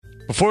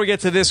Before we get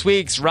to this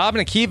week's Rob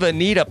and Akiva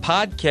Need a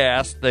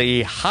Podcast,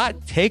 the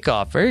Hot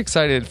Takeoff. Very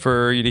excited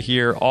for you to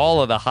hear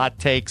all of the hot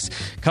takes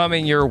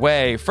coming your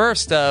way.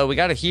 First, we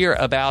got to hear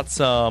about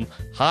some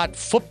hot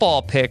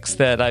football picks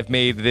that I've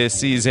made this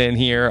season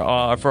here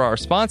for our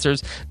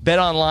sponsors,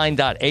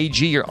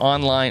 betonline.ag, your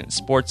online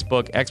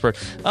sportsbook expert.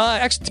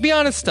 Actually, to be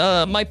honest,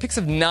 my picks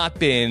have not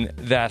been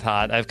that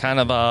hot. I've kind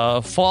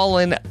of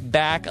fallen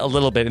back a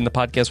little bit in the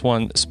Podcast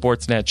One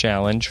Sportsnet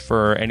Challenge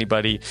for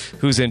anybody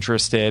who's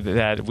interested,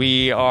 that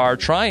we are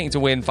trying to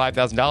win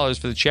 $5,000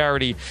 for the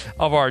charity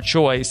of our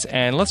choice.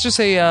 And let's just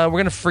say we're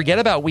going to forget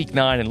about Week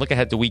 9 and look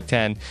ahead to Week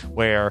 10,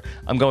 where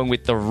I'm going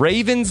with the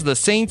Ravens, the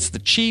Saints, the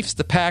Chiefs,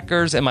 the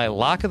Packers, and my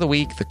lock of the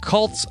week, the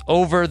Colts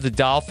over the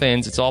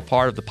Dolphins. It's all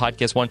part of the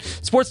Podcast One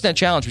Sportsnet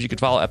Challenge, which you can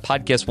follow at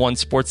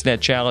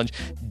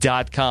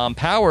podcastonesportsnetchallenge.com,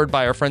 powered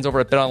by our friends over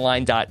at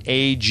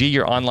betonline.ag,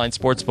 your online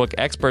sportsbook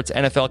experts.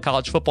 NFL,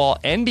 college football,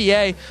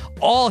 NBA,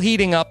 all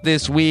heating up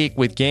this week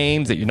with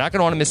games that you're not going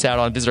to want to miss out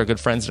on. Visit our good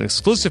friends and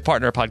exclusive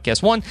partner of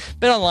Podcast One,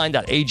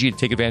 betonline.ag, to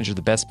take advantage of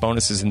the best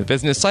bonuses in the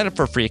business. Sign up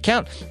for a free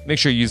account. Make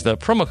sure you use the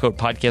promo code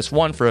Podcast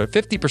One for a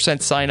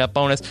 50% sign-up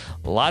bonus.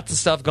 Lots of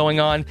stuff going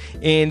on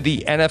in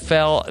the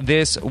NFL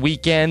this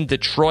weekend.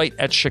 Detroit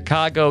at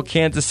Chicago,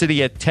 Kansas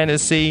City at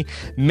Tennessee,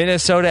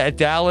 Minnesota at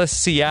Dallas,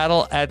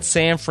 Seattle at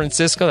San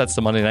Francisco. That's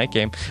the Monday night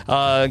game.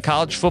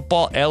 College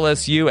football,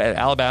 LSU at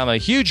Alabama.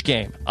 Huge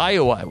game.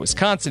 Iowa at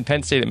Wisconsin,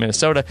 Penn State at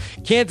Minnesota,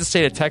 Kansas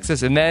State at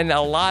Texas, and then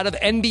a lot of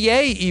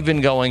NBA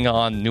even going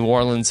on. New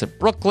Orleans at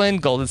Brooklyn,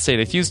 Golden State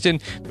at Houston,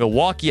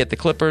 Milwaukee at the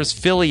Clippers,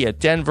 Philly at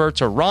Denver,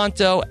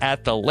 Toronto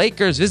at the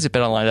Lakers. Visit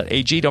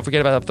betonline.ag. Don't forget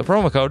about the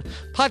promo code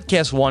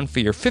Podcast1 for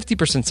your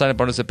 50% sign-up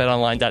bonus at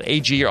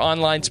betonline.ag, your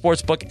online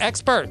sportsbook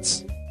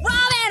experts.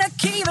 Rob and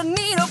Akiva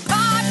need a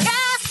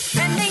podcast,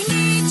 and they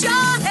need your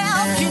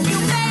help. Can you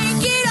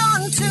make it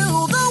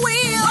onto the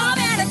wheel? Rob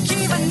and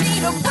Akiva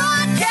need a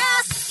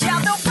podcast. Yeah,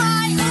 they'll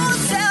write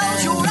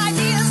themselves your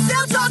ideas.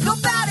 They'll talk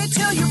about it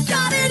till you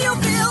got it, you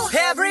feel.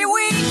 Every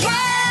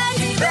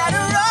weekend,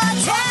 better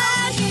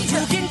attend.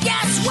 You can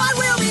guess what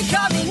will be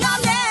coming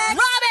up next.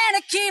 Rob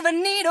and Akiva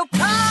need a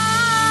podcast.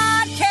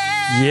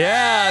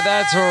 Yeah,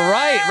 that's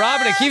right.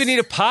 Rob and Akiva Need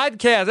a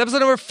Podcast, episode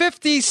number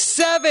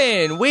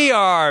 57. We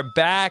are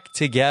back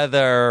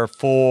together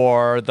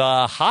for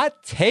the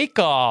Hot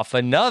Takeoff,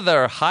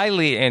 another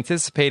highly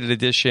anticipated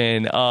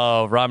edition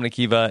of Rob and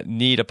Akiva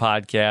Need a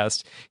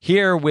Podcast.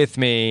 Here with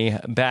me,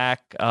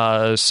 back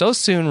so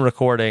soon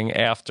recording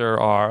after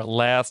our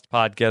last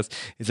podcast,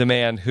 is a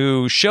man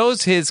who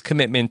shows his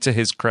commitment to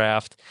his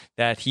craft,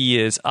 that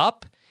he is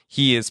up.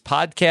 He is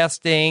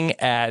podcasting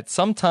at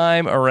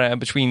sometime around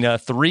between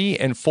 3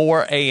 and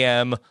 4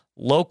 a.m.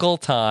 local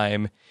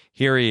time.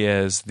 Here he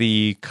is,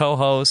 the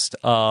co-host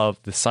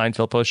of the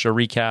Seinfeld Post Show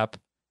Recap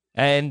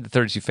and the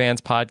 32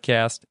 Fans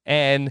podcast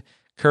and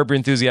Curb Your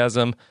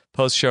Enthusiasm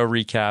Post Show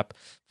Recap.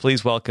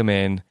 Please welcome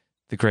in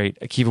the great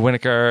Akiva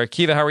Winokur.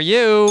 Akiva, how are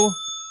you?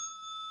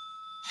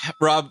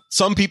 Rob,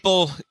 some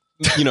people,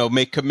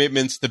 make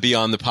commitments to be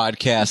on the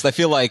podcast. I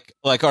feel like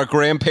our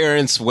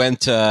grandparents went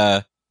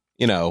to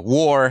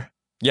war.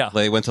 Yeah.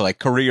 They went to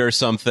Korea or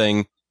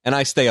something, and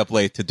I stay up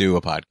late to do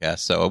a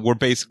podcast. So we're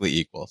basically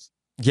equals.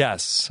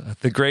 Yes.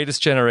 The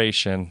greatest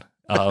generation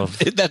of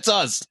that's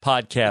us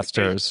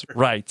podcasters.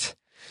 Right.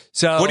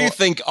 So what do you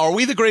think? Are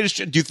we the greatest?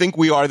 Do you think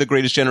we are the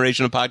greatest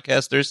generation of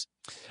podcasters?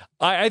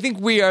 I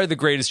think we are the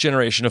greatest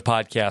generation of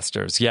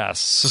podcasters.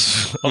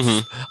 Yes.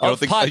 You don't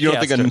think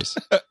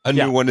a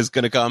new one is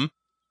going to come?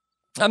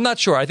 I'm not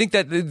sure. I think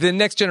that the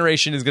next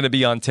generation is going to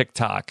be on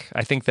TikTok.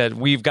 I think that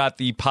we've got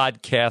the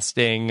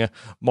podcasting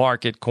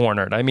market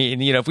cornered. I mean,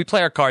 if we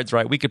play our cards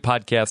right, we could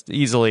podcast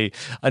easily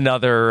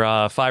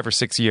another 5 or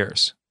 6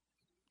 years.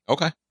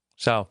 Okay.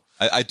 So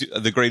I do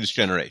the greatest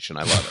generation.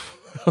 I love it.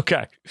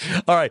 Okay.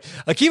 All right.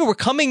 Akiva, we're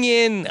coming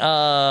in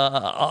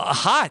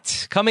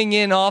hot, coming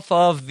in off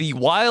of the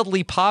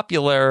wildly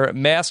popular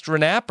Masked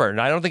Rapper.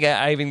 And I don't think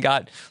I even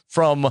got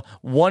from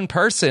one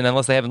person,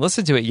 unless they haven't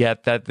listened to it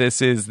yet, that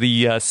this is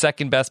the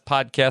second best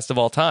podcast of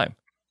all time.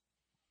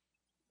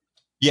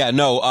 Yeah,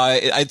 no,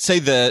 I'd say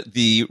the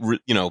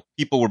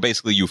people were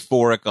basically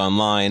euphoric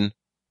online.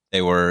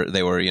 They were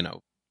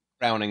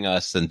crowning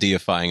us and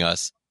deifying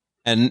us.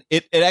 And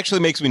it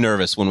actually makes me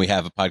nervous when we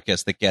have a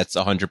podcast that gets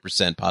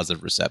 100%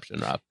 positive reception,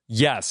 Rob.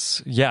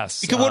 Yes.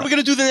 Because what are we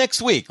going to do the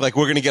next week? We're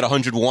going to get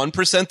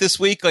 101% this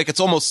week?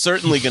 It's almost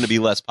certainly going to be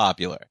less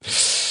popular.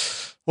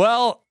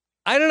 Well,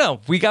 I don't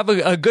know. We got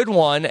a good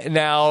one.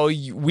 Now,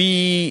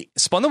 we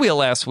spun the wheel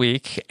last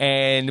week,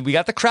 and we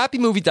got the crappy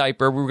movie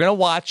diaper. We were going to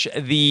watch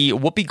the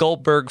Whoopi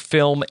Goldberg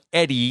film,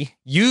 Eddie.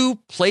 You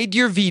played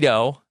your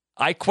veto.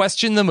 I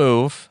questioned the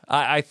move.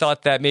 I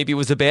thought that maybe it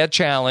was a bad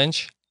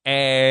challenge.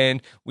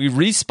 And we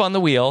respun the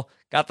wheel,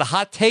 got the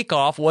hot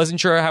takeoff. Wasn't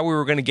sure how we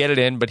were going to get it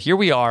in, but here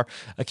we are.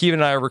 Akiva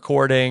and I are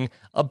recording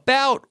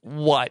about,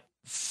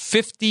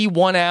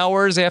 51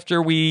 hours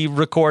after we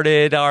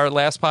recorded our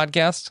last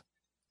podcast?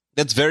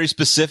 That's very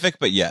specific,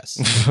 but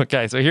yes.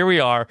 Okay, so here we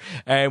are,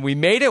 and we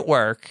made it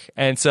work.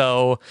 And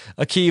so,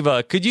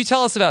 Akiva, could you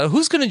tell us about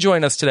who's going to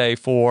join us today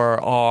for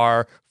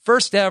our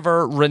first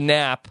ever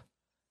Renap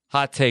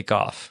Hot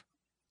Takeoff?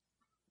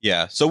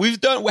 Yeah. So we've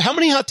done. How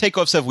many hot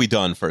takeoffs have we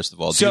done? First of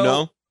all, do you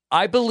know?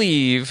 I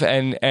believe,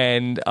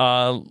 and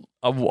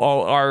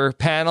our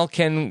panel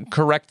can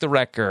correct the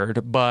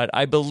record, but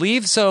I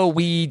believe so.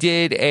 We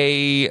did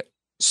a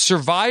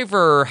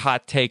Survivor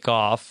hot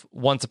takeoff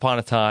once upon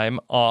a time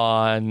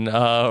on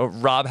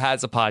Rob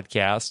Has a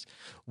Podcast.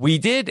 We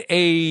did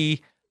a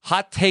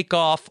hot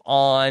takeoff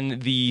on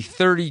the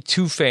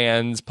 32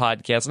 Fans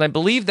podcast, and I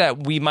believe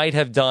that we might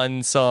have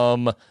done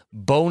some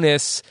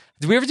bonus.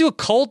 Did we ever do a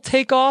cold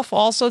takeoff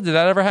also? Did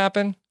that ever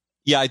happen?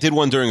 Yeah, I did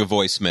one during a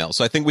voicemail.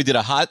 So I think we did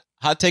a hot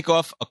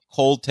takeoff, a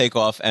cold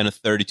takeoff, and a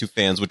 32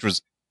 Fans, which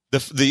was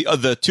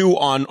the two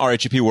on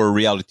RHAP were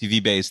reality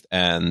TV based,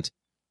 and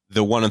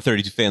the one on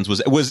 32 Fans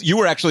was you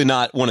were actually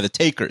not one of the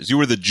takers. You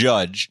were the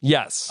judge.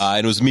 Yes.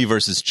 And it was me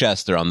versus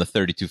Chester on the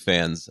 32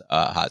 Fans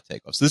hot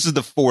takeoff. So this is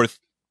the fourth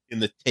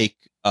in the take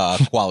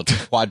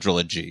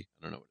quadrilogy.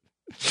 I don't know.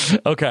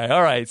 Okay.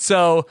 All right.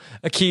 So,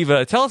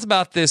 Akiva, tell us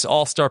about this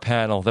all-star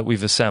panel that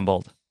we've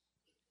assembled.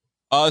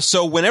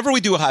 So whenever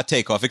we do a hot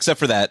takeoff, except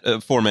for that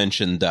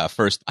aforementioned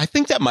first, I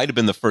think that might have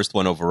been the first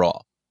one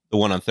overall, the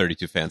one on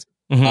 32 Fans.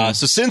 Mm-hmm.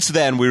 So since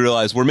then, we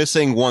realized we're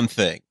missing one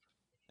thing,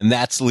 and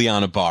that's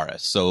Liana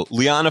Barras. So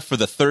Liana, for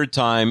the third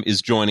time,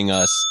 is joining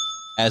us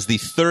as the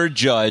third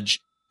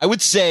judge. I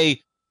would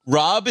say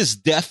Rob is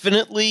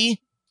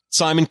definitely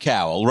Simon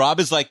Cowell.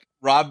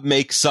 Rob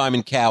makes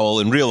Simon Cowell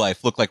in real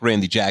life look like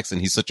Randy Jackson.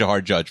 He's such a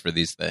hard judge for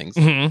these things.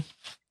 Mm-hmm.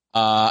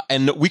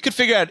 And we could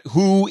figure out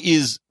who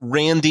is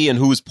Randy and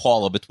who is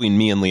Paula between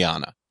me and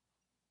Liana.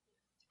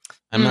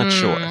 I'm not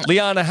sure.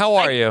 Liana, how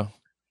are you?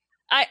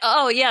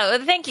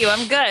 Thank you.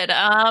 I'm good.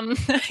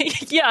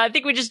 Yeah, I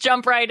think we just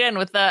jump right in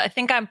with I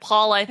think I'm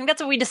Paula. I think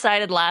that's what we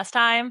decided last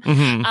time.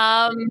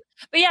 Mm-hmm.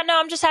 But yeah, no,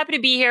 I'm just happy to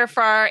be here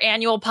for our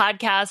annual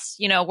podcast,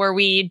 where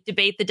we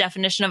debate the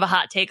definition of a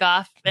hot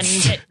takeoff and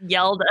get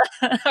yelled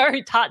or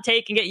hot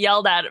take and get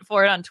yelled at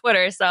for it on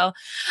Twitter. So,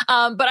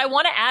 but I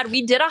want to add,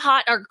 we did a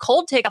hot or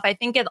cold takeoff, I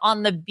think,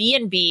 on the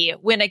B&B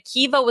when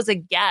Akiva was a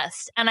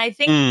guest. And I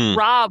think,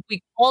 Rob,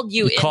 we called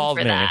you in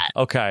for that.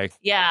 Okay.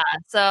 Yeah.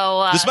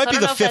 So this might be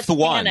the fifth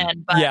one.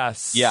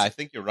 Yes. Yeah, I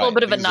think you're right. A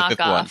little bit of a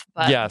knockoff.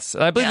 But yes.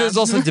 And I believe there's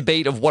also a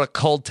debate of what a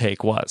cold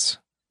take was.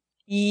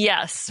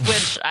 Yes,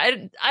 which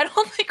I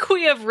don't think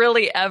we have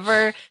really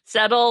ever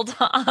settled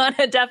on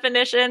a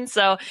definition.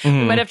 So we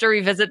might have to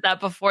revisit that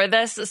before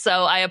this. So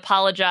I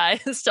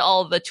apologize to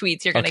all the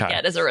tweets you're going to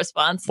get as a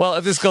response. Well,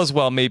 if this goes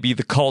well, maybe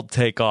the cold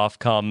takeoff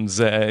comes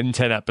in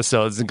 10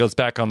 episodes and goes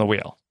back on the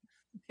wheel.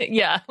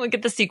 Yeah, we'll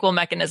get the sequel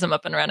mechanism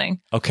up and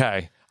running.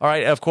 Okay. All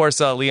right. Of course,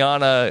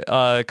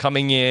 Liana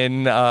coming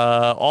in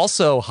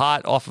also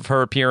hot off of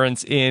her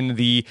appearance in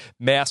the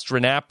Masked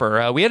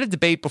Renapper. We had a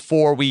debate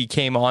before we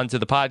came on to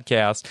the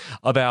podcast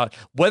about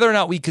whether or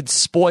not we could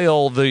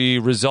spoil the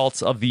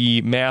results of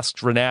the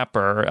Masked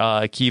Renapper.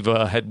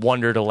 Akiva had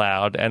wondered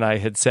aloud, and I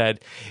had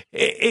said,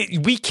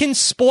 we can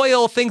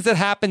spoil things that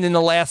happened in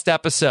the last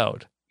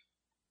episode.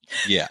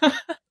 Yeah.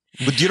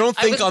 But you don't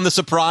think on The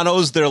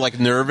Sopranos they're like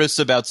nervous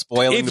about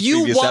spoiling the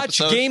previous episode? If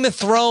you watch Game of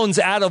Thrones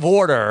out of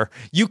order,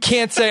 you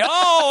can't say,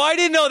 "Oh, I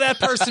didn't know that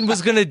person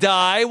was going to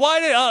die."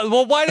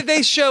 Why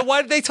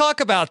did they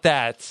talk about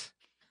that?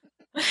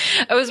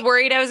 I was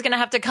worried I was going to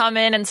have to come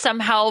in and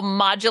somehow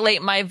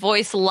modulate my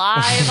voice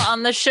live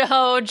on the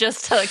show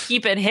just to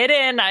keep it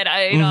hidden.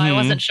 I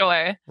wasn't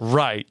sure.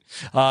 Right.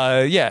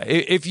 Yeah.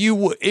 If you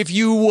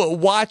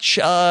watch,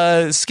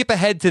 skip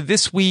ahead to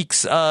this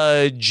week's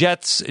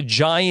Jets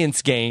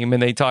Giants game,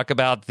 and they talk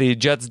about the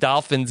Jets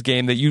Dolphins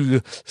game that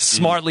you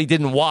smartly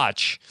didn't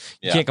watch,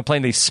 you can't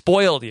complain. They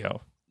spoiled you.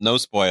 No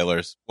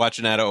spoilers.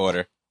 Watching out of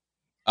order.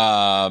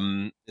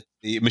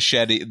 The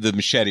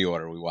machete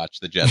order. We watch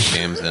the Jets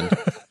games and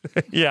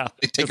yeah,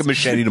 they take a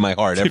machete to my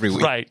heart every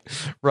week.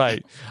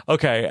 Right.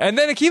 Okay. And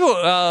then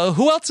Akiva,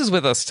 who else is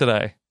with us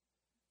today?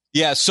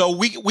 Yeah. So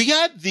we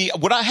had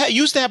what I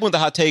used to happen with the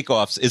hot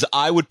takeoffs is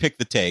I would pick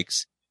the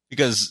takes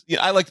because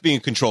I like being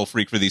a control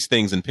freak for these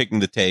things and picking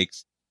the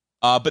takes.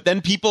 But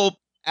then people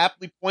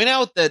aptly point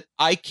out that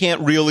I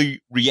can't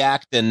really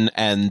react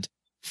and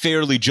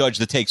fairly judge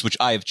the takes, which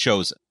I have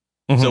chosen.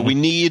 Mm-hmm. So we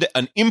need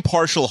an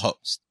impartial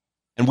host.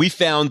 And we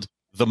found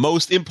the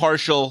most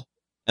impartial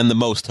and the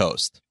most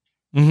host.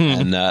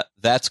 Mm-hmm. And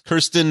that's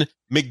Kirsten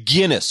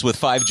McGinnis with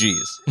 5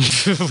 Gs.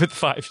 With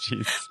 5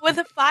 Gs. With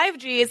 5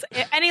 Gs.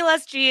 Any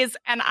less Gs,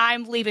 and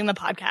I'm leaving the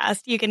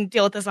podcast. You can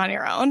deal with this on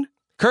your own.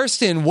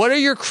 Kirsten, what are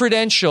your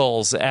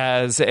credentials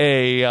as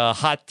a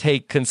hot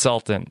take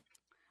consultant?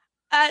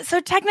 So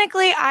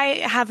technically,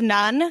 I have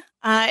none,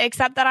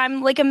 except that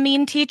I'm like a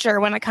mean teacher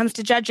when it comes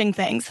to judging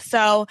things.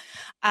 So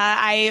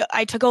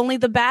I took only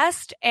the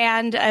best,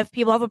 and if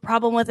people have a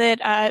problem with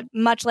it,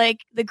 much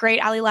like the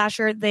great Ali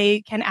Lasher,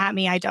 they can at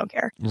me. I don't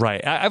care.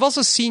 Right. I've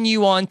also seen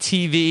you on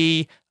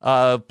TV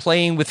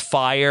playing with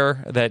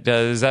fire.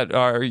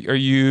 Are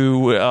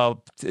you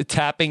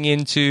tapping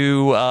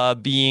into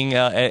being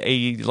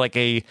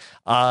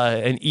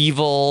an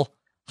evil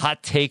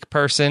hot take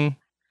person?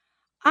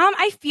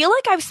 I feel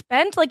like I've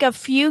spent like a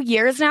few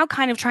years now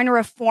kind of trying to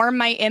reform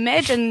my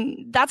image,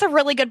 and that's a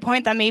really good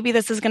point that maybe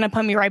this is going to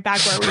put me right back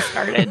where we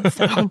started.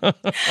 So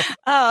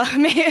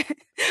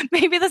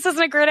maybe this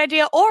isn't a great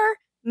idea, or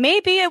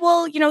maybe it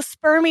will,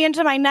 spur me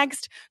into my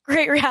next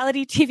great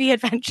reality TV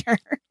adventure.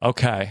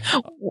 Okay.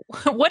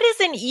 What is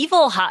an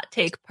evil hot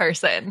take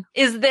person?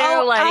 Is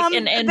there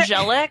an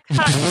angelic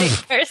hot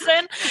take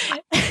person?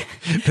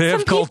 They have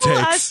Some cold people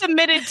takes.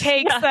 submitted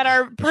takes that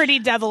are pretty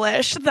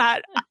devilish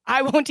that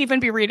I won't even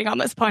be reading on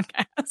this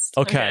podcast.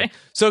 Okay.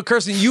 So,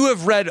 Kirsten, you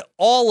have read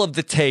all of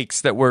the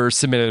takes that were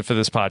submitted for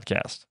this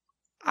podcast.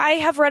 I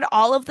have read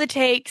all of the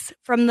takes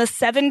from the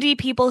 70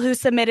 people who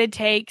submitted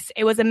takes.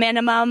 It was a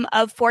minimum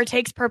of 4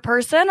 takes per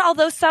person,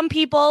 although some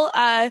people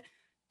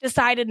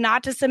decided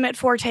not to submit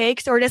 4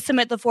 takes or to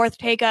submit the 4th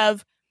take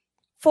of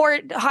 4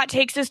 hot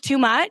takes is too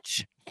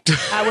much,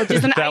 which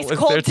is an That was ice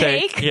cold their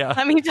take, yeah.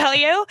 let me tell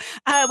you,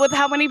 with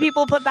how many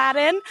people put that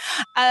in.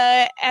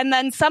 And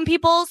then some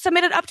people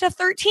submitted up to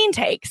 13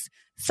 takes.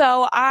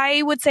 So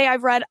I would say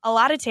I've read a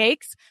lot of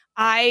takes.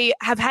 I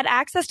have had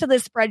access to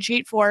this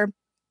spreadsheet for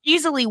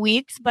easily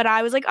weeks, but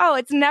I was like, oh,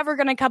 it's never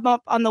going to come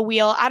up on the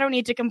wheel. I don't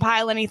need to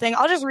compile anything.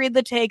 I'll just read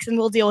the takes and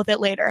we'll deal with it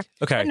later.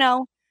 Okay. But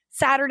no,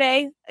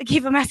 Saturday,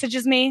 Akiva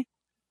messages me.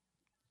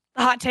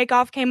 The hot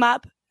takeoff came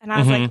up, and I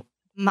was like,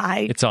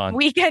 It's on.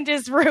 weekend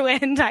is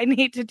ruined. I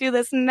need to do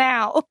this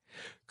now.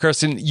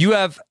 Kirsten, you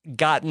have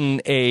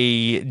gotten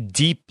a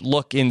deep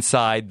look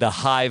inside the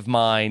hive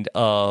mind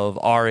of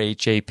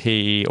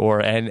RHAP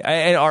and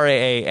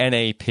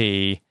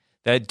RAANAP.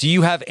 Do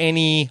you have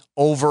any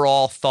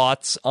overall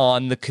thoughts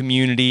on the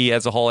community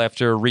as a whole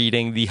after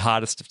reading the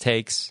hottest of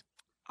takes?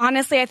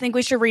 Honestly, I think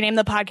we should rename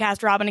the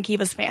podcast Rob and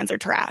Akiva's Fans Are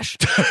Trash.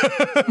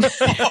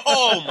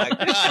 Oh my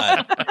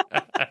God.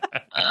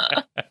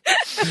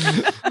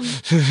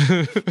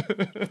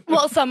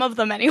 Well, some of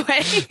them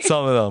anyway.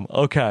 Some of them.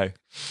 Okay.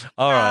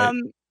 All right.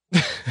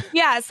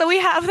 Yeah, so we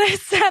have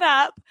this set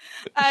up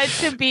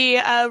to be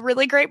a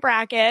really great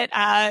bracket.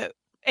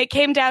 It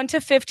came down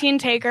to 15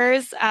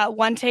 takers.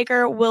 One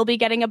taker will be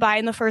getting a bye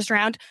in the first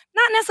round.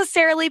 Not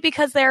necessarily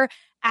because they're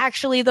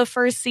actually the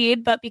first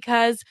seed, but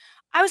because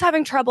I was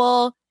having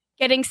trouble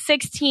getting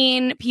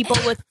 16 people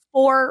with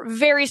 4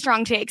 very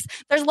strong takes.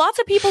 There's lots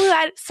of people who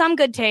had some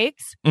good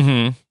takes.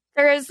 Mm-hmm.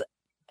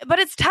 But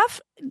it's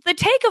tough. The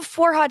take of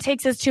 4 hot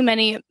takes is too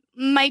many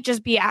might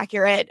just be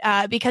accurate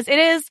because it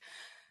is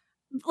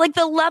like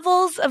the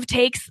levels of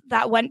takes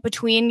that went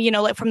between,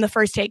 like from the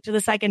first take to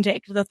the second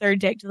take to the third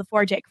take to the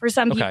fourth take. For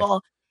some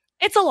people,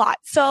 it's a lot.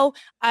 So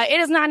it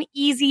is not an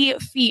easy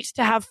feat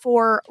to have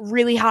 4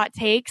 really hot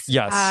takes.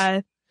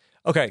 Yes.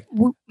 Okay.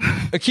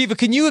 Akiva,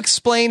 can you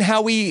explain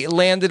how we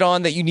landed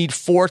on that you need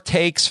 4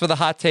 takes for the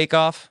hot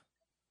takeoff?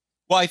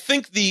 Well, I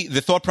think the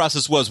thought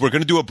process was we're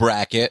going to do a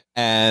bracket,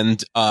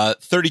 and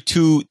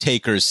 32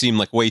 takers seemed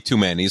like way too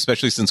many,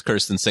 especially since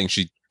Kirsten's saying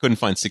she couldn't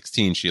find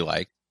 16 she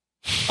liked.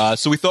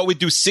 So we thought we'd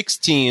do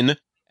 16,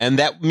 and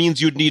that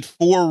means you'd need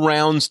 4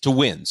 rounds to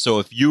win. So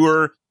if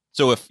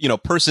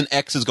person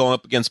X is going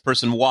up against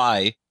person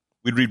Y,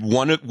 we'd read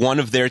one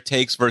of their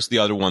takes versus the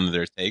other one of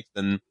their takes,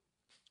 then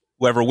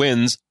whoever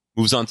wins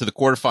moves on to the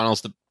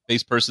quarterfinals to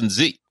face person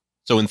Z.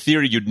 So in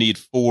theory, you'd need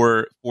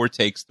four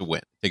takes to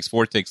win. It takes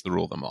 4 takes to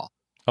rule them all.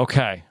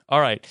 Okay.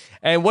 All right.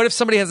 And what if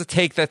somebody has a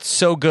take that's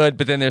so good,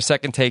 but then their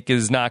second take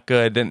is not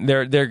good, then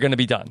they're going to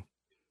be done?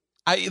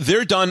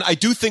 They're done. I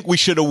do think we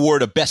should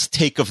award a best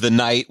take of the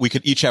night. We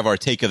could each have our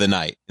take of the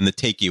night in the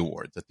Takey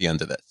Awards at the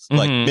end of this.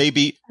 Like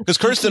maybe, because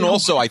Kirsten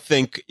also, I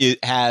think,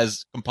 it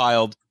has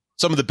compiled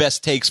some of the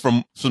best takes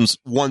from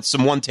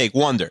some one take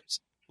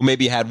wonders who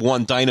maybe had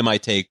one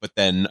dynamite take, but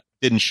then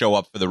didn't show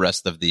up for the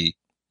rest of the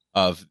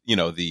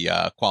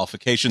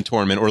qualification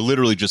tournament, or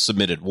literally just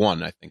submitted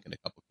one, I think, in a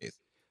couple of cases.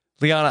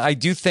 Liana, I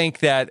do think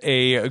that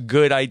a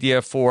good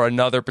idea for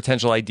another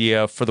potential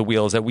idea for the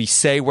wheel is that we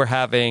say we're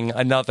having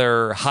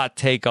another hot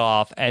take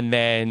off, and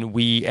then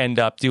we end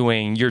up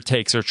doing your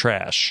takes are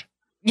trash.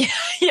 Yeah,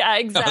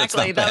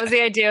 exactly. That was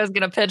the idea I was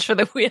going to pitch for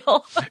the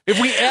wheel. If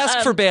we ask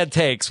for bad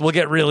takes, we'll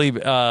get really,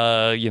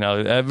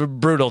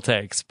 brutal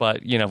takes.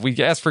 But, if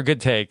we ask for good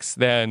takes,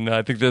 then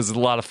I think there's a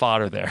lot of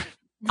fodder there.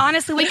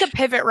 Honestly, we could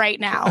pivot right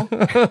now.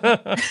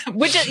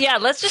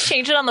 Let's just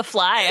change it on the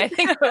fly. I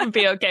think I would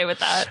be okay with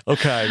that.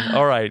 Okay.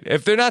 All right.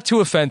 If they're not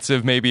too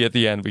offensive, maybe at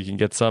the end we can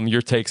get some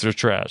your takes are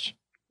trash.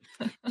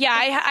 Yeah,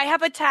 I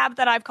have a tab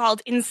that I've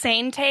called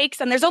Insane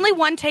Takes, and there's only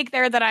one take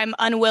there that I'm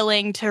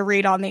unwilling to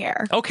read on the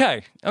air.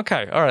 Okay.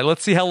 All right.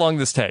 Let's see how long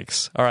this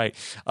takes. All right.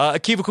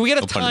 Akiva, can we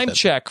get a time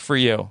check for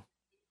you?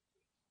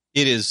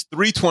 It is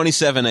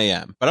 3:27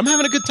 a.m., but I'm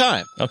having a good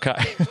time. Okay.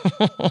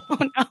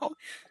 Oh no.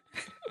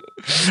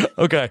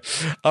 Okay.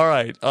 All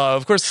right.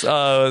 Of course,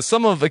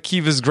 some of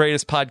Akiva's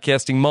greatest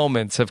podcasting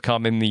moments have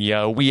come in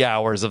the wee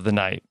hours of the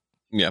night.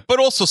 Yeah, but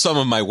also some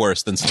of my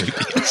worst and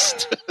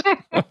sleepiest.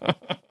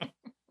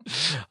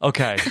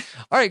 Okay.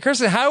 All right,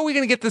 Kirsten, how are we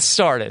going to get this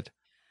started?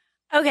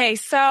 Okay,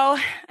 so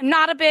I'm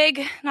not a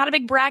big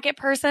bracket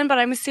person, but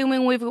I'm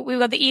assuming we've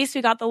got the East,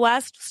 we got the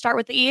West. Start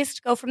with the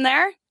East, go from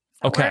there. Does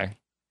that Okay. work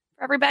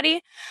for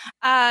everybody?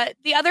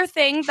 The other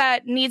thing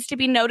that needs to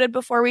be noted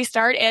before we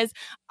start is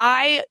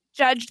I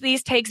judged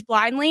these takes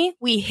blindly.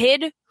 We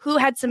hid who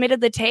had submitted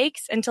the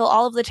takes until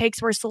all of the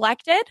takes were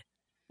selected.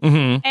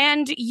 Mm-hmm.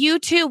 And you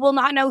two will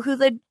not know who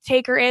the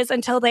taker is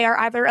until they are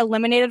either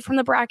eliminated from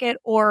the bracket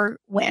or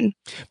win.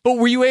 But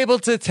were you able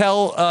to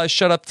tell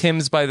Shut Up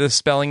Tim's by the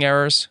spelling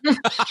errors? And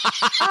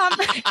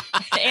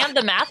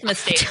the math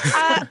mistakes.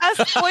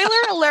 A spoiler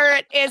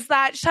alert is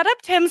that Shut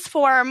Up Tim's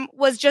form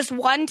was just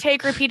one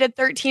take repeated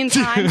 13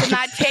 times, and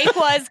that take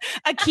was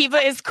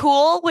Akiva is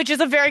cool, which is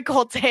a very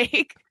cold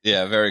take.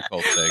 Yeah, very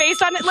cold take.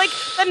 Based on it, like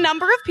the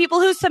number of people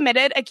who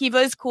submitted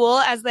Akiva is cool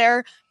as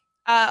their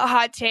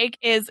hot take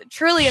is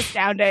truly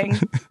astounding.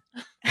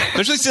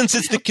 Especially since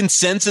it's the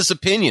consensus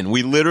opinion.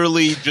 We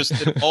literally just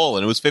did a poll,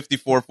 and it was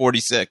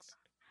 54-46.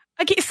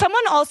 Okay,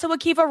 someone also,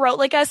 Akiva, wrote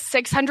like a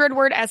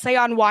 600-word essay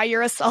on why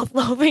you're a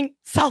self-loathing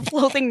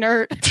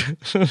nerd.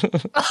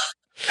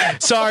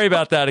 Sorry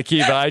about that,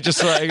 Akiva. I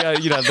just,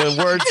 the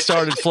words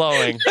started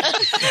flowing.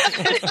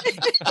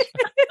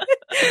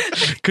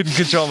 Couldn't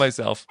control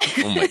myself.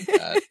 Oh, my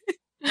God.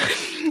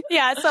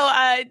 Yeah, so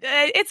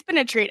it's been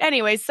a treat.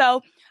 Anyway,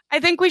 so I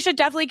think we should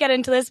definitely get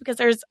into this because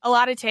there's a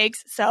lot of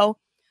takes. So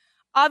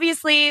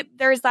obviously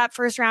there's that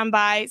first round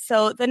bye.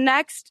 So the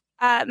next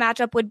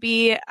matchup would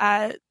be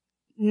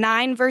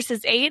 9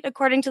 versus 8,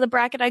 according to the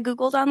bracket I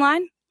Googled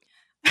online.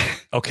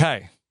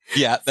 Okay.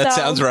 Yeah, that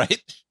sounds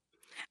right.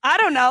 I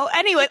don't know.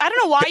 Anyway, I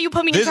don't know why you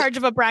put me in charge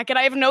of a bracket.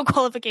 I have no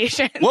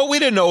qualifications. Well, we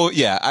didn't know.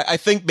 Yeah, I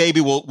think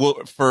maybe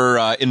we'll for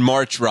in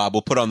March, Rob,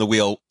 we'll put on the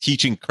wheel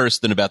teaching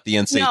Kirsten about the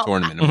NCAA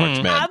tournament in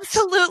March Madness.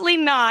 Absolutely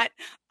not.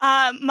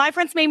 My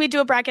friends made me do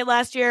a bracket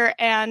last year,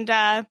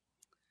 and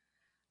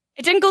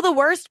it didn't go the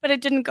worst, but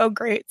it didn't go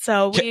great.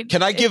 So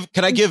can I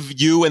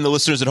give you and the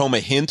listeners at home a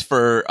hint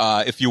for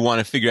if you want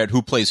to figure out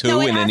who plays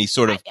who in any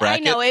sort of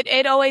bracket? I know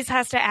it always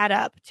has to add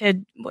up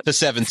to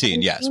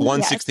 17. Yes,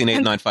 1, 16,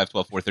 8, 9, 5,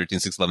 12, 4, 13,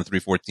 6, 11, 3,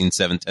 14,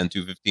 7, 10,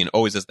 2, 15.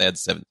 Always has to add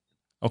 7.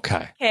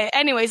 Okay.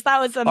 Anyways, that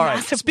was a All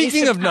massive right.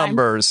 Speaking of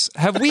numbers,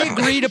 have we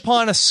agreed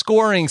upon a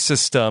scoring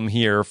system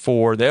here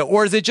for the,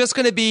 or is it just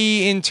going to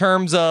be in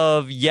terms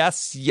of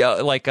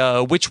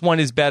which one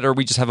is better?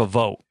 We just have a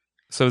vote,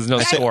 so there's no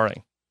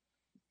scoring.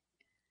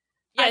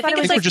 Yeah, I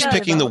think we're just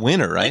picking the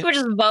winner, right? I think we're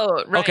just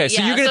vote. Right? Okay,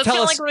 so yeah. you're going to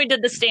tell it's us like when we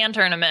did the Stan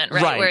tournament,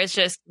 right? Where it's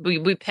just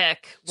we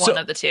pick one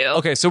of the two.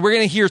 Okay, so we're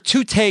going to hear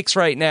 2 takes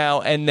right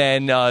now, and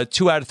then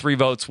 2 out of 3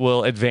 votes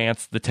will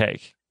advance the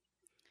take.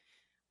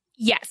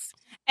 Yes.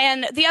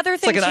 And the other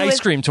thing, it's like an ice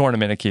cream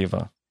tournament,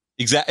 Akiva.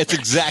 It's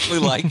exactly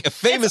like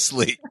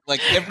famously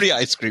like every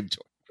ice cream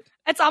tournament.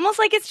 It's almost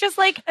like it's just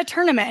like a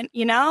tournament,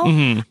 you know?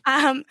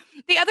 Mm-hmm.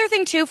 The other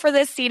thing too for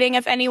this seeding,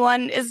 if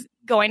anyone is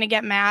going to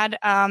get mad,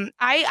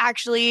 I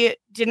actually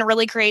didn't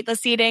really create the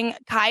seeding.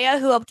 Kaya,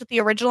 who helped with the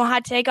original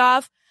hot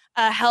takeoff,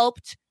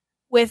 helped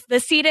with the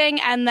seeding,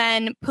 and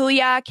then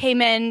Puya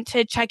came in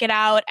to check it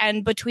out,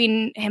 and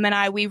between him and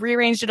I, we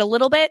rearranged it a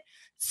little bit.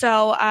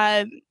 So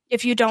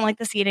if you don't like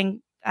the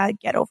seeding,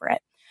 get over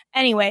it.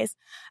 Anyways,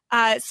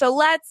 so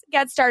let's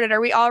get started. Are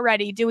we all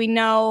ready? Do we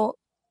know?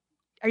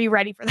 Are you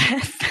ready for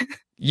this?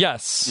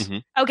 Yes.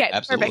 Mm-hmm. Okay,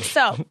 Absolutely. perfect.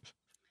 So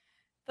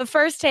the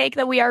first take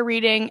that we are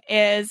reading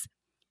is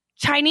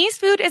Chinese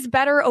food is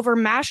better over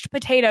mashed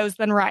potatoes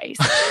than rice.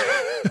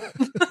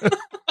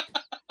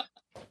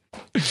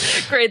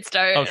 Great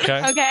start.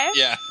 Okay.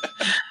 Yeah.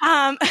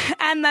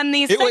 And then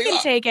the second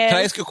take is... Can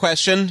I ask a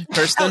question,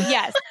 Kirsten? Oh,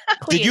 yes,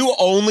 please. Did you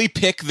only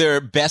pick their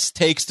best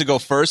takes to go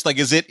first? Like,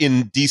 is it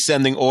in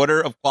descending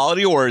order of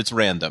quality, or it's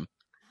random?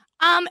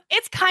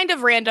 It's kind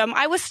of random.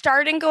 I was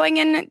starting going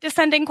in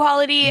descending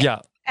quality. Yeah.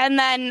 And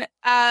then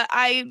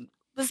I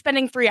was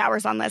spending 3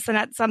 hours on this, and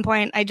at some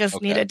point I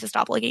just needed to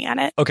stop looking at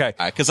it. Okay.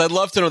 Because I'd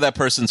love to know that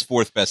person's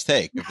 4th best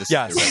take. If this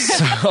Yes. is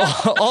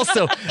So,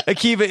 also,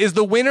 Akiva, is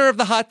the winner of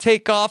the hot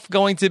takeoff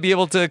going to be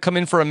able to come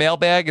in for a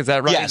mailbag? Is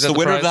that right? Yes, Is that the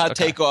winner of the prize? hot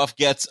takeoff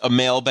gets a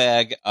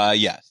mailbag.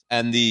 Yes,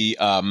 and the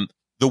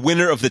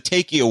winner of the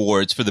Takey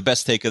Awards for the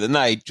best take of the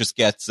night just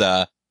gets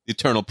the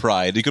eternal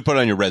pride. You could put it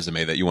on your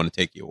resume that you won a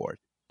Takey Award.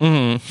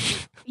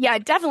 Mm-hmm. Yeah,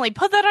 definitely.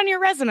 Put that on your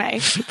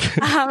resume.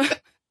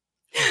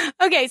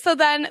 Okay, so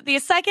then the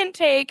second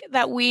take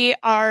that we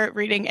are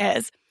reading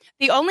is,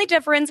 the only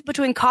difference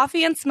between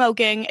coffee and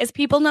smoking is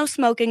people know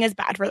smoking is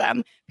bad for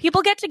them.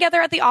 People get together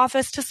at the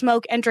office to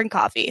smoke and drink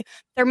coffee.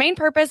 Their main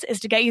purpose is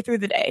to get you through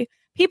the day.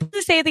 People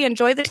who say they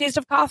enjoy the taste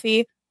of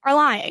coffee are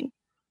lying.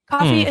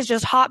 Coffee is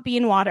just hot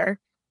bean water.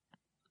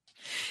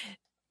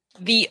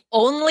 the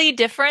only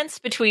difference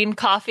between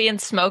coffee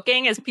and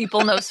smoking is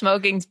people know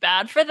smoking's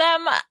bad for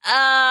them.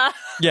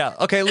 Yeah.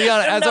 Okay,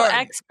 Liana, I'm as no our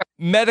expert.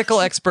 medical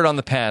expert on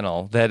the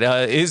panel, that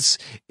is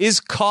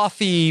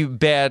coffee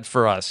bad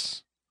for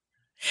us?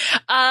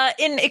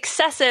 In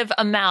excessive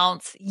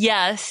amounts,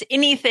 yes,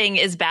 anything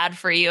is bad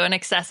for you in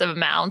excessive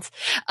amounts.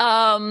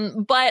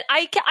 But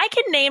I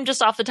can name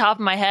just off the top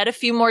of my head a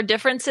few more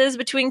differences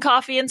between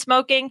coffee and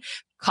smoking.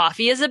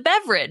 Coffee is a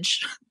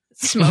beverage.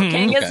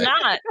 Smoking is Okay.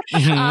 not.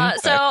 Mhm.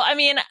 So, I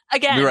mean,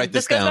 again, Let me write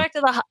this this goes down. back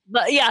to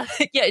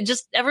yeah,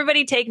 just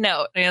everybody take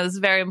note. This is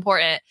very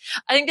important.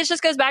 I think this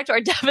just goes back to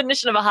our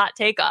definition of a hot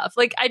takeoff.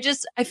 Like,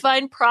 I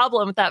find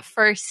problem with that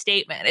first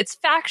statement. It's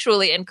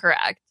factually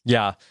incorrect.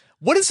 Yeah.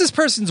 What is this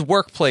person's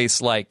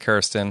workplace like,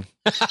 Kirsten?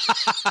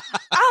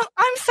 Oh,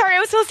 I'm sorry. I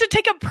was supposed to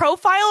take a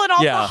profile and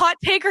all Yeah. the hot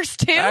takers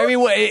too. I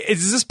mean,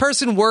 is this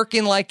person work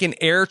in like an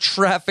air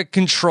traffic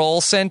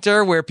control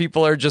center where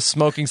people are just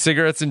smoking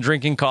cigarettes and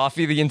drinking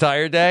coffee the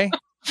entire day?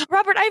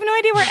 Robert, I have no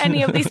idea where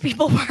any of these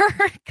people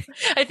work.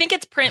 I think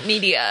it's print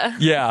media.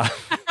 Yeah.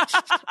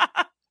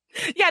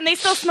 Yeah, and they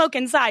still smoke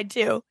inside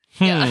too.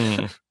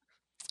 Hmm.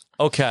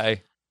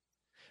 Okay.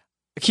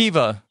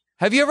 Akiva,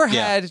 have you ever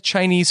Yeah. had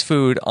Chinese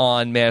food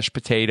on mashed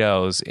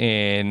potatoes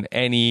in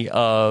any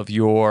of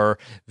your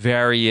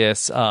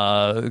various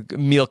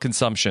meal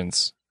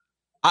consumptions?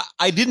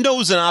 I didn't know it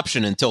was an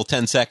option until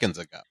 10 seconds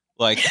ago.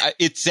 Like,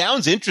 it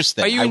sounds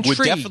interesting. Are you I would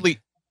intrigued? definitely.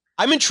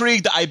 I'm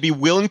intrigued. I'd be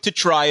willing to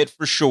try it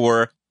for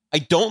sure. I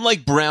don't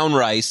like brown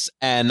rice,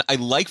 and I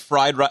like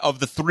fried rice. Of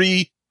the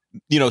three,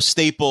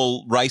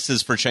 staple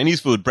rices for Chinese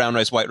food: brown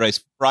rice, white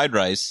rice, fried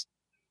rice.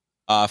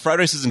 Fried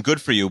rice isn't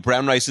good for you.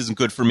 Brown rice isn't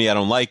good for me. I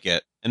don't like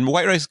it. And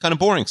white rice is kind of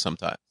boring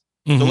sometimes.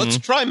 So Mhm. let's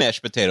try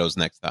mashed potatoes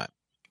next time.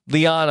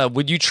 Liana,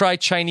 would you try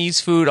Chinese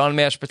food on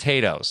mashed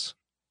potatoes?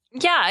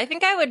 Yeah, I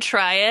think I would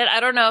try it. I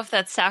don't know if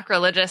that's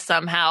sacrilegious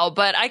somehow,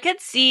 but I could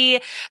see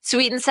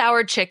sweet and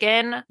sour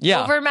chicken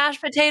Yeah. over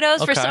mashed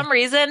potatoes. For Okay. some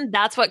reason,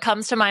 that's what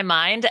comes to my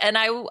mind, and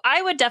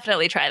I would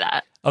definitely try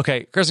that.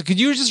 Okay, Kirsten, could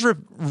you just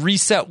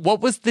reset? What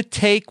was the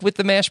take with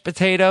the mashed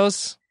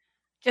potatoes?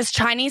 Just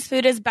Chinese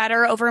food is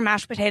better over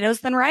mashed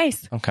potatoes than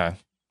rice. Okay.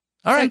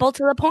 All right. Simple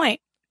to the point.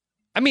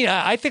 I mean,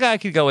 I think I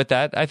could go with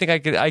that. I think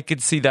I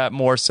could see that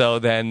more so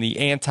than the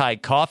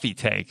anti-coffee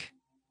take.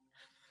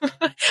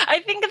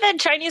 I think that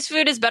Chinese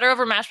food is better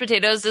over mashed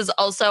potatoes is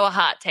also a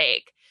hot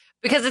take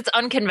because it's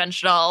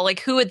unconventional. Like,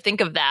 who would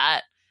think of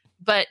that?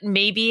 But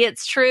maybe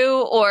it's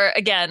true, or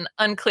again,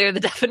 unclear the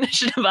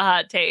definition of a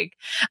hot take.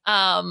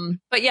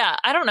 But yeah,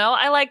 I don't know.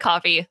 I like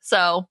coffee,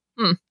 so.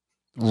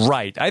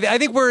 Right. I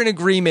think we're in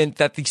agreement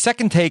that the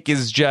second take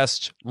is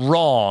just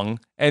wrong.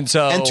 And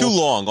so. And too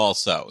long,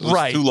 also. It was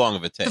Right. too long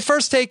of a take. The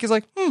first take is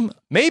like,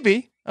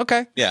 maybe.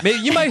 Okay. Yeah. Maybe,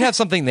 you might have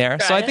something there.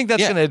 So I Right. think that's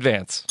Yeah. going to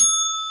advance.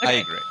 I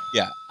agree.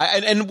 Yeah,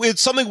 and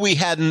it's something we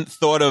hadn't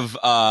thought of.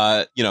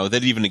 That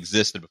even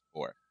existed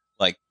before.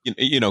 Like,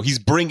 he's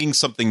bringing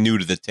something new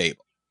to the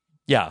table,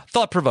 Yeah.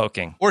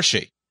 Thought-provoking. or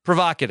she.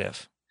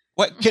 Provocative.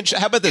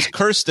 How about this,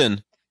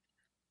 Kirsten?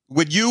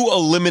 Would you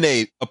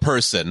eliminate a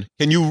person?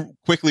 Can you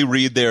quickly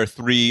read their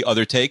three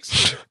other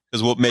takes?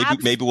 Because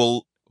maybe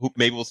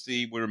we'll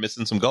see we're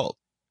missing some gold.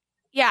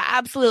 Yeah,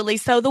 absolutely.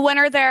 So the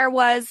winner there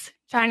was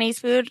Chinese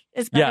food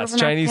is better Yes, over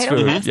mashed Chinese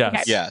potatoes? food, yes.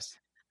 Okay. Yes.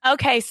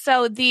 Okay,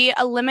 so the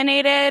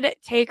eliminated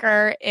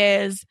taker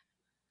is.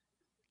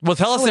 Well,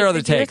 tell us Oh, their wait, other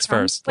did you takes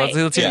respond? first. Wait,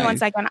 Let's give hear me Yeah. 1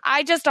 second.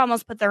 I just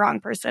almost put the wrong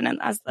person in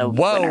as the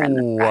Whoa. winner in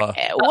the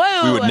bracket.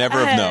 Whoa. We would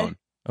never have known.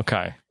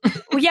 Okay.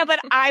 Yeah, but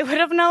I would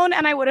have known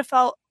and I would have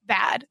felt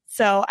bad.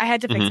 So I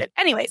had to fix Mhm. it.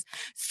 Anyways,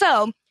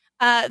 so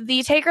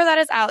the taker that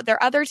is out,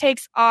 their other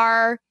takes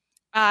are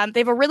they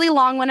have a really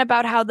long one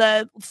about how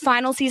the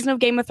final season of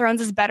Game of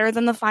Thrones is better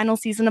than the final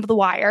season of The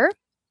Wire.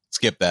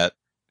 Skip that.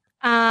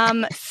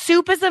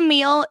 Soup is a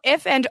meal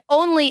if and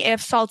only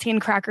if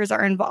saltine crackers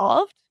are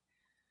involved.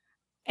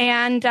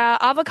 And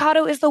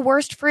avocado is the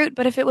worst fruit,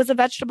 but if it was a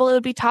vegetable, it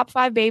would be top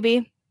 5,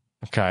 baby.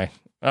 Okay.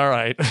 All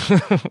right.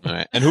 All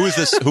right. And who is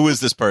this? Who is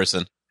this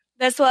person?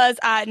 This was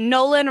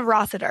Nolan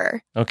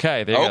Rossiter.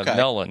 Okay. There you go. Okay.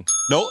 Nolan.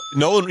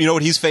 Nolan. You know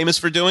what he's famous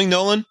for doing?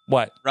 Nolan,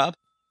 What? Rob.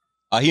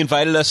 He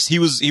invited us. He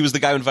was the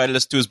guy who invited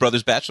us to his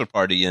brother's bachelor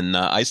party in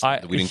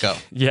Iceland. We didn't go.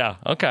 Yeah.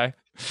 Okay.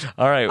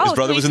 All right. Oh,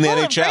 brother so was he's in the full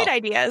of NHL. Great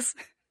ideas.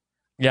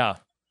 Yeah.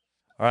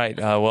 All right.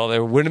 Well,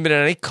 there wouldn't have been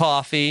any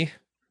coffee.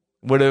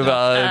 Would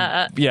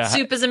have. Yeah.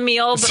 Soup is a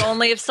meal, but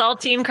only if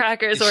saltine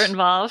crackers were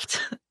involved.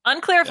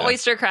 Unclear if Yeah.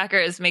 oyster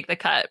crackers make the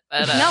cut.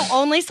 But, No,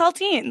 only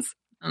saltines.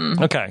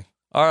 Okay.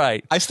 All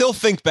right. I still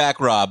think back,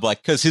 Rob,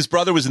 like, because his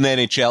brother was in the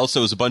NHL,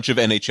 so it was a bunch of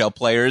NHL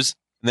players,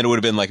 and then it would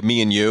have been like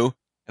me and you.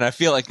 And I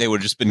feel like they would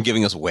have just been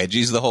giving us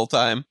wedgies the whole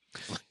time,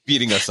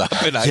 beating us up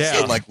in Iceland,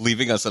 Yeah. like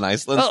leaving us in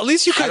Iceland. Well, at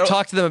least you could I have don't-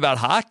 talked to them about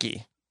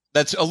hockey.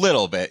 That's a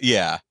little bit,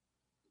 yeah.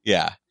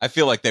 Yeah. I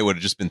feel like they would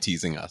have just been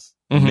teasing us,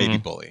 Mhm. maybe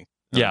bullying.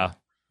 Yeah.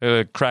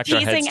 Cracked our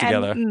heads Teasing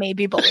together. and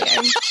maybe bullying.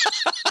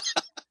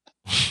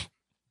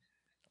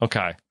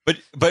 Okay.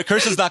 But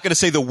Kirsten's not going to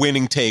say the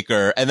winning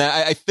taker. And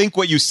I think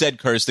what you said,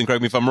 Kirsten,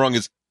 correct me if I'm wrong,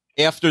 is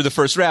after the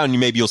first round,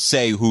 maybe you'll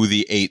say who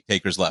the 8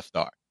 takers left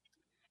are.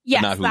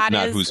 Yes, not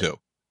who's who.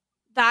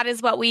 That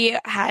is what we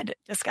had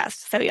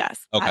discussed. So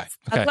yes, Okay. that's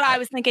Okay. what I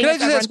was thinking. Can I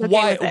if just ask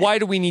everyone's okay with it. why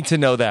do we need to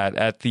know that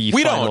at the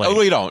We final don't. eight?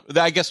 We don't.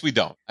 I guess we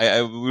don't. We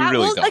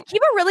really don't. Akiva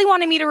really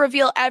wanted me to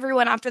reveal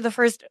everyone after the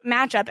first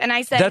matchup, and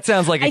I said That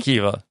sounds like I-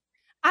 Akiva.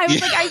 I was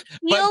Yeah. like, I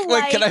feel Wait,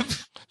 like can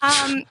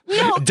I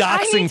no, I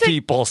Doxing need to-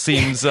 people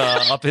seems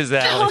up his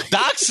alley.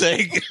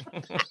 doxing?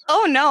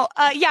 Oh no,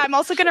 yeah, I'm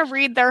also going to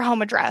read their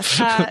home address.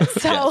 So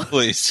Yeah,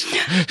 please.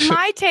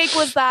 my take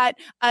was that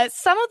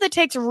some of the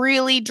takes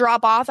really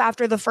drop off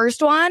after the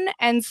first one,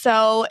 and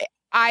so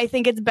I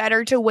think it's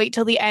better to wait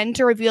till the end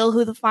to reveal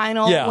who the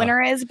final Yeah.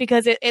 winner is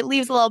because it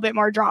leaves a little bit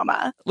more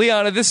drama.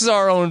 Liana, this is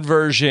our own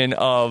version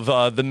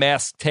of the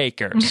Masked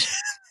Takers.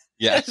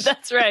 Yes.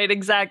 That's right,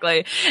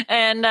 exactly.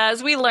 And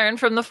as we learned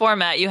from the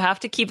format, you have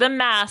to keep them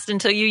masked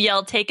until you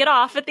yell "take it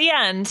off" at the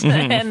end,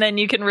 Mhm. and then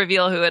you can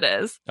reveal who it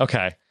is.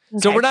 Okay.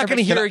 So Okay, we're not going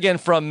to perfect. hear again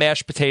from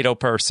Mashed Potato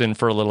Person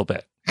for a little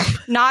bit.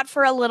 Not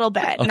for a little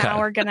bit. Okay. Now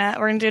we're gonna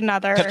do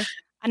another Can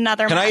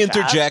I matchup.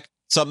 interject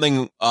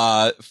something?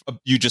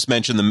 You just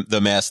mentioned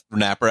the Masked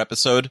Rapper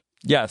episode.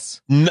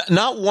 Yes.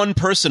 Not one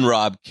person,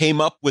 Rob,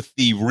 came up with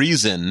the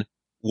reason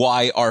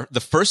why the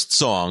first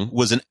song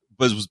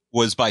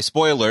was by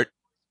spoiler alert.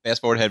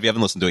 Fast forward ahead if you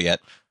haven't listened to it yet.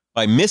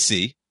 By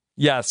Missy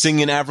Yes.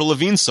 singing an Avril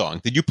Lavigne song.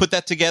 Did you put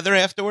that together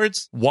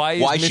afterwards? Why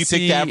She Missy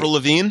picked Avril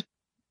Lavigne?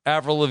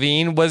 Avril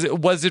Lavigne? Was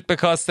it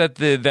because that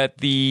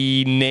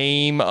the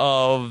name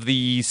of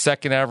the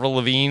second Avril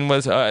Lavigne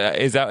was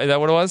is that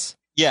what it was?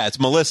 Yeah, it's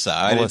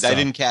Melissa. Melissa. I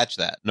didn't catch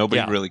that.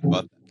 Nobody Yeah. really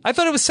caught that. I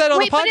thought it was said on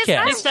Wait, the but is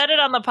that- They podcast. said it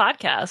on the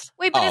podcast.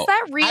 Wait, but Oh, is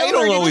that real? I or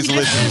don't did always you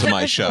just listen to use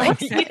my it show. for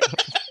clicks?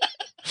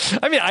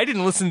 I mean, I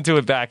didn't listen to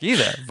it back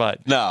either,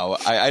 but No,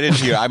 I didn't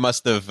hear. I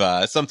must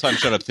have. Sometimes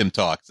Shut Up Tim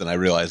talks, and I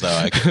realized,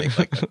 I could take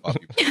like that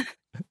coffee.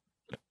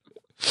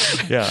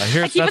 yeah, I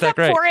hear I it's keep not it that at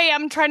great. 4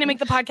 a.m. trying to make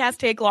the podcast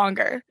take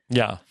longer.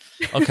 Yeah.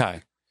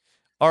 Okay.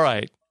 All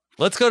right.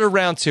 Let's go to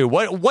round two.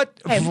 What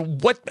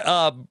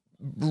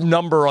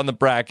number on the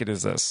bracket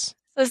is this?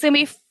 So it's gonna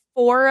be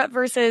 4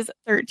 versus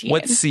 13.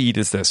 What seed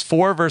is this?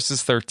 4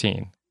 versus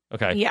 13.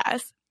 Okay.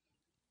 Yes.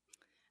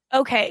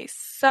 Okay,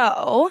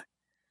 so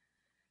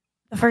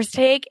the first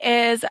take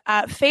is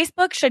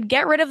Facebook should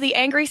get rid of the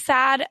angry,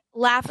 sad,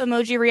 laugh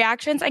emoji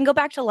reactions and go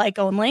back to like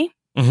only.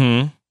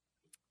 Mm-hmm.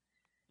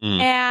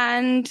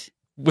 And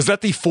Was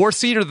that the 4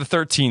 seed or the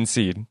 13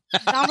 seed?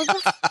 that was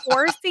a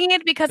 4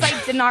 seed because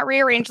I did not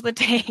rearrange the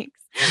takes.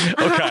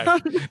 Okay.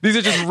 These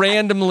are just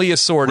randomly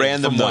assorted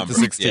Random from 1 to numbers.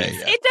 16. Yeah,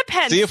 yeah. It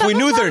depends. See, if Some we of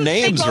knew their them,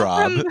 they names, go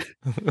Rob.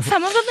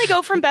 some of them they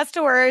go from best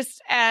to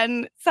worst,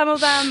 and some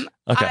of them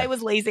Okay. I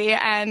was lazy.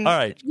 And All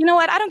right. you know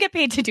what? I don't get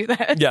paid to do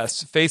that.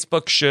 Yes,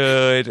 Facebook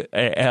should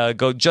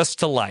go just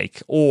to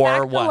like or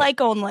Back to what?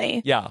 like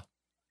only. Yeah.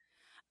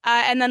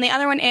 And then the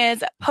other one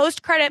is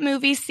post-credit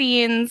movie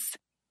scenes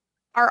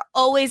are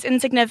always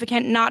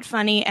insignificant, not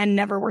funny, and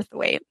never worth the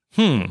wait.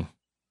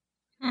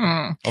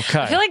 Okay.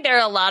 I feel like there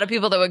are a lot of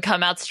people that would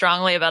come out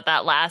strongly about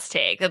that last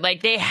take. That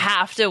like they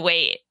have to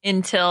wait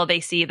until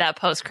they see that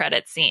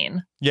post-credit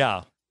scene.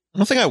 Yeah. I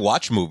don't think I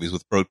watch movies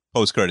with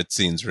post-credit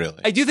scenes, really.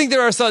 I do think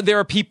there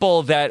are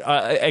people that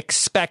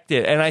expect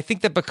it, and I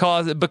think that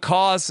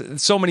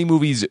because so many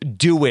movies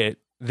do it,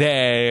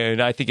 then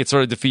I think it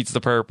sort of defeats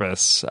the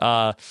purpose.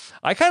 I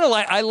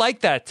like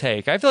that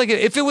take. I feel like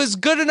if it was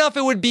good enough,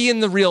 it would be in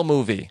the real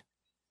movie.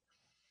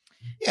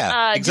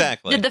 Yeah,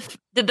 exactly.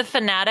 Did the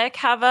Fanatic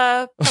have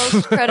a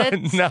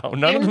post-credit? No,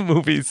 none of the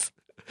movies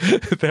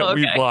that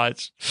we've Okay.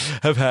 watched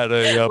have had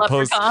a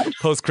Leprechaun.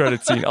 post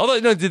credit scene. Although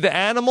no, did the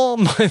animal?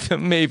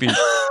 Maybe.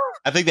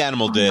 I think the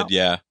animal did,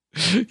 yeah.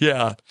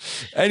 Yeah.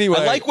 Anyway,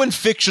 I like when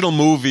fictional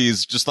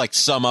movies just like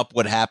sum up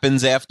what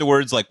happens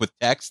afterwards, like with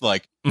text,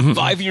 like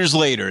 5 years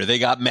later, they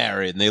got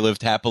married and they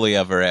lived happily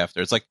ever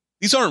after. It's like,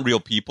 these aren't real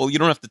people. You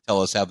don't have to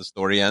tell us how the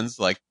story ends,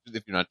 like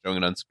if you're not showing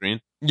it on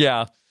screen.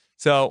 Yeah.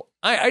 So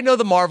I know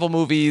the Marvel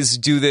movies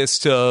do this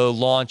to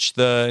launch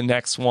the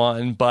next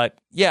one, but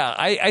yeah,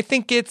 I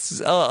think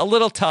it's a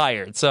little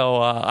tired.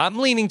 So I'm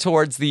leaning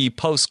towards the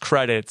post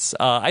credits.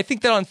 I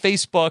think that on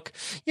Facebook,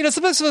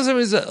 sometimes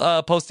someone's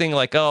posting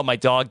like, "Oh, my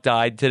dog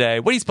died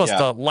today." What are you supposed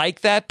to like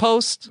that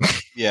post?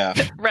 Yeah.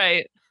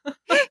 Right.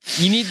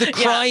 You need the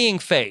crying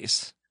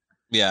face.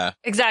 Yeah.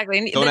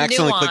 Exactly. Don't The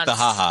accidentally click the nuance.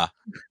 haha.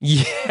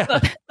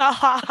 Yeah.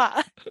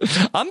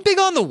 I'm big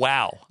on the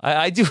wow.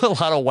 I do a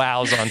lot of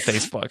wows on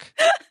Facebook.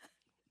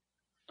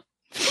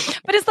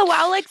 But is the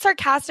wow like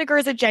sarcastic or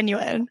is it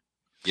genuine?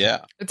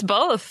 Yeah. It's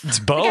both. It's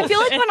both. Like, I feel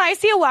like when I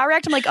see a wow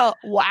react, I'm like, oh,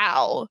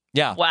 wow.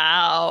 Yeah.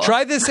 Wow.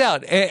 Try this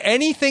out.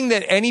 Anything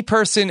that any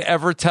person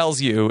ever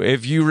tells you,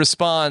 if you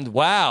respond,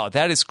 wow,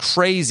 that is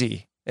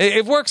crazy,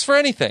 it works for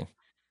anything.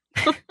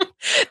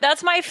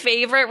 That's my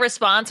favorite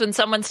response when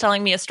someone's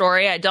telling me a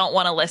story I don't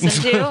want to listen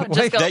to.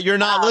 Just go, That you're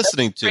not "Wow,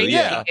 listening to. crazy."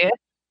 Yeah.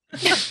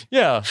 Yeah.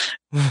 Yeah.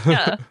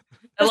 I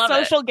A love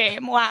it. social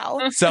game.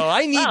 Wow. So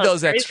I need Wow,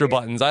 those crazy. extra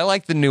buttons. I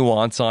like the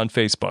nuance on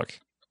Facebook.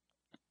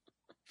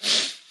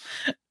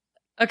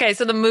 Okay,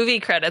 so the movie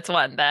credits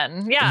one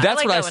then. Yeah,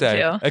 That's I like what I that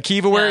say. one too.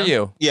 Akiva, where are Yeah.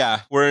 you?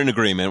 Yeah, we're in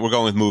agreement. We're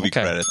going with movie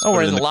Okay. credits. Oh, we're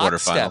Put it in the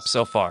lockstep quarterfinals.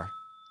 so far.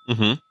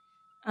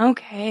 Mm-hmm.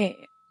 Okay.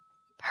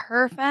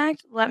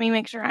 Perfect. Let me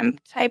make sure I'm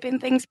typing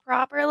things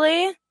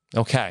properly.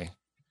 Okay.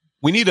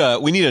 We need a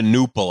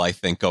Noople, I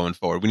think, going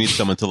forward. We need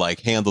someone to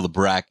like handle the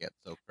bracket.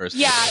 So first,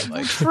 Yeah,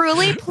 like,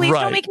 truly, please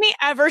Right. don't make me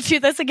ever do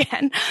this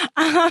again.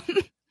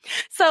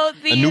 So A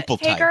Noople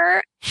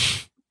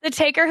the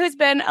taker who's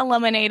been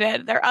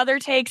eliminated, their other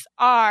takes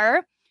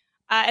are,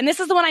 and this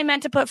is the one I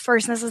meant to put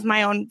first, and this is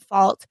my own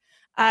fault.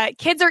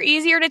 Kids are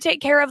easier to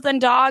take care of than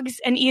dogs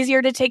and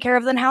easier to take care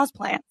of than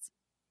houseplants.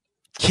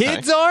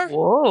 Kids are?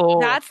 Whoa.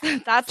 That's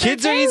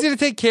Kids their are take. easier to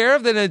take care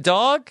of than a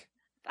dog?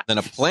 than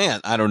a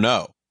plant. I don't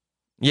know.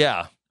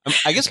 Yeah.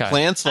 I guess Okay.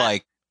 plants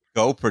like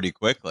go pretty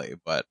quickly,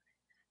 but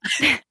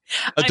a I mean,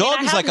 dog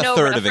I is have like a no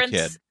third of a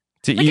reference. kid.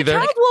 To Like either? a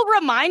child will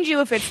remind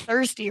you if it's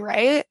thirsty,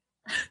 right?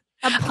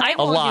 A plant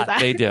A won't do lot. that.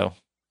 They do.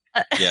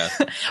 Yeah.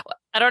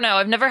 I don't know.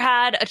 I've never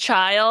had a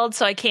child,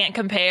 so I can't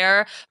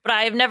compare. But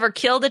I've never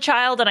killed a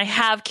child, and I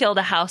have killed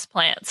a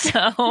houseplant.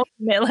 So,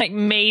 like,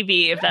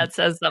 maybe if that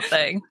says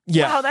something.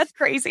 Yeah. Wow, that's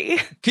crazy.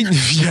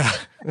 Yeah.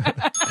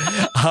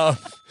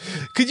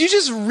 Could you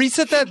just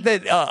reset that?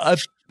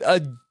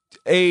 That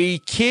a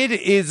kid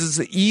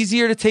is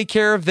easier to take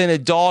care of than a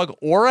dog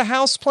or a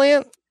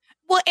houseplant?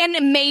 Well, and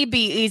it may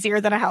be easier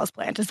than a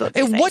houseplant is what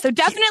they And say. what- So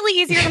definitely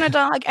easier than a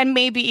dog and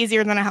maybe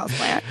easier than a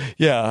houseplant.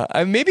 Yeah.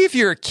 Maybe if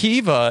you're a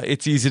Kiva,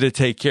 it's easy to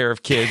take care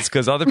of kids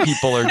because other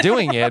people are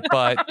doing it,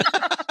 but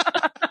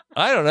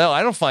I don't know.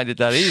 I don't find it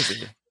that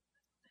easy.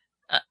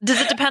 Does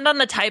it depend on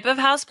the type of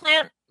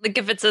houseplant? Like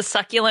if it's a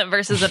succulent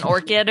versus an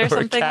orchid or, Or a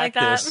something like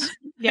that? cactus.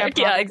 Yeah,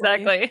 yeah, probably.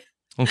 exactly.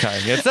 Okay.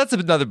 Yes, that's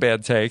another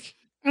bad take.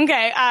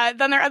 Okay,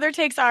 then their other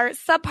takes are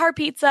subpar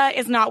pizza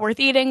is not worth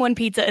eating when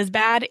pizza is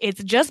bad.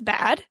 It's just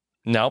bad.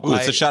 Nope. Ooh,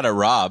 it's a shot at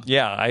Rob.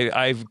 Yeah,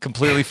 I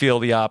completely feel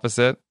the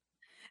opposite.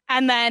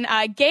 And then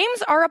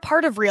games are a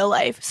part of real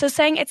life. So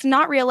saying it's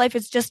not real life,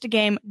 it's just a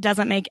game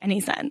doesn't make any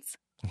sense.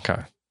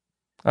 Okay.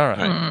 All right.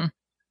 Right. Hmm.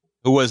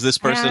 Who was this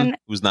person And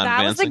who's not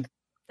that was advancing?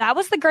 That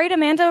was the great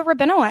Amanda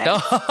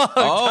Rabinowitz.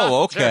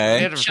 Oh,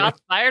 okay. Shots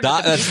fired. with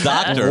the That's pizza.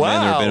 Dr.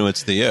 Wow. Amanda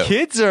Rabinowitz to you.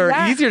 Kids are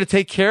Yeah. easier to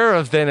take care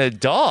of than a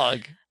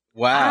dog.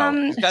 Wow.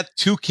 Um, He's got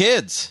 2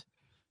 kids.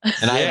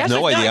 And I Yeah. have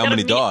no Yes, idea how gotta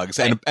many meet- dogs.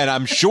 And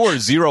I'm sure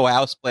 0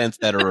 houseplants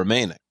that are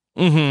remaining.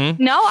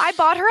 Mm-hmm. No, I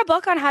bought her a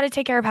book on how to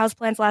take care of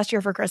houseplants last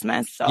year for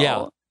Christmas. So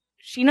Yeah.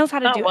 she knows how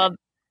to Oh, do well, it.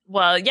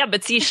 well, yeah,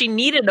 but see, she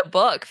needed a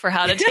book for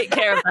how to take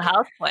care of the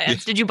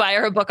houseplants. Did you buy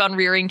her a book on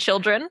rearing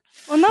children?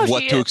 Well, no,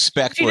 What she, to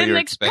expect, she what didn't you're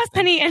express expecting.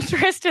 any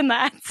interest in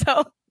that.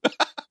 So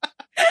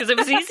Because it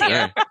was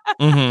easier.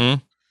 Mm-hmm.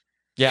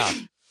 Yeah.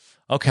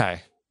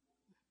 Okay.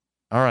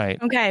 All right.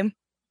 okay.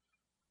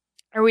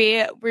 Are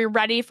we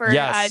ready for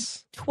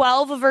Yes.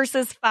 12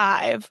 versus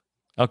 5?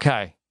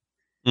 Okay.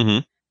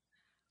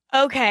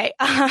 Okay.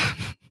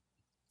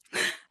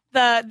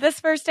 This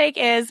first take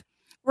is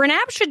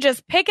Renap should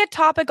just pick a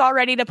topic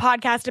already to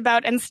podcast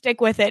about and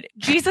stick with it.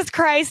 Jesus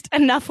Christ,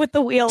 enough with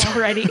the wheel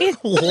already.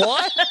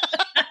 What?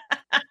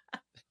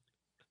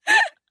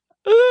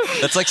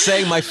 That's like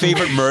saying my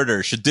favorite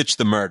murder should ditch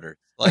the murder.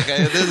 Like,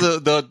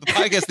 the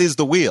podcast is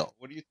the wheel.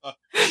 What are you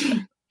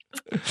talking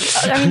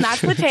I mean,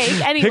 that's the take.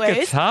 Pick a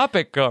Anyways.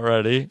 topic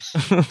already.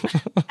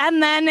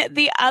 And then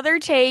the other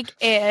take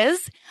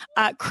is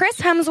Chris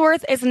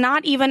Hemsworth is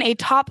not even a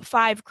top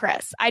 5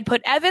 Chris. I'd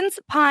put Evans,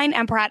 Pine,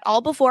 and Pratt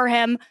all before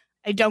him.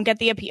 I don't get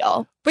the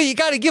appeal. But you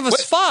got to give us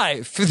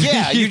What? 5.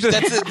 Yeah, it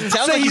sounds so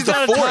like he's he's the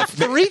not a top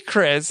fourth. 3,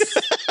 Chris.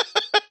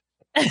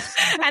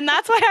 And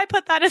that's why I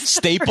put that as the first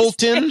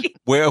Stapleton? take.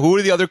 Who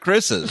are the other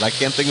Chris's? I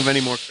can't think of any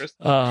more Chris.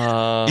 He's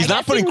I not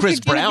guess putting we Chris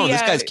could do Brown. the,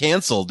 This guy's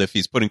canceled if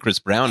he's putting Chris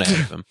Brown ahead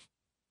of him.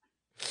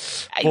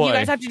 Boy. You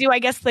guys have to do, I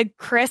guess, the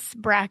Chris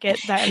bracket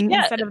then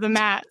Yeah. instead of the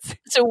Matts.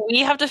 So we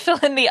have to fill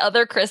in the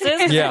other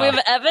Chris's. Yeah. We have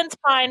Evans,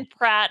 Pine,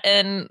 Pratt,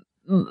 and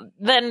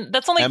then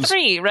that's only Ems-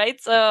 3, right?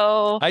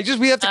 So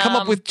we have to come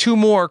up with 2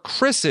 more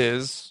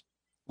Chris's.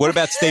 What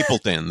about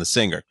Stapleton, the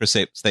singer? Chris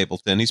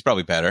Stapleton. He's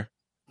probably better.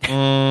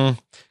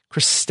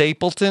 Chris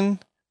Stapleton.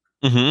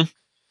 Mm-hmm.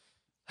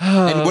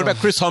 And what about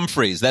Chris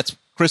Humphreys? That's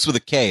Chris with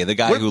a K, the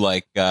guy What-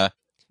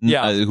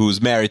 who who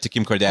was married to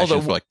Kim Kardashian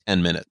Although- for like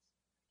 10 minutes.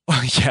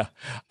 Yeah.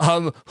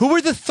 Who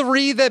were the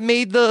 3 that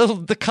made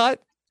the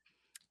cut?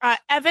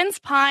 Evans,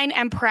 Pine,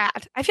 and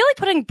Pratt. I feel like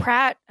putting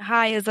Pratt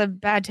high is a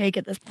bad take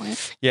at this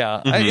point.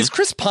 Yeah. Mhm. Is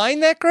Chris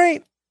Pine that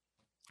great?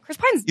 Chris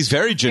Pine's He's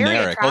very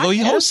generic. Although he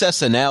attractive. hosts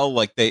SNL,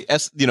 like they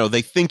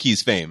think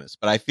he's famous,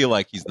 but I feel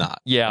like he's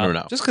not. Yeah. I don't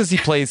know. Just because he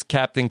plays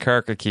Captain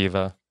Kirk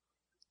Akiva.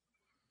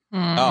 Oh,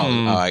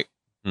 all right.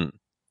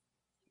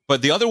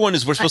 But the other one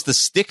is we're supposed to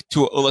stick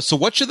to. So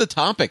what should the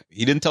topic be?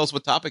 He didn't tell us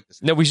what topic this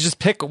is. No, we should just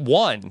pick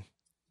one.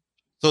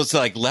 So it's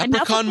like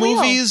Leprechaun with wheel.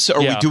 movies? Are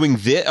Yeah. we doing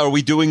this? Are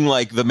we doing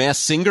like The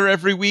Masked Singer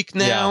every week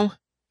now?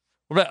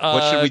 What about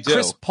What should we do?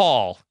 Chris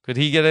Paul? Could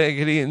he get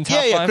in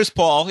top Yeah, 5? Chris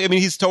Paul. I mean,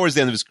 he's towards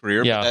the end of his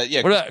career. Yeah. But, What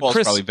Chris about Paul's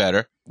Chris- probably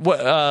better. What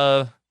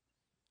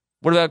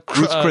about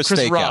Who's Chris Chris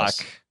Steakhouse?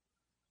 Rock?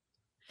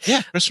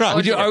 Yeah, Chris Rock.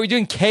 Are we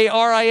doing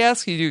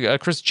KRIS? Can you do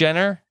Chris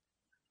Jenner?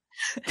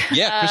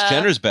 Yeah, Chris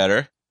Jenner's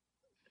better.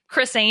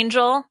 Chris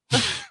Angel,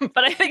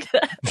 but I think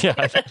that. Yeah.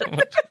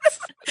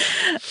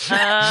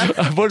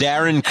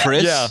 Darren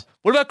Chris. Yeah.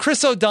 What about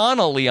Chris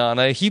O'Donnell,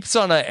 Liana? He's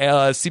on a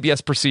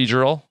CBS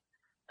procedural.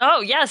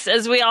 Oh, yes.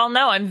 As we all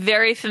know, I'm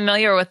very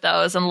familiar with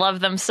those and love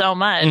them so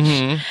much.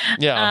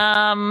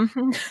 Yeah.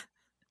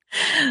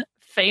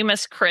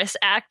 Famous Chris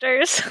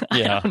actors.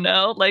 Yeah. I don't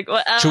know. Like,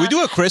 what? Should we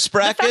do a Chris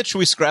bracket? Should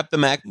we scrap the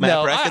Matt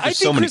No, bracket? I There's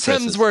think so many Chris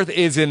Chris's. Hemsworth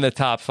is in the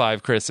top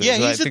 5 Chris's. Yeah, I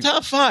he's the think-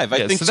 top 5. I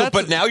Yeah, think so so.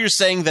 that's- But now you're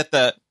saying that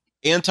the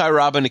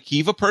anti-Robin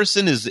Akiva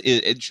person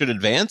it should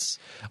advance?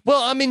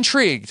 Well, I'm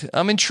intrigued.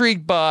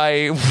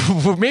 by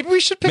maybe we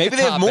should pick Maybe a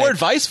they have more topic.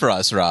 advice for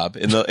us, Rob,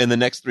 in the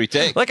next 3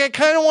 takes. Like, I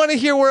kind of want to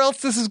hear where else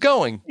this is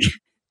going.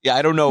 Yeah,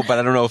 I don't know, but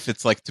I don't know if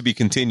it's like to be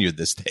continued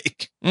this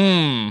take.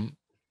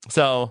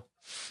 So,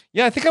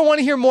 yeah, I think I want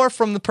to hear more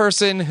from the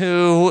person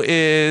who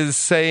is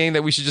saying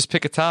that we should just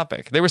pick a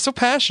topic. They were so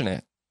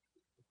passionate.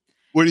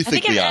 What do you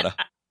think, Liana?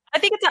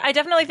 I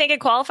definitely think it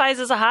qualifies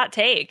as a hot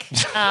take.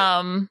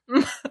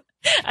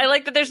 I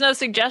like that there's no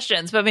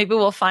suggestions, but maybe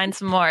we'll find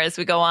some more as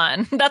we go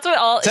on. That's what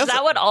all. Sounds is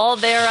that what all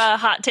their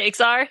hot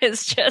takes are?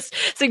 Is just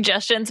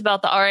suggestions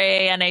about the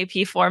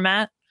RAANAP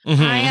format?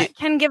 I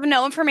can give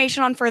no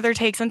information on further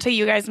takes until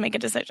you guys make a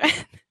decision.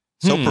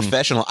 So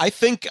professional. I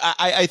think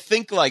I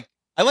think like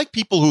I like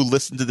people who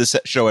listen to this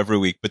show every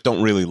week but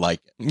don't really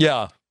like it.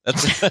 Yeah.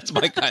 That's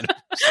my kind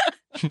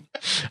of.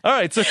 All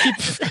right, so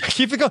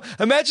keep it going.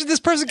 Imagine this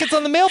person gets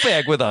on the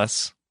mailbag with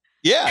us.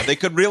 Yeah, they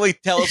could really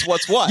tell us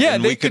what's what. Yeah,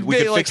 and they we could could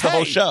be like, fix the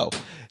whole hey, show.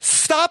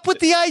 Stop with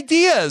the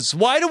ideas.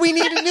 Why do we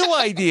need a new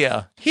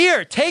idea?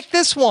 Here, take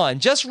this one.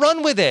 Just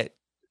run with it.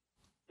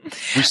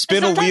 We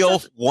spin a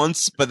wheel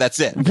once, but that's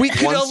it. We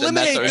could Once, and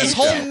that's eliminate our this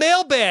new whole show.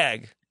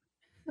 mailbag.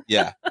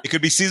 Yeah, it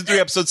could be season 3,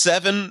 episode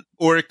 7,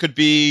 or it could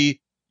be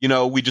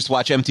we just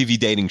watch MTV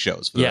dating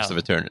shows for the rest of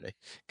eternity.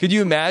 Could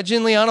you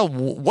imagine, Liana,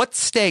 what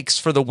stakes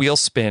for the wheel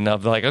spin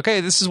of like,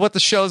 okay, this is what the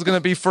show is going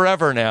to be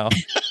forever now.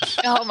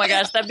 Oh my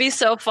gosh, that'd be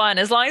so fun.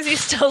 As long as you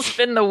still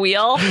spin the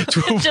wheel,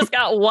 it just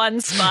got one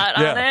spot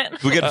on Yeah.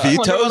 it. We get I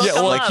wonder vetoes. what'll Yeah,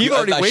 come well, up. he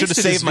already I should have wasted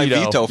his saved my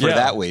veto. veto for Yeah.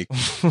 that week.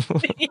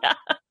 Yeah.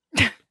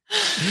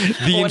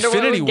 The I wonder what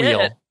infinity we get.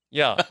 wheel.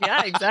 Yeah.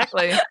 Yeah,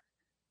 exactly.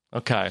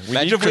 Okay.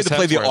 Imagine if we had to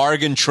play the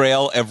Oregon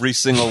Trail every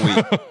single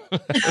week.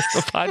 It's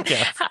the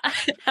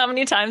podcast. How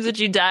many times did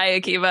you die,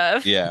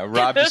 Akiva? Yeah,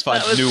 Rob just That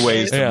finds was new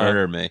ways to Yeah.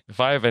 murder me. If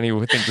I have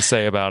anything to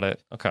say about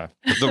it. Okay.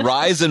 The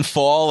rise and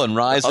fall and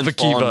rise Of and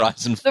fall and Akiva.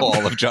 rise and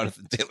fall of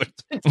Jonathan Taylor.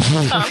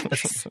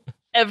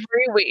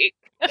 Every week.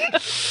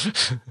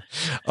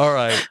 All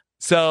right.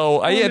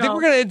 So I think no.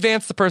 we're going to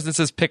advance the person that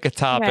says pick a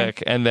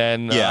topic, and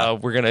then Yeah.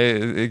 we're going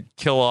to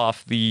kill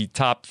off the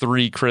top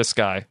 3 Chris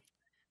guy.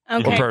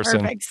 Okay, person.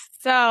 perfect.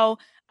 So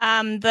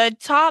the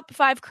top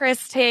 5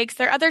 Chris takes.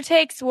 Their other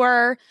takes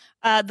were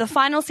the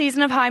final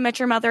season of How I Met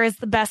Your Mother is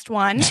the best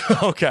one.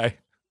 Okay.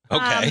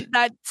 Okay.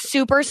 That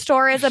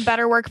Superstore is a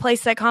better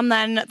workplace sitcom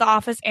than The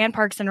Office and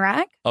Parks and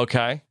Rec.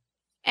 Okay.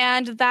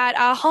 And that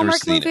Hallmark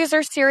seen it. movies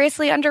are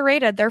seriously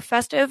underrated. They're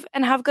festive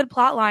and have good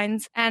plot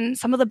lines and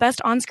some of the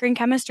best on-screen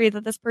chemistry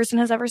that this person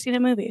has ever seen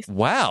in movies.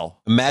 Wow.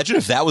 Imagine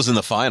if that was in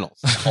the finals.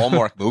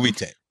 Hallmark movie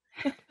tape.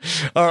 All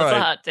That's a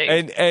right. hot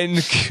take.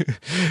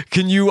 And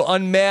can you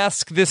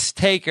unmask this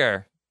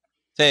taker?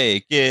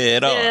 Take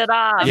it off. Take it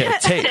off. Yeah,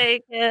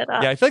 Take it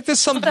off. Yeah, I feel like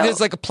there's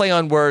like a play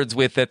on words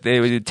with that. They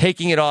were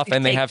taking it off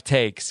and they Take- have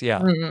takes. Yeah.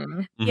 Mm.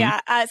 Mhm.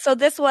 Yeah. So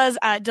this was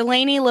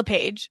Delaney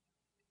LePage.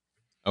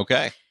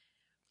 Okay.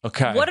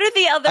 Okay. What are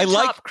the other I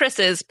like- top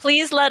Chris's?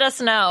 Please let us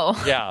know.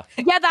 Yeah.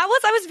 Yeah,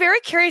 I was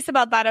very curious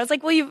about that. I was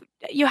like, well,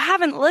 you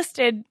haven't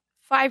listed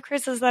 5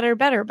 Chris's that are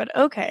better, but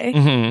okay.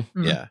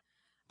 Mm-hmm. Yeah.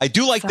 I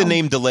do like the So-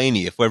 name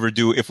Delaney if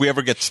we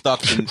ever get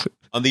stuck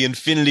on the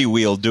infinity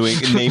wheel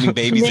naming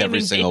babies every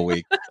Naming single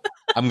week.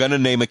 I'm going to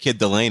name a kid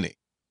Delaney.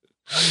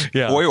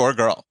 Yeah. Boy or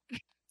girl.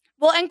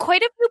 Well, and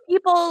quite a few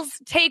people's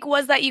take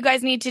was that you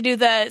guys need to do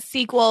the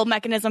sequel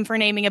mechanism for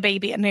naming a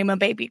baby and name a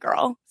baby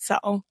girl.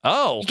 So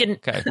Oh. You can-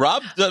 Okay.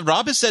 Rob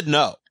has said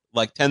no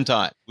like 10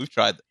 times. We've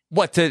tried that.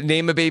 What, to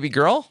name a baby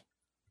girl?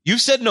 You've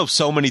said no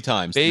so many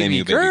times to Baby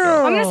naming a baby girl.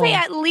 girl. I'm going to say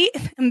at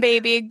least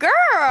baby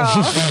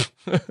girl.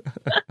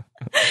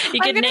 You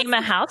I'm could gonna name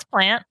a house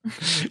plant.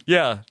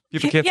 Yeah.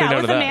 People can't say yeah, no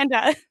to with that.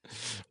 Amanda.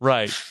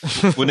 Right.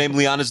 We'll name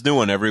Liana's new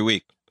one every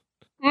week.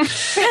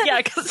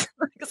 Yeah, because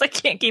I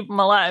can't keep them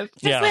alive.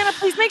 Just, Yeah. Lana,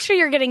 please make sure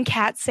you're getting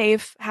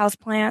cat-safe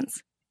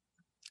houseplants.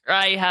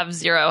 I have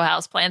 0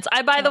 house plants.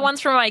 I buy the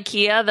ones from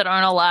IKEA that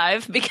aren't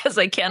alive because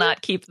I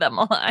cannot keep them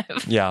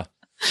alive. Yeah.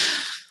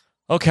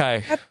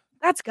 Okay.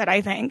 That's good, I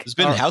think. There's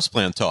been All right.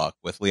 houseplant talk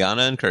with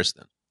Liana and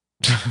Kirsten.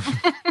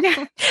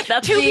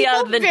 That's Two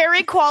people the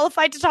very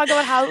qualified to talk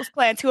about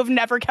houseplants who have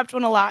never kept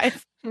one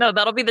alive. no,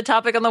 that'll be the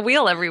topic on the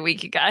wheel every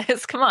week, you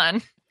guys. Come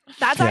on.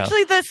 That's Yeah.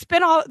 actually the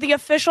spin-off, the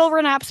official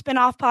Renap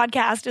spin-off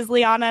podcast is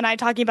Liana and I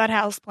talking about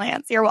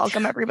houseplants. You're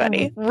welcome,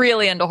 everybody.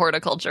 Really into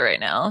horticulture right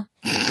now.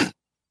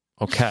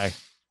 Okay.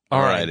 All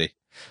right. Alrighty.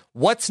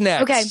 What's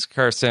next, Okay.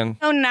 Kirsten?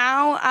 So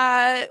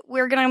now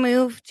we're going to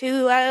move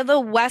to the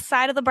west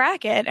side of the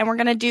bracket, and we're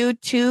going to do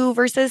 2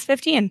 versus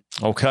 15.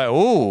 Okay.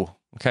 Ooh.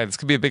 Okay. This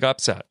could be a big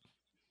upset.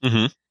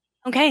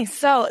 Mm-hmm. Okay,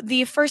 so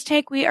the first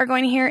take we are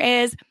going to hear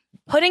is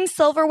putting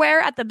silverware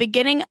at the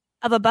beginning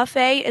of a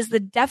buffet is the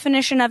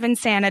definition of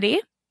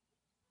insanity.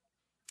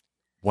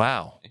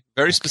 Wow.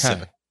 Very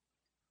specific. Okay.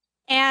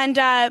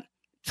 And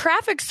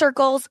traffic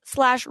circles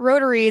 /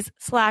 rotaries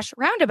 /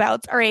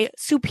 roundabouts are a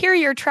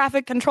superior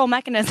traffic control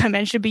mechanism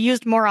and should be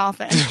used more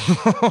often.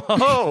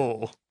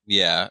 Oh.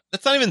 Yeah.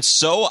 That's not even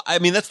so. I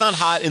mean, that's not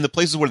hot in the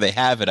places where they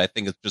have it. I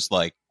think it's just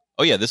like,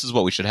 oh, yeah, this is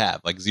what we should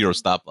have, like 0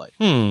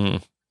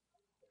 stoplight.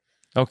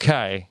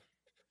 Okay.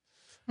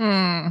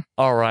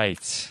 All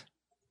right.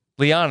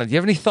 Liana, do you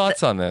have any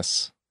thoughts on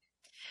this?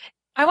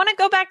 I want to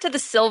go back to the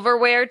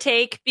silverware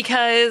take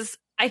because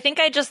I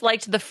think I just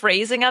liked the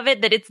phrasing of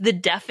it, that it's the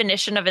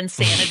definition of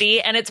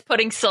insanity and it's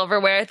putting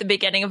silverware at the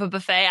beginning of a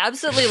buffet. I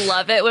absolutely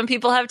love it when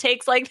people have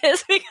takes like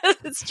this because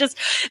it's just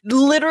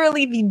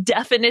literally the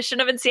definition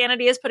of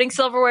insanity is putting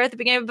silverware at the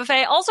beginning of a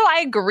buffet. Also,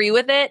 I agree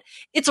with it.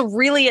 It's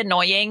really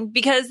annoying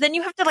because then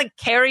you have to like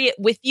carry it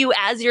with you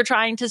as you're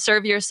trying to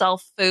serve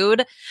yourself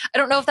food. I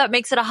don't know if that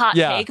makes it a hot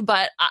take,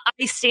 but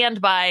I stand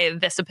by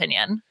this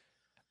opinion.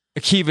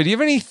 Akiva, do you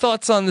have any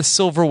thoughts on the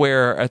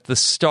silverware at the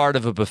start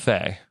of a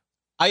buffet?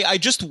 I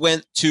just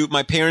went to,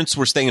 my parents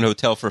were staying in a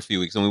hotel for a few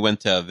weeks and we went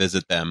to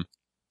visit them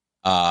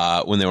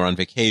when they were on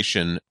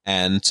vacation.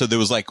 And so there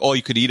was like all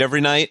you could eat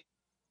every night,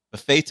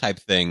 buffet type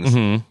things.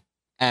 Mm-hmm.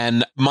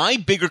 And my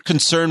bigger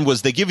concern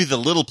was they give you the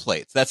little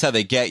plates. That's how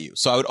they get you.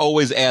 So I would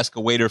always ask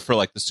a waiter for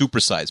like the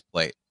supersized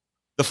plate.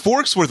 The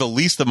forks were the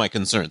least of my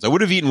concerns. I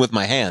would have eaten with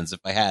my hands if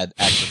I had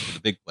access to the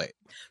big plate.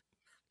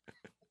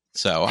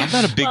 So I'm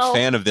not a big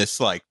fan of this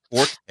like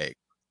fork take.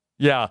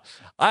 Yeah,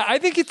 I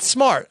think it's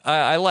smart.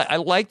 I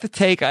like the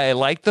take. I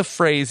like the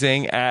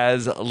phrasing,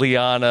 as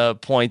Liana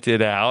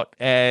pointed out.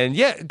 And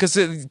yeah, because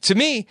to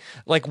me,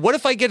 like, what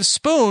if I get a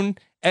spoon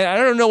and I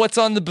don't know what's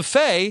on the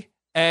buffet,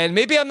 and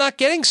maybe I'm not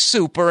getting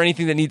soup or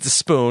anything that needs a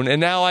spoon,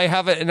 and now I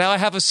have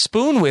a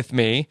spoon with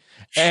me,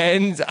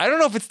 and I don't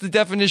know if it's the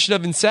definition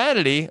of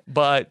insanity,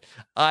 but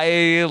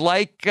I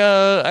like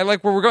where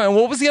we're going. And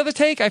what was the other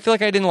take? I feel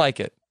like I didn't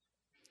like it.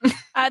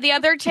 The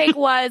other take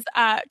was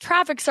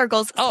traffic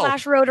circles /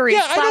 rotaries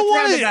Yeah, I don't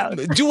roundabouts.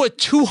 want to do a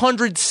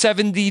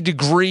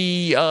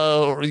 270-degree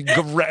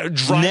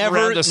drive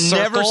around a circle.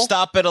 Never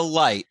stop at a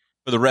light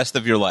for the rest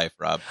of your life,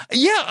 Rob.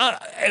 Yeah,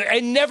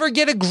 and never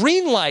get a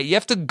green light. You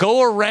have to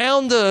go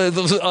around of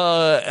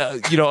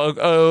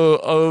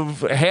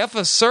half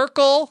a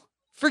circle.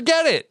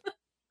 Forget it.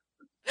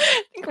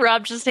 I think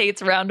Rob just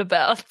hates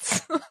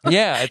roundabouts.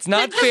 Yeah, it's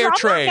not Does fair Rob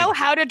trade. know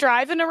how to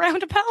drive in a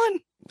roundabout?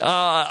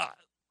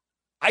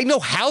 I know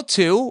how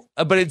to,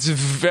 but it's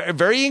very,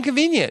 very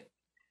inconvenient.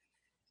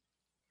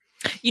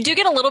 You do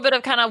get a little bit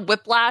of kind of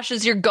whiplash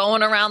as you're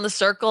going around the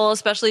circle,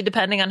 especially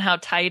depending on how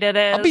tight it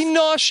is. I'll be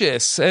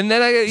nauseous, and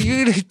then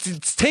you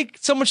take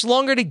so much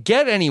longer to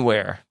get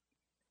anywhere.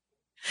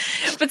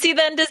 But see,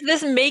 then does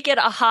this make it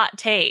a hot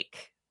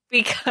take?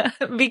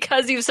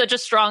 Because you have such a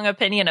strong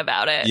opinion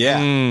about it. Yeah,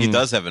 he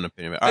does have an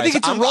opinion. I think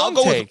it's a wrong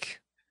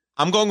take.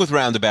 I'm going with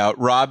roundabout.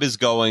 Rob is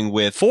going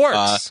with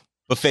forks.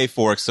 Buffet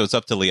forks, so it's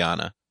up to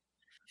Liana.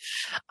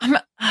 I'm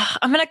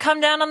going to come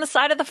down on the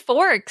side of the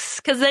forks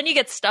because then you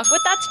get stuck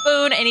with that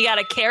spoon and you got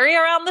to carry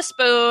around the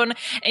spoon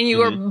and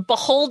you are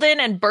beholden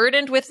and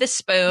burdened with this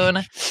spoon.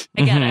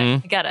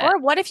 I get it. Or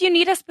what if you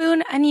need a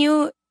spoon and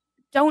you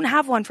don't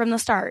have one from the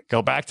start?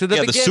 Go back to the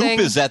beginning. The soup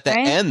is at the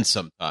right? end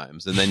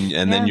sometimes, and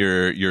then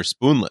you're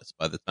spoonless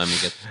by the time you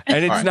get there.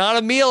 And it's not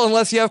a meal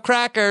unless you have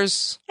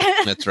crackers.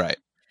 That's right.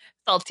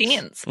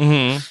 Saltines.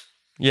 Mm-hmm.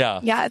 Yeah.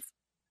 Yes.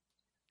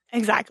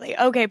 Exactly.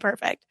 Okay,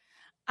 perfect.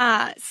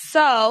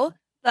 So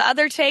the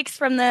other takes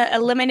from the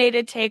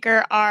eliminated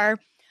taker are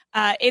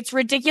it's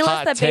ridiculous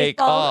Hot that take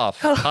baseball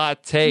off.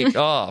 Hot take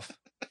off.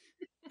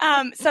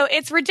 So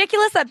it's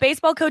ridiculous that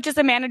baseball coaches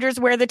and managers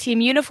wear the team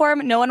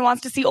uniform. No one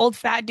wants to see old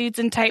fat dudes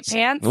in tight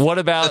pants. What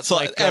about That's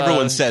like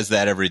everyone says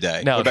that every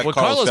day? No, what about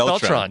Carlos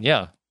Beltran?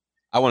 Yeah,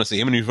 I want to see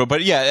him in uniform,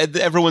 but yeah,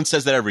 everyone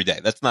says that every day.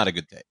 That's not a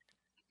good take.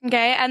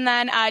 Okay, and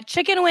then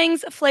chicken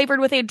wings flavored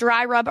with a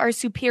dry rub are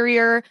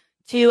superior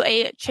to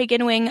a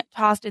chicken wing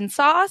tossed in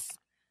sauce.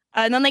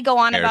 And then they go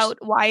on about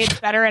why it's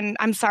better. And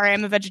I'm sorry,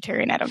 I'm a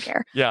vegetarian. I don't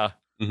care. Yeah.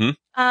 Mm-hmm.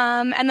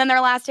 And then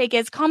their last take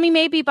is Call Me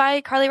Maybe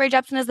by Carly Rae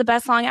Jepsen is the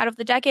best song out of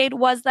the decade,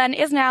 was then,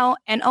 is now,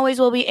 and always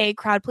will be a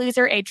crowd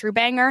pleaser, a true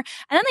banger. And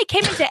then they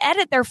came in to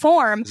edit their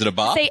form. Is it a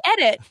bop? They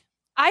edit.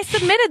 I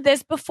submitted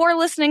this before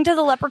listening to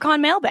the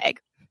Leprechaun mailbag.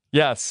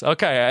 Yes.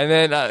 Okay. And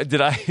then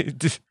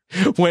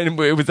when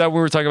we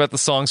were talking about the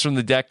songs from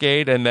the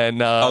decade, and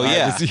then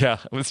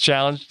it was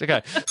challenged.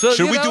 Okay. So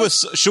should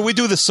we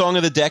do the song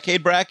of the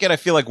decade bracket? I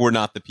feel like we're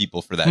not the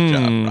people for that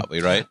job,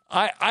 probably, right?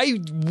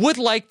 I would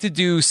like to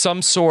do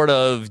some sort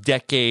of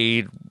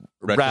decade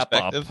wrap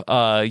up.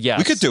 Yeah,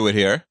 we could do it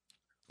here.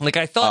 Like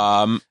I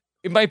thought.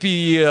 it might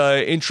be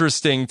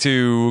interesting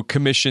to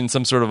commission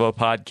some sort of a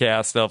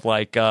podcast of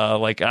like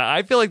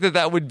I feel like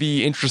that would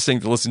be interesting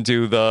to listen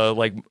to, the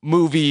like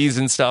movies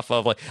and stuff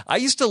of like I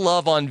used to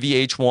love on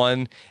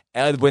VH1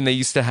 when they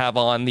used to have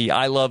on the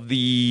I love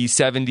the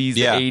 70s,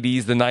 Yeah. the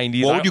 80s, the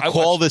 90s. What would you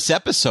call watched- this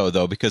episode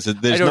though? Because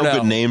there's don't no know.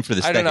 good name for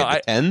this I don't decade. know.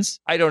 The tens?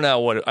 I don't know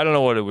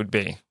what it would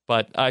be,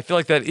 but I feel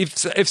like that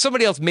if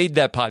somebody else made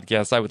that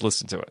podcast, I would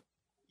listen to it.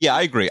 Yeah,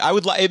 I agree. I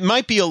would like. It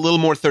might be a little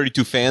more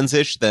 32 fans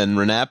ish than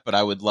Renat, but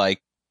I would like.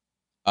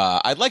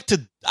 I'd like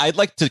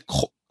to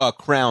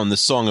crown the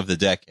song of the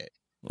decade.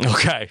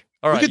 Okay.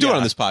 All right. We could do yeah. it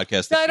on this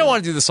podcast. No, I don't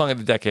want to do the song of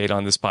the decade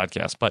on this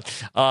podcast, but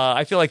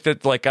I feel like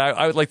that. Like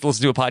I would like to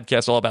listen to a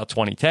podcast all about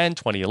 2010,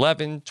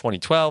 2011,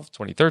 2012,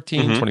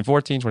 2013,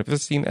 2014,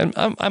 2015, and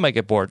I might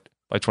get bored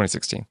by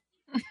 2016.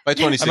 By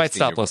 2016. I might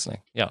stop you're- listening.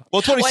 Yeah.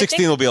 Well,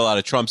 2016 will be a lot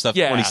of Trump stuff.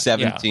 Yeah,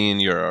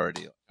 2017, you're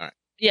already all right.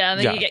 Yeah, and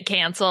then Yeah. you get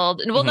canceled.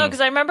 And well, no, because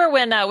I remember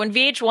when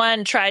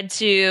VH1 tried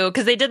to,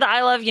 because they did the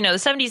I Love, the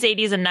 70s,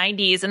 80s, and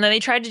 90s, and then they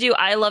tried to do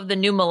I Love the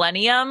New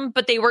Millennium,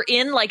 but they were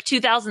in like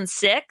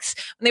 2006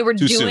 when they were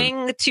Too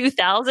doing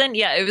 2000.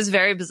 Yeah, it was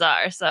very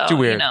bizarre. So Too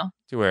weird. You know,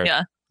 Too weird.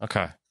 Yeah.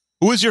 Okay.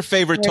 Who was your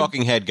favorite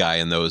talking head guy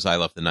in those I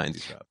Love the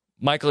 90s, Rob?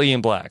 Michael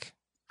Ian Black.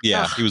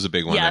 Yeah, he was a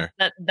big one yeah,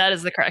 there. that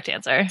is the correct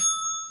answer.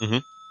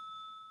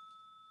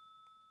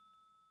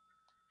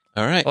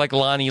 All right. I like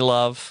Lonnie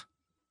Love.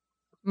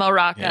 Mo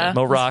Rocca. Yeah.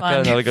 Mo was Rocca, fun.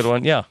 another good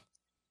one. Yeah.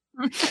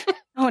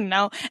 Oh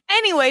no.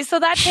 Anyway, so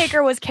that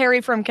taker was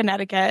Carrie from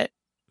Connecticut.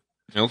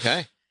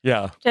 Okay.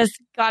 Yeah. Just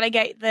gotta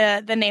get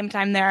the name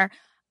time there.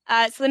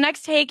 So the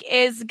next take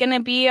is gonna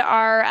be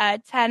our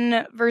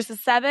 10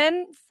 versus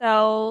 7.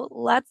 So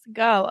let's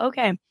go.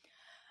 Okay.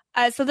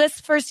 So this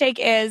first take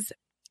is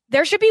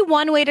there should be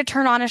one way to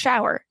turn on a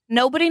shower.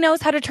 Nobody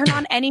knows how to turn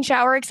on any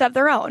shower except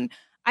their own.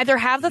 Either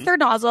have the third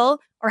nozzle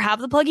or have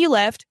the plug you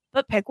lift,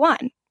 but pick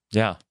one.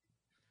 Yeah.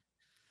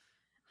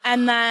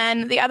 And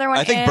then the other one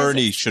I think is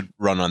Bernie should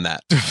run on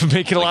that.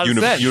 Making a lot of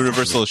sense.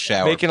 Universal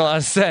shower. Making a lot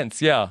of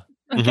sense. Yeah.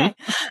 Okay.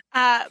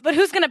 But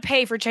who's going to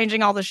pay for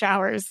changing all the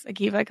showers,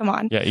 Akiva? Come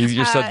on. Yeah.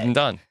 Easier said than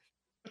done.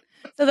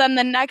 So then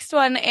the next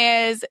one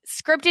is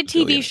scripted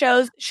TV Brilliant.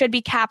 shows should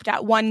be capped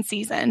at one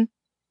season.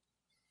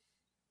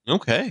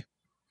 Okay.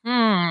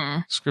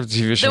 Scripted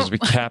TV shows be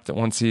capped at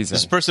one season.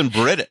 This person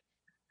Brit it.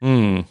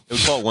 Hmm. It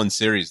was called one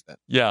series then.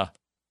 Yeah.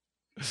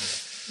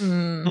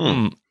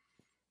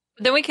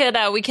 Then we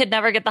could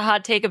never get the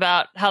hot take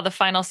about how the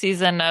final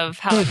season of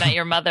How I Met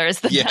Your Mother is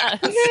the Yeah.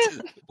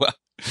 best. Well,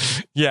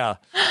 Yeah.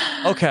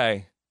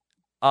 Okay.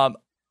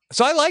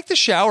 So I like the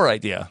shower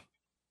idea.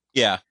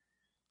 yeah.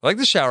 I like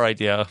the shower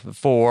idea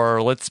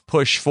for let's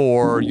push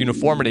for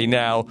uniformity.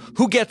 Now,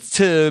 who gets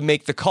to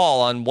make the call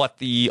on what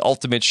the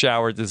ultimate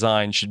shower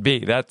design should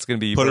be? That's going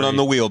to be Put it very on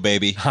the wheel,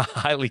 baby.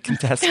 highly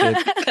contested.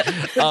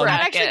 That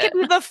actually could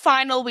be the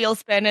final wheel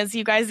spin as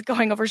you guys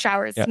going over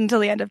showers until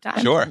the end of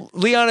time. Sure.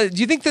 Liana,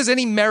 do you think there's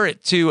any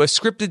merit to a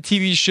scripted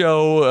TV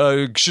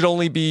show should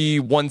only be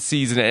one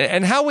season?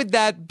 And how would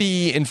that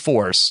be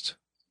enforced?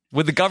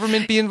 Would the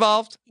government be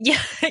involved?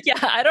 Yeah.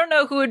 I don't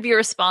know who would be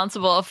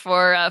responsible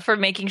for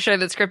making sure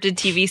that scripted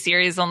TV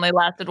series only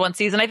lasted one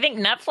season. I think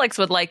Netflix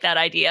would like that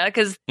idea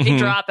because they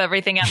drop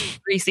everything after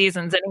 3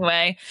 seasons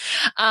anyway.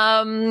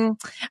 I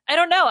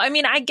don't know. I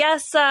mean, I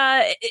guess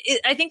I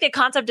think the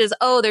concept is,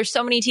 there's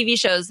so many TV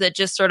shows that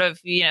just sort of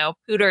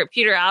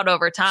peter out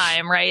over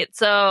time, right?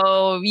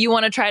 So you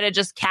want to try to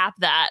just cap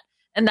that,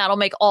 and that'll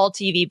make all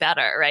TV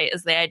better, right?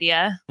 Is the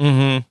idea?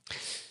 Mm-hmm.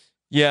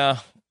 Yeah.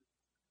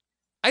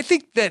 I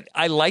think that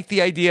I like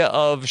the idea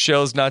of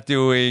shows not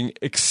doing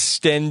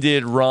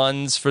extended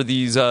runs for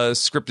these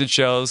scripted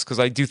shows because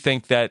I do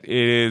think that it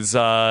is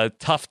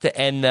tough to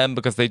end them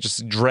because they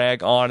just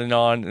drag on and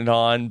on and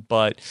on.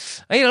 But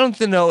I don't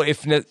know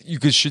if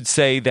you should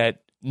say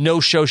that no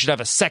show should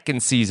have a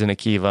second season,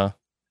 Akiva.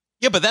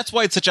 Yeah, but that's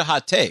why it's such a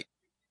hot take.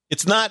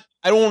 It's not,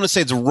 I don't want to say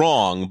it's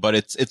wrong, but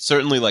it's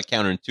certainly like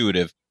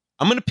counterintuitive.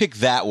 I'm going to pick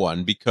that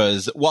one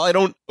because while I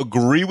don't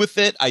agree with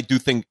it, I do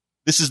think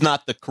this is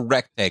not the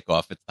correct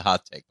takeoff. It's the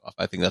hot takeoff.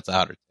 I think that's a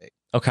hotter take.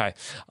 Okay.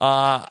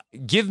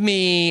 Give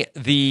me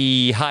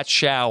the hot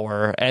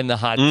shower and the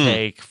hot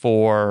take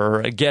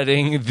for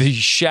getting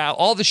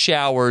all the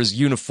showers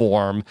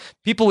uniform.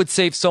 People would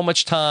save so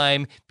much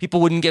time. People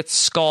wouldn't get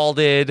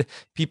scalded.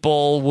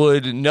 People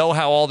would know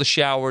how all the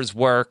showers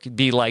work. It'd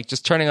be like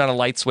just turning on a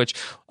light switch.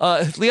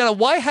 Liana,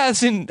 why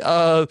hasn't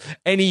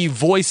any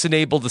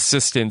voice-enabled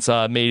assistants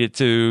made it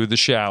to the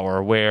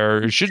shower?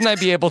 Where shouldn't I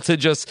be able to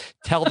just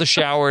tell the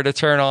shower to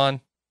turn on?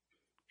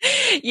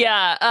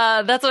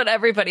 Yeah, that's what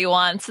everybody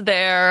wants.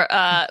 Their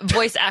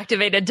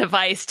voice-activated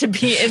device to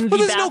be in the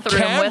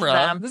bathroom with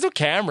them. There's no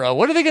camera.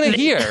 What are they going to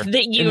hear?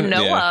 That you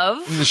know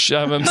of.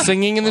 I'm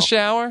singing in the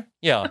shower?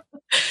 Yeah.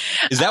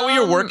 Is that what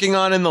you're working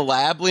on in the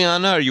lab,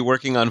 Liana? Are you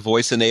working on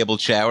voice-enabled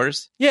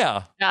showers?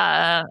 Yeah.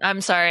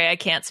 I'm sorry, I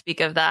can't speak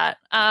of that.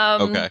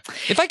 Okay.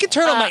 If I could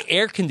turn on my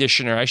air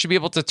conditioner, I should be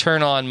able to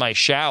turn on my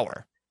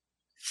shower.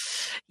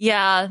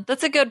 Yeah,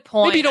 that's a good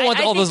point. Maybe you don't want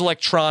I all think- those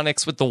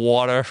electronics with the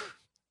water.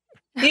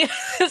 Yes,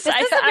 This is a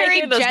I very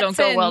think those don't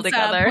go well Jetsons,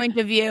 together. point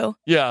of view.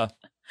 Yeah.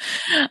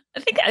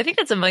 I think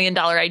that's $1 million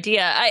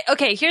idea.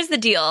 Okay, here's the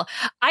deal.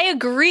 I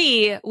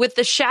agree with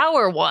the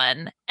shower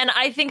one, and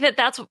I think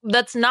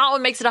that's not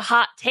what makes it a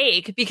hot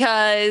take,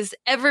 because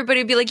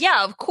everybody would be like,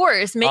 "Yeah, of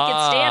course, make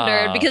it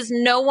standard," because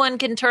no one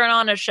can turn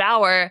on a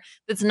shower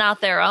that's not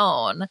their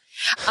own.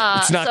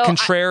 It's not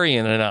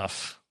contrarian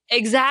enough.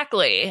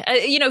 Exactly.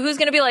 Who's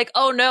going to be like,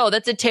 "Oh no,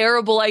 that's a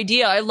terrible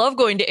idea. I love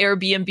going to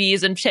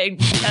Airbnbs and take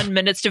 10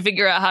 minutes to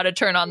figure out how to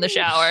turn on the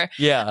shower."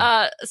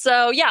 Yeah.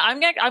 I'm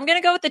going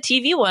to go with the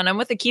TV one. I'm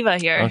with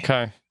Akiva here.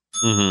 Okay.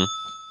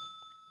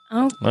 Mm-hmm.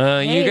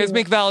 Okay. You guys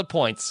make valid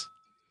points.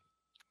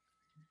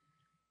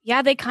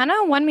 Yeah, they kind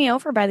of won me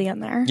over by the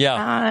end there.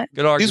 Yeah.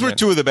 Good argument. These were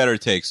two of the better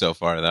takes so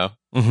far, though.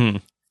 Mm-hmm.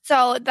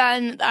 So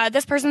then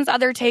this person's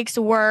other takes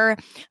were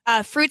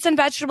fruits and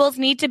vegetables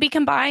need to be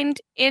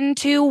combined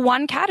into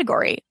one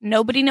category.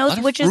 Nobody knows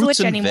which is which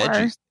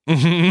anymore.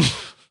 Mm-hmm.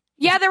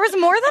 Yeah, there was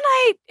more than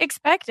I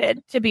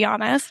expected, to be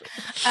honest.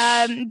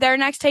 Their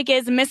next take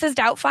is Mrs.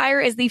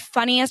 Doubtfire is the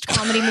funniest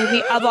comedy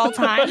movie of all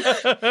time.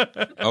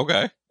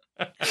 Okay.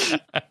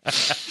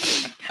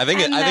 I think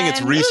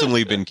it's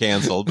recently been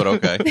canceled, but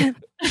okay.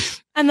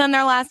 And then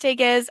their last take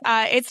is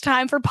it's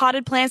time for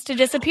potted plants to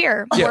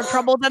disappear. More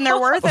trouble than they're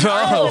worth and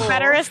Oh.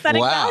 better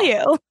aesthetic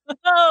value.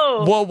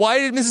 Oh. Well, why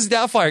did Mrs.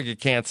 Doubtfire get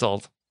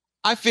canceled?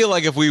 I feel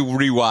like if we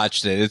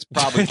rewatched it, it's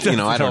probably,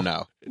 I don't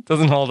know. It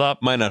doesn't hold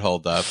up. Might not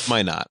hold up.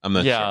 Might not. I'm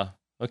not Yeah. sure.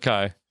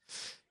 Okay.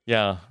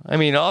 Yeah. I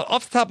mean,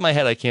 off the top of my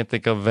head, I can't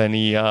think of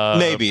any.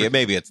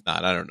 Maybe it's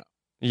not. I don't know.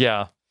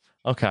 Yeah.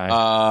 Okay.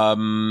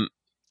 All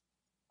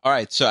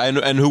right. So,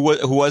 and who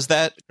was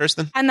that,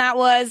 Kirsten? And that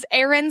was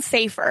Aaron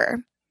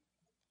Safer.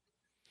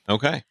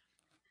 Okay.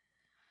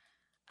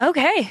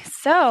 Okay,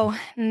 so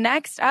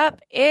next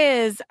up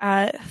is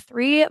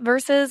 3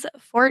 versus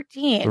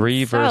 14.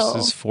 3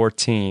 versus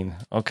 14.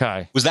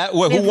 Okay. Was that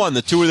who won,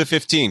 the 2 or the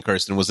 15,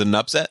 Kirsten? Was it an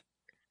upset?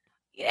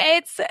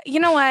 It's, you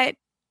know what?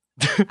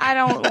 I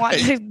don't want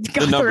to go The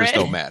through numbers it.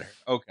 don't matter.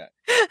 Okay.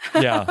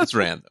 Yeah. It's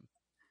random.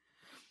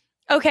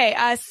 Okay,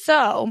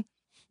 so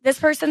this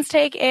person's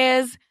take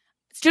is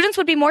students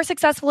would be more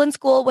successful in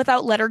school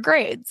without letter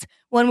grades.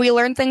 When we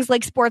learn things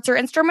like sports or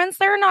instruments,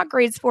 there are not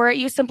grades for it.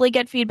 You simply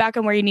get feedback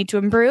on where you need to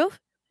improve.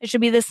 It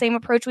should be the same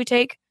approach we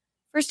take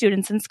for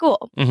students in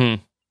school.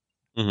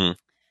 Mm-hmm. Mm-hmm.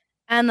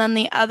 And then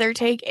the other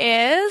take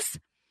is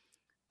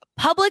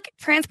public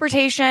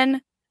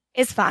transportation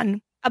is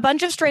fun. A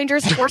bunch of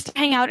strangers forced to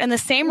hang out in the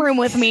same room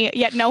with me,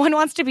 yet no one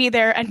wants to be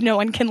there and no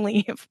one can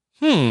leave.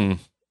 Public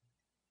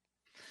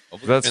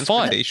That's fun.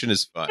 transportation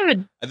is I have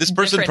fun. This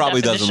person different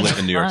probably doesn't definition live of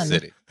in New York fun.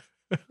 City.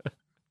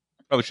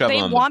 Probably travel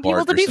They on want the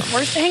people BART to or be something.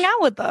 forced to hang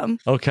out with them.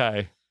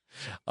 Okay.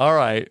 All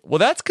right. Well,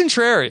 that's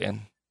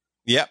contrarian.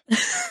 Yep.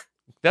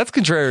 That's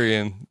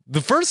contrarian.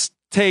 The first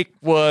take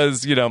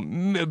was,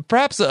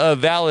 perhaps a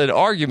valid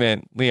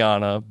argument,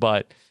 Liana,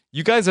 but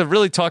you guys have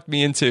really talked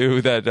me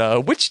into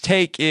that. Which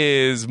take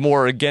is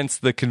more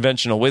against the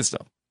conventional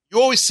wisdom? You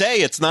always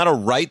say it's not a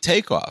right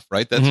takeoff,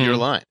 right? That's Mhm. your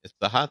line. It's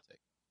the hot take.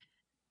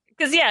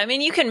 Because, yeah, I mean,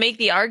 you can make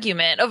the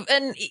argument of,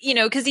 and,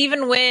 because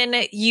even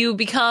when you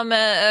become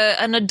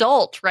an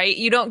adult, right,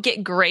 you don't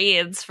get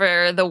grades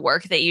for the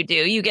work that you do.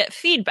 You get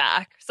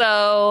feedback.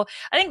 So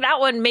I think that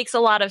one makes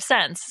a lot of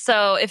sense.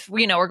 So if,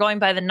 we're going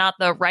by not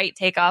the right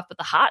takeoff, but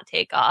the hot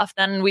takeoff,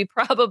 then we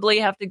probably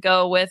have to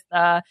go with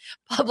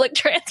public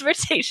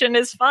transportation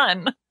is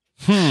fun.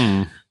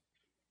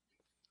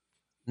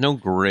 No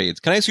grades.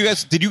 Can I ask you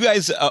guys, did you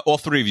guys, all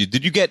three of you,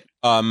 did you get,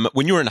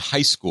 when you were in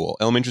high school,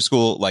 elementary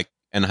school,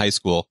 and high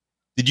school,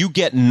 did you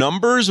get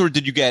numbers or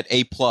did you get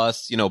A+,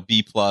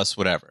 B+,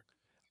 whatever?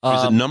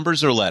 Is it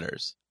numbers or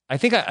letters? I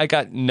think I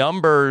got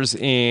numbers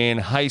in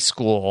high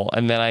school,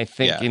 and then I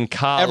think in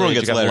college Everyone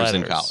gets I got letters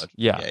in college.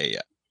 Yeah.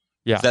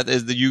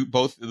 Is that you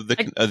both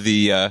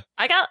the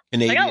I got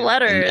Canadian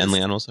letters. and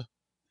Leanne also?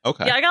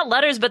 Okay. Yeah, I got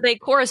letters, but they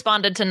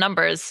corresponded to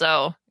numbers.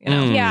 So,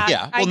 Yeah.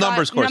 Yeah, I well, got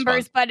numbers correspond.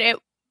 numbers, but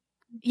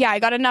I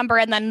got a number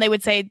and then they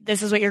would say,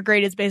 this is what your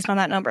grade is based on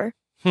that number.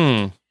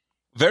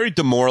 Very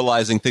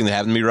demoralizing thing that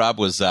happened to me, Rob,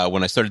 was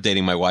when I started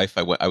dating my wife.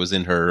 I was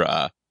in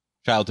her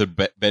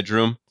childhood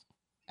bedroom,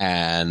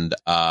 and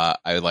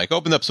I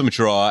opened up some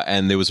drawer,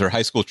 and there was her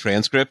high school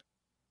transcript,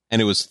 and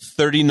it was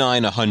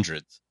 39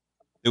 100s.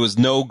 There was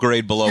no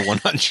grade below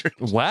 100.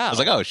 Wow. I was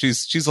like, oh,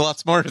 she's a lot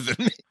smarter than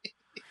me.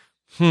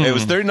 It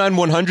was 39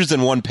 100s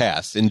and one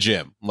pass in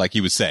gym, like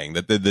he was saying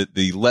that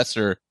the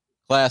lesser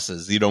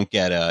classes you don't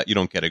get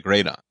a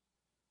grade on.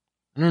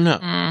 I don't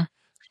know.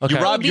 Okay.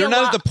 Rob, you're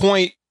not at the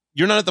point.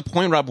 You're not at the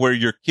point, Rob, where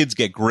your kids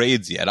get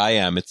grades yet. I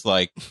am. It's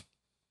like,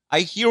 I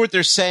hear what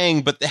they're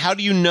saying, but how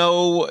do you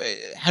know?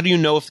 How do you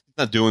know if it's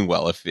not doing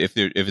well? If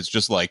it's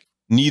just like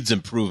needs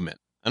improvement?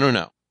 I don't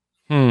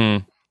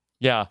know.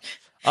 Yeah.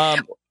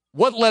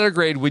 What letter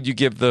grade would you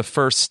give the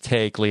first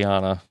take,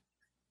 Liana?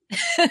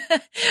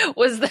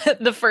 Was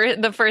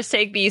the first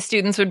take the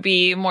students would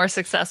be more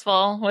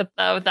successful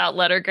without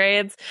letter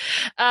grades?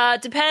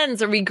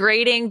 Depends. Are we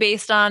grading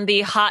based on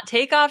the hot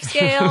takeoff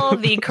scale,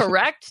 the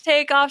correct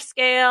takeoff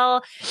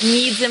scale,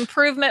 needs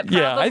improvement?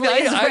 Yeah, Probably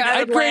is where I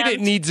would grade land.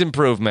 it needs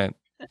improvement.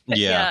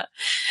 Yeah.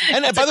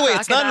 And It's by a the way,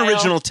 it's not an crocodile.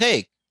 original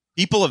take.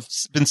 People have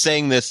been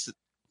saying this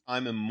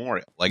time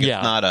immemorial. Like Yeah.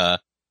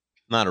 it's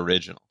not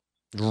original.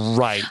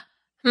 Right.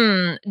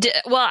 Well,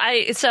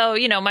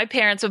 my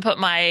parents would put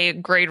my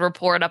grade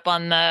report up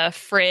on the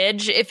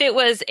fridge. If it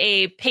was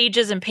a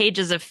pages and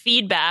pages of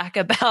feedback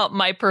about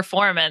my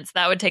performance,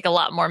 that would take a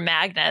lot more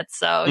magnets.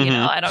 So,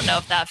 I don't know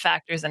if that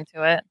factors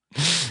into it.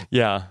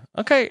 Yeah.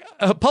 Okay.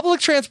 Public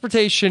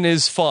transportation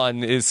is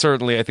fun, is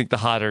certainly, I think, the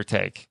hotter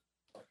take.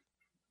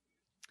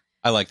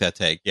 I like that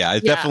take. Yeah,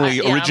 it's Yeah, definitely I'm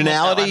with that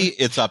originality. one.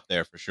 It's up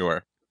there for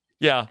sure.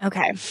 Yeah.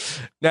 Okay,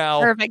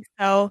 Now, perfect.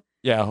 So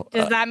yeah.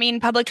 does that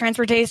mean public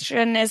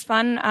transportation is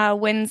fun?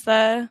 Wins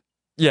the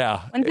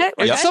Yeah. wins it?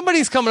 We're If good?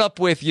 somebody's coming up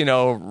with,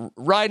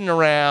 riding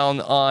around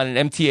on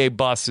an MTA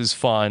bus is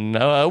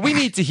fun, we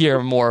need to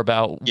hear more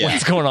about Yeah.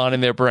 what's going on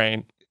in their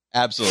brain.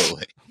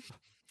 Absolutely.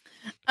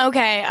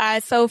 Okay,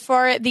 so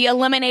for the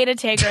eliminated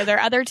taker, their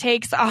other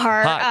takes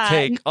are Hot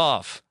take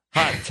off.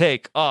 Hot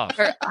take off.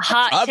 Or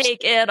hot Ups-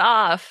 take it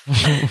off.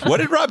 What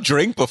did Rob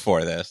drink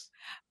before this?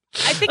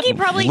 I think he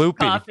probably Loopy.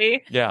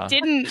 Coffee. Yeah.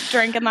 didn't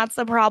drink, and that's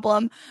the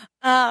problem.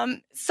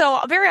 So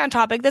very on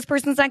topic. This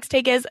person's next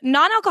take is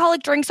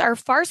non-alcoholic drinks are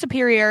far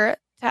superior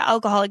to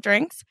alcoholic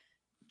drinks.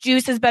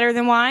 Juice is better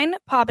than wine.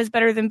 Pop is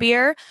better than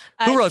beer.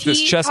 Who wrote this?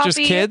 Tea, Chester's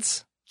coffee,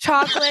 Kids?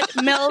 Chocolate,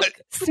 milk,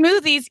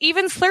 smoothies,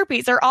 even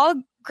Slurpees are all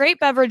great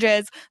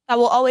beverages that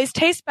will always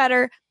taste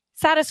better,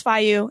 satisfy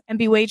you, and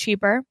be way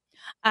cheaper.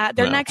 Their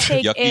Well, next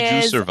take yucky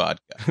is juice or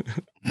vodka.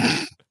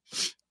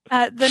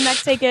 the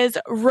next take is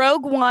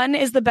Rogue One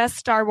is the best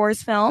Star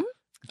Wars film.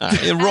 This is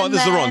the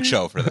then- wrong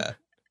show for that.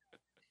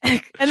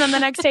 And then the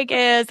next take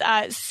is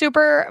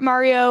Super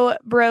Mario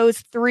Bros.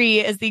 3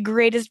 is the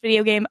greatest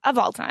video game of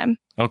all time.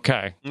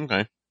 Okay.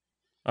 Okay.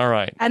 All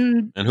right.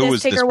 And And who this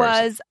was this taker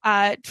person?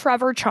 was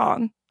Trevor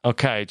Chong.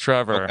 Okay,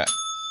 Trevor. Okay.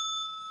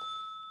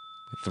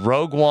 With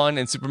Rogue One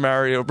and Super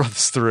Mario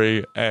Bros.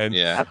 3, and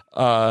Yeah.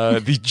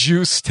 the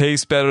juice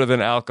tastes better than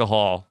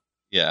alcohol.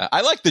 Yeah.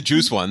 I like the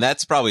juice one.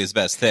 That's probably his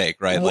best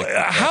take, right? Like,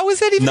 How is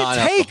that even a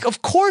non-alcohol. take?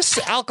 Of course,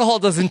 alcohol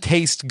doesn't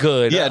taste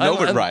good. Yeah, no,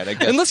 but right, I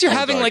guess unless you're no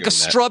one's having like a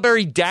arguing that.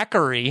 strawberry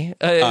daiquiri,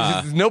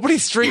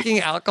 nobody's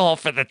drinking alcohol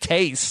for the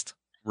taste.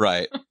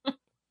 Right.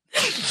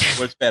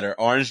 What's better,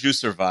 orange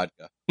juice or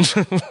vodka?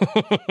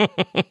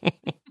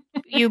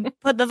 You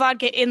put the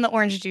vodka in the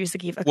orange juice,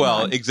 Akiva. Come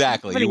Well, on.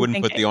 exactly. What are You you wouldn't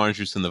put thinking? the orange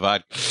juice in the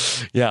vodka.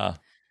 Yeah.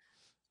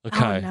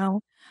 Okay. Oh,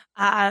 no.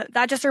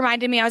 That just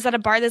reminded me, I was at a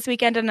bar this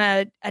weekend and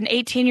an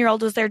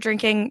 18-year-old was there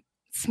drinking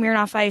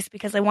Smirnoff Ice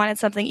because they wanted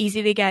something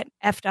easy to get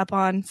effed up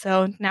on.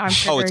 So now I'm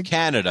Oh, it's triggered.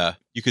 Canada.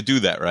 You could do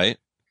that, right?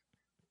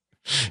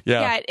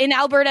 Yeah. Yeah, in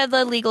Alberta,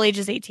 the legal age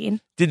is 18.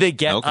 Did they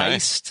get Okay.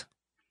 iced?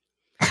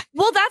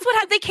 Well, that's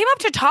what they came up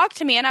to talk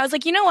to me, and I was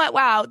like, you know what?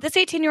 Wow, this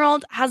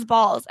 18-year-old has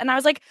balls. And I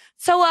was like,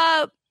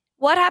 so,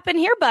 what happened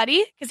here,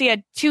 buddy? Because he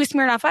had 2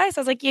 Smirnoff Ice.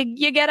 I was like,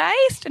 you get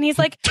iced? And he's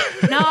like,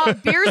 no,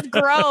 beer's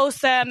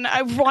gross, and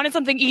I wanted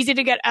something easy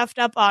to get effed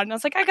up on. And I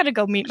was like, I gotta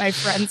go meet my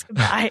friends.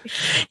 Goodbye.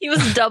 He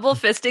was double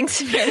fisting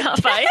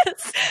Smirnoff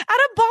Ice. At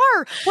a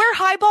bar where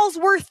highballs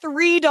were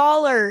 $3.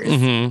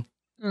 Mm-hmm.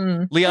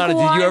 Liana,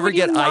 Why did you ever would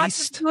get not iced?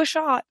 just do a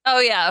shot? Oh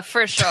yeah,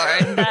 for sure.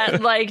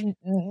 That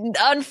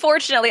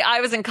unfortunately,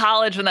 I was in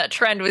college when that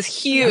trend was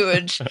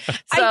huge.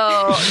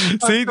 So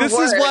See, this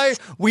is why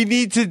we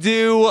need to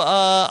do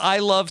I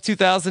Love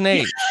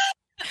 2008.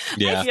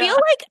 Yeah. I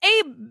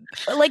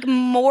feel like a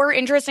more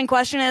interesting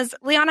question is,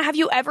 Liana, have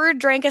you ever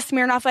drank a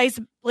Smirnoff Ice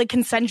like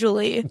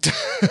consensually,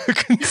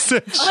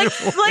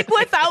 Consensual. like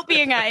without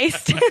being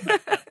iced?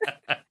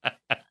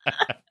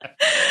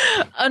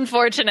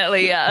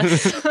 Unfortunately,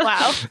 yes.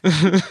 Wow.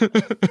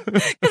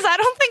 Because I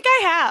don't think I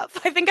have.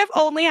 I think I've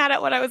only had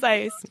it when I was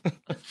iced.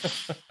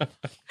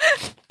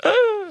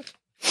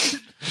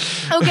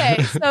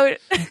 Okay, so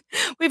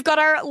we've got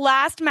our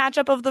last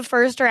matchup of the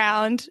first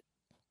round,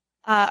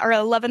 our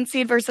 11th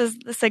seed versus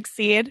the 6th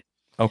seed.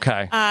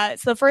 Okay.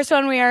 So the first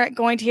one we are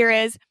going to hear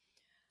is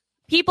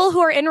people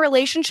who are in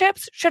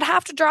relationships should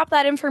have to drop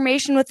that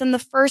information within the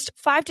first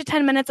 5 to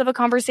 10 minutes of a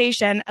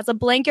conversation as a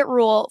blanket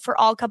rule for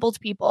all coupled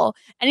people.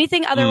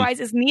 Anything otherwise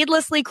is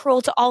needlessly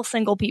cruel to all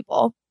single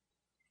people.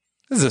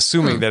 This is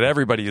assuming that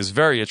everybody is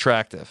very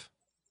attractive.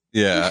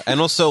 Yeah. And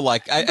also,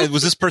 like,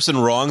 was this person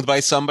wronged by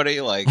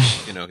somebody? Like,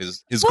 you know,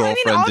 his Well, I girlfriend mean,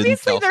 didn't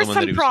obviously tell there's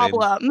someone that he some was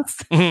dating?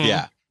 problems.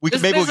 Yeah. Maybe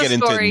There's we'll get a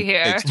into story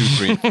here. takes 2,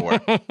 3, and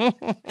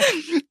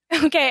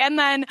 4. Okay, and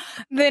then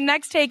the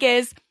next take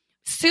is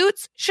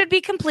suits should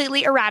be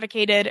completely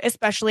eradicated,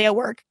 especially at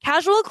work.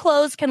 Casual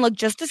clothes can look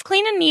just as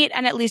clean and neat,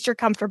 and at least you're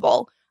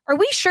comfortable. Are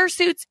we sure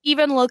suits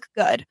even look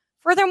good?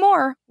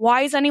 Furthermore,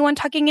 why is anyone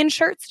tucking in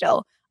shirts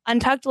still?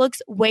 Untucked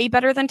looks way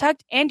better than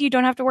tucked, and you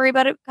don't have to worry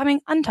about it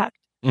coming untucked.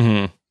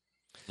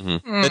 Mm-hmm.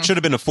 That should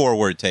have been a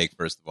 4-word take,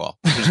 first of all.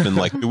 It should have been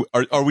like,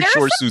 are we There are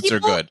sure some suits are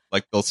people- good?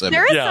 Like Bill Simmons.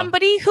 There is Yeah.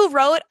 somebody who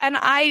wrote, and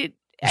I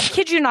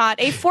kid you not,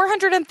 a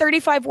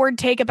 435-word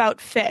take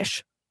about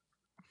fish.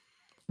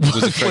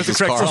 Was it Was it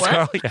Craigslist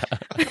Carl? Carl? Yeah.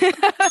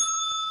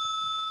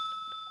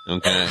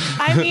 Okay.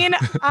 I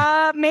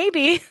mean,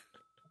 maybe.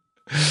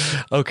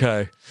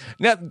 Okay.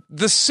 Now,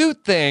 the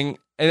suit thing,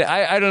 and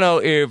I don't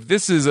know if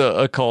this is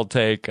a cold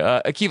take.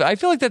 Akiva, I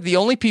feel like that the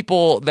only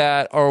people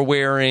that are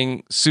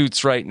wearing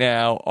suits right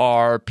now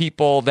are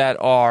people that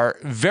are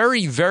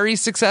very, very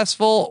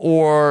successful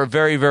or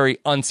very, very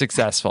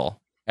unsuccessful.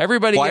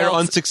 Everybody Why are else,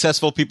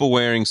 unsuccessful people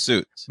wearing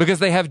suits? because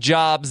they have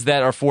jobs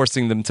that are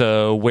forcing them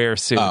to wear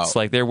suits. Oh.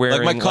 Like they're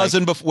wearing. Like my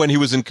cousin, when he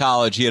was in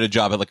college, he had a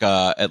job at one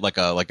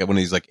of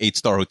these like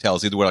 8-star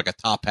hotels. He had to wear like a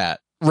top hat.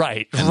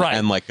 Right, And, right.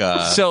 and like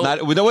So-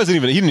 that wasn't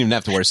even. He didn't even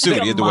have to wear a suit. Like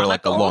a He had to wear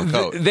like a long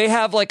monocle? coat. They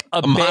have like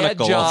a bad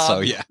monocle job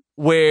also, yeah.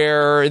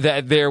 where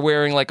that they're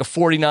wearing like a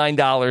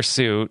 $49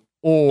 suit,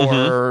 or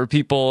Mm-hmm.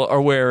 people are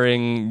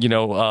wearing,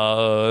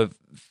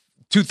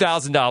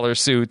 $2,000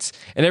 suits,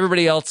 and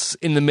everybody else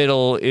in the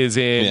middle is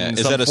in. Yeah,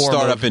 is some that a form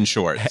startup of- in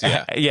shorts?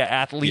 Yeah,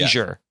 yeah,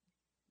 athleisure.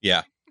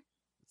 yeah.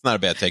 It's not a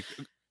bad take.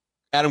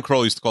 Adam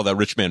Carolla used to call that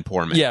rich man,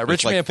 poor man. Yeah, It's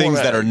rich like man, poor things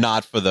man. that are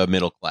not for the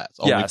middle class,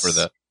 only Yes. for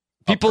the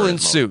People upper in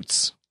and lower.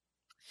 suits.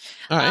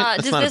 All right,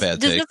 that's not a bad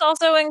does take. this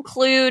also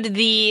include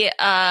the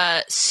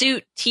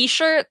suit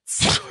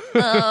T-shirts?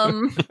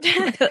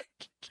 Because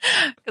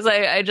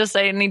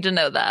I need to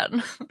know that.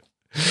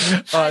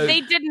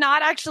 They did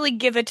not actually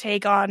give a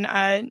take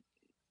on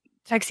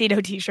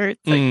tuxedo T-shirts.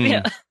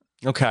 Mm,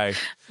 okay.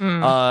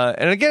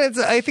 And again,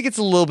 I think it's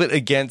a little bit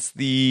against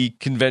the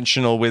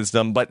conventional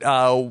wisdom, but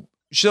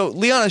so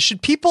Liana,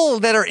 should people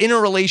that are in a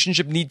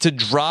relationship need to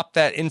drop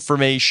that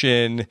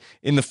information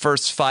in the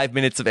first 5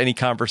 minutes of any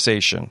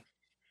conversation?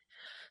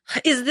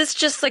 Is this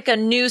just like a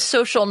new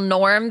social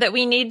norm that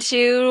we need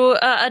to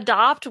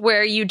adopt,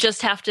 where you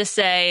just have to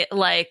say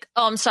like,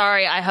 "Oh, I'm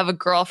sorry, I have a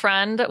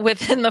girlfriend"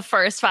 within the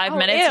first 5 Oh,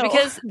 minutes? ew.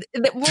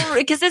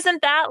 Because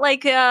isn't that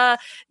like the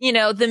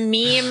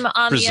meme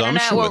on the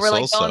internet where we're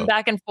like Presumptuous going also.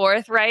 back and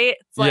forth, right?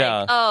 It's like,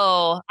 Yeah.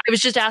 oh, I was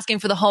just asking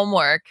for the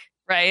homework,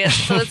 right?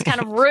 So it's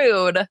kind of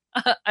rude.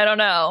 I don't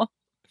know.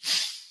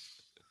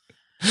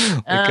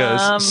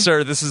 Because,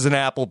 sir, this is an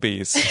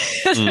Applebee's.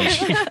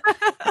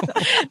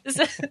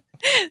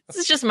 This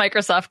is just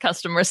Microsoft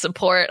customer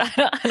support.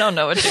 I don't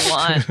know what you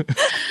want.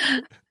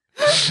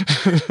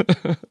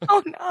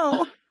 Oh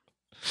no.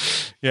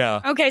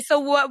 Yeah. Okay, so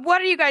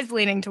what are you guys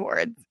leaning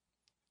towards?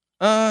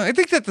 I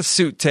think that the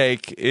suit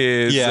take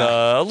is,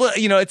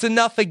 it's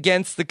enough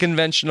against the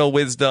conventional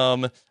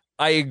wisdom.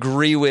 I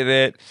agree with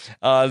it.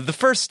 The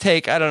first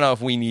take, I don't know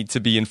if we need to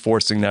be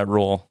enforcing that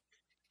rule.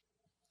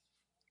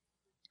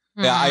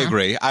 Yeah, I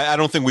agree. I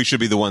don't think we should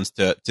be the ones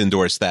to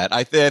endorse that.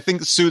 I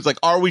think suits, like,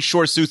 are we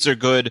sure suits are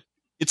good?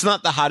 It's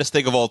not the hottest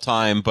take of all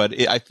time, but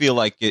I feel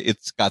like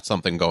it's got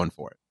something going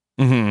for it.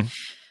 Mm-hmm.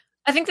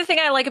 I think the thing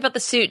I like about the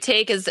suit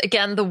take is,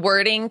 again, the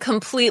wording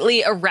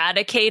completely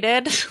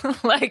eradicated.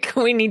 Like,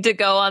 we need to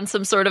go on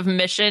some sort of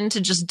mission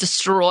to just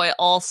destroy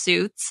all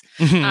suits.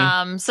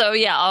 Mm-hmm. So,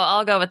 yeah,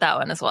 I'll go with that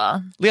one as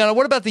well. Liana,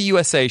 what about the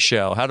USA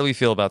show? How do we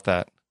feel about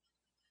that?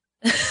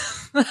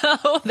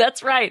 Oh,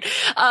 that's right.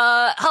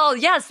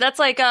 Yes, that's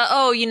like,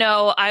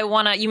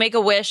 you make a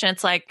wish and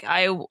it's like,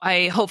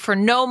 I hope for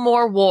no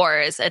more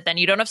wars. And then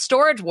you don't have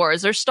Storage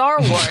Wars or Star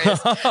Wars.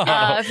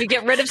 If you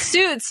get rid of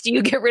suits, do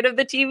you get rid of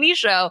the TV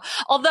show?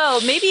 Although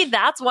maybe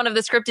that's one of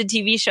the scripted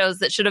TV shows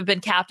that should have been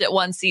capped at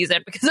one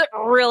season, because it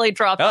really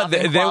dropped off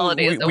in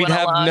quality as it we'd went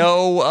have along.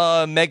 no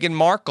Meghan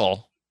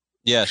Markle.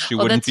 Yeah, she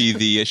Oh, wouldn't that's-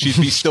 be the.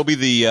 She'd still be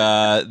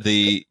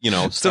the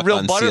stuff real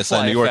on butterfly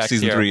CSI New York effect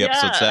season here. 3,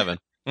 episode Yeah. 7.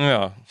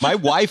 Yeah. My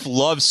wife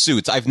loves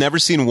Suits. I've never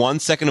seen 1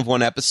 second of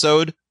one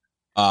episode.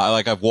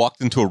 I've walked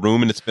into a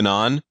room and it's been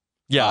on.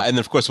 Yeah. And then,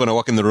 of course, when I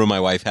walk in the room,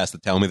 my wife has to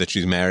tell me that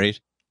she's married.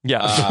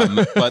 Yeah.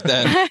 But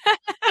then,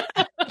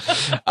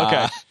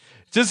 Okay.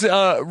 Just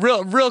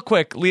real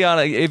quick,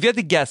 Liana, if you had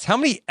to guess, how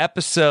many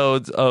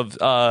episodes of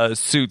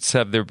Suits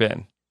have there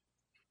been?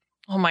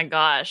 Oh my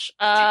gosh.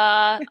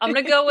 I'm going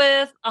to go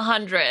with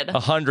 100.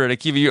 100.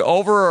 Akiva, you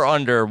over or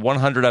under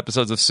 100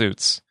 episodes of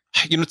Suits?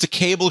 it's a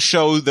cable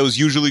show. Those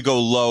usually go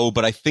low,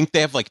 but I think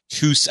they have like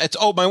 2 sets.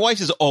 Oh, my wife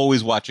is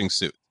always watching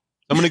Suits.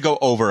 I'm going to go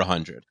over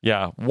 100.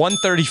 Yeah,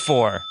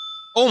 134.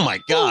 Oh my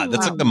God.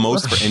 That's like the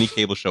most for any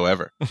cable show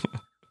ever.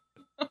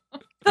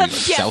 Yes,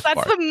 South that's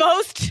Park. the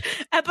most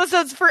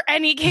episodes for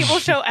any cable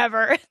show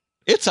ever.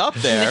 It's up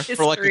there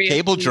for like a History of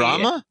cable TV.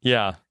 drama.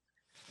 Yeah.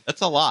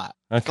 That's a lot.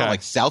 It's Okay. not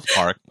like South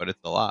Park, but it's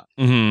a lot.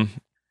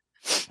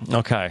 Mm-hmm.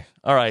 Okay.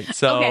 All right.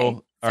 So, Okay,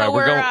 all right, so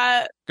we're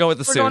we're going with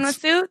the we're Suits. going with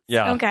Suits.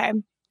 Yeah. Okay.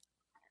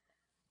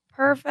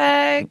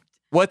 Perfect.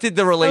 What did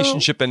the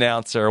relationship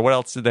announcer? What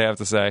else did they have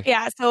to say?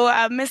 Yeah. So,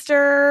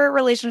 Mr.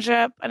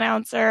 Relationship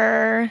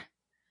Announcer.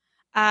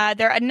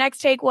 Their next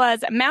take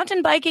was: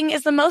 mountain biking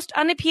is the most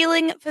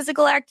unappealing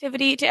physical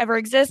activity to ever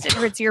exist. It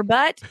hurts your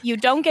butt. You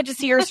don't get to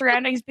see your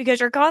surroundings because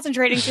you're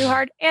concentrating too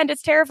hard, and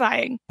it's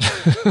terrifying.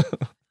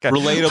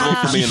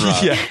 Relatable for me and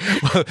Rob. Yeah.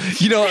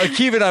 Well,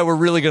 Akiva and I were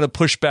really going to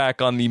push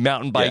back on the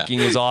mountain biking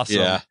is awesome.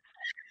 Yeah.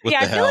 What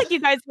I the feel hell? like you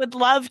guys would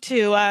love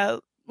to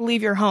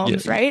leave your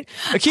homes, Yeah. right?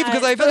 Akiva,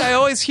 because I feel like I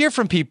always hear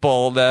from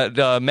people that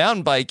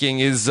mountain biking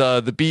is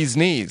the bee's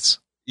knees.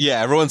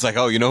 Yeah, everyone's like,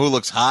 "Oh, you know who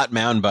looks hot?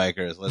 Mountain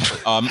bikers."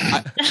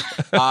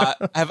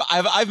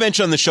 I've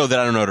mentioned on the show that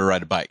I don't know how to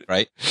ride a bike,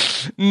 right?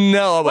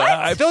 No, but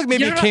I feel like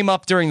maybe it came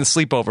up during the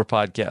sleepover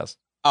podcast.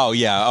 Oh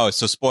yeah. Oh,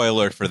 so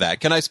spoiler for that.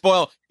 Can I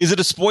spoil? Is it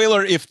a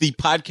spoiler if the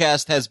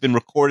podcast has been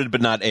recorded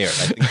but not aired?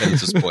 I think that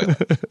is a spoiler.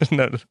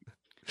 No.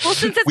 Well,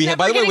 since it's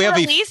By the way, we have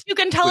released, you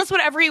can tell us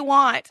whatever you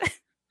want.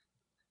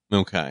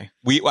 Okay.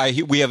 We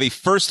have a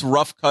first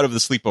rough cut of the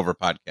sleepover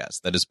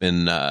podcast that has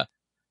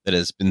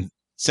been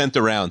sent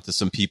around to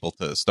some people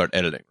to start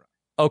editing.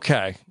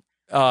 Okay.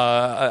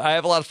 I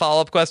have a lot of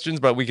follow-up questions,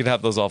 but we can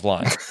have those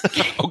offline.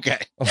 Okay.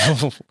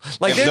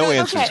 Like I have no they're-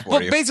 answers for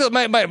Well, you.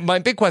 basically, my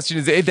big question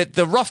is that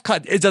the rough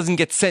cut, it doesn't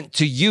get sent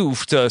to you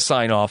to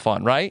sign off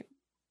on, right?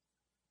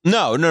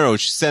 No.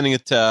 She's sending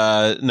it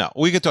to. No,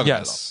 we could talk about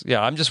it. Yes.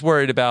 Yeah. I'm just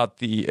worried about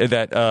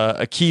that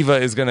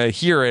Akiva is going to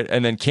hear it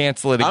and then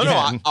cancel it I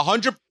again.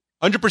 don't know.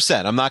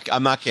 100%.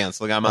 I'm not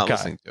canceling. I'm not Okay.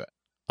 listening to it.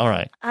 All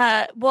right.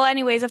 Well,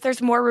 anyways, if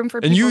there's more room for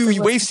And people you to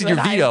listen wasted to your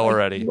it, I veto would like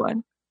already. to do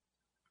one.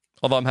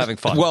 Although I'm having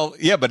fun. Well,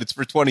 yeah, but it's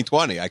for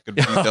 2020. I could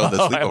veto the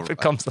I hope sleepover. it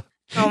comes.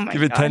 Oh my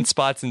Give it God. 10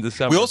 spots in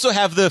December. We also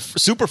have the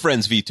Super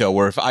Friends veto,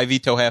 where if I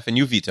veto half and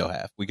you veto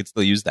half, we could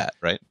still use that,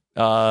 right?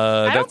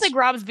 I don't think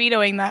Rob's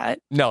vetoing that.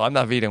 No, I'm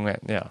not vetoing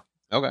it. Yeah.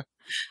 Okay.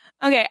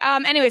 Okay.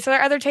 Anyway, so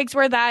their other takes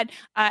were that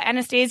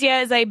Anastasia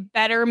is a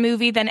better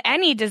movie than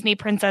any Disney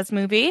princess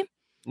movie.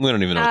 We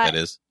don't even know what that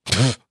is.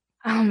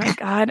 Oh my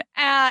God.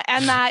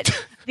 And that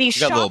the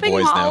got little shopping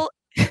boys mall.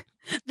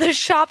 The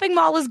shopping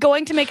mall is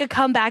going to make a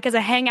comeback as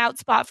a hangout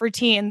spot for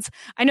teens.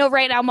 I know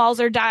right now malls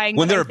are dying.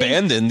 When but they're I think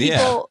abandoned,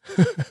 yeah.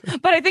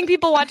 But I think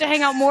people want to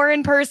hang out more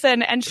in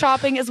person, and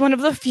shopping is one of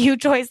the few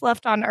joys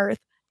left on earth.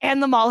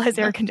 And the mall has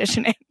air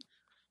conditioning.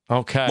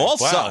 Okay. Malls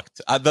Wow.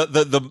 sucked.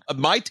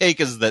 My take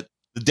is that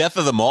the death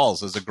of the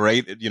malls is a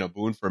great,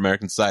 boon for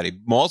American society.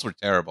 Malls were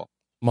terrible.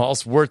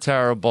 Malls were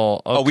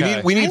terrible. Okay.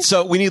 Oh,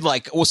 we need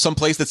like some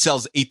place that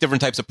sells 8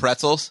 different types of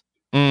pretzels.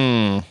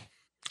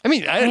 I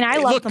mean, I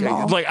love look, the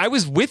mall. like I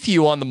was with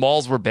you on the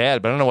malls were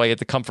bad, but I don't know why you had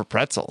to come for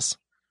pretzels.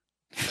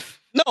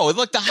 No, it's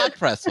like the hot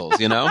pretzels,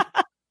 you know.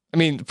 I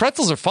mean,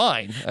 pretzels are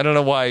fine. I don't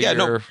know why Yeah,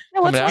 no. you're.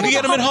 No, what's coming wrong at You me.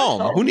 can get them at home.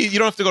 Pretzels. You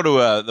don't have to go to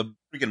the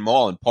freaking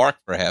mall and park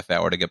for a half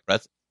hour to get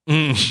pretzels.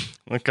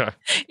 Okay.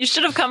 You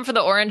should have come for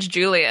the Orange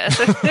Julius.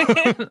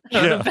 That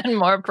would have been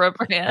more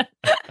appropriate.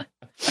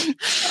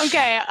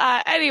 Okay.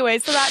 Anyway,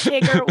 so that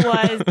taker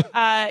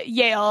was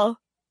Yale.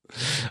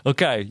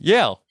 Okay.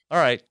 Yale. All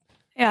right.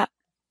 Yeah.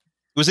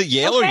 Was it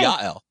Yale Okay. or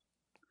Yael?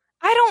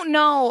 I don't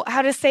know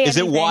how to say it. Is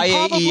it Probably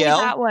YAEL?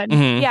 that one.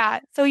 Mhm.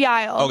 Yeah. So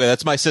Yael. Okay,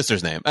 that's my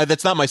sister's name.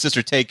 That's not my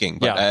sister taking,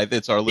 but Yeah.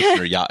 it's our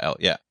listener Yael.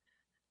 Yeah.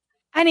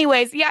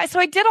 Anyways, yeah. So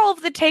I did all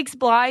of the takes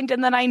blind,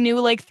 and then I knew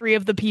like 3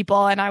 of the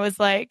people, and I was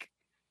like,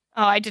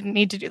 "Oh, I didn't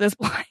need to do this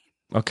blind."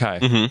 Okay.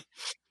 Mm-hmm.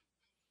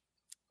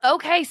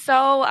 Okay,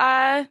 so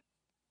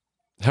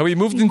Have we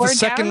moved into we're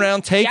second down-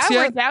 round takes yeah,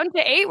 yet? we're down to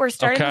 8. We're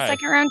starting the Okay.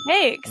 second round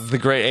takes. The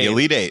great The 8.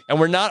 Elite 8. And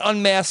we're not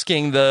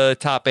unmasking the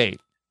top 8.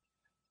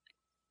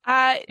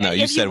 No,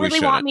 you if said you we really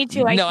want shouldn't.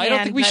 me to, No, I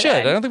don't think we should.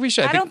 I don't think we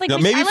should. I don't think No,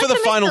 we maybe should. I for like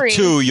the final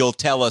mystery. 2, you'll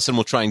tell us, and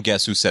we'll try and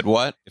guess who said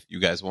what. If you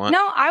guys want.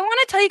 No, I want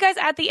to tell you guys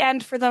at the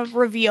end for the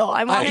reveal.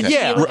 I want it to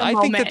yeah, be like a I think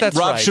that moment. that's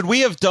Rob, right. should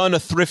we have done a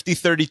thrifty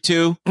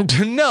 32? No. This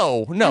is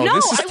No, I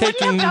wouldn't have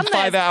taking done this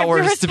 5 if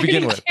hours you to were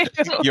begin with.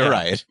 32. You're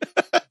right.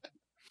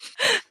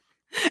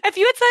 If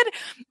you had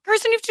said,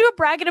 Kirsten, you have to do a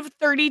bracket of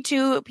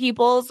 32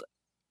 people's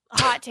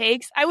hot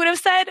takes, I would have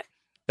said,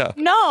 Yeah.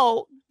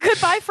 no,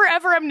 goodbye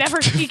forever. I'm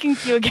never speaking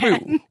to you again.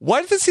 Wait,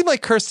 why does it seem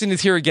like Kirsten is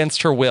here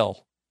against her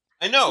will?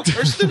 I know.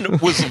 Kirsten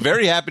was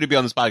very happy to be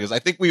on this podcast. I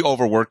think we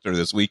overworked her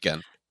this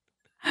weekend.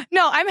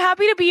 No, I'm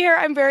happy to be here.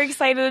 I'm very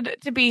excited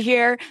to be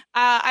here.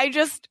 I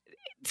just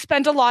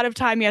spent a lot of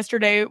time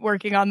yesterday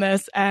working on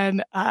this,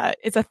 and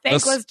it's a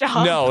thankless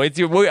job. No,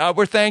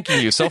 we're thanking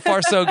you. So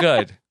far, so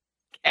good.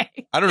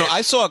 Okay. I don't know.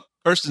 I saw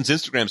Kirsten's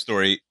Instagram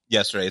story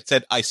yesterday. It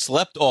said, I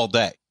slept all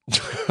day.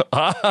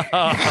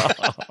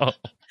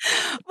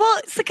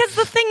 Well, because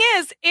the thing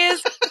is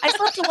I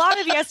slept a lot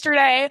of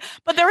yesterday,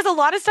 but there was a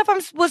lot of stuff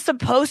I was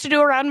supposed to do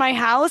around my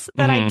house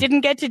that I Mhm.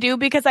 didn't get to do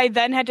because I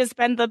then had to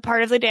spend the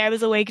part of the day I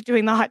was awake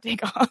doing the hot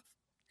take off.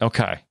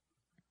 Okay.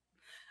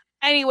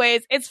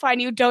 Anyways, it's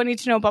fine. You don't need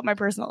to know about my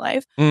personal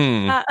life.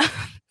 Mm.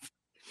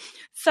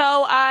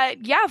 So,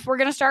 yeah, we're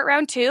going to start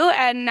round 2,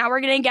 and now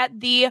we're going to get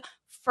the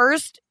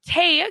first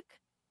take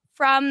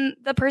from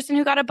the person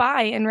who got a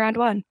bye in round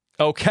 1.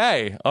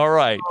 Okay. All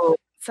right.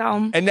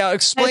 So, And now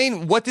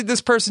explain, what did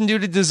this person do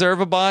to deserve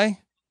a bye?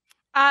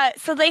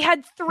 so they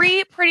had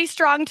 3 pretty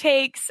strong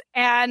takes,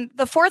 and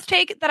the 4th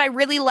take that I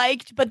really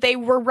liked, but they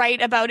were right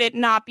about it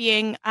not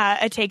being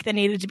a take that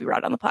needed to be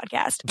read on the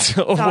podcast.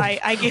 So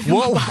I gave them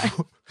a bye.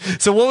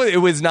 So it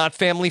was not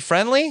family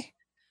friendly?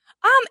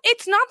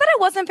 It's not that it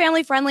wasn't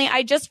family friendly.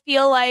 I just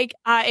feel like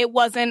it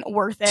wasn't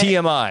worth it.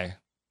 TMI.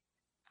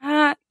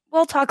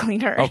 We'll talk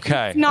later.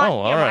 Okay. It's not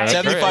all right.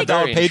 TMI. $75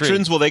 Very patrons,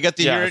 intrigued. will they get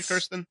to hear it, Yes.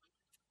 Kirsten?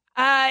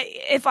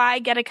 If I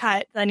get a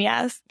cut, then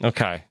yes.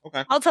 Okay.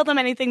 I'll tell them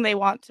anything they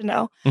want to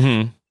know.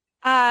 Mm-hmm.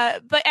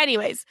 But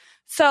anyways,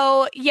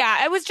 so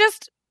yeah, it was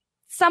just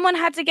someone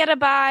had to get a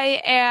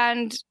buy,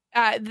 and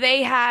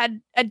they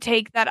had a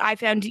take that I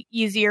found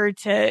easier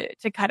to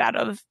cut out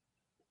of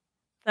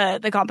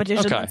the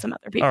competition Okay. than some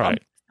other people. All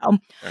right. So,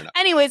 Fair enough.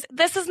 anyways,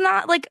 this is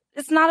not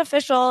it's not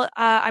official.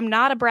 I'm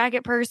not a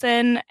bracket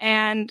person,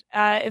 and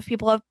if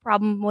people have a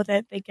problem with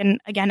it, they can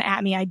again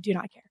at me. I do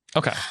not care.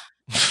 Okay.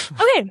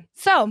 Okay,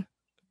 so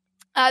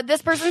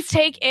this person's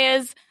take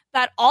is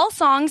that all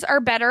songs are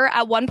better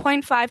at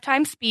 1.5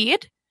 times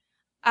speed.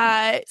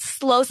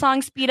 Slow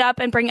songs speed up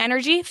and bring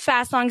energy.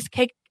 Fast songs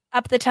kick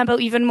up the tempo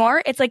even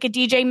more. It's like a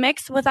DJ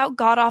mix without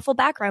god-awful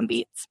background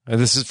beats.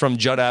 This is from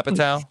Judd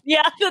Apatow.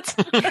 Yeah, that's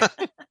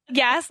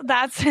Yes,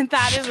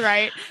 that is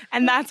right.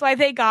 And that's why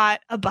they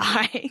got a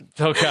buy.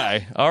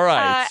 Okay. All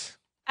right.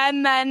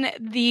 And then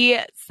the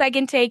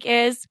second take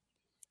is,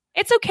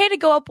 it's okay to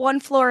go up one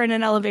floor in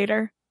an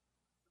elevator.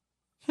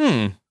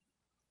 I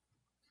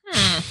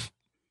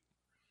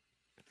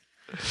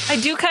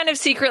do kind of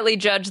secretly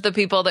judge the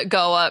people that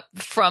go up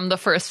from the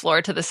first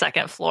floor to the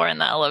second floor in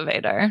the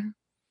elevator.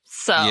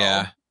 So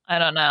Yeah. I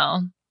don't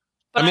know.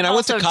 But I mean, I've I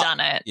went to also done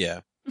it.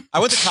 Yeah. I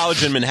went to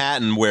college in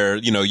Manhattan where,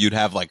 you'd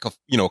have like a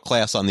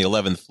class on the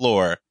 11th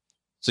floor.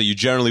 So you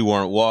generally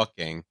weren't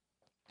walking.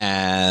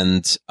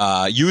 And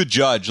you would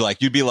judge,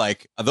 you'd be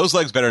like, those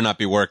legs better not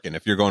be working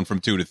if you're going from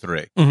 2 to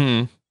 3.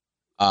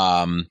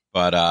 Mm-hmm.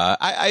 But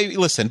I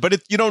listen,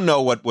 but you don't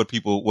know what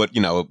people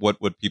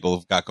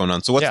have got going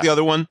on. So what's Yeah. the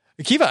other one?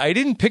 Kiva, I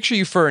didn't picture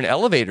you for an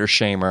elevator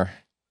shamer.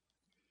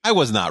 I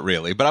was not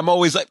really, but I'm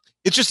always like,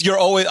 it's just you're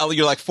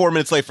like 4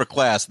 minutes late for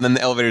class, and then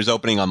the elevator's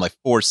opening on like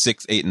 4,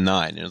 6, 8, and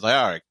 9. And it's like,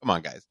 all right, come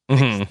on, guys.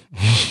 Mm-hmm.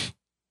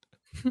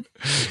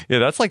 Yeah,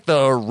 that's like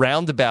the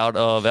roundabout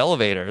of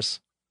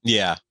elevators.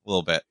 Yeah, a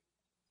little bit.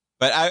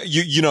 But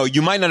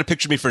you might not have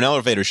pictured me for an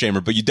elevator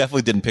shamer, but you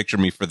definitely didn't picture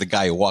me for the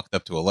guy who walked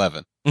up to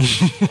 11.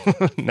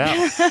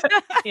 No.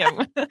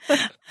 Yeah.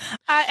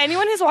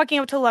 Anyone who's walking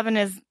up to 11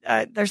 is,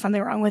 there's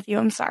something wrong with you.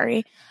 I'm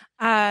sorry.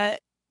 But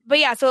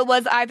yeah, so it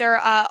was either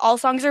all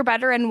songs are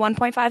better in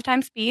 1.5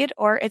 times speed,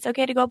 or it's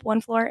okay to go up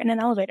one floor in an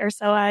elevator.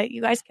 So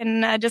you guys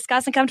can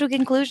discuss and come to a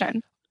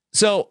conclusion.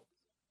 So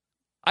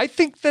I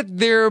think that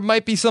there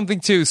might be something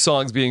to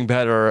songs being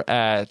better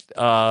at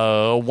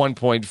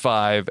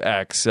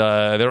 1.5x.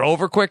 They're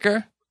over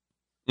quicker.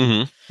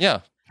 Mm-hmm. Yeah.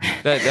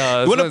 That,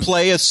 You want to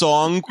play a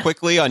song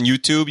quickly on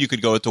YouTube? You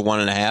could go to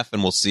 1.5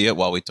 and we'll see it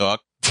while we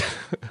talk.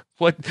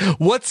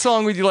 What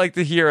song would you like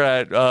to hear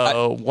at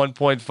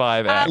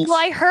 1.5x? Well,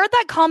 I heard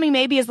that Call Me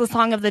Maybe is the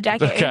song of the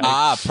decade. Okay.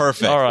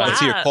 Perfect. All right. Let's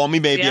hear Call Me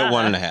Maybe Yeah. at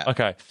 1.5.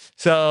 Okay.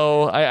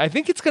 So I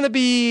think it's going to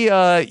be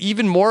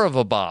even more of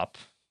a bop.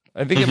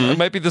 I think it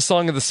might be the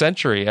song of the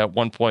century at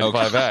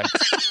 1.5x.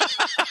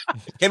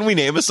 Can we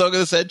name a song of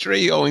the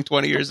century owing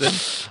 20 years in?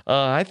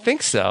 I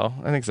think so.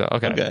 Okay.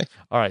 Okay.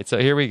 All right. So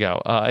here we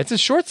go. It's a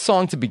short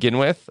song to begin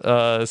with.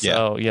 Carly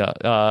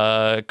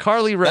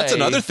Rae. That's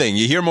another thing.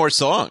 You hear more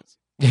songs.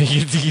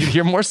 you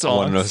hear more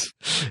One of songs.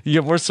 You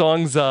have more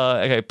songs.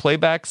 Okay.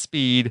 Playback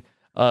speed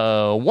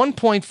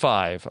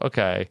 1.5.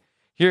 Okay.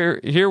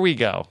 Here we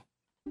go.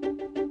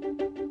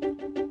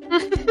 I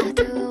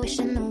threw a wish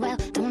in the well.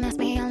 Don't ask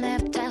me, I'll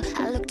never tell.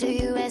 I looked to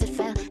you as it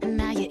fell, and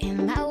now you're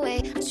in my way.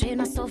 I trade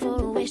my soul for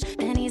a wish,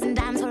 pennies and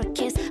dimes for a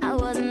kiss. I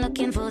wasn't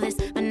looking for this,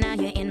 but now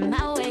you're in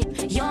my way.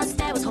 Your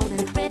stare was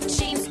holding, red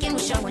jeans, skin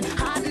was showing,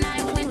 hot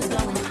night, wind was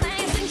blowing.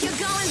 Where you think you're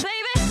going,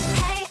 baby?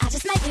 Hey, I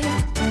just met you,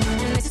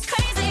 and this is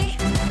crazy.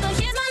 So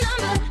here's my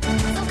number,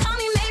 so call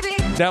me maybe.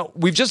 Now,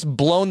 we've just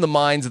blown the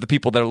minds of the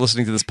people that are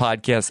listening to this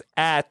podcast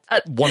at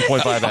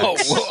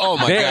 1.5x. Oh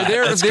my God.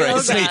 They're That's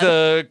listening crazy.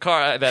 to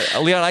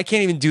Leon, I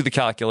can't even do the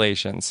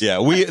calculations. Yeah,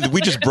 we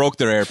just broke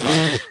their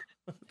AirPods.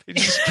 They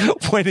just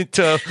went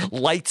into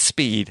light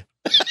speed.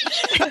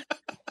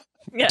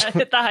 Yeah,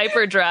 hit the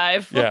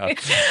hyperdrive. Yeah.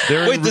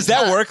 Wait, does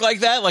that work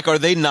like that? Like, are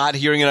they not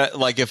hearing it?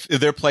 Like, if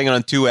they're playing it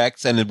on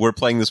 2x and we're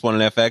playing this one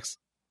on FX?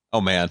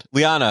 Oh, man.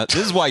 Liana,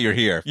 this is why you're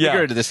here. Yeah.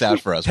 Figure this out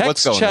for us.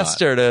 What's Text going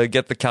Chester to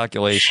get the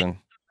calculation.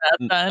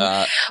 That's done.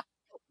 on?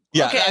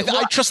 Yeah, Okay,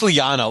 I trust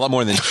Liana a lot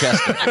more than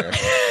Chester here.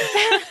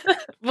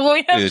 But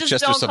we have Is just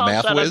Chester don't some call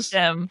math Shut Up whiz?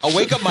 Tim. I'll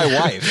wake up my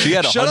wife. She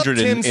had Shut Up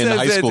 100 Tim in says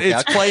high school that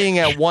it's calculus. playing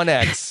at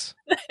 1x.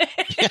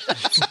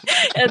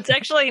 It's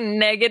actually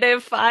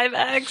negative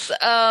 5x.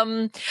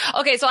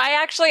 Okay, so I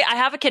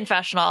have a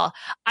confessional.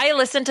 I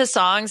listen to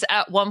songs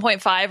at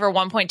 1.5 or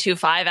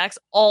 1.25x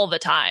all the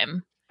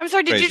time. I'm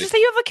sorry, did Crazy. you just say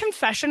you have a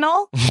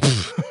confessional?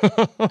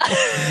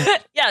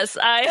 Yes,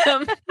 I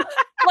am.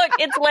 Look,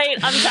 it's late.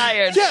 I'm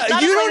tired. Yeah,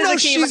 Not you as don't late know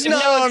as Akiva. she's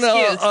not on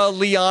excuse. a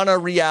Liana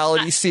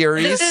reality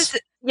series. This is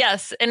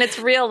yes, and it's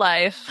real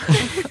life.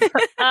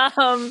 Now,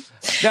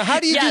 how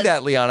do you do Yes.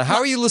 that, Liana? How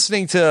are you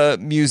listening to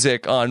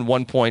music on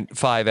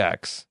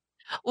 1.5x?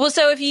 Well,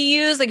 so if you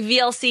use like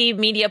VLC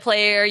Media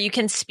Player, you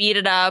can speed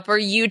it up, or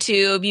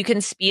YouTube, you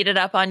can speed it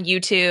up on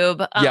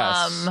YouTube.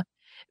 Yes.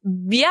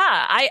 Yeah,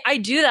 I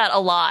do that a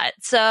lot.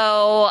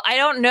 So I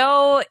don't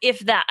know if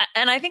that,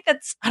 and I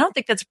don't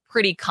think that's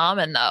pretty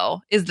common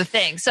though, is the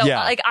thing. So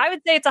Yeah. like, I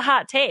would say it's a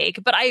hot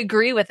take, but I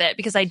agree with it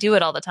because I do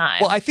it all the time.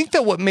 Well, I think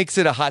that what makes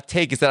it a hot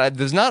take is that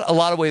there's not a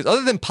lot of ways,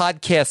 other than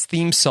podcast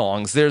theme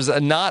songs, there's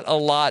not a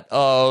lot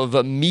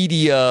of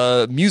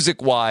media,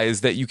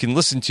 music-wise, that you can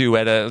listen to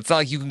it's not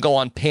like you can go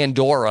on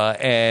Pandora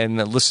and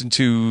listen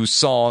to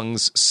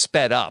songs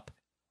sped up.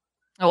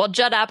 Well,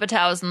 Judd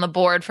Apatow is on the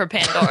board for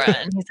Pandora,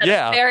 and he's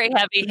Yeah. a very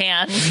heavy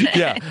hand.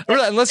 Yeah,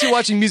 really, unless you're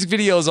watching music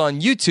videos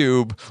on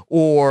YouTube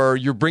or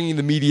you're bringing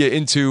the media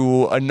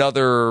into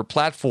another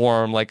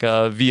platform like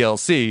a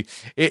VLC,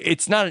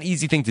 it's not an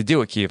easy thing to do,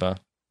 Akiva.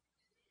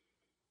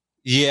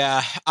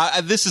 Yeah,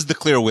 this is the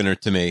clear winner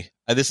to me.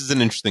 This is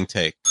an interesting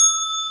take.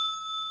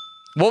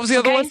 What was the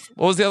other Okay. one?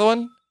 What was the other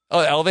one? Oh,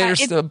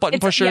 elevators, button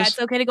pushers. Yeah, it's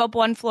okay to go up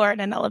one floor in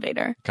an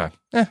elevator. Okay.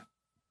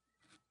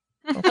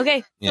 Okay,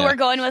 so Yeah. we're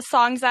going with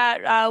songs at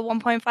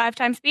 1.5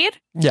 times speed.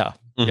 Yeah.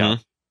 Mhm.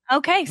 Yeah.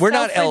 Okay, We're so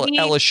not for the-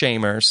 Ella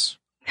Shamers.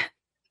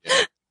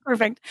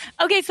 Perfect.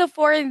 Okay, so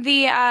for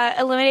the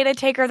eliminated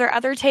taker, their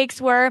other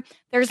takes were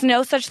there's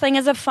no such thing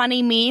as a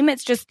funny meme.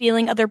 It's just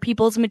stealing other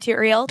people's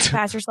material to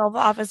pass yourself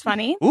off as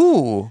funny.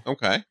 Ooh.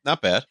 Okay,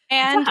 not bad.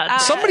 And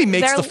Somebody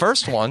makes their- the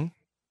first one.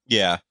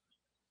 Yeah,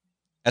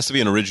 has to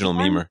be an original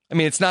memer. I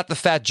mean, it's not the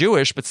fat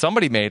Jewish, but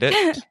somebody made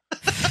it.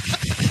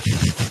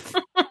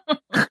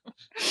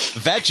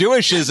 Fat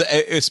Jewish is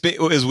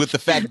with the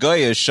fat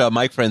Goyish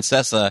Mike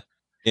Francesa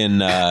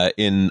in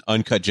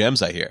Uncut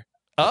Gems. I hear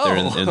Oh.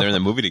 they're in the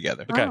movie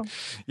together. Okay. Oh.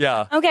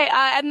 Yeah. Okay,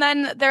 and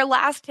then their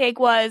last take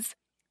was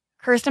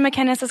Kirsten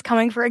McInnes is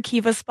coming for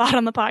Akiva's spot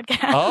on the podcast.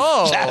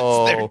 Oh.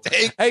 That's their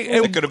take. Hey,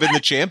 They could have been the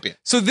champion.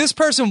 so this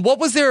person, what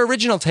was their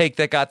original take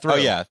that got through? Oh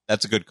yeah,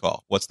 that's a good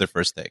call. What's their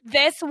first take?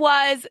 This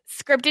was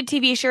scripted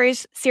TV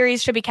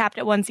series should be capped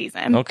at one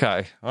season.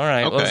 Okay. All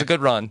right. Well, it was Okay. a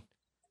good run.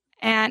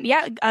 And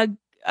yeah,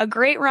 a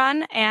great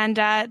run, and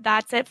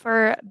that's it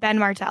for Ben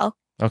Martell.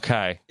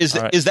 Okay. Is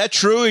All right. is that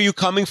true? Are you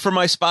coming for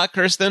my spot,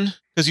 Kirsten?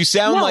 Because you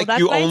sound No, like that's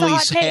you why it's a only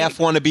hot take. half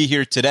want to be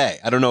here today.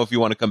 I don't know if you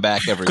want to come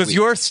back every Because week.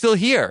 you're still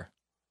here.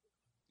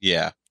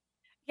 Yeah.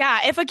 Yeah,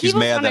 if She's Akiva's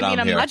mad going to that be in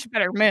I'm a here. much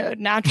better mood,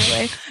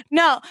 naturally.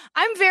 No,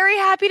 I'm very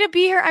happy to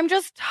be here. I'm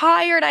just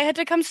tired. I had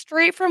to come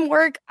straight from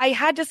work. I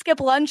had to skip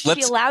lunch to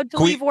be allowed to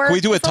Can we, leave work. can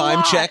we do a It's time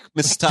lot. check,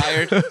 Mrs.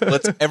 Tired?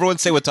 Let's everyone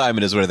say what time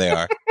it is where they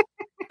are.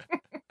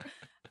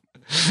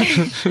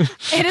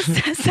 It is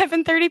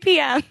 7:30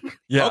 p.m.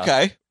 Yeah.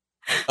 Okay.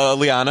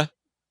 Liana.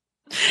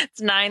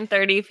 It's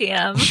 9:30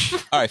 p.m.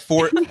 All right,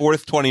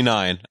 4th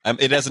 29.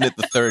 It hasn't hit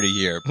the 30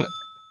 here, but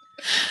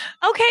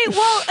Okay,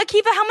 well,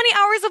 Akiva, how many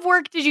hours of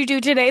work did you do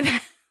today?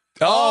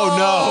 oh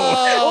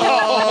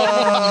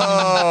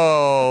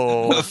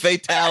Oh. a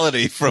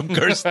fatality from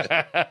Kirsten.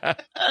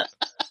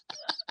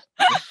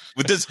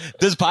 With this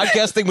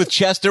podcasting with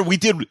Chester, we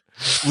did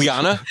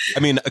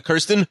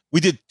Kirsten, we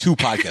did 2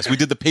 podcasts. We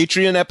did the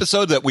Patreon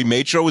episode that we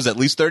made sure was at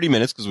least 30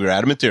 minutes because we were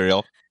out of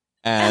material.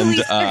 And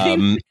least 30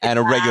 minutes. and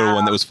a regular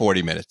one that was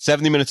 40 minutes.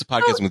 70 minutes of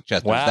podcasting with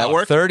Chester. Wow. Does that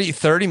work?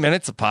 30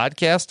 minutes of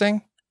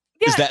podcasting?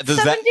 Does that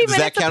 70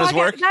 minutes count of as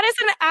work? podcast. That is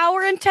an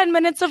hour and 10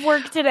 minutes of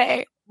work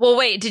today. Well,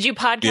 wait, did you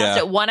podcast Yeah.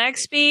 at 1x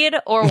speed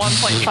or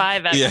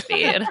 1.5x Yeah.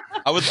 speed?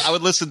 I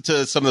would listen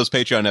to some of those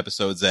Patreon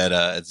episodes at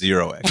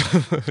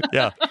 0x.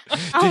 Yeah.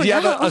 Oh, Did you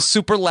have no. a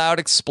super loud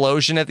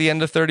explosion at the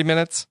end of 30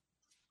 minutes?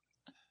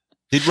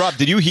 Did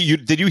you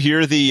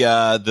hear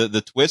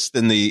the twist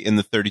in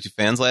the 32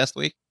 fans last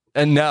week?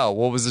 And no,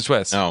 what was the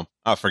twist? No,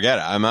 forget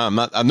it. I'm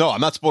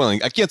not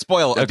spoiling. I can't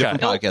spoil a Okay.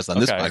 different podcast on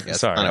this Okay, podcast.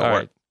 Sorry. Not at All work.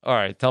 right. All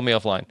right. Tell me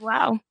offline.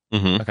 Wow.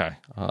 Mhm. Okay.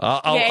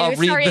 I'll Yeah,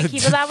 read sorry, the,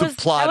 Akiva, that the was-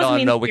 plot that was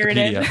on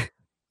mean-spirited. Wikipedia.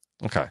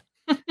 Okay.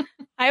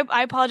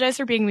 I apologize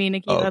for being mean,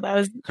 Akiva. Oh, that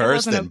wasn't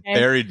Kirsten okay.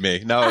 buried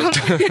me. No. All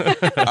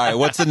right.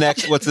 What's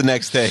the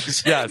next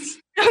takes? Yes.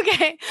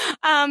 Okay.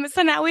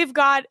 So now we've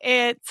got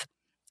it.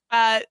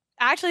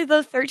 Actually,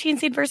 the 13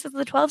 seed versus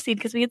the 12 seed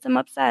because we had some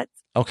upsets.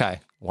 Okay.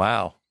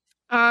 Wow.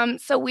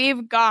 So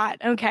we've got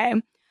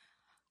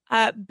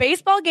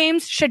baseball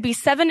games should be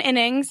 7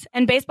 innings,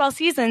 and baseball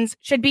seasons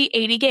should be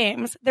 80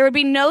 games. There would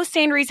be no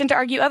sane reason to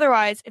argue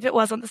otherwise if it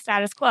wasn't the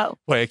status quo.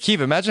 Wait,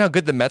 Akiva, imagine how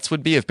good the Mets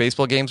would be if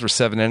baseball games were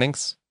 7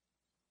 innings.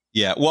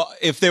 Yeah. Well,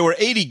 if there were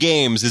 80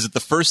 games, is it the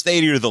first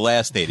 80 or the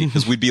last 80?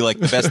 Because we'd be like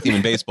the best team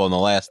in baseball in the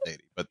last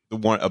 80, but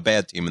a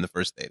bad team in the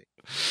first 80.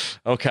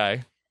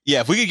 Okay.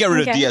 Yeah. If we could get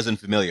rid of Okay. Diaz and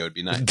Familia, it would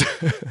be nice.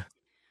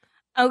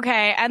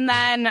 Okay, and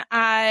then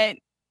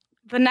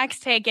the next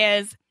take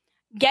is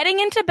getting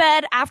into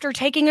bed after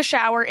taking a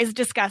shower is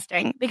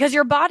disgusting because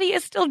your body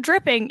is still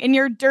dripping in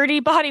your dirty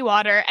body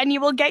water and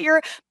you will get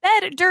your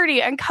bed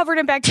dirty and covered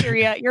in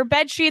bacteria. Your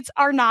bed sheets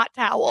are not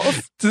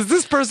towels. Does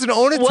this person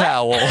own a What?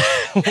 towel?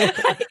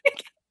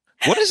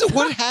 What is it?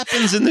 What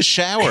happens in the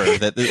shower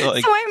that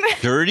like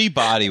So dirty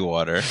body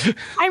water?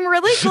 I'm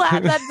really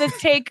glad that this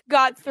take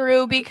got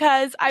through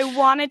because I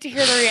wanted to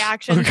hear the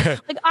reaction. Okay.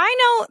 Like, I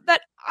know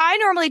that I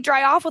normally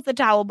dry off with a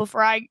towel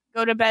before I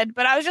go to bed,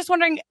 but I was just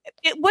wondering,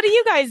 what do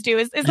you guys do?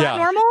 Is Yeah. that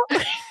normal?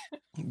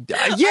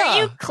 Yeah.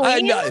 Are you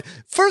clean?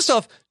 First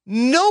off,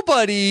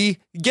 nobody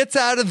gets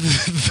out of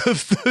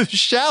the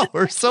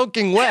shower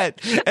soaking wet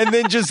and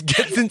then just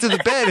gets into the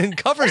bed and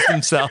covers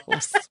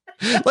themselves.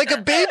 Like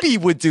a baby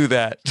would do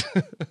that.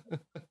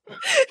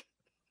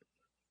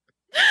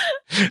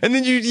 And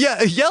then you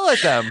yell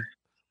at them.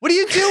 What are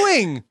you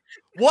doing?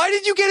 Why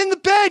did you get in the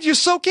bed? You're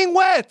soaking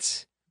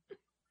wet.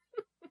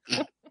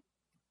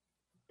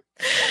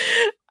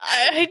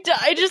 I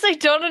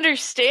don't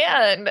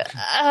understand.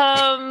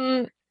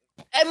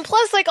 And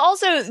plus, like,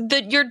 also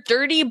your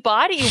dirty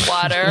body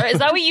water. Is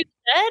that what you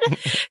said?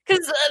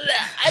 Because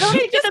I don't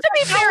think Just to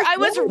be fair, I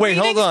was Wait,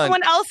 reading hold on.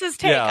 someone else's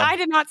take. Yeah. I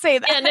did not say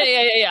that. Yeah, no,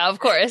 yeah, of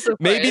course.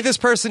 Maybe this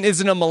person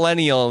isn't a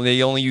millennial and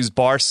they only use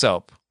bar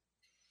soap.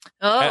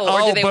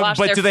 Or do they wash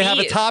but their do they have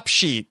a feet? top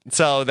sheet?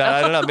 So that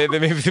I don't know.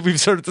 Maybe we've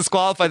sort of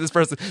disqualified this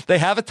person. They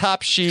have a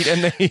top sheet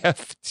and they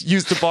have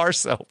used the bar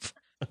soap.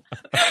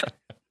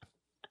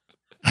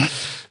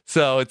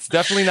 So it's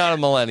definitely not a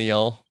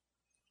millennial.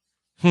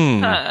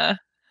 Yeah.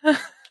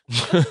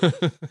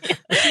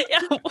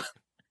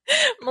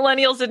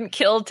 Millennials didn't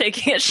kill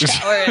taking a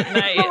shower at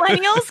night.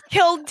 Millennials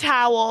killed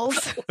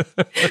towels.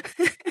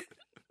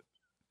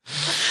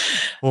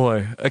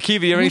 Boy,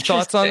 Akiva, you have any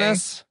thoughts on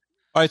this?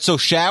 All right, so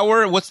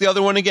shower. What's the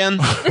other one again?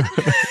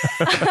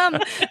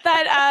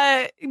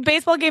 That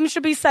baseball games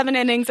should be 7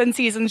 innings and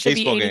seasons should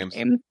Baseball be 80 games.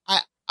 games.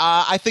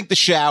 I think the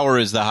shower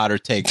is the hotter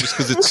take, just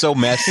because it's so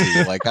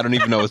messy. Like I don't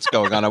even know what's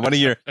going on. I want to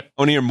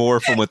hear more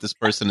from what this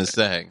person is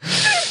saying.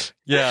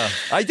 Yeah,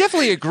 I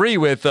definitely agree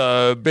with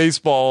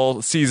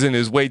baseball season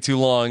is way too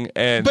long,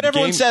 But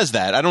everyone says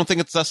that. I don't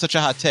think it's such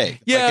a hot take.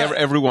 Yeah. Like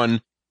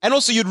everyone. And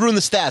also, you'd ruin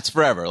the stats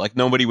forever. Like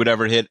nobody would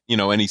ever hit,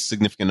 any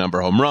significant number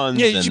of home runs.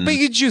 Yeah, and but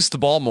you juice the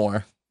ball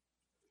more.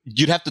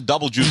 you'd have to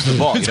double juice the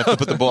ball. You'd have to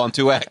put the ball on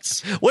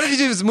 2x. What if you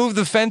just move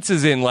the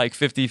fences in like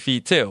 50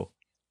 feet too?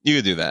 You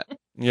could do that.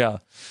 Yeah.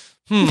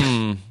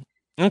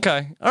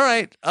 Okay. All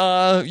right.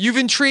 You've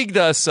intrigued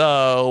us,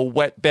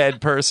 wet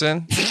bed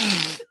person.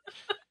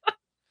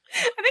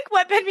 I think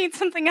wet bed means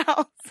something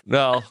else.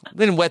 No,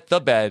 they didn't wet the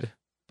bed,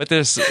 but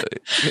there's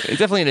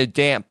definitely in a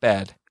damp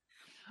bed.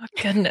 Oh,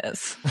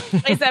 goodness.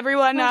 Is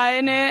everyone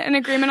in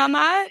agreement on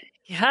that?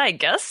 Yeah, I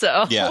guess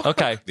so. Yeah.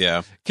 Okay.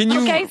 Yeah. Can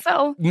you Okay,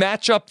 so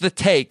match up the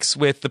takes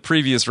with the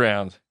previous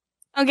round?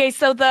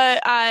 so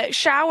the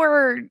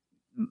shower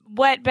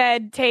wet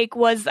bed take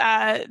was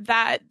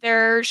that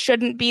there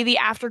shouldn't be the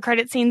after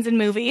credit scenes in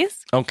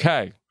movies.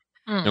 Okay.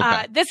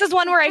 Okay. This is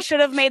one where I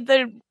should have made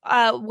the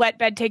wet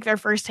bed take their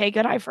first take,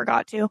 and I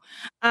forgot to.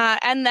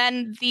 And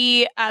then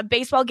the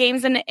baseball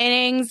games and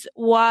innings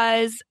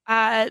was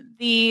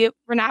the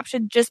Renap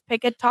should just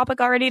pick a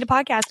topic already to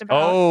podcast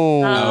about.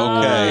 Oh.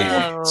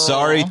 Okay.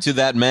 Sorry to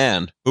that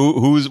man.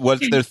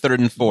 What's their third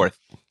and fourth?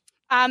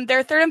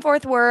 Their third and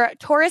fourth were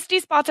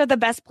touristy spots are the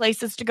best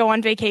places to go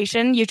on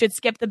vacation. You should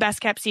skip the best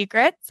kept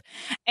secrets.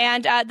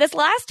 And this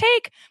last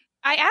take,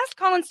 I asked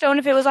Colin Stone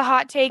if it was a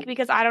hot take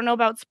because I don't know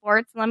about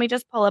sports. Let me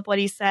just pull up what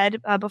he said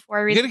before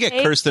I read You're going the to get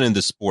take. Kirsten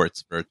into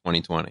sports for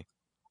 2020.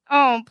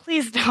 Oh,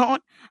 please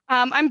don't.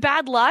 I'm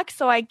bad luck,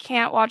 so I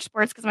can't watch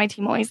sports because my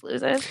team always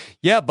loses.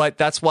 Yeah, but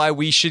that's why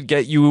we should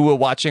get you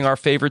watching our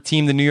favorite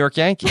team, the New York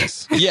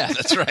Yankees. Yeah,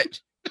 that's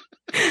right.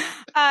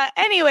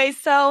 Anyway,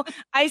 so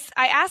I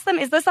asked them,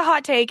 is this a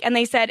hot take? And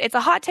they said, it's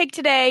a hot take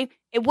today.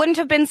 It wouldn't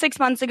have been 6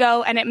 months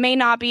ago, and it may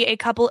not be a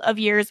couple of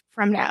years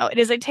from now. It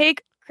is a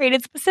take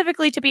created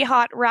specifically to be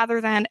hot rather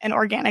than an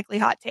organically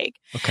hot take.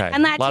 Okay.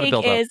 And that Lot of take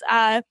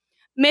buildup. is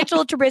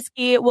Mitchell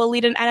Trubisky will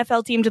lead an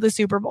NFL team to the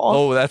Super Bowl.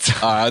 Oh, that's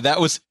That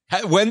was.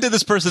 When did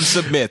this person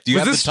submit? Do you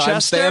Was have this the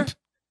Chester?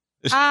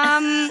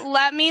 timestamp?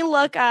 Let me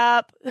look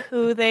up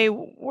who they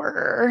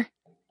were.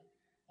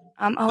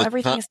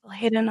 Everything is still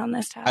hidden on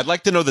this tab. I'd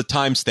like to know the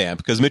timestamp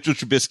because Mitchell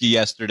Trubisky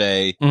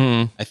yesterday.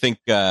 Mhm. I think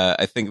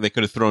they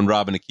could have thrown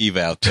Robin Akiva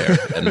out there,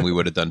 and we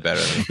would have done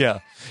better. Yeah.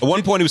 At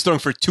one point, he was throwing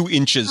for 2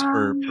 inches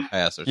per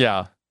pass. Or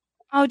Yeah.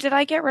 Oh, did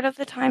I get rid of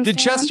the time? Did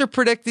Chester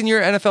predict in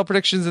your NFL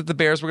predictions that the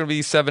Bears were going to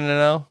be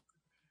 7-0?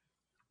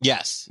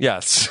 Yes.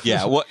 Yes.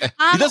 Yeah. Well,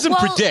 he doesn't well-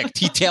 predict.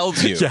 He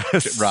tells you,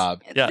 Yes.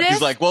 Rob. Yeah. This-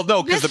 He's like, well,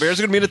 no, because the Bears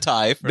are going to be in a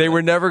tie. They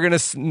were never going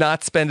to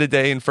not spend a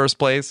day in first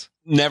place.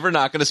 never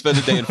not going to spend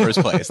a day in first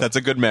place. That's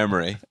a good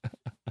memory.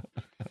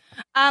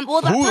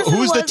 Well, that person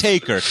Who's the was-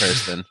 taker,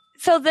 Kirsten?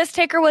 So this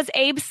taker was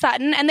Abe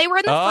Sutton, and they were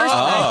in the first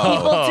Oh,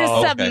 people to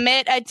okay.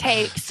 submit a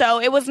take.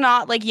 So it was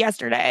not like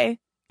yesterday.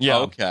 Yeah.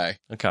 Okay.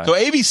 Okay. So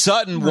A.B.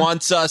 Sutton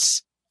wants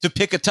us to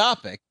pick a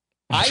topic.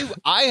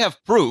 I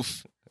have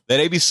proof that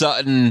A.B.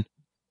 Sutton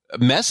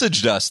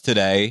messaged us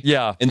today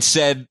Yeah. and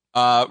said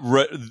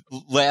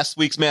last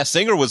week's Masked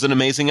Singer was an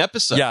amazing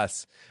episode.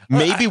 Yes.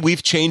 Maybe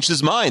we've changed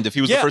his mind. If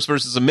he was Yeah. the first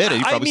person to submit it,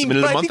 he probably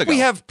submitted but a I month think ago. we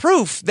have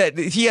proof that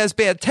he has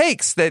bad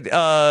takes. That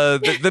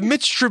the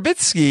Mitch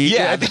Trubisky,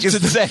 Yeah, I think that's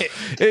is insane.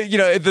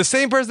 the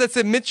same person that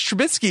said Mitch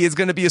Trubisky is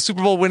going to be a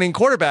Super Bowl winning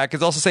quarterback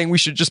is also saying we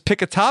should just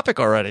pick a topic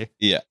already.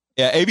 Yeah.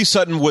 A.B.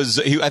 Sutton was,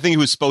 I think he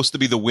was supposed to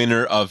be the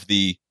winner of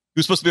the He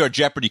was supposed to be our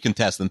Jeopardy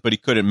contestant, but he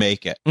couldn't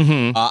make it.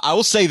 Mm-hmm. I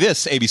will say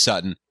this, A.B.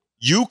 Sutton.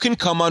 You can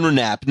come on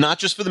Renap, not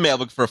just for the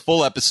mailbag, for a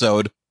full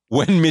episode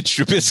when Mitch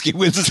Trubisky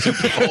wins the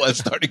Super Bowl as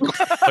starting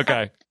quarterback.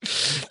 Okay.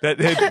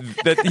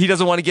 That he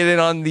doesn't want to get in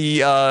on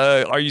the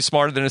Are You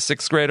Smarter Than a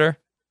Sixth Grader?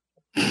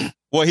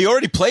 Well, he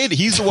already played.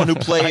 He's the one who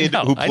played.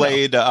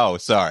 I know.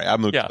 Sorry,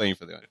 I'm Yeah. playing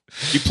for the audience.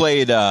 He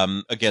played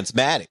against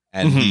Maddox,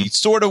 and Mm-hmm. he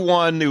sort of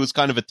won. It was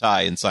kind of a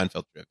tie in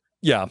Seinfeld trivia.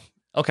 Yeah.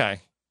 Okay.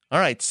 All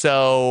right.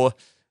 So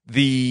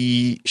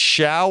the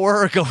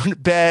shower, going to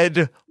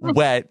bed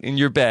wet in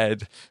your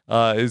bed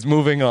is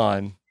moving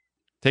on.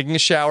 Taking a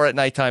shower at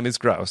nighttime is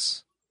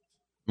gross.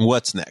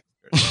 What's next?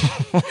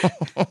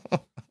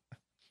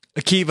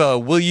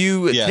 Akiva, will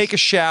you Yes. take a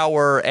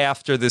shower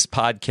after this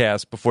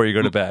podcast before you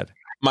go to bed?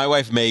 My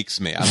wife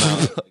makes me.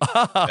 I'm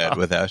not in bed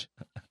without.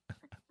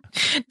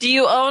 Do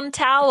you own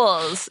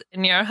towels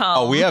in your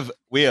home? Oh, we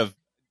have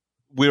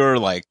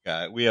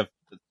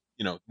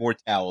more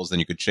towels than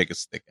you could shake a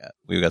stick at.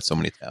 We've got so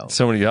many towels.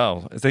 So many.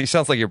 Oh, it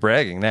sounds like you're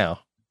bragging now.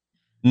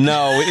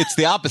 No, it's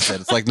the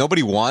opposite. It's like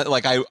nobody wants.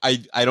 Like I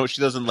don't.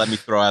 She doesn't let me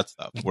throw out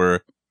stuff.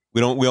 We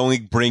only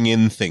bring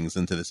in things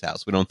into this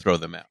house. We don't throw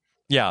them out.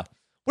 Yeah.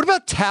 What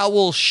about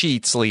towel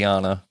sheets,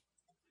 Liana?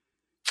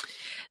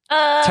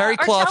 Are Terry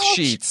cloth towel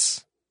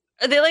sheets.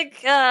 Are they like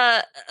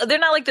they're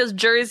not like those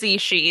jersey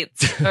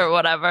sheets or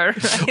whatever,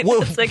 right?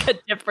 Whoa. It's like a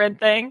different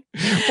thing.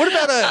 What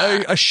about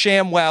a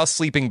ShamWow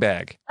sleeping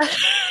bag?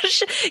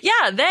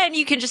 Yeah, then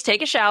you can just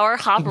take a shower,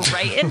 hop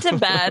right into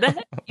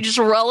bed. You just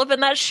roll up in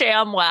that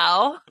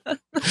ShamWow, and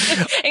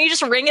you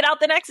just wring it out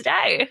the next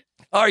day.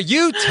 Are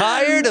you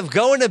tired of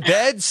going to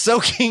bed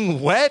soaking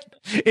wet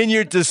in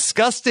your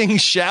disgusting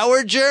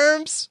shower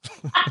germs?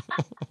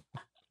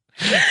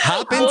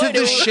 Hop into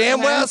the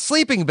ShamWow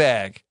sleeping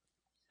bag.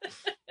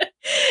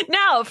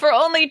 Now, for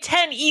only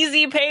 10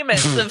 easy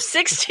payments of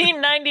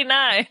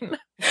 $16.99.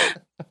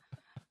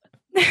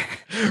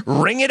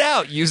 Ring it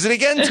out. Use it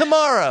again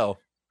tomorrow.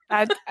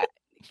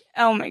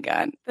 Oh my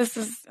God. This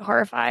is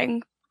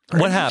horrifying. for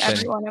What happened?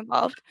 Everyone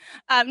involved.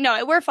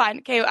 No, we're fine.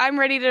 Okay, I'm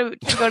ready to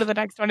go to the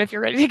next one if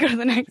you're ready to go to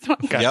the next one.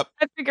 Okay. Yep.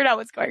 I figured out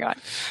what's going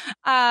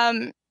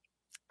on.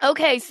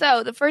 Okay,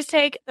 so the first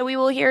take that we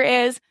will hear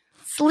is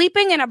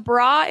sleeping in a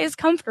bra is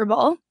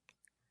comfortable.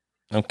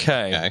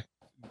 Okay. Okay.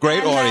 Great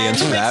And then-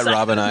 audience for that.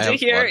 Rob and I To have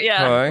hear, fun.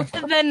 yeah. All right.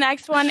 The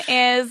next one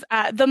is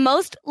the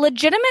most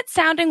legitimate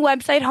sounding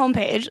website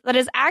homepage that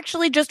is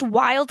actually just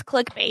wild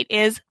clickbait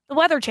is the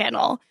Weather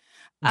Channel.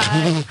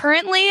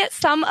 Currently,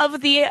 some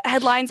of the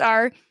headlines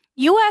are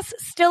U.S.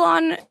 still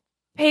on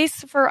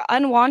pace for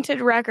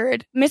unwanted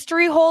record.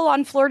 Mystery hole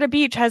on Florida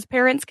beach has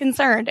parents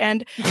concerned.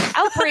 And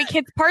outbreak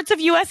hits parts of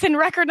U.S. in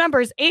record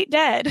numbers. 8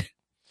 dead.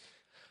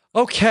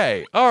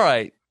 Okay. All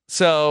right.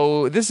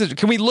 So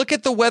can we look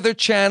at the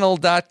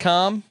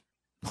weatherchannel.com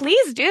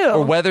Please do.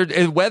 or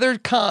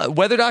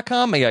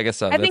weather.com? Yeah, I guess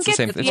so. I That's think the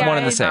same. it's- It's yeah, one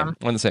and the it's, same. One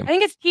and the same. I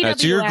think it's TWN.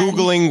 So you're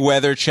Googling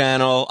Weather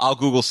Channel. I'll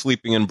Google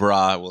sleeping in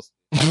bra.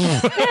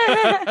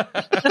 Yeah,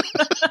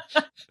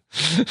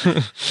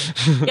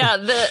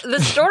 the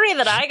story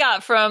that I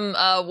got from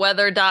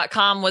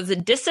weather.com was a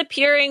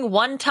disappearing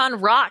 1-ton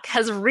rock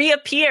has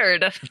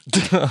reappeared.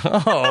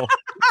 Oh,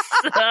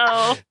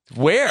 So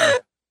where?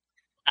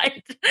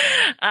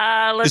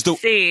 Is the-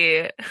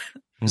 see.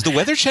 Is the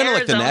Weather Channel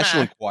like the Arizona.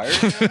 National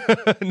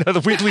Enquirer? No, the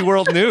Weekly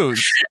World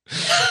News.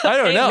 I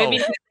don't know. Maybe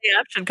the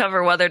app should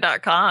cover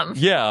weather.com.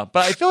 Yeah,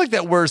 but I feel like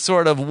that we're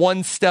sort of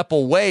one step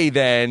away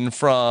then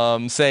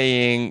from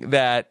saying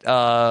that,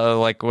 are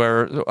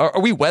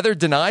we weather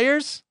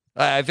deniers?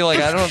 I feel like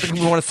I don't think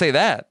we want to say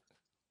that.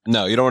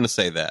 No, you don't want to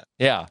say that.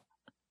 Yeah.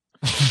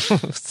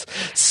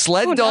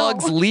 Sled Oh, no.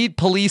 dogs lead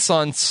police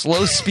on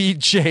slow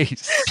speed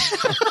chase.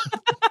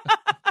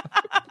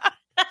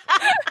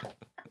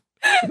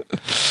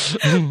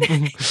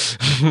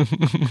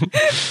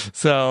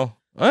 So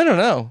I don't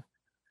know.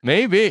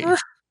 Maybe.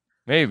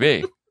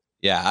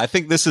 Yeah, I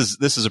think this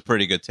is a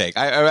pretty good take.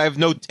 I have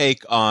no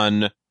take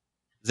on.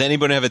 Does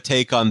anybody have a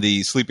take on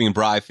the sleeping in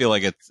bra? I feel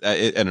like it's.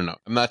 I don't know.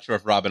 I'm not sure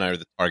if Rob and I are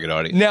the target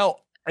audience. Now,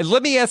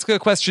 let me ask a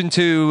question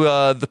to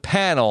the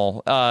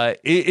panel.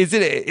 Is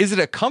it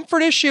a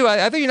comfort issue?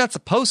 I think you're not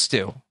supposed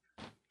to.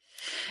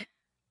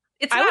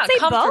 It's I would not say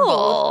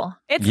comfortable.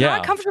 It's Yeah.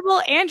 not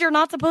comfortable and you're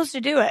not supposed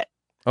to do it.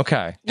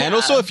 Okay. And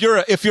also, if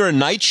you're a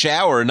night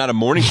shower, not a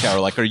morning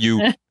shower, like are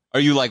you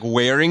like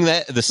wearing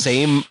the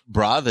same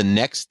bra the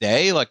next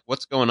day? Like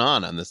what's going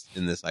on in this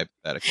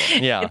hypothetical?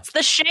 Yeah. It's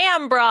the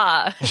sham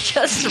bra.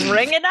 Just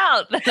ring it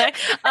out.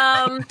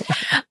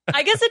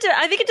 I guess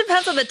I think it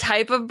depends on the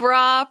type of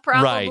bra,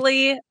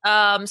 probably.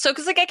 So,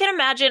 because I can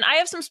imagine, I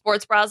have some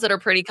sports bras that are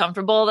pretty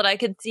comfortable that I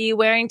could see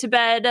wearing to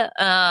bed.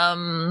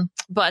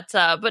 But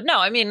no,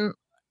 I mean,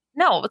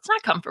 no, it's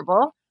not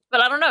comfortable.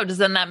 But I don't know. Does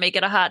then that make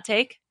it a hot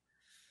take?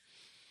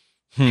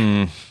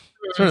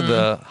 Sort of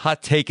the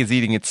hot take is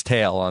eating its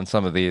tail on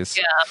some of these.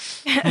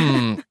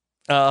 Yeah.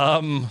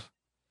 How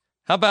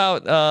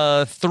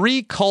about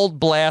 3 cold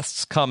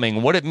blasts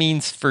coming? What it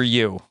means for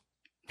you?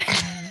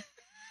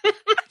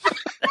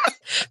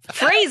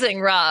 Phrasing,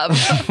 Rob.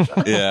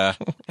 Yeah.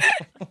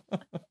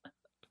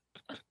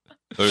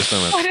 Those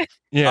some What it,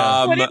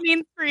 Yeah. what it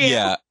means for you.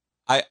 yeah.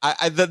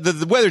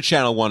 The Weather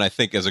Channel one I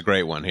think is a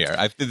great one here.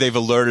 They've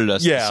alerted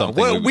us to Yeah.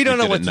 something. Well, we don't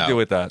know what didn't to do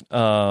with that.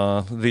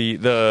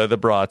 The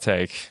bra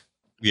take.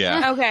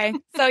 Yeah. Okay,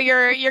 so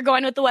you're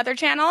going with the Weather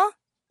Channel?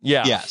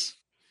 Yeah. Yes.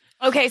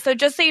 Okay, so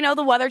just so you know,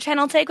 the Weather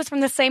Channel take was from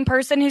the same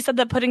person who said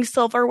that putting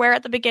silverware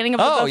at the beginning of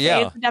the buffet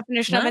is the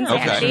definition of Oh.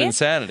 insanity.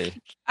 Insanity.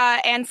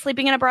 And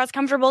sleeping in a bra is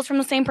comfortable is from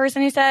the same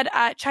person who said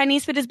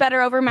Chinese food is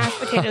better over mashed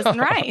potatoes and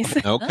rice.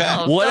 Okay.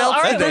 Oh, What so, else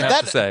all did right, they well,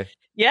 have to say?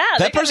 Yeah,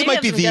 That person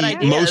might be the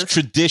most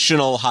true.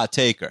 traditional hot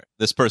taker.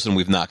 This person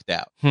we've knocked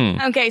out.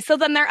 Okay, so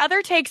then their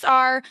other takes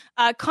are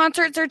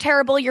concerts are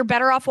terrible. You're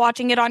better off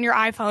watching it on your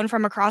iPhone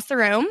from across the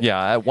room.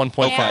 Yeah, at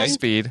 1.5 And-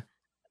 speed.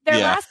 Their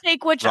Yeah. last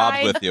take, which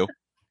Rob's with you.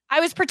 I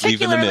was Leave in the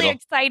particularly middle.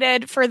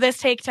 excited for this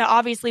take to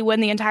obviously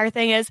win the entire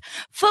thing, is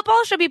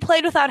football should be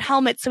played without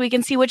helmets so we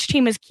can see which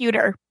team is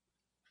cuter.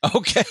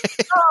 Okay.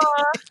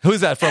 Who's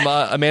that from?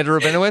 Amanda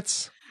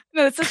Rabinowitz?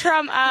 No, this is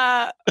from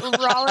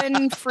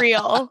Rollin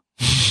Friel.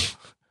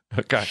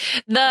 Okay.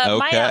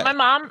 Okay. My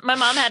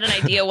mom had an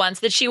idea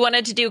once that she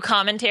wanted to do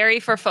commentary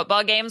for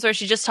football games where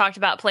she just talked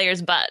about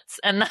players' butts,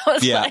 and that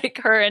was Yeah. like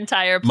her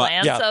entire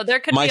plan. yeah. So there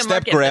could My be a step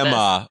market for this.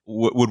 grandma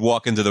would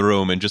walk into the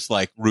room and just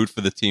like root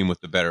for the team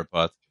with the better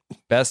butts.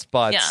 Best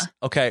butts. Yeah.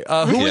 Okay.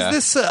 Who Yeah.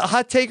 is this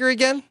hot taker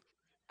again?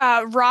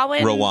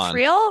 Rowan Rowan.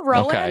 Friel?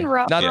 Rowan? Okay.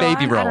 Ro- Not Rowan?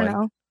 Baby I Rowan. don't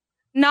know.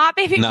 Not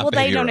baby. Not well,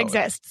 they Baby don't Rowan.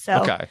 exist.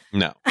 So Okay.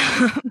 No.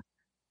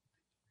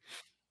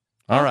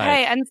 All right.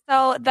 Okay, and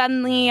so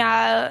then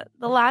the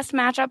last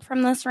matchup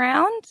from this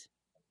round,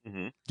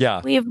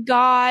 Yeah. we've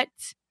got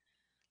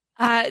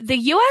the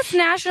U.S.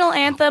 national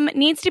anthem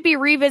needs to be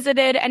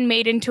revisited and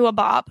made into a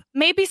bop.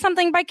 Maybe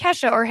something by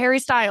Kesha or Harry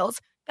Styles.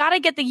 Gotta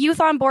get the youth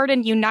on board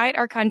and unite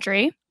our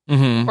country.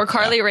 Mm-hmm. Or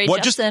Carly Rae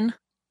What, just- Jepsen.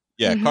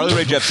 Yeah, Carly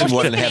Rae Jepsen, She's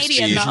 1.5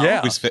 Canadian, speed. though.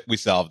 Yeah. We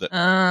solved it.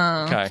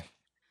 Oh. Okay.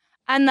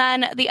 And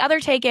then the other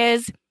take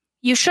is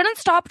you shouldn't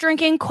stop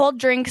drinking cold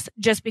drinks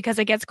just because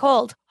it gets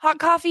cold. Hot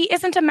coffee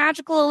isn't a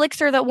magical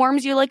elixir that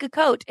warms you like a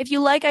coat. If you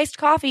like iced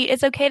coffee,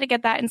 it's okay to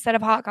get that instead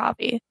of hot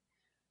coffee.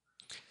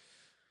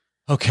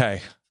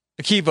 Okay.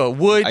 Akiva,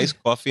 would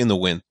Iced coffee in the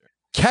winter.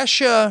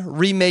 Kesha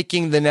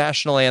remaking the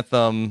national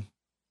anthem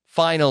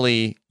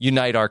finally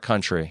unite our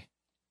country?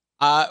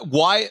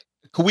 Why?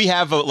 Could we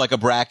have a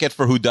bracket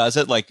for who does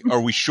it? Like,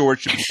 are we sure it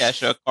should be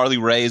Kesha? Carly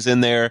Rae is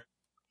in there.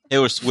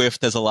 Taylor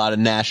Swift has a lot of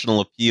national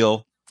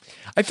appeal.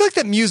 I feel like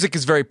that music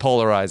is very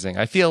polarizing.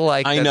 I feel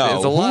like I that know.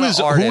 there's a lot of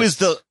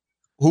artists.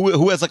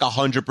 Who has like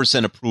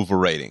 100% approval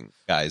rating,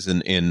 guys,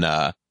 in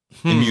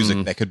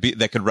music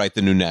that could write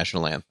the new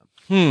national anthem?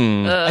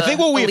 I think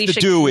what we have Alicia to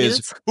do Keys?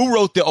 is who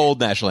wrote the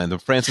old national anthem?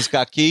 Francis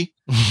Scott Key?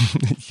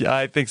 Yeah,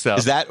 I think so.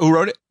 Is that who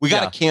wrote it? We got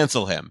to Yeah.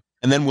 cancel him,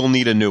 and then we'll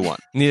need a new one.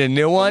 Need a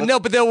new one? No,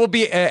 but there will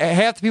be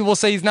half the people will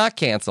say he's not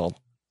canceled.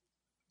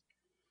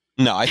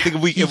 No, I think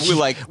if we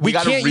We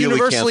got to can't really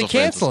universally cancel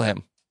cancel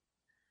Francis. him.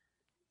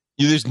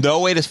 There's no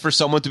way for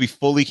someone to be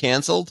fully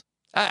canceled.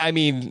 I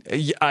mean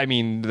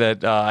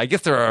that. I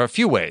guess there are a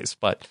few ways,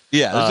 but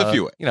Yeah, there's a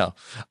few ways. You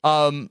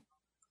know,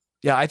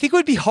 yeah, I think it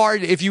would be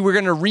hard if you were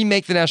going to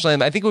remake the national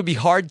anthem. I think it would be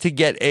hard to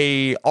get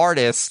a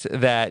artist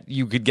that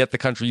you could get the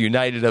country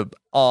united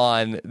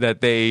on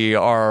that they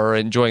are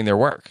enjoying their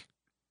work.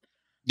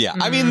 Yeah,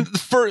 I mean,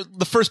 for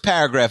the first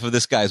paragraph of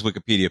this guy's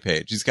Wikipedia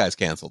page, this guy's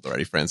canceled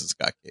already. Francis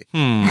Scott Key.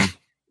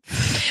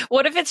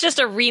 What if it's just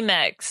a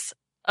remix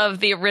of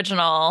the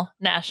original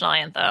national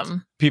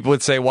anthem? People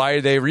would say, "Why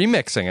are they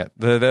remixing it?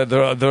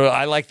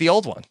 I like the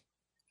old one."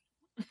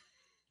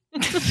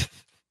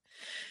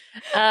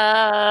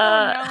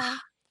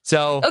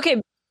 So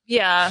Okay,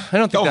 yeah. I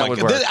don't think Oh that my would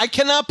god! work. I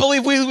cannot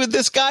believe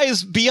this guy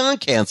is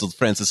beyond canceled.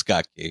 Francis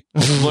Scott Key.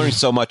 I'm learning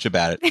so much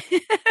about it.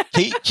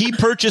 He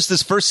purchased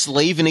his first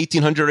slave in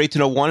 1800 or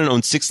 1801 and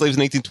owned 6 slaves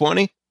in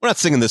 1820. We're not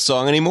singing this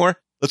song anymore.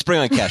 Let's bring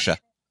on Kesha.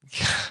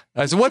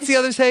 So what's the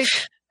other take?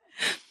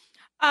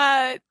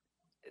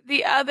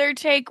 The other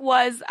take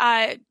was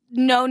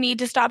no need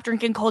to stop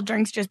drinking cold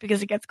drinks just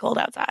because it gets cold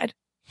outside.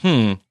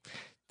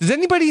 Does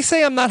anybody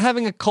say I'm not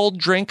having a cold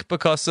drink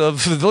because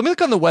of... Let me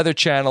look on the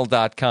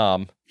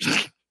weatherchannel.com.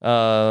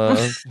 I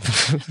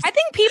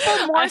think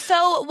people more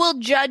so will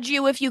judge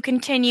you if you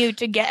continue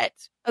to get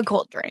a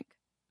cold drink.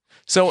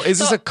 So is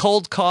this a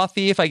cold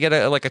coffee? If I get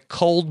a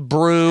cold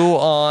brew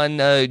on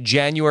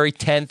January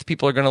 10th,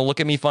 people are going to look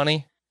at me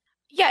funny?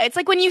 Yeah, it's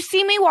like when you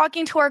see me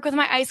walking to work with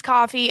my iced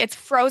coffee, it's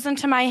frozen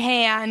to my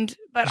hand,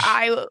 but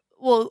I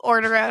will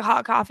order a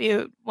hot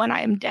coffee when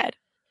I am dead.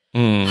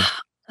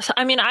 So,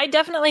 I mean, I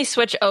definitely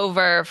switch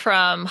over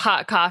from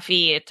hot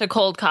coffee to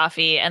cold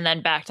coffee and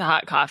then back to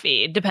hot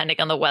coffee, depending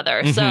on the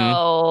weather.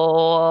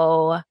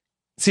 So,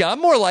 See, I'm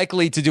more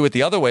likely to do it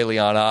the other way,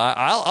 Liana.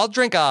 I'll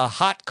drink a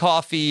hot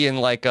coffee in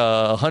like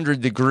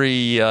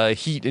 100-degree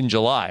heat in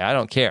July. I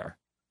don't care.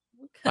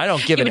 I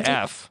don't give an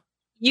F.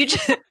 you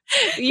just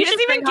You just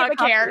even give a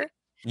care.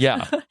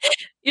 Yeah.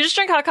 You just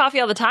drink hot coffee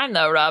all the time,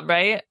 though, Rob,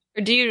 right?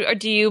 Or do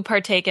you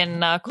partake in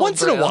cold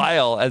Once in brew? a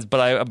while, but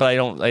I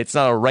don't. It's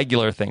not a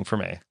regular thing for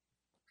me.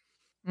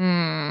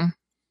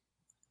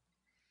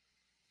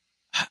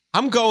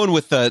 I'm going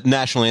with the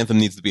national anthem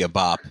needs to be a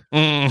bop.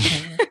 I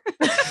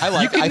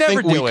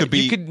think we could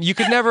be. You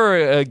could never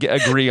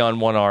agree on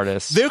one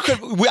artist.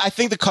 I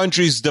think the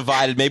country's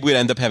divided. Maybe we'd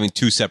end up having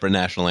two separate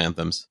national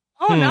anthems.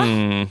 Oh,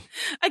 no.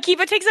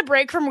 Akiva takes a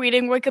break from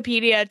reading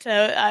Wikipedia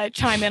to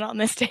chime in on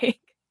this take.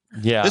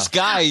 Yeah. This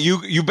guy,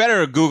 you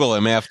better Google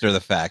him after the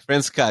fact.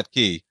 Francis Scott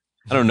Key.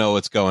 I don't know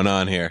what's going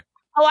on here.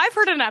 Oh, I've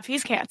heard enough.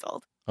 He's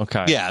canceled.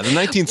 Okay. Yeah, the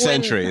 19th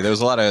century. There was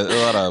a lot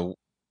of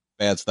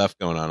bad stuff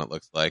going on, it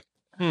looks like.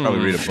 Probably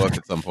read a book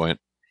at some point.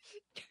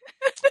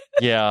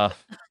 Yeah.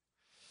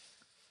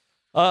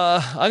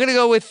 I'm going to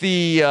go with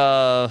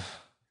the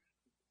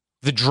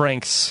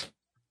drinks.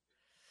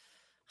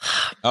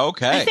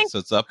 Okay, so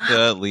it's up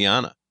to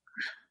Liana.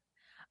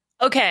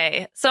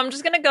 Okay, so I'm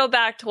just going to go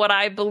back to what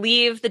I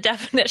believe the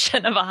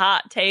definition of a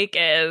hot take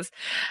is.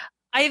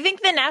 I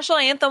think the national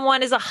anthem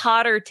one is a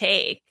hotter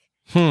take.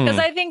 Because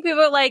I think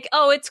people are like,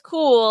 oh, it's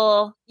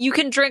cool. You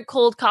can drink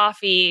cold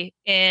coffee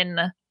in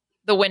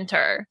the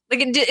winter.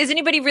 Like, is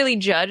anybody really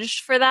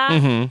judged for that?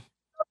 Mm-hmm. I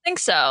don't think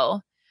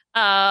so.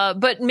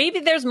 But maybe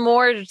there's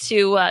more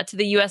to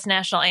the U.S.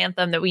 national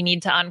anthem that we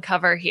need to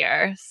uncover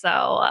here. So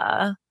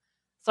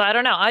I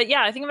don't know. I think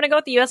I'm going to go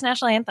with the U.S.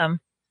 national anthem.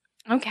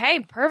 Okay,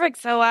 perfect.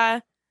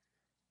 So,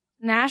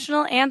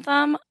 national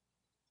anthem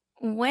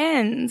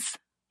wins.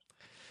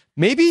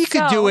 Maybe you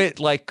could do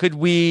it like, could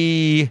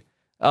we,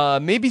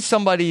 maybe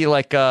somebody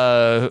like,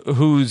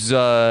 who's,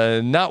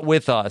 not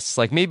with us,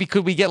 like maybe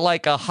could we get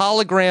like a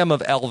hologram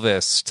of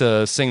Elvis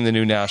to sing the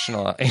new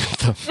national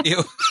anthem?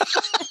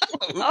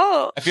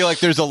 Oh, I feel like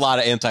there's a lot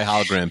of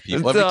anti-hologram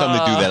people. Every time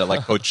they do that at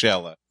like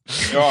Coachella.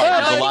 There's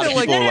a lot of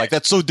people who are like,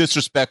 that's so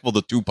disrespectful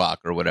to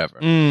Tupac or whatever.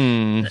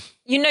 You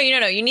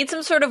need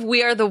some sort of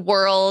We Are the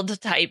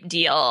World type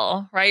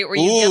deal, right? Where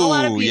you get a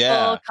lot of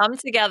people come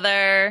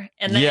together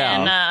and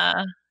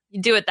then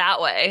you do it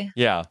that way.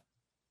 Yeah.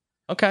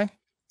 Okay.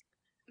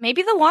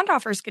 maybe the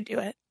Wandoffers could do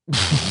it.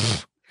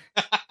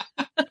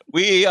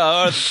 We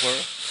are the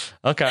world.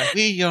 Okay.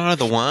 We are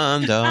the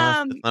Wandoff.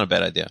 That's not a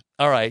bad idea.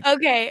 All right.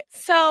 Okay,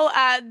 so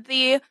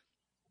the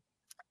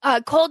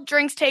cold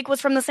drinks take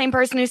was from the same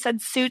person who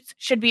said suits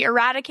should be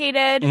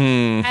eradicated.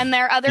 And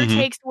their other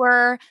takes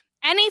were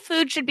any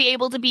food should be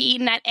able to be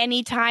eaten at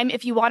any time.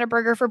 If you want a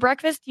burger for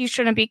breakfast, you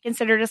shouldn't be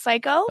considered a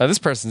psycho. This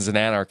person's an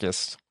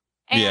anarchist.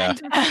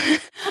 And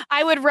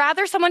I would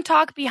rather someone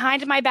talk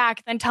behind my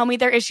back than tell me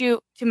their issue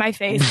to my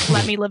face.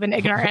 Let me live in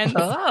ignorance.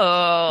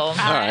 All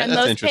right, and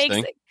that's those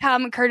interesting. takes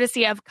come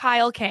courtesy of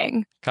Kyle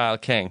King. Kyle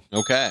King.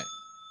 Okay.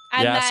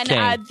 And Yes,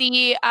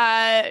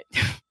 then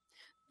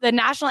the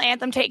national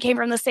anthem take came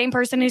from the same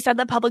person who said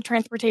that public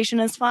transportation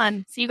is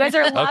fun. So you guys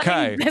are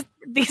loving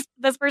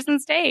this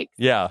person's take.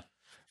 Yeah.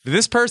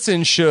 This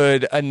person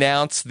should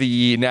announce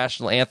the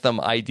national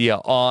anthem idea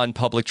on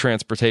public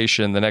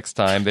transportation the next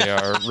time they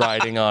are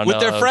riding on With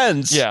their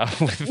friends. Yeah,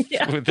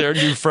 with their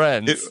new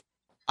friends.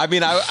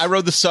 I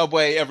rode the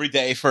subway every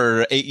day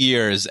for 8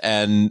 years,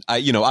 and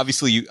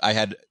obviously I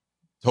had a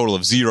total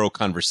of 0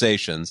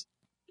 conversations.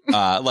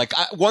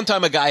 One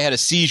time a guy had a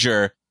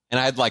seizure, and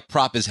I had to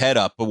prop his head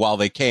up, but while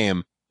they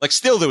came,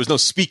 still there was no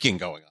speaking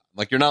going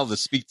on. You're not allowed to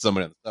speak to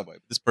somebody on the subway.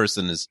 But this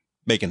person is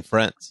making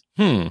friends.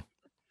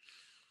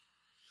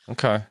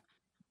 Okay.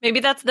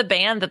 Maybe that's the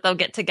band that they'll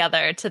get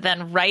together to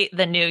then write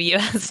the new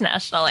U.S.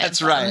 national anthem.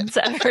 That's right.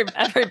 To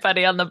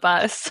everybody on the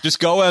bus. Just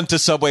go onto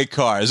subway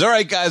cars. All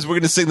right, guys, we're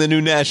going to sing the new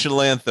national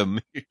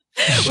anthem. We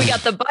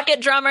got the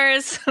bucket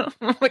drummers.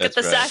 We got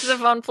the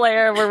saxophone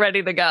player. We're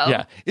ready to go.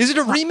 Yeah. Is it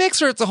a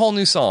remix or it's a whole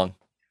new song?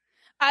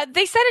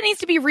 They said it needs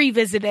to be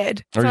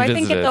revisited. So I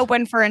think it's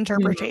open for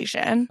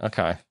interpretation.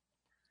 Okay.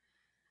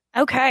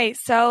 Okay,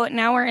 so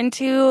now we're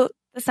into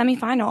the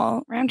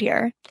semifinal round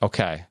here.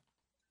 Okay.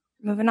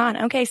 Moving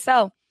on. Okay,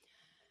 so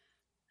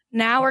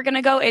now we're going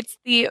to go. It's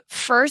the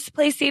first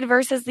place seed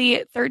versus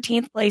the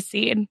 13th place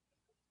seed.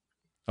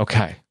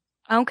 Okay.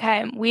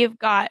 Okay, we've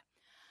got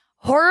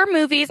horror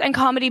movies and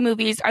comedy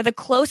movies are the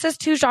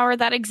closest to genre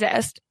that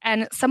exist,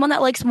 and someone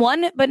that likes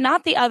one but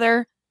not the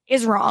other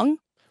is wrong.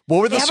 What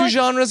were those two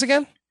genres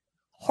again?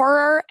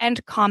 Horror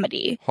and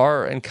comedy.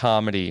 Horror and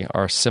comedy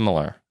are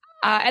similar.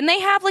 And they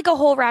have a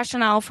whole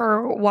rationale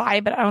for why,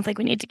 but I don't think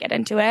we need to get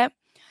into it.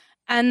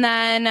 And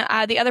then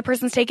the other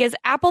person's take is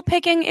apple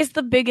picking is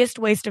the biggest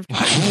waste of time.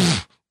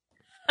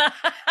 Is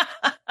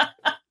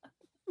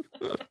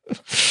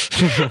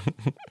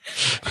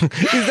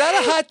that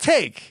a hot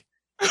take,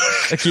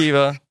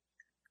 Akiva?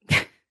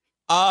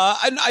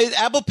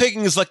 Apple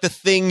picking is the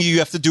thing you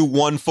have to do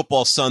one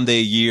football Sunday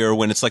a year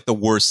when it's the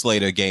worst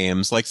slate of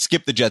games.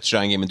 Skip the Jets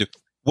Giant game and do.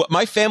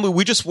 My family,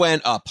 we just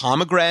went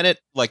pomegranate,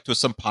 to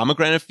some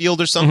pomegranate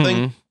field or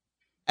something,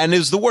 and it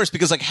was the worst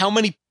because how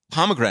many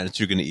pomegranates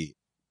you're going to eat?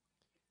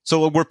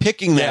 So we're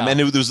picking them,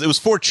 and it was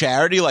for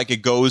charity.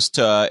 It goes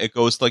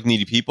to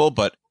needy people,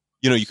 but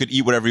you could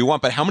eat whatever you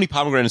want. But how many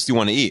pomegranates do you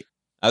want to eat?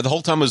 The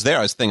whole time I was there,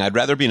 I was thinking I'd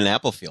rather be in an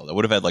apple field. I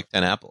would have had like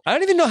 10 apples. I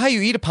don't even know how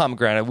you eat a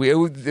pomegranate.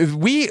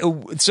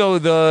 So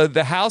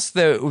the house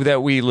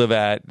that we live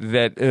at,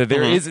 that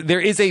there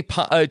is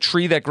a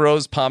tree that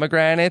grows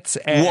pomegranates.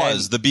 And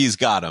The bees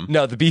got them.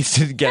 No, the bees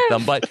didn't get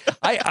them, but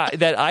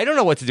I don't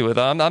know what to do with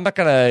them. I'm not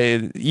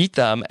going to eat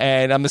them,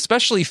 and I'm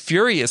especially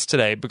furious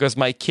today because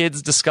my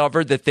kids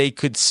discovered that they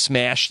could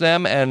smash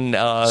them, and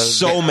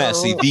so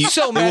messy.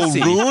 So messy.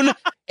 It will ruin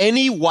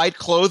any white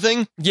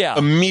clothing. Yeah.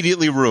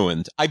 Immediately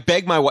ruined. I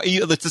beg my wife.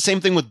 It's the same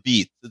thing with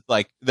beets. It's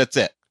like, that's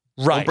it.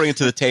 Right. Don't bring it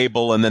to the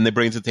table, and then they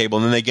bring it to the table,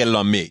 and then they get it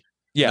on me.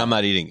 Yeah. And I'm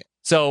not eating it.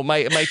 So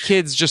my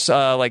kids just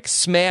like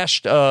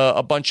smashed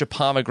a bunch of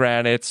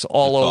pomegranates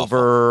all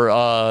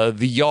over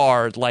the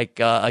yard, like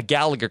a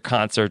Gallagher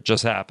concert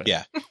just happened.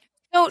 Yeah.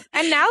 So,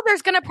 and now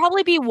there's going to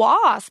probably be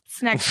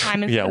wasps next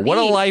time. Yeah, what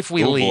a life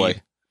we lead.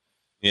 Boy.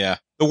 Yeah.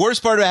 The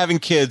worst part of having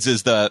kids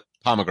is the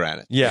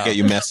pomegranate. Yeah. They get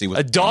you messy with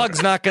A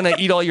dog's not going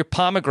to eat all your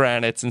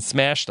pomegranates and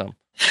smash them.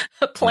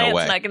 A plant's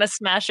way. not going to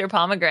smash your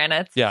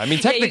pomegranates. Yeah, I mean,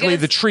 technically,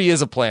 the tree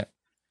is a plant.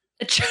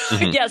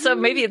 Yeah, so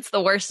maybe it's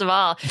the worst of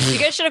all. You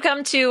guys should have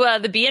come to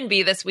the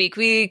B&B this week.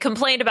 We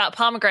complained about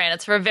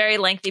pomegranates for a very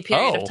lengthy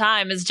period of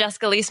time, as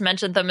Jessica Leese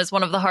mentioned them as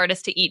one of the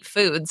hardest to eat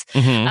foods.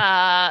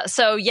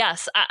 So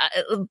yes,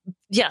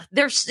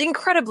 they're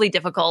incredibly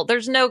difficult.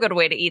 There's no good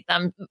way to eat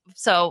them.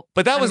 So,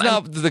 but that was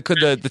not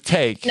the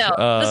take. No,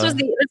 this was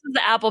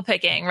the apple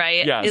picking,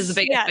 right? Yes. Is the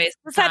biggest waste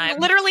of This had time.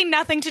 literally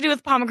nothing to do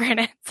with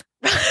pomegranates.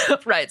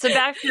 Right. So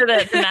back to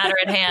the matter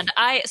at hand.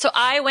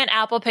 I went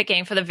apple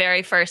picking for the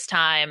very first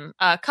time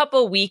a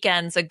couple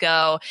weekends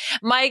ago.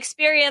 My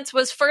experience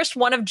was first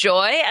one of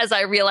joy as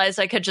I realized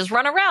I could just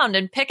run around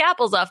and pick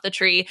apples off the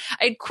tree.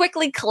 I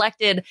quickly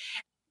collected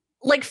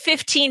like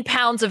 15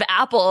 pounds of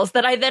apples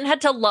that I then had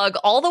to lug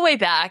all the way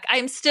back.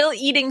 I'm still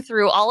eating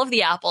through all of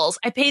the apples.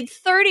 I paid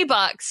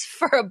 $30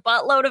 for a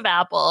buttload of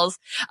apples.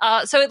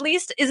 So at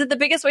least, is it the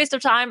biggest waste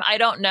of time? I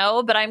don't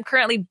know, but I'm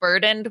currently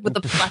burdened with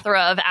the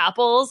plethora of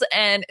apples,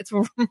 and it's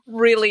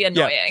really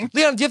annoying.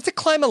 Yeah. Leon, do you have to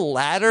climb a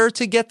ladder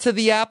to get to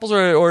the apples,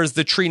 or is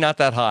the tree not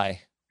that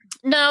high?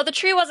 No, the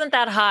tree wasn't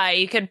that high.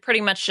 You could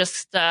pretty much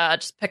just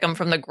pick them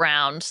from the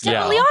ground. So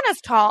Yeah. Leona's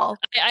tall.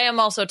 I am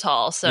also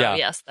tall, so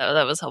yes,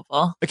 that was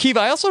helpful. Akiva,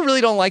 I also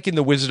really don't like in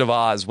The Wizard of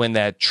Oz when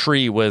that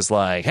tree was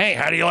like, "Hey,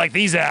 how do you like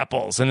these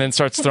apples?" and then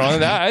starts throwing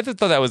that. I thought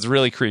that was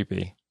really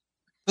creepy.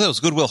 That was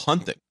Goodwill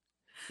Hunting.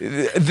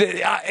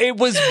 It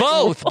was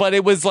both, but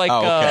it was like,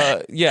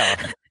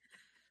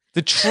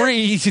 the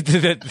tree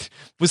that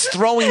was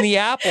throwing the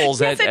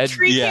apples Yes, a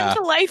tree came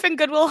to life in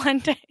Goodwill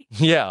Hunting.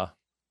 Yeah.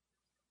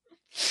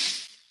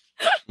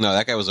 No,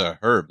 that guy was a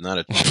herb, not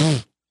a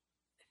tree.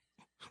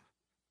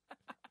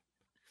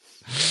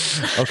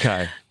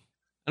 Okay. I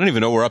don't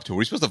even know what we're up to. Were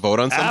we supposed to vote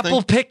on something?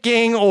 Apple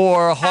picking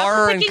or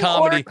horror and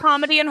comedy? Or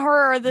comedy and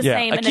horror are the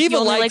same. And if you Akiva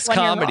only likes like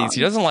one, you're comedies. wrong.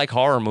 He doesn't like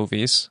horror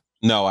movies.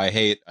 No, I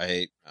hate.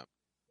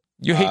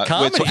 You hate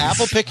comedies. Wait, so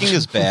apple picking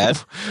is bad,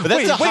 but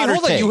that's a hotter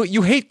hold take. on.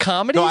 You hate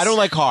comedies? No, I don't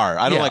like horror.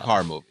 I don't Yeah. like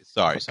horror movies.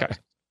 Sorry. Okay.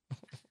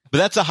 But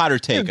that's a hotter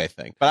take, I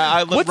think. But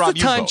I let What's Rob, the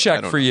you time vote. I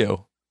check don't for know.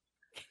 you?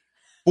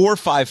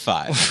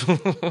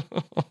 4:55.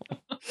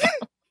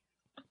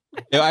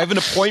 I have an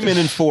appointment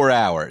in 4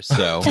 hours,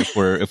 so if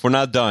we're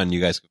not done, you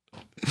guys.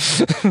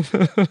 If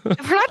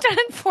we're not done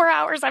in 4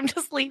 hours, I'm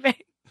just leaving.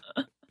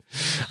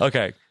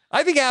 Okay.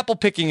 I think apple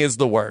picking is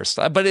the worst.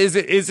 But is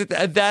it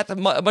that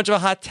much of a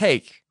hot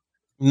take?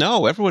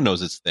 No, everyone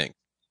knows it's thing.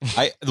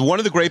 One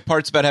of the great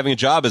parts about having a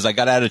job is I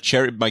got out of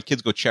cherry. My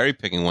kids go cherry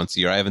picking once a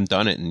year. I haven't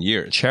done it in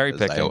years. Cherry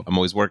because picking. I'm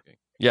always working.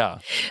 Yeah.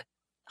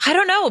 I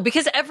don't know,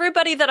 because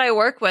everybody that I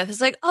work with is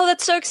like, "Oh,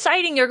 that's so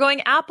exciting. You're going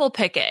apple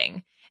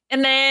picking."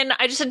 And then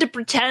I just had to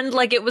pretend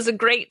like it was a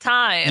great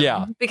time.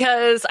 Yeah.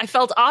 Because I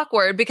felt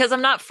awkward because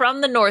I'm not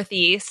from the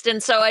Northeast.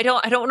 And so I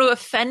don't want to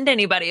offend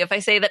anybody if I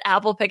say that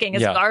apple picking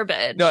is Yeah.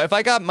 garbage. No, if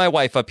I got my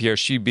wife up here,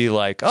 she'd be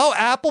like, "Oh,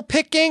 apple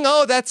picking?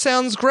 Oh, that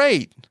sounds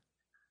great."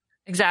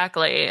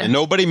 Exactly. And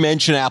nobody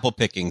mentioned apple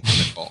picking to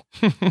Nicole.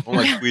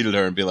 Or I tweeted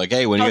her and be like,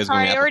 "Hey, when are you guys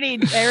Sorry, going I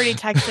apple?" already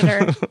texted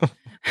her.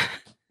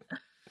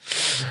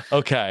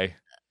 Okay.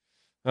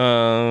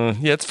 Yeah,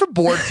 it's for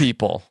bored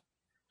people.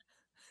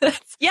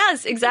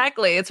 Yes,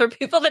 exactly. It's for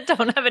people that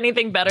don't have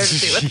anything better to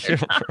do with their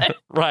time.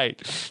 Right.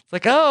 It's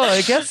like, oh,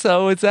 I guess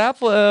so. It's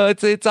apple.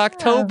 It's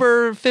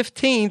October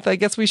 15th. I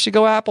guess we should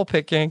go apple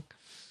picking.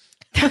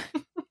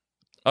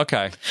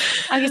 Okay.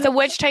 Okay, so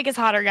which take is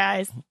hotter,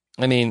 guys?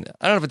 I mean,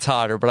 I don't know if it's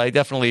hotter, but I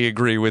definitely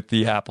agree with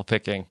the apple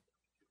picking.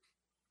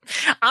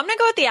 I'm going to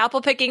go with the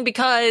apple picking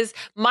because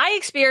my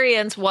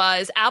experience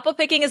was apple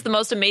picking is the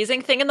most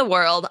amazing thing in the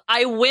world.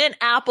 I went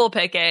apple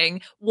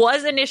picking,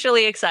 was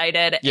initially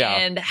excited,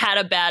 and had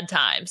a bad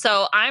time.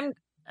 So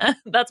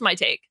that's my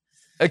take.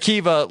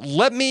 Akiva,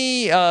 let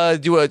me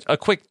do a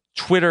quick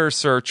Twitter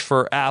search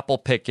for apple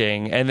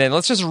picking, and then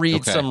let's just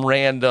read some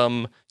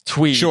random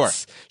tweets. Sure.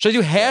 Should I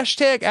do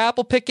hashtag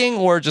apple picking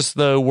or just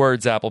the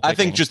words apple picking? I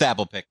think just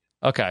apple pick.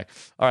 Okay.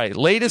 All right.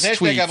 Latest Hashtag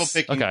tweets. apple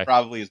picking Okay.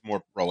 probably is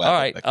more pro apple All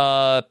right.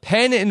 picking.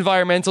 Penn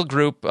Environmental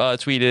Group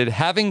tweeted,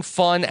 having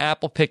fun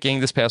apple picking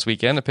this past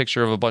weekend, a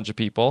picture of a bunch of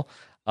people.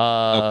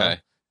 Okay.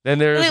 Then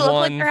Do there's they look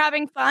one. like they're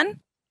having fun?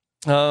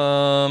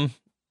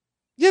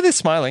 Yeah, they're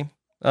smiling.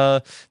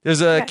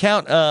 There's an Okay.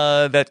 account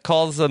that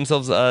calls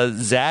themselves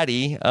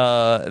Zaddy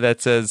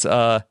that says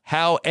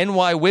how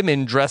NY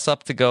women dress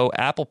up to go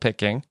apple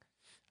picking.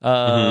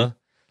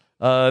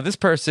 This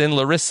person,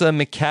 Larissa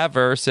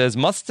McCaver, says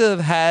must have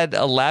had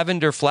a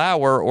lavender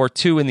flower or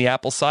two in the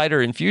apple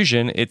cider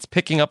infusion. It's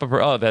picking up a.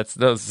 Oh, that's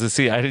those.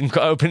 See, I didn't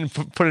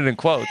put it in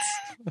quotes.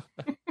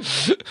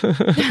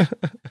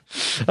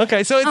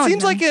 Okay, so it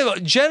seems like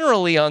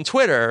generally on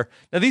Twitter,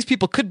 now these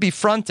people could be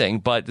fronting,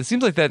 but it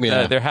seems like that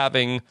they're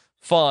having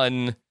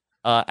fun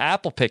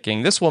apple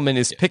picking. This woman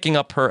is picking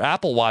up her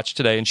Apple Watch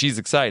today, and she's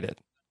excited.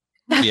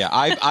 Yeah,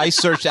 I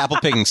searched apple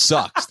picking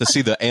sucks to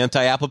see the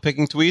anti-apple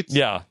picking tweets.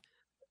 Yeah.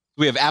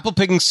 We have apple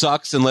picking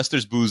sucks unless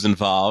there's booze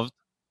involved.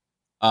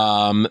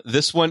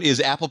 This one is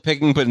apple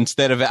picking, but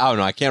instead of, oh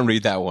no, I can't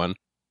read that one.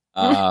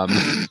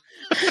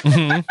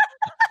 Mhm.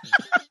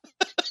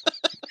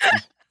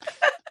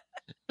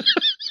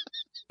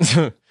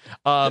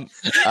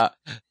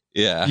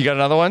 Yeah. You got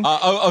another one?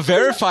 A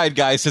verified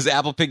guy says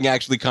apple picking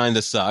actually kind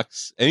of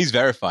sucks, and he's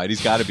verified.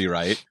 He's got to be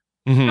right.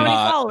 How many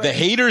Mhm. followers? The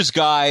Haters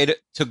Guide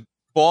to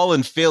Fall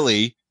in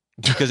Philly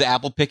because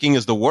apple picking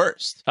is the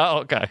worst. Oh,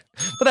 okay.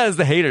 But that is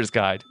the haters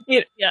guide.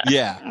 Yeah.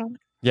 Yeah.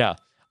 Yeah.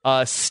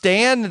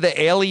 Stan,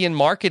 the alien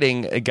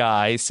marketing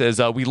guy, says,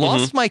 we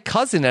lost my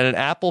cousin at an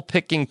apple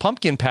picking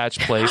pumpkin patch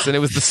place, and it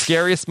was the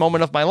scariest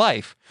moment of my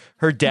life.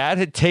 Her dad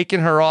had taken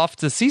her off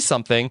to see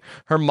something.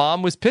 Her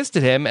mom was pissed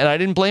at him, and I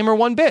didn't blame her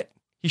one bit.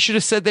 He should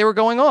have said they were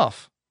going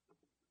off.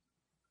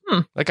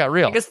 That got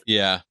real. I guess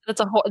Yeah.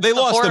 that's a They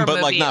lost him, horror but,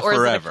 like, movie, not or is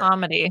it a forever.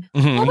 comedy.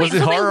 Mhm. Oh, wait, Was it so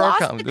they horror or lost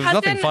comedy? the There was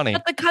nothing cousin, funny.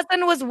 but the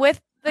cousin was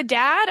with the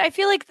dad? I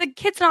feel like the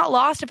kid's not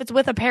lost if it's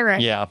with a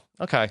parent. Yeah.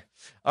 Okay.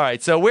 All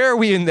right. So where are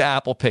we in the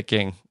apple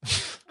picking?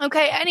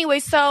 Okay, anyway,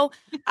 so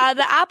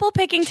the apple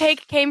picking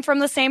take came from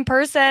the same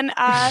person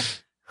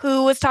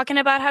who was talking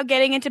about how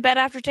getting into bed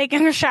after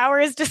taking a shower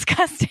is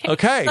disgusting.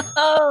 Okay.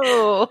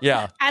 Oh.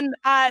 Yeah. And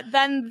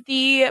then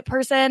the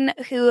person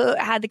who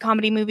had the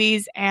comedy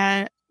movies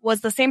and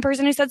was the same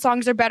person who said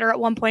songs are better at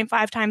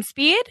 1.5 times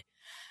speed.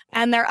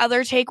 And their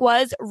other take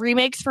was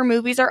remakes for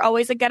movies are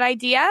always a good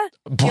idea.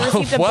 He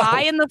received a Whoa.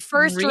 bye in the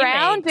first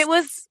round. It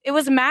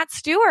was Matt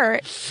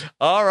Stewart.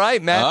 All right,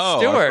 Matt Our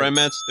Stewart. friend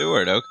Matt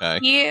Stewart. Okay.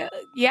 He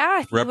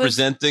was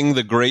Representing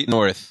the Great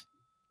North.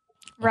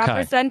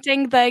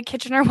 representing the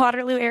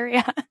Kitchener-Waterloo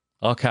area.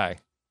 Okay.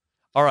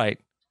 All right.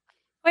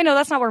 Wait, no,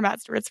 that's not where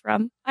Matt Stewart's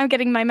from. I'm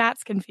getting my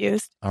Matts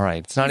confused. All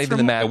right. It's not He's even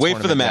the from- Matt. Wait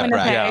for the Matt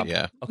tournament bracket.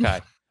 yet. Yeah. Okay.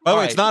 By the All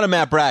way, right. it's not a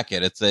Matt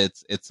bracket. It's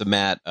a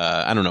Matt.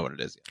 I don't know what it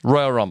is yet.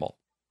 Royal Rumble.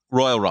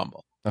 Royal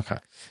Rumble. Okay.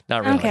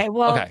 Not really. Okay,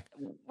 well, Okay.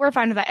 we're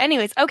fine with that.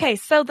 Anyways, okay,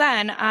 so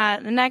then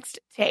the next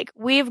take,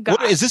 we've got...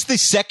 What is this? The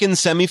second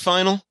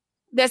semifinal?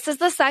 This is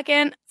the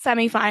second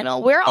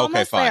semifinal. We're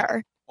almost fine.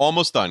 there.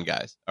 Almost done,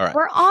 guys. All right.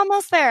 We're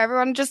almost there.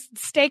 Everyone just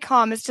stay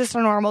calm. It's just a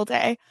normal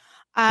day.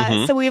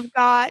 So we've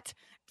got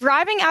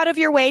driving out of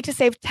your way to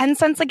save 10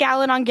 cents a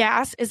gallon on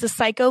gas is a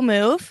psycho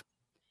move.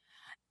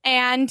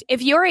 And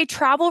if you're a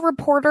travel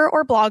reporter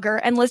or blogger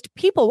and list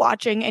people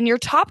watching in your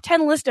top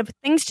 10 list of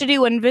things to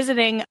do when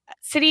visiting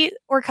city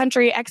or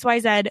country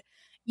XYZ,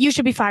 you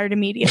should be fired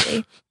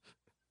immediately.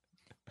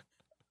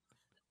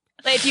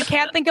 If you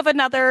can't think of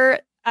another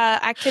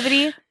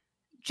activity,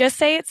 just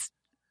say it's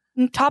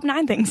top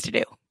 9 things to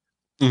do.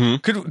 Mm-hmm.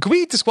 Could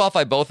we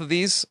disqualify both of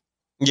these?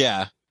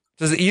 Yeah.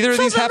 Does either of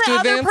So these then have the to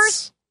other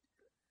advance?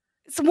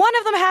 So one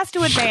of them has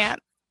to advance.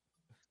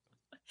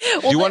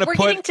 Well, you wanna we're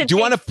put- getting to do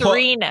you wanna take put-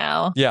 3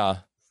 now. Yeah.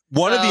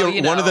 One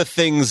So, one of the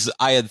things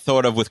I had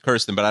thought of with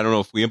Kirsten, but I don't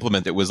know if we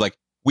implement it, was like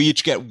we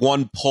each get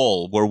one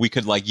poll where we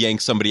could like yank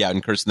somebody out,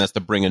 and Kirsten has to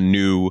bring a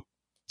new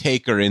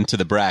taker into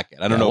the bracket.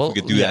 I don't know if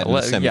we could do that in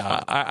the semifinal.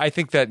 Yeah, I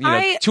think that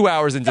I 2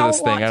 hours into this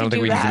don't thing, want I don't to think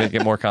do we need to that. make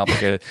it more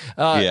complicated.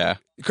 Yeah.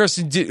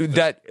 Kirsten,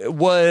 that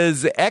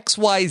was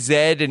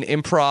XYZ an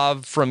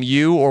improv from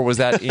you, or was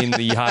that in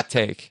the hot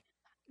take?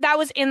 That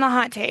was in the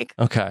hot take.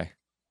 Okay.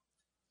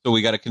 So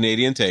we got a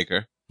Canadian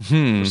taker.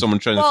 Hmm. Or someone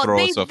trying to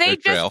throw us off they their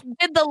just trail.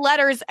 did the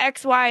letters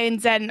X, Y,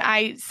 and Z, and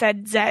I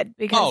said Z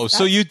because. Oh,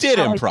 so that's you did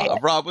how I improv. did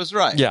it. Rob was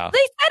right. Yeah. They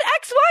said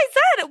X, Y,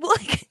 Z.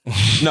 Like,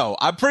 No,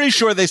 I'm pretty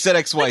sure they said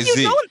like XYZ.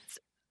 you don't.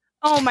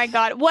 Oh my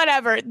God!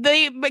 Whatever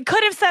they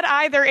could have said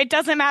either. It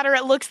doesn't matter.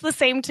 It looks the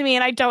same to me,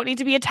 and I don't need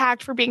to be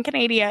attacked for being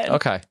Canadian.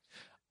 Okay.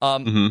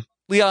 Mhm.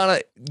 Liana,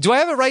 do I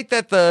have it right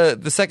that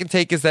the second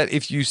take is that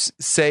if you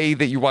say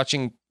that you're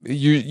watching,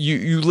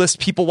 you list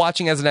people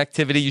watching as an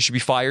activity, you should be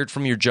fired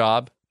from your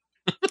job?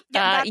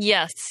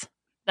 Yes,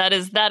 that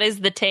is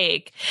the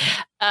take.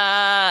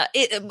 I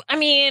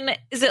mean,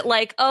 is it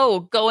like,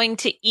 going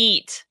to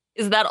eat?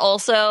 Is that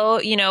also,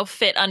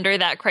 fit under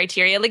that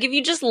criteria? Like, if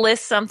you just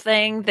list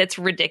something that's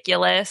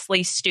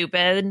ridiculously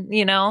stupid,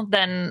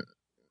 then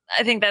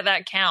I think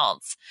that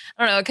counts.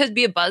 I don't know. It could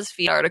be a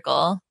BuzzFeed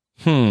article.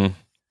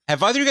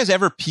 Have either of you guys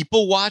ever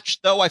people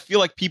watched, though? I feel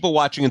like people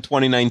watching in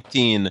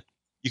 2019,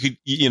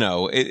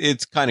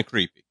 it's kind of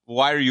creepy. Who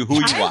are you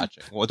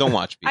watching? Well, don't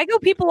watch people. I go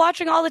people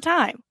watching all the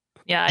time.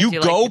 Yeah, I You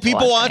do go like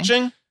people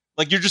watching?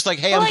 Like, you're just like,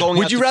 hey, I'm going out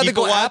Would you to rather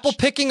people go watch? apple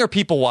picking or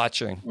people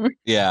watching?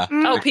 Yeah.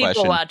 Oh, good people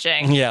question.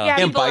 watching. Yeah. Yeah,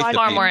 Can't people bite watch- the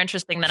Far people. more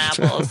interesting than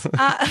apples.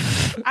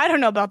 I don't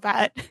know about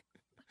that.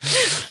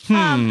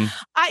 Hmm.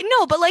 I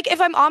know, but like if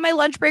I'm on my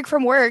lunch break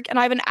from work and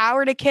I have an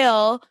hour to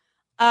kill,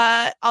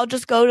 I'll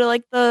just go to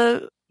like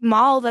the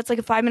mall that's like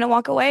a 5-minute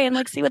walk away and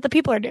like see what the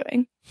people are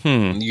doing.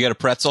 You get a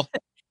pretzel?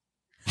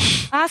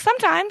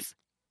 Sometimes.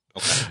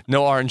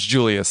 No Orange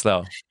Julius,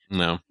 though.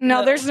 No.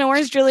 No, there's no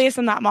Orange Julius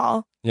in that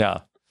mall.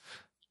 Yeah.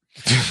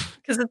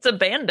 Because it's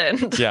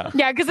abandoned. Yeah.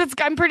 Yeah, because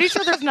I'm pretty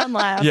sure there's none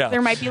left. Yeah.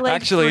 There might be like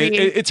Actually, 3.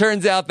 it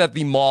turns out that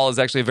the mall is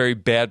actually a very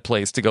bad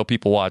place to go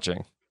people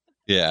watching.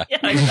 Yeah.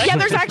 Yeah,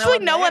 there's actually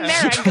no one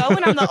there. I go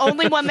and I'm the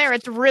only one there.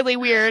 It's really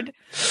weird.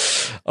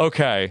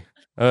 Okay.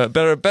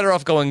 Better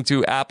off going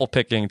to apple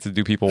picking to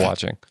do people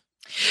watching.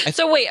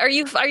 So wait, are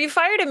you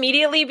fired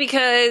immediately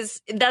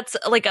because that's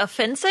like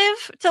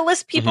offensive to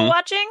list people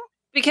watching?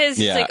 Because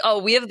Yeah. it's like, oh,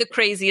 we have the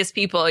craziest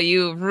people.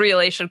 You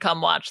really should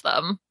come watch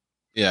them.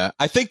 Yeah.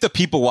 I think the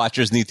people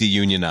watchers need to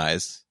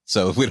unionize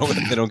so they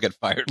don't get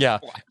fired. Yeah.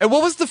 And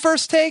what was the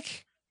first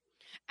take?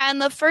 And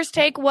the first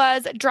take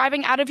was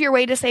driving out of your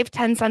way to save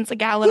 10 cents a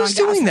gallon Who's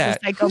on gas. doing is a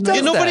that? psycho Who does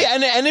move. that? Nobody,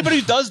 and anybody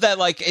who does that,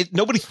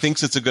 nobody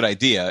thinks it's a good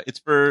idea. It's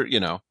for,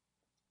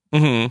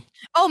 Mm-hmm.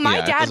 Oh, my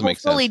Yeah, it dad doesn't will make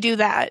fully sense. do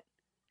that.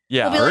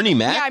 Yeah. He'll be Bernie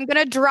Mac? Yeah, I'm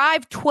going to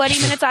drive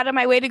 20 minutes out of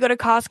my way to go to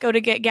Costco to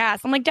get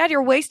gas. I'm like, Dad,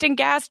 you're wasting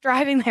gas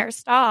driving there.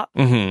 Stop.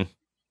 Mm-hmm.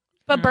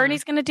 But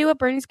Bernie's going to do what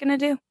Bernie's going to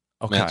do.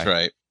 Okay. That's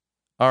right.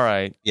 All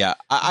right. Yeah.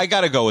 I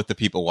got to go with the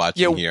people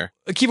watching here.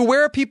 Akiva,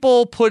 where are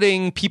people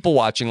putting people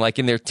watching? Like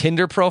in their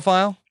Tinder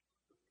profile?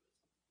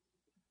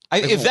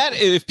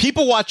 If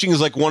people watching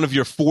is like one of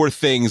your 4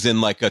 things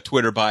in like a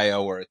Twitter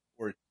bio or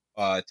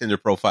Tinder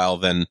profile,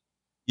 then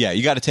yeah,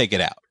 you got to take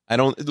it out. I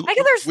don't.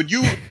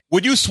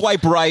 Would you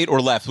swipe right or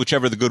left,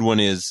 whichever the good one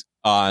is,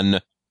 on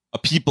a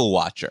people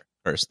watcher,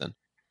 Kirsten?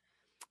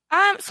 So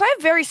I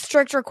have very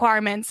strict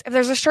requirements. If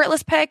there's a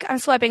shirtless pic, I'm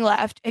swiping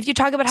left. If you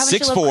talk about how much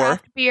you love 6'4".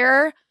 craft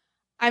beer,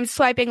 I'm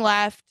swiping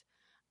left.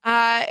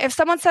 If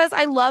someone says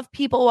I love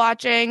people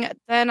watching,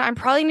 then I'm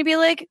probably going to be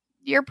like,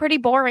 you're pretty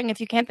boring if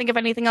you can't think of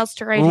anything else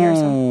to write here.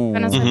 So I'm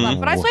going to swipe left.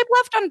 But I swipe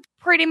left on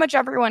pretty much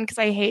everyone because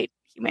I hate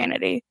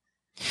humanity.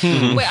 Wait,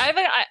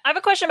 I have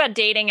a question about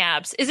dating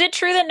apps. Is it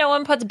true that no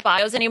one puts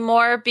bios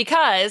anymore?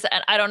 Because,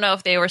 and I don't know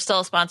if they were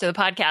still a sponsor of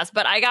the podcast,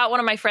 but I got one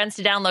of my friends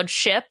to download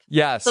Ship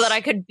Yes. so that I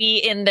could be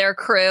in their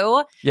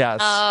crew.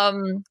 Yes.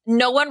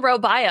 No one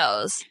wrote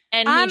bios.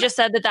 And he just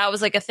said that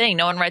was like a thing.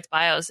 No one writes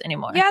bios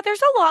anymore. Yeah,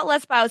 there's a lot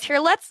less bios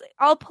here.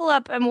 I'll pull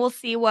up and we'll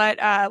see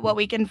what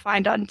we can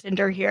find on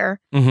Tinder here.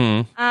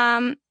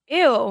 Mm-hmm.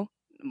 Ew.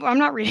 I'm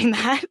not reading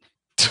that.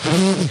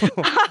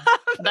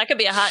 That could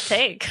be a hot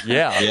take.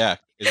 Yeah. Yeah.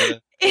 Is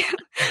it?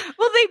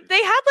 Well,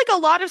 they had like a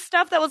lot of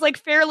stuff that was like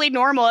fairly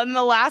normal, and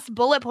the last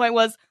bullet point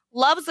was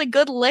loves a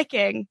good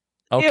licking.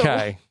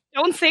 Okay.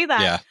 Ew. Don't say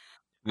that.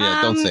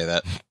 Yeah. Don't say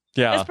that.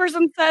 Yeah. This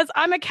person says,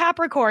 I'm a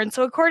Capricorn,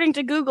 so according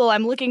to Google,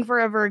 I'm looking for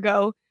a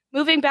Virgo.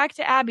 Moving back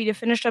to Abbey to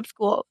finish up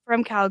school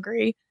from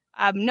Calgary.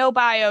 No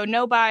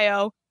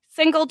bio.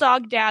 Single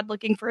dog dad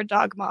looking for a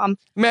dog mom.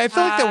 I mean, I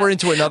feel like that we're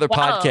into another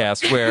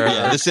podcast where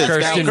this is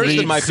Kirsten Kirsten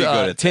reads might be good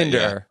at that,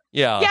 Tinder.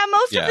 Yeah. Yeah,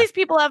 most Yeah. of these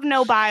people have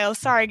no bio.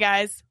 Sorry,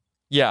 guys.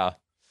 Yeah.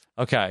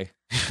 Okay.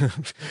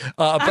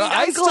 But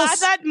I'm glad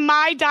that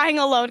my dying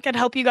alone can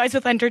help you guys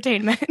with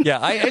entertainment. Yeah,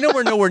 I know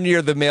we're nowhere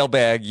near the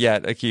mailbag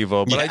yet,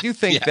 Akiva, but I do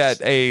think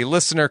that a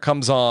listener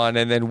comes on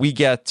and then we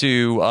get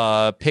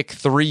to pick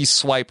 3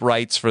 swipe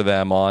rights for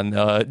them on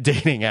a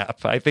dating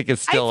app. I think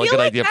it's still a good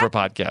idea for a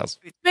podcast.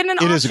 It's been an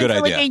It is a option good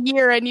for like idea. a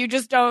year, and you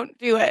just don't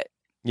do it.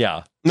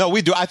 Yeah. No,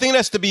 we do. I think it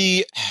has to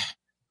be.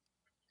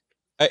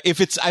 I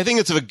think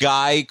it's if a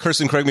guy,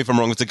 Kirsten, correct me if I'm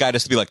wrong, if it's a guy, it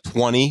has to be like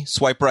 20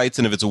 swipe rights,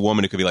 and if it's a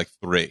woman, it could be like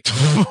 3.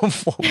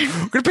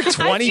 We're gonna pick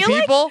 20 feel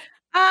like- people?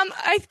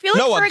 I feel like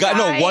No, for a guy-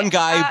 no, one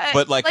guy,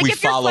 but, like, we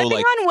if you're follow, swiping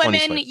like, on 20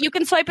 women, swipes. you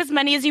can swipe as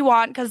many as you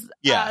want because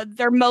Yeah.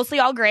 they're mostly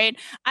all great.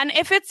 And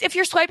if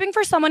you're swiping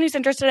for someone who's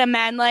interested in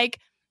men, like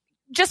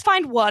just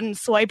find one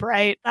swipe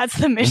right. That's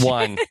the mission.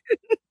 One.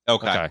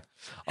 Okay.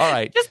 All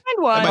right. Just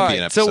find one. That All might be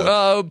an right. So,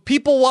 episode.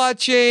 people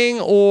watching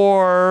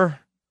or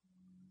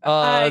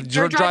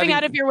You're driving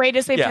out of your way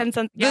to save 10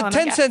 cents. The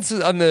 10 cents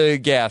on the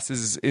gas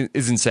is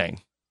insane.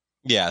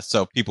 Yeah,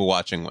 so people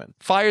watching win.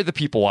 Fire the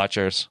people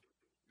watchers.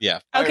 Yeah.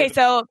 Okay,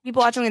 so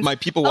people watching. My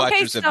people Okay,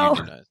 watchers have so-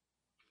 unionized.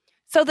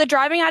 So the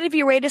driving out of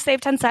your way to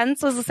save 10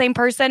 cents was the same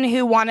person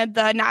who wanted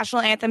the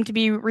national anthem to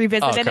be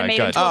revisited Okay, and made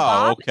good. into a Oh,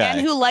 bop, okay.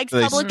 and who likes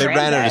They public ran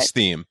out of transit.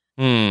 steam.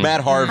 Hmm.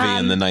 Matt Harvey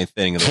in the 9th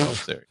inning of the World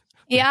Series.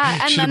 Yeah,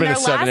 and Should then have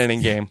been their a 7-inning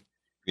last, game.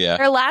 Yeah.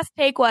 their last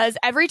take was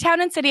every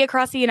town and city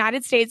across the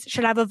United States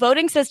should have a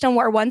voting system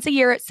where once a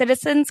year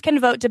citizens can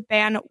vote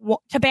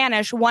to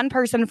banish one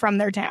person from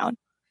their town.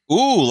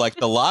 Ooh, like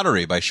The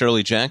Lottery by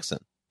Shirley Jackson.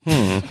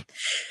 Hmm.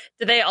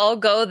 Do they all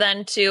go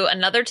then to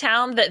another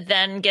town that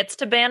then gets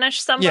to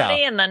banish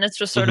somebody, and then it's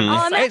just sort of Mhm. a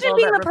Oh, imagine cycle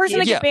being that the person that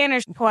repeats? gets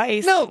banished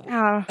twice. No.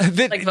 Oh.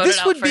 Like voted this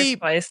out would first be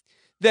twice.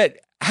 that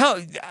how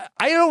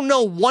I don't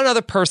know one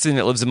other person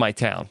that lives in my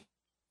town.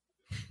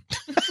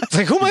 It's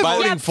like, who am I By-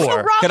 voting Yeah, so for?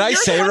 Rob, Can I you're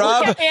say, the one who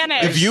Rob, get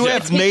banished. if you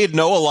have made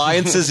no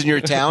alliances in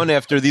your town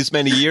after these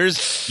many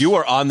years, you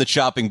are on the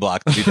chopping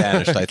block to be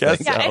banished, I Guess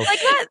think. so. Yeah, it's like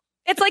that.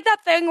 It's like that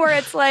thing where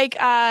it's like,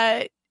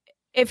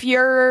 if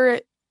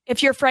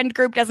your friend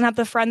group doesn't have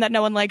the friend that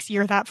no one likes,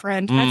 you're that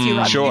friend. That's you,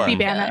 Rob. Sure. You'd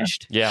be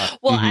banished. Yeah.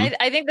 Well, Mhm.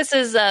 I think this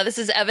is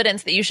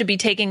evidence that you should be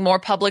taking more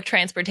public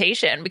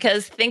transportation,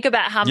 because think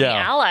about how many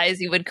Yeah. allies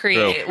you would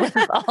create with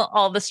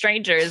all the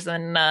strangers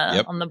and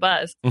on the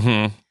bus.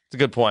 Mm-hmm. It's a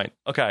good point.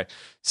 Okay,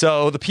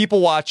 so the People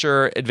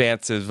Watcher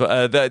advances.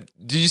 Did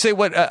you say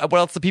what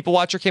else the People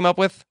Watcher came up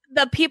with?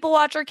 The People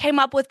Watcher came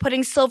up with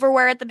putting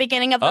silverware at the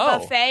beginning of the Oh.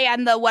 buffet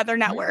and the Weather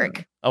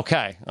Network.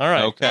 Okay, all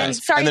right. Okay. And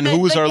sorry, and then the, who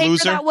was the our taker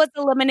loser? that was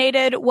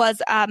eliminated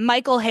was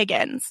Michael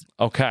Higgins.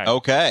 Okay.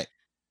 Okay.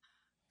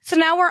 So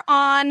now we're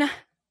on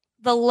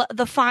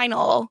the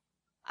final,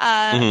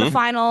 Mhm. the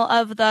final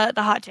of the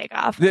hot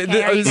takeoff. The,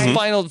 Okay, are you this is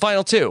guys-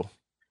 final two.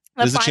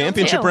 This is the final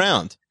championship two.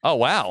 round. Oh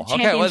wow.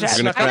 Okay, well, Championship. We're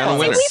gonna crown Okay, a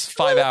winner. so we It's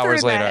 5 flew hours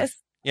through later. this.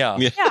 Yeah.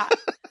 Yeah.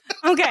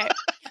 Okay.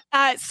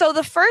 So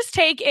the first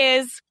take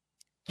is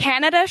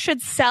Canada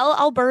should sell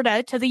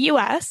Alberta to the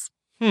U.S.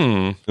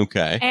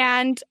 Okay.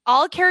 and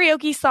all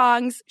karaoke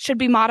songs should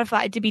be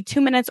modified to be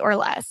 2 minutes or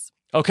less.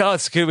 Okay.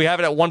 Could we have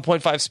it at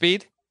 1.5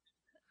 speed?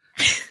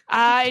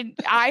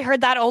 I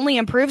heard that only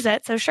improves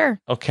it, so sure.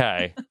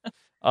 Okay.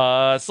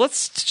 So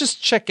let's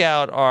just check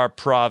out our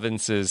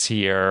provinces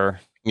here.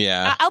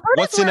 Yeah. Alberta's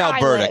What's in where I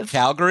Alberta? live.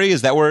 Calgary?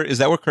 Is that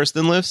where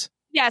Kirsten lives?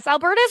 Yes,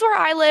 Alberta is where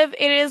I live.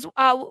 It is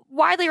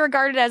widely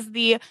regarded as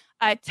the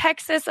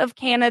Texas of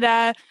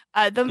Canada,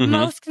 the Mhm.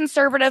 most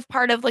conservative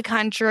part of the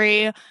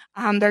country.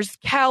 There's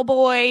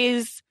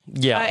cowboys.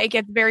 Yeah. It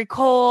gets very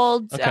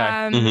cold. Okay.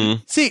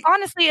 Mhm. See,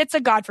 Honestly, it's a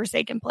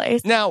godforsaken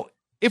place. now,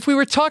 if we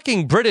were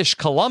talking British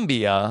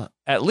Columbia,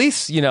 at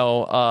least, we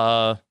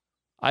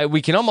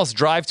can almost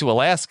drive to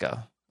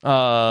Alaska.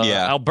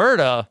 Yeah.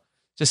 Alberta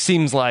just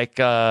seems like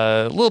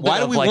a little bit Why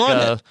do of we like want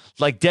a it?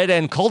 like dead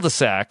end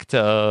cul-de-sac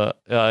to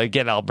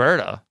get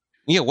Alberta.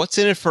 Yeah. What's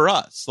in it for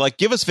us? Like,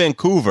 give us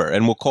Vancouver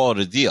and we'll call it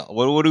a deal.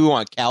 What do we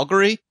want?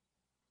 Calgary?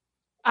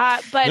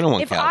 But We don't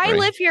want if I Calgary.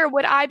 live here,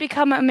 would I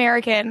become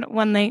American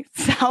when they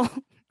sell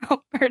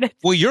Alberta?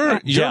 Well, you're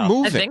Yeah. I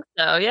moving. think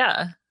so.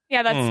 Yeah.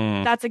 Yeah,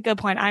 Hmm. that's a good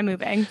point. I'm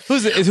moving.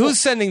 Who's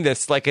sending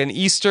this? Like an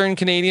Eastern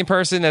Canadian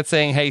person that's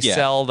saying, "Hey, Yeah.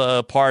 sell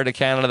the part of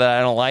Canada that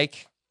I don't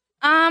like."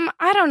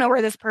 I don't know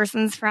where this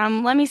person's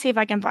from. Let me see if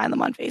I can find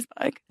them on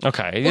Facebook.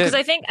 Okay. Because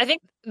I think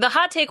the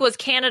hot take was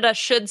Canada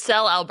should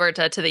sell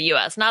Alberta to the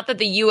U.S., not that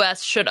the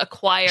U.S. should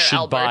acquire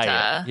Should buy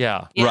Alberta. it.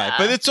 Yeah. Right.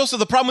 But it's also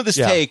the problem with this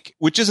Yeah. take,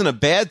 which isn't a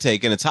bad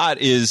take and it's hot,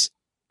 is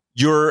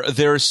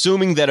they're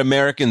assuming that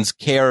Americans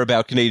care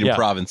about Canadian Yeah.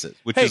 provinces,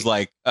 which Hey, is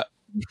like a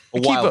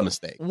Akiva, wild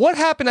mistake. What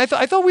happened? I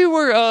thought we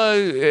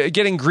were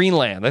getting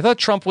Greenland. I thought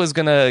Trump was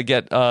gonna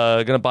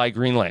buy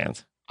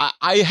Greenland.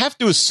 I have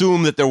to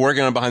assume that they're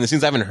working on it behind the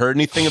scenes. I haven't heard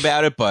anything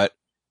about it, but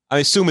I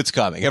assume it's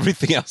coming.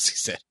 Everything else he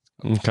said.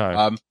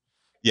 Okay.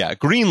 Yeah,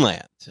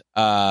 Greenland.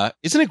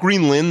 Isn't it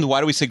Greenland? Why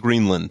do we say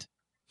Greenland?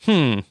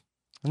 I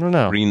don't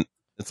know.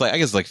 It's like, I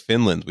guess it's like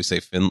Finland. We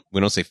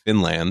don't say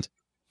Finland.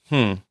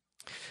 Hmm.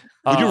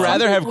 Would you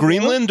rather have people do.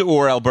 Greenland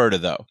or Alberta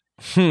though?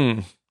 Hmm.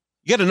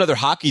 You got another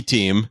hockey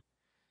team.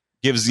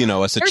 Gives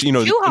us a There's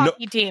two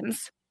hockey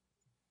teams,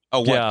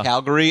 what Yeah.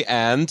 Calgary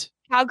and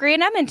Calgary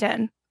and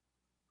Edmonton.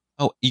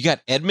 you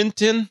got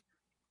Edmonton.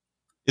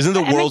 Isn't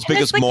the world's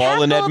Edmonton is biggest the mall in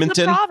capital of the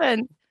Edmonton?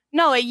 province.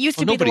 No, it used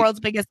to be nobody- the world's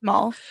biggest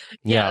mall.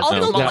 Yeah. Yeah, Also,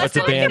 no, the no, it's West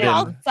Edmonton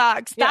Mall abandoned.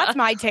 sucks. Yeah. That's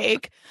my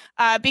take.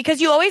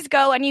 Because you always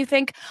go and you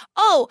think,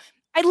 oh,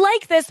 I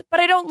like this, but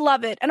I don't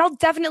love it. And I'll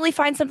definitely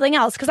find something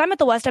else because I'm at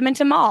the West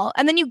Edmonton Mall.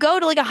 And then you go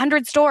to like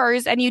 100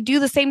 stores and you do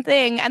the same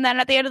thing. And then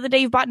at the end of the day,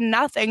 you've bought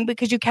nothing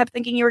because you kept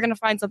thinking you were going to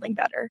find something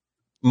better.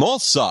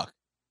 Malls suck.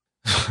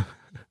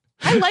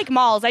 I like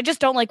malls. I just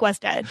don't like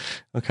West Ed.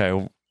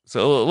 Okay.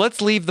 So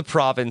let's leave the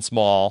province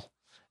mall.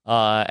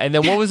 And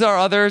then what was our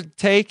other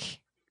take?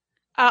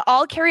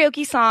 All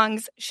karaoke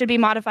songs should be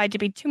modified to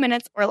be 2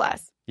 minutes or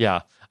less.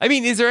 Yeah. I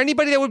mean, is there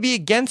anybody that would be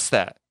against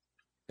that?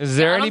 Is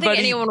there I don't anybody?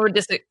 think anyone would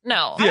disagree.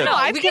 No. I don't know.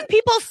 I've seen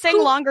people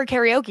sing longer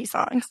karaoke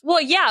songs.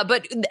 Well, yeah,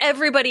 but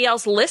everybody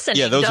else listening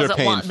Yeah, those are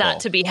doesn't want painful. that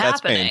to be That's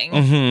happening.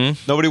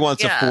 Mhm. Nobody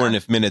wants Yeah. a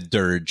 4.5 minute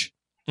dirge.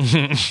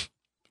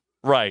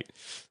 Right.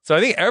 So I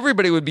think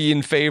everybody would be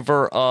in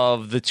favor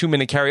of the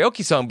 2-minute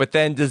karaoke song, but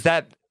then does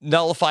that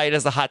nullify it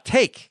as a hot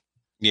take?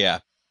 Yeah,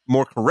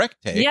 more correct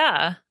take.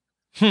 Yeah.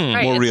 Hmm.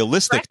 Right. More it's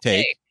realistic correct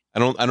take. take. I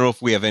don't know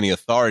if we have any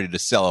authority to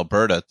sell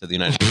Alberta to the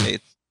United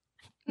States.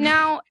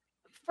 Now,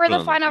 for the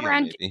Well, final yeah,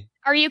 round, maybe.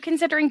 are you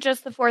considering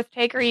just the fourth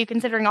take or are you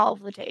considering all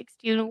of the takes?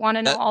 Do you want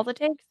to know all the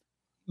takes?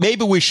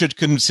 Maybe we should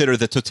consider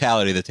the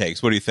totality of the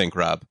takes. What do you think,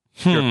 Rob?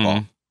 Your Hmm.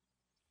 call.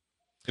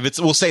 If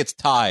we'll say it's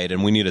tied,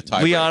 and we need a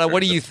tie. Liana,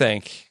 what do you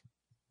think?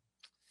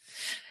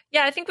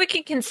 Yeah, I think we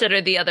can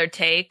consider the other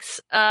takes.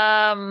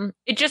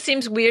 It just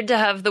seems weird to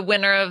have the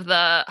winner of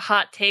the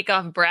hot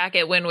takeoff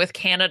bracket win with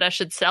Canada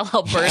should sell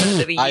Alberta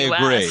to the I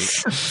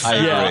US. agree. I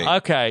agree. Yeah,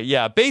 okay,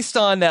 yeah. Based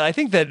on that, I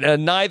think that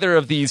neither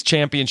of these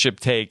championship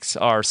takes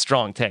are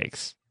strong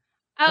takes.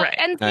 Right.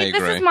 And I see,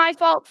 this agree. is my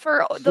fault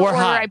for the Or order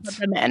I hot. put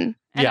them in.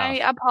 And Yeah. I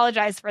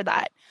apologize for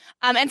that.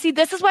 And see,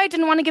 this is why I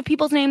didn't want to give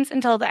people's names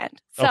until the end.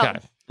 So Okay.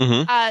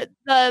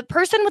 the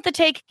person with the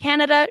take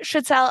Canada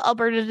should sell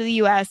Alberta to the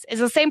US is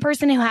the same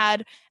person who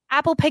had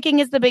apple picking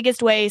is the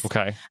biggest waste.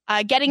 Okay.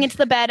 Getting into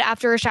the bed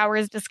after a shower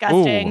is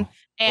disgusting. Ooh.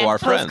 And our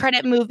friend.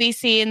 post-credit movie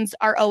scenes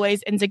are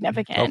always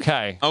insignificant.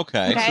 Okay.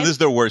 Okay. Okay. So this is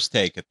their worst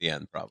take at the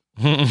end,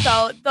 probably.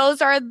 So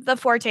those are the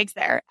 4 takes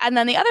there. And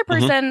then the other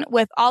person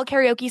with all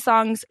karaoke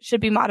songs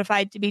should be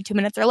modified to be 2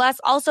 minutes or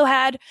less. Also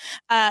had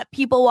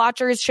people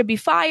watchers should be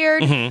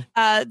fired,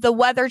 Mhm. the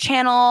Weather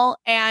Channel,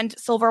 and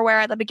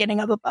silverware at the beginning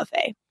of a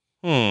buffet.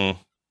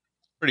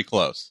 Pretty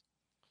close.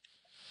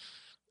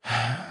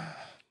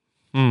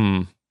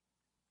 Mm.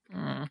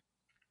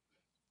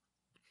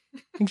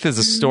 I think there's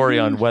a story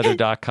on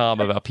weather.com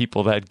about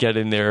people that get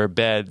in their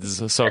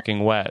beds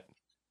soaking wet.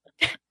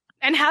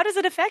 And how does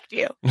it affect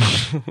you?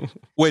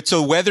 Wait,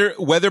 so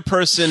weather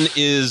person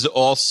is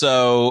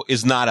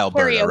not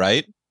Alberta, Karaoke.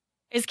 right?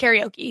 Is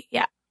karaoke.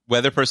 Yeah.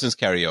 Weather person's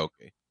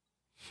karaoke.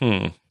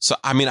 So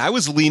I mean, I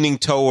was leaning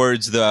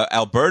towards the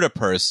Alberta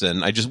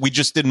person. We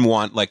just didn't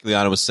want, like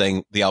Liana was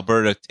saying, the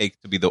Alberta take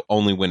to be the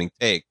only winning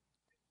take.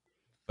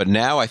 But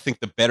now I think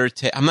the better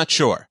take. I'm not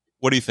sure.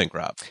 What do you think,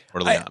 Rob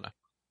or Liana?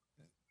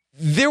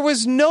 There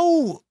was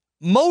no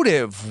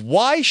motive.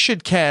 Why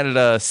should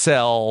Canada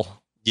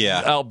sell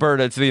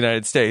Alberta to the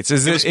United States?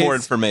 Give us more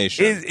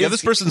information. Do you have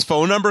this person's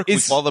phone number? Can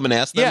we call them and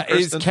ask them?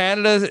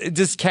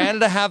 Does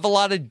Canada have a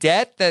lot of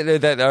debt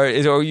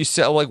or you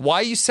sell, like, why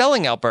are you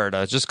selling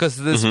Alberta? Just because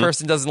this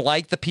person doesn't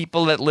like the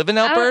people that live in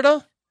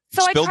Alberta?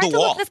 So I Build tried the to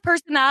wall. look this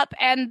person up,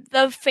 and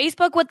the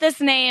Facebook with this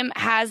name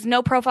has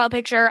no profile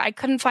picture. I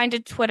couldn't find a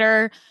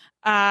Twitter,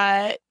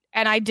 and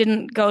I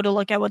didn't go to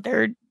look at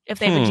if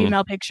they have a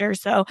Gmail picture.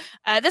 So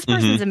this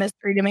person's a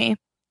mystery to me. It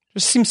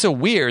just seems so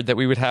weird that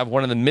we would have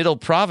one of the middle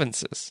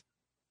provinces.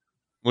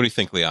 What do you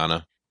think,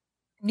 Liana?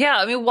 Yeah,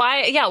 I mean,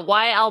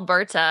 why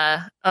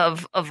Alberta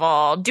of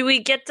all? Do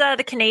we get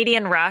the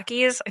Canadian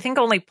Rockies? I think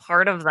only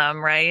part of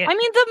them, right? I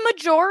mean, the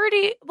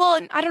majority, well,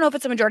 I don't know if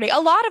it's a majority. A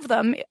lot of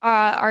them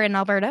are in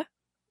Alberta.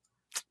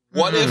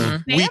 What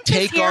if we Banff is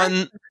take here.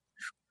 on?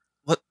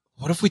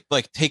 What if we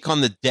take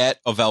on the debt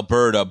of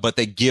Alberta, but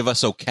they give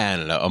us "O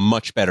Canada," a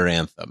much better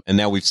anthem, and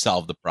now we've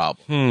solved the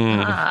problem.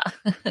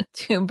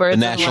 Two birds.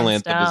 The national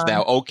anthem is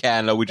now "O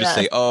Canada." We just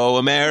say "Oh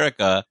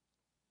America."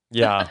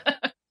 Yeah.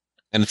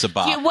 And it's a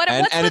bop. What's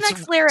and the it's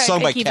next lyric,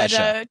 sung by Akiva,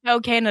 Kesha. to "Oh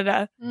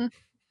Canada"? What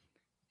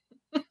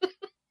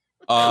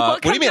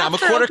do you comes mean? I'm a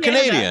after quarter "Oh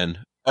Canada"? Canadian.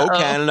 Oh,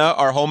 Canada,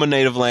 our home and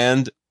native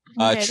land.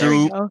 Okay, there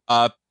True you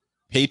go.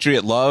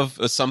 patriot love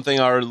is something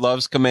our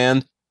loves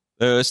command.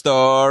 The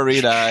story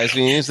dies,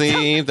 we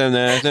sleep,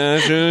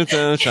 the truth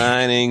of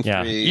shining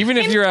Yeah. free. Even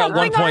if you're at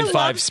something our 1.5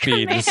 loves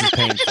speed, this is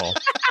painful.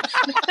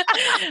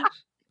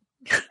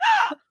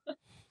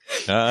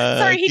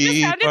 Sorry, he just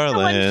Keep sounded our so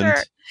land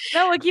unsure.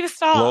 No, Akiva,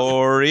 stop.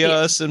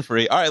 glorious and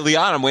free. All right,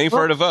 Leon, I'm waiting for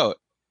her to vote.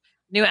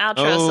 New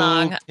outro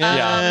song.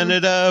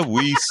 Canada,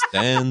 we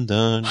stand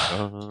on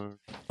guard.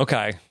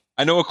 Okay.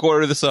 I know a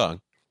quarter of the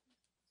song.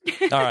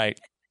 All right.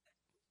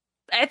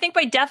 I think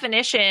by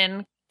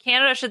definition,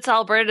 Canada should sell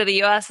Alberta to the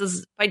U.S.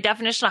 is by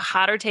definition a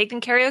hotter take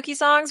than karaoke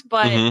songs,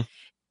 but Mhm.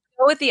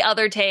 go with the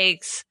other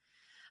takes.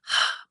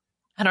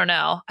 I don't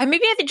know.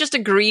 Maybe I could just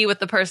agree with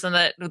the person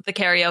that with the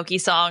karaoke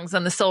songs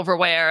and the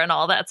silverware and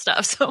all that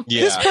stuff. So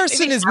Yeah. This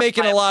person Maybe is that's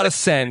making my a lot vote. of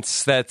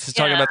sense. That's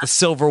talking Yeah. about the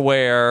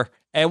silverware.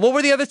 And what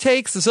were the other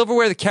takes? The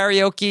silverware, the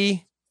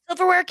karaoke.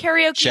 Silverware,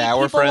 karaoke,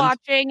 Shower people friend?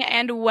 watching,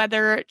 and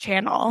Weather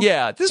Channel.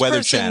 Yeah, this Weather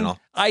person, Channel.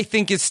 I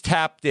think, is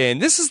tapped in.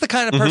 This is the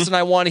kind of person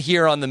I want to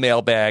hear on the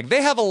mailbag.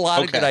 They have a lot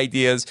of Okay. good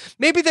ideas.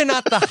 Maybe they're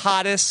not the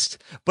hottest,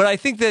 but I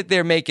think that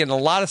they're making a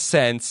lot of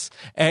sense.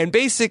 And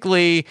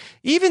basically,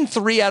 even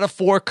 3 out of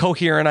 4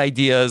 coherent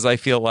ideas, I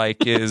feel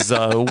like, is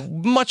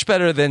much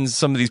better than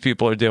some of these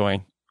people are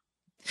doing.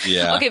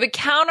 Yeah. Okay, but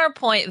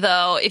counterpoint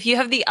though, if you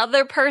have the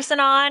other person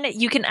on,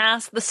 you can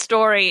ask the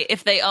story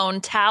if they own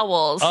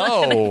towels.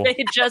 Oh. And if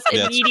they just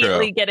That's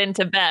immediately true. get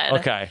into bed.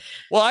 Okay.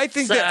 Well, I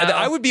think that So-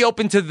 I would be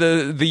open to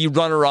the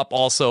runner-up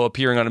also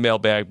appearing on a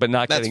mailbag, but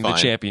not That's getting the fine.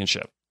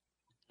 championship.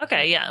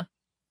 Okay, yeah. All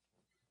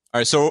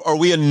right. So, are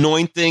we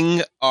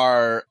anointing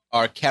our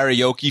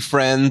karaoke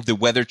friend, the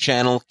Weather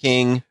Channel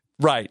king,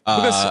 Right.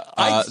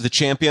 Because the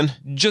champion?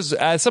 just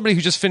as somebody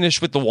who just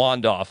finished with the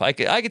wand off, I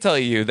can tell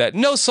you that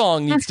no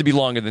song needs to be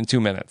longer than 2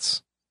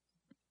 minutes.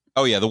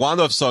 Oh yeah, the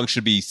Wandorf song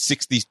should be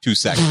 62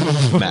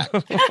 seconds max.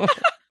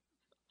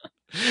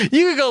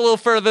 You could go a little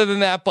further than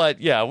that,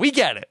 but yeah, we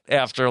get it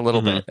after a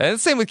little bit. And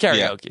same with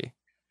karaoke.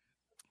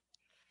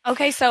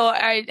 Okay, so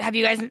have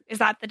you guys? Is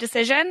that the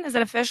decision? Is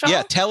it official?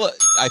 Yeah,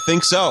 I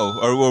think so.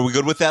 Are we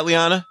good with that,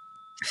 Liana?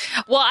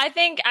 Well, I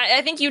think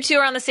you two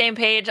are on the same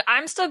page.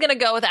 I'm still going to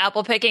go with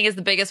apple picking is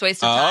the biggest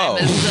waste of time. Oh.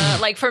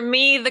 Is like for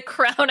me the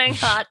crowning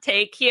hot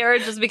take here,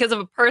 just because of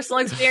a personal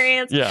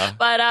experience. Yeah.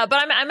 But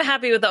I'm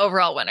happy with the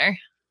overall winner.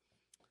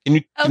 Can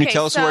you Okay,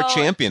 tell us who our so-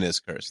 champion is,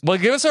 Kirsten? Well,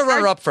 give us a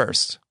runner-up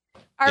first.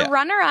 Our Yeah.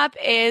 runner-up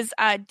is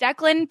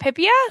Declan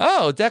Pipia,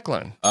 Oh,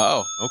 Declan.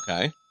 Oh,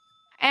 okay.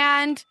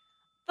 and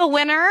the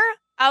winner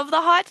of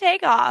the hot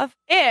take off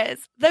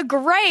is the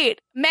great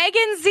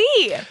Megan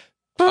Z.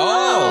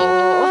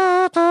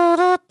 Oh.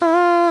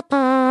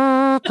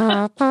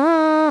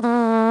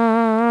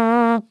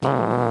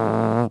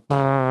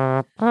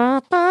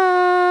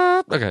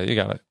 Okay, you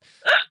got it.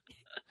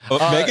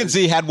 Megan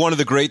Z had one of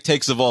the great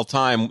takes of all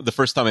time the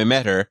first time I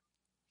met her.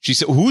 She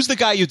said, who's the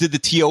guy you did the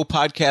TO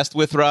podcast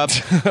with, Rob?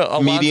 Alonzo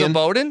Comedian?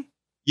 Bowden?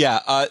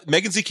 Yeah.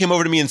 Megan Z came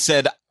over to me and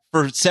said,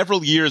 for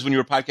several years when you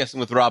were podcasting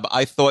with Rob,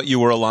 I thought you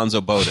were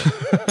Alonzo Bowden.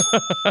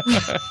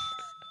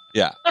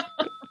 Yeah.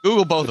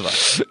 Google both of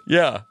us.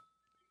 Yeah.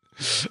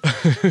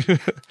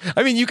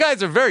 I mean, you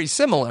guys are very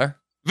similar.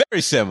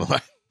 Very similar.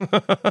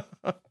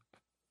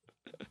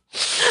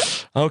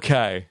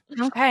 Okay.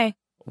 Okay,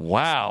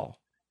 Wow.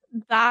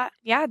 there.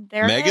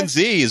 Megan it is.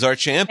 Z is our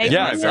champion.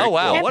 Yeah, Yes. very Oh,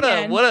 wow.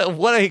 cool.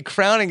 What a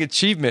crowning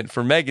achievement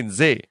for Megan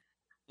Z.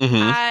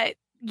 Mhm.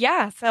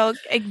 Yeah, so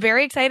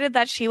very excited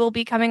that she will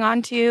be coming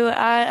on to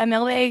a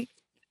Mailbag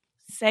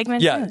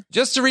segment. Yeah. soon.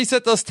 Just to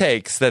reset those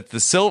takes, that the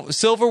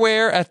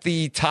silverware at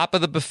the top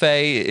of the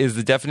buffet is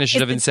the definition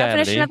It's of the insanity.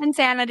 definition of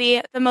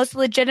insanity. The most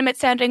legitimate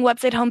sounding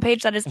website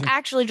homepage that is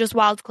actually just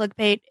wild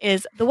clickbait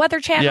is the Weather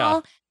Channel.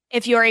 Yeah.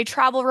 If you're a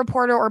travel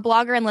reporter or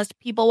blogger and list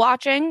people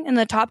watching in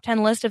the top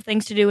 10 list of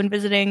things to do when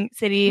visiting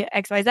city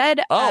XYZ,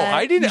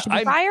 I you didn't. should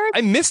be fired.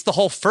 I missed the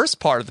whole first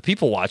part of the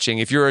people watching.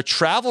 If you're a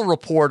travel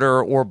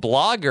reporter or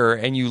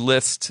blogger and you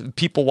list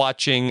people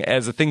watching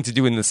as a thing to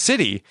do in the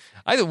city,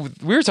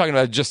 we were talking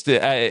about just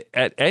at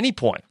any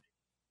point.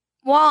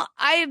 Well,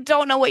 I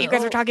don't know what you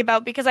guys are talking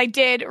about because I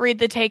did read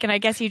the take and I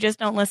guess you just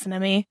don't listen to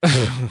me.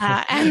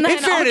 And then In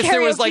fairness,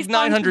 there was karaoke like songs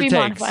 900 to be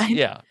takes. modified.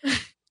 Yeah.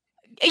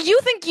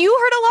 You think you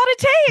heard a lot of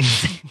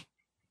takes?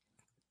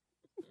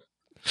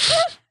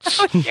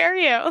 How dare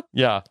you?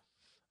 Yeah.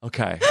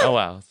 Okay. Oh,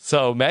 wow.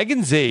 So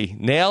Megan Z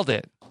nailed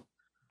it.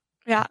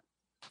 Yeah.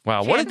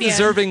 Wow. What a Champion.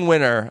 deserving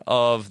winner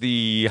of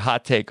the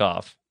hot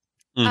takeoff.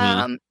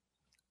 Mhm.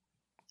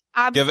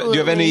 Absolutely. Do you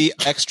have any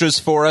extras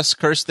for us,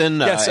 Kirsten?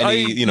 Yes.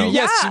 Yes.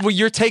 Yeah. Well,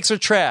 your takes are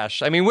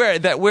trash. I mean,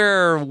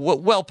 we're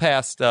well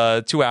past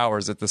 2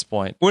 hours at this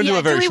point. We're going to do Yeah,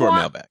 a very do we short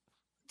want- mailbag.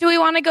 Do we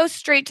want to go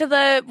straight to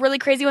the really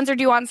crazy ones, or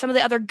do you want some of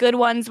the other good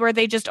ones where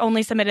they just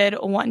only submitted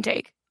one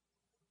take?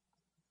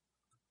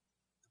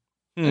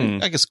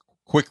 I guess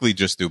quickly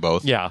just do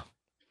both. Yeah.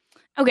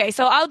 Okay,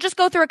 so I'll just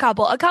go through a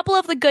couple. A couple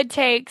of the good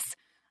takes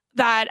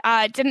that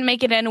didn't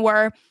make it in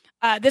were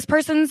this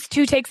person's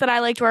two takes that I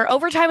liked were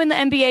overtime in the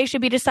NBA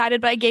should be decided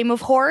by a game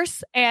of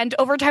horse, and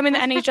overtime in the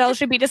NHL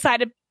should be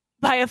decided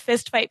by a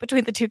fist fight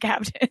between the two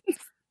captains.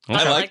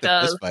 I like like the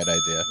those. fist fight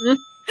idea.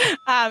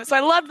 So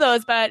I loved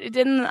those, but it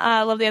didn't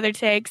love the other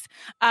takes.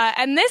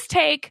 And this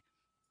take,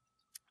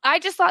 I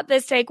just thought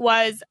this take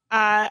was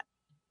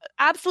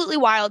absolutely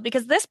wild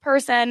because this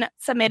person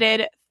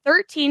submitted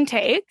 13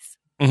 takes.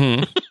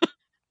 Mm-hmm.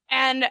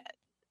 And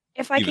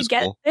if I He could was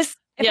get cool. this,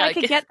 if Yeah, I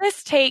could get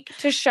this take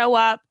to show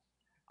up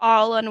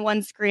all on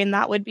one screen,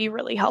 that would be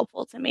really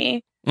helpful to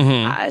me.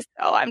 Mm-hmm.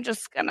 So I'm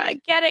just gonna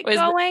get it Wait,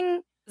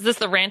 going. Is this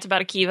the rant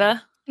about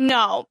Akiva?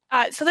 No.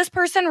 So this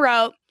person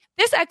wrote,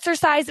 this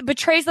exercise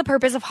betrays the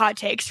purpose of hot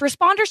takes.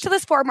 Responders to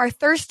this forum are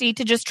thirsty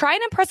to just try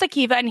and impress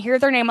Akiva and hear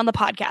their name on the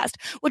podcast,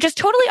 which is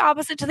totally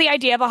opposite to the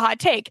idea of a hot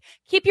take.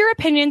 Keep your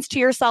opinions to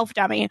yourself,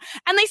 dummy.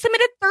 And they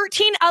submitted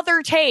 13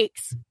 other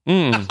takes.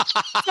 Mm.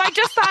 So I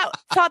just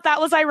thought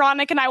that was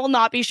ironic, and I will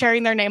not be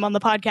sharing their name on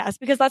the podcast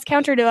because that's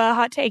counter to a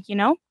hot take, you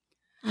know?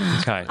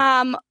 Okay.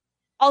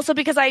 Also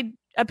because I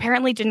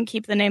apparently didn't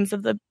keep the names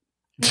of the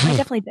I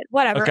definitely did.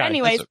 Whatever. Okay,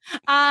 Anyways,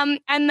 and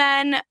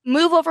then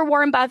move over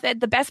Warren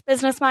Buffett. The best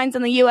business minds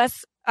in the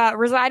U.S.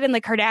 Reside in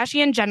the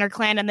Kardashian Jenner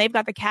clan, and they've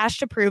got the cash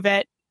to prove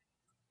it.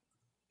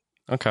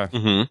 Okay.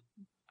 Mm-hmm.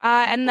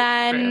 And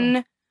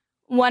then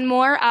one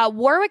more.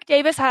 Warwick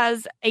Davis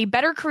has a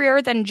better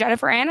career than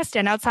Jennifer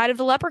Aniston. Outside of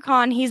The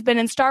Leprechaun, he's been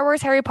in Star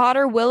Wars, Harry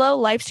Potter, Willow,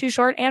 Life's Too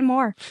Short, and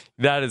more.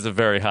 That is a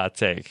very hot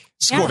take.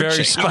 Yeah.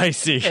 Very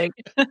spicy.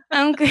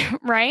 Okay,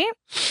 right?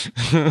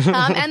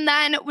 And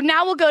then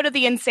now we'll go to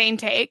the insane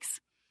takes.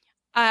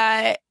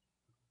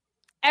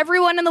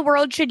 Everyone in the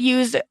world should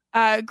use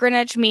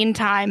Greenwich Mean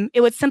Time.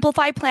 It would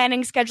simplify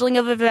planning, scheduling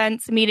of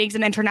events, meetings,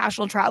 and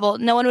international travel.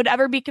 No one would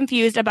ever be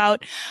confused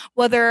about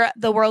whether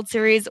the World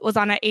Series was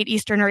on at 8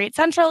 Eastern or 8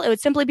 Central. It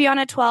would simply be on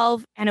at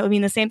 12, and it would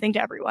mean the same thing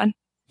to everyone.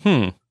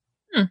 Okay.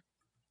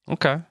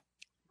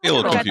 Be a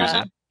little Okay.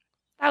 confusing.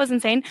 That was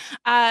insane.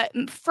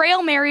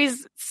 Frail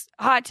Mary's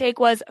hot take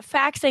was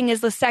faxing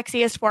is the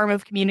sexiest form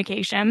of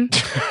communication.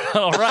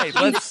 All right.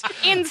 Let's.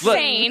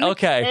 Insane.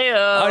 Okay.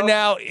 Ew.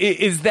 Now,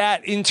 is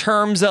that in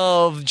terms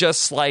of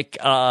just like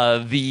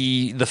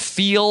the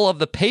feel of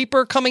the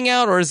paper coming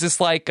out, or is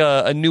this like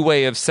a new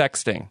way of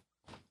sexting?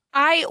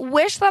 I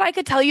wish that I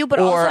could tell you, but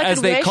also or I as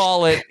could they wish.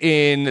 call it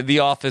in the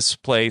office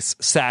place,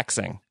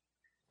 saxing.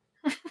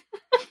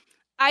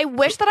 I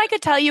wish that I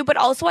could tell you, but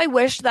also I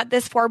wish that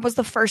this form was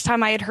the first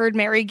time I had heard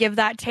Mary give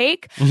that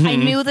take. Mm-hmm. I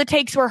knew the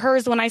takes were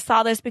hers when I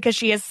saw this because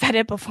she has said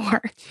it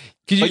before.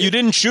 But you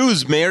didn't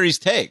choose Mary's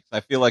takes. I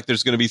feel like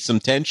there's going to be some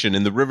tension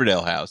in the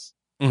Riverdale house.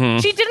 Mhm.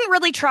 She didn't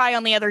really try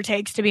on the other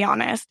takes, to be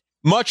honest.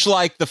 Much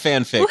like the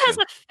fan fiction. Who has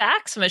a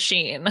fax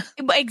machine?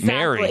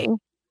 Exactly.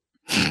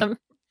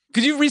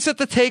 Could you reset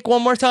the take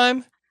one more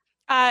time?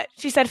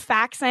 She said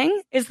faxing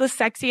is the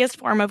sexiest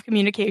form of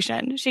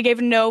communication. She gave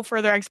no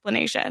further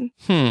explanation.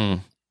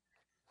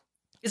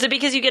 Is it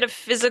because you get a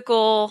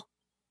physical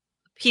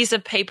piece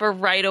of paper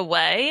right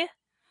away?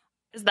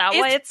 Is that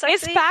why it's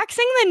Is sexy?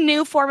 faxing the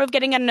new form of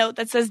getting a note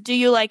that says, "Do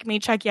you like me?"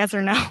 Check yes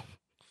or no.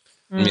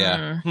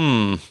 Yeah.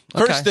 Okay.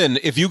 Kirsten,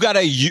 if you got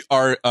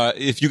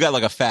if you got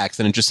like a fax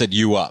and it just said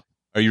 "you up,"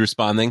 are you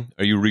responding?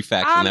 Are you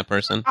refaxing that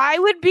person? I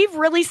would be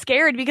really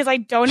scared because I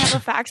don't have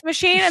a fax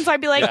machine, and so I'd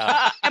be like,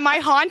 "Am I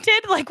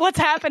haunted? Like, what's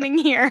happening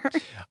here?"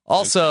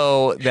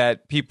 Also,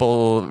 that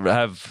people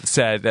have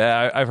said,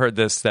 I've heard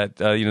this, that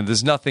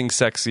there's nothing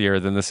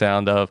sexier than the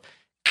sound of.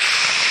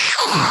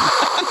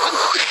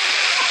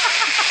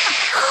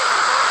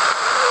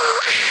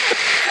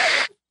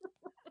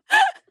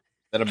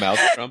 Is that a mouse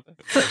trumpet?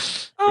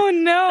 Oh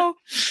no.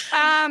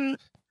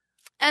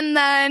 And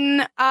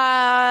then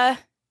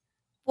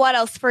what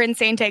else for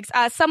insane takes?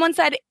 Someone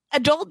said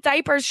adult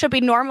diapers should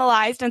be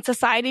normalized and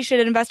society should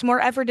invest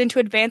more effort into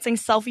advancing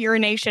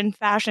self-urination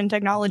fashion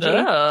technology.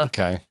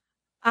 Okay.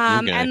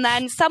 Okay. And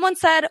then someone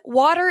said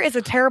water is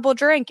a terrible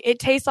drink. It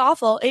tastes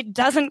awful. It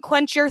doesn't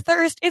quench your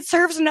thirst. It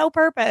serves no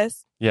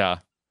purpose. Yeah.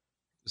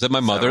 Is that my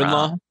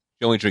mother-in-law? wrong.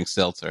 She only drinks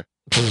seltzer.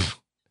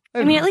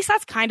 I mean, at least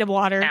that's kind of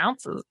water.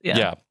 Ounces.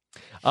 Yeah.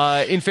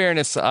 In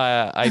fairness,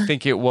 I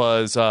think it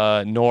was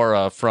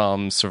Nora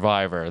from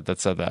Survivor that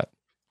said that.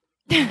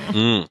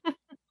 Mm.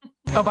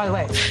 Oh, by the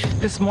way,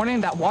 this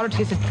morning that water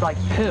tasted like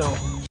poo.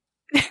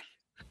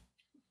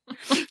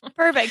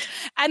 Perfect.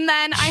 And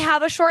then I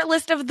have a short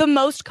list of the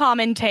most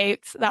common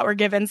takes that were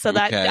given so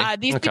that Okay.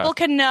 these Okay. people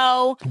can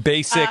know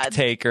Basic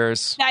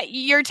takers. that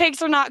your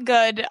takes are not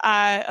good.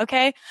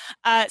 Okay.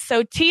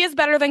 So tea is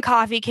better than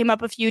coffee came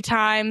up a few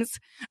times.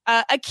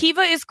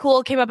 Akiva is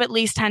cool came up at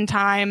least 10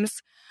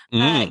 times.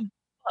 Mm.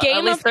 Game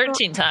At least of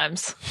 13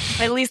 times.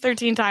 At least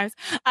 13 times.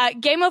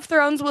 Game of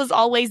Thrones was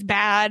always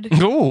bad.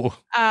 Ooh.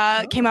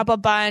 Came up a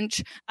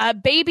bunch.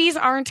 Babies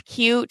aren't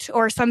cute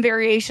or some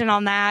variation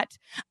on that.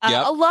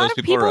 Yep, a lot those of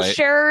people are people right.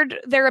 shared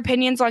their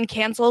opinions on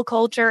cancel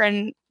culture,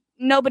 and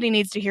nobody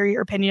needs to hear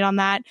your opinion on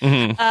that.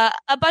 Mhm.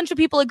 A bunch of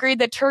people agreed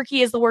that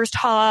turkey is the worst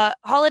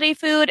holiday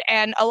food,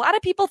 and a lot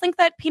of people think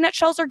that peanut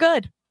shells are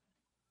good.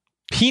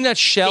 Peanut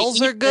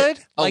shells are good?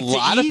 A Like to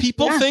lot of eat?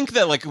 people Yeah. think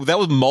that. Like that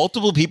was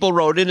multiple people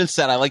wrote in and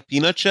said, "I like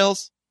peanut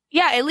shells."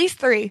 Yeah, at least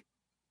 3.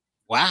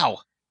 Wow.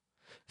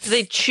 Do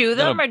they chew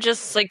them or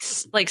just like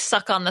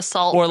suck on the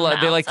salt? Or from like,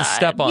 the they like to outside?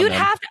 step on You'd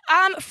them. have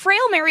to,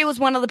 Frail Mary was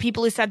one of the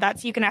people who said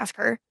that, so you can ask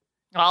her.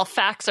 I'll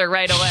fax her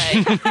right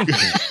away.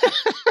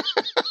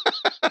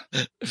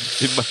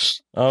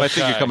 I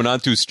think you're coming on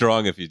too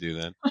strong if you do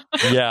that.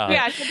 Yeah.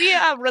 Yeah, she'd be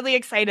really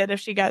excited if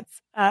she gets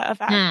a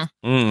fact.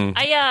 Mm.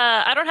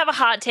 I don't have a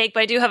hot take,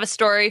 but I do have a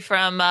story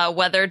from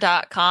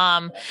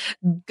weather.com.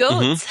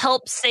 Goats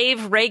help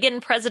save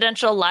Reagan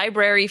Presidential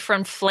Library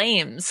from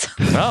flames.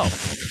 Oh.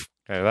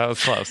 Okay, that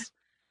was close.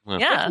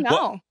 Yeah.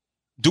 No.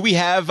 Do we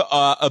have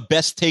a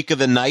best take of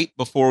the night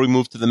before we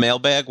move to the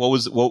mailbag?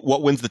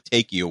 What wins the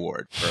Takey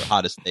Award for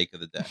hottest take of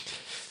the day?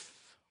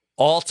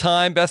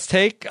 All-time best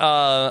take?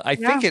 I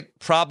think it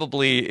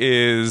probably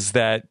is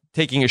that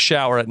taking a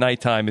shower at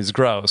nighttime is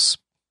gross.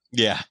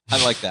 Yeah,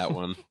 I like that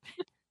one.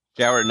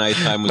 Shower at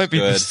nighttime was Might be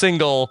the good.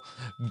 single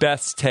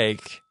best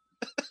take.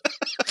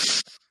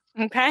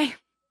 Okay.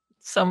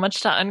 So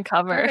much to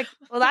uncover. Perfect.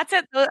 Well, that's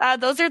it.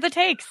 Those are the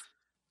takes.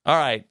 All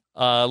right.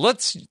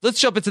 Let's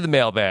jump into the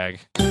mailbag.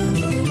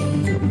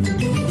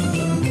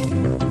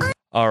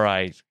 All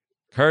right.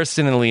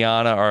 Kirsten and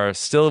Liana are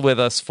still with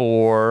us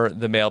for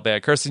the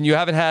mailbag. Kirsten, you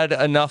haven't had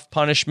enough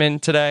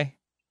punishment today?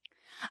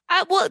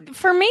 Well,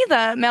 for me,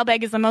 the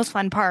mailbag is the most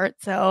fun part.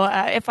 So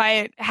if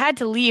I had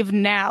to leave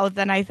now,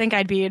 then I think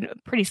I'd be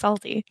pretty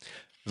salty.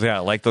 Yeah,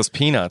 like those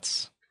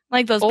peanuts.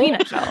 Like those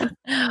peanut shells.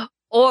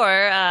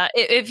 Or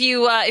if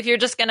you're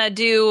just gonna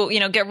do,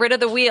 get rid of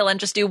the wheel and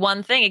just do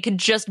one thing, it could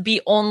just be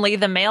only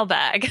the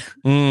mailbag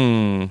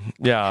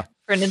Yeah.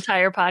 for an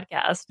entire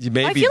podcast.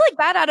 I feel like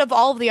that out of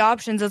all of the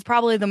options is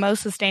probably the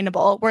most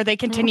sustainable, where they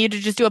continue to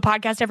just do a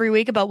podcast every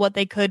week about what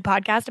they could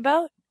podcast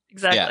about.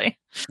 Exactly.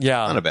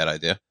 Yeah. Not a bad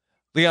idea.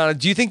 Liana,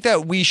 do you think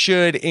that we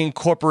should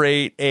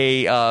incorporate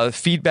a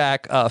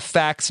feedback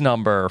fax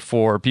number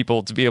for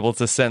people to be able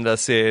to send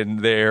us in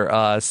their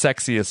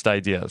sexiest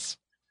ideas?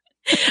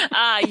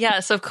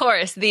 Yes, of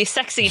course. The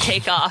sexy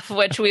takeoff,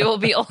 which we will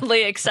be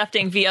only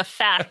accepting via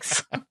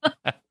fax.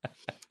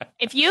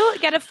 If you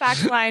get a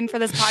fax line for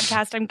this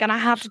podcast, I'm going to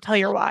have to tell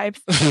your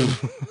wives.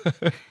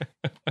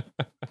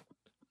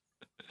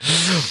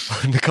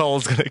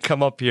 Nicole's going to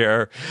come up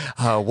here.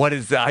 What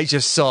is that? I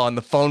just saw on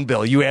the phone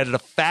bill. You added a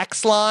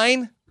fax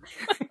line?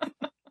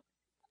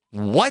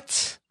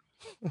 What?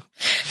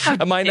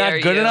 Am I not dare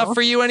good you. enough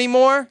for you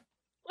anymore?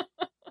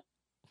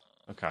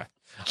 Okay.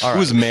 All right.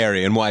 Who's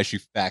Mary and why is she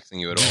faxing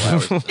you at all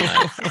hours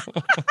tonight?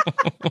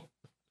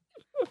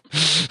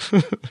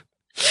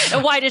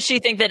 And why does she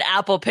think that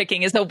apple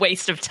picking is a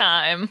waste of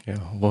time? Yeah,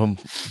 well,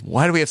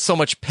 why do we have so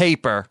much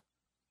paper?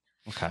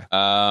 Okay.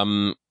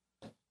 All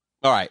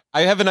right.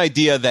 I have an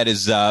idea that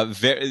is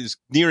is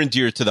near and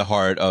dear to the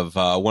heart of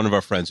one of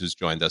our friends who's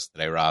joined us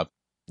today, Rob.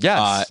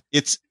 Yes.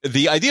 It's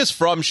the idea's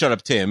from Shut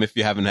Up Tim, if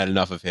you haven't had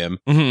enough of him.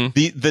 Mhm.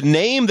 The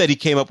name that he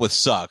came up with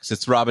sucks.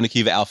 It's Rob and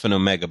Akiva Alpha and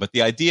Omega, but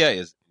the idea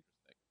is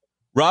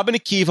Rob and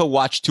Akiva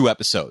watch 2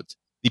 episodes,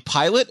 the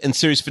pilot and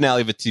series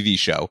finale of a TV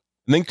show,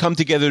 and then come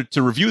together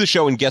to review the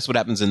show and guess what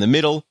happens in the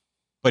middle.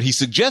 But he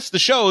suggests the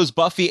shows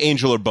Buffy,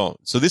 Angel, or Bones.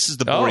 So this is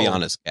the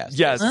Boreanaz cast.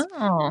 Yes.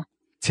 Oh.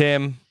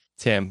 Tim,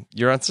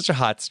 you're on such a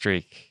hot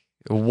streak.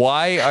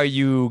 Why are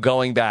you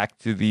going back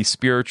to the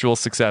spiritual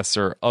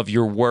successor of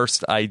your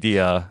worst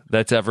idea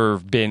that's ever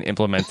been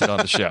implemented on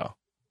the show?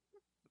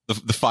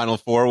 The final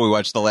 4, we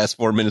watched the last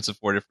 4 minutes of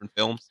 4 different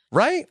films.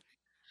 Right?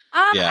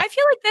 Yeah. I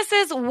feel like this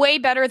is way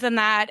better than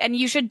that, and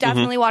you should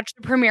definitely watch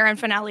the premiere and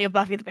finale of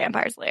Buffy the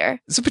Vampire Slayer.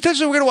 So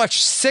potentially we're going to watch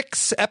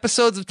 6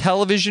 episodes of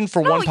television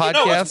for one you don't.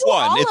 No, podcast? it's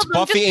one. all It's of them.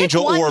 Buffy, Just pick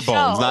Angel, one or show.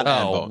 Bones, not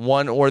and Oh, Bones.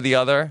 one or the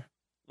other?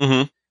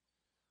 Mm-hmm.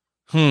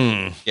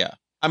 Yeah.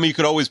 I mean, you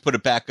could always put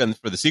it back on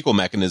for the sequel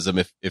mechanism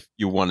if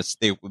you want to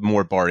stay with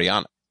more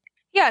Boreanaz.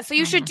 Yeah, so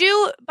you should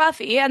do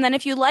Buffy, and then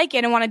if you like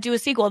it and want to do a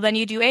sequel, then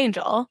you do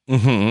Angel.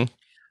 Mm-hmm.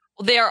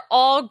 Well, they are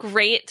all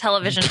great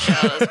television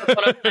shows with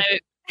one of my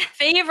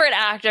favorite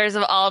actors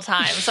of all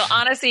time. So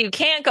honestly, you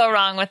can't go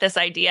wrong with this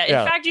idea. In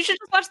Yeah. fact, you should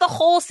just watch the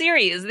whole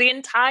series, the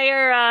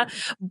entire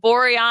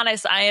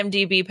Boreanaz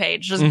IMDb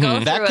page. Just go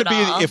through That could it be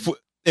all.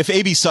 if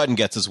A.B. Sutton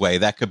gets his way.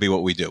 That could be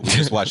what we do. We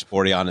just watch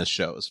Boreanaz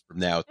shows from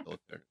now till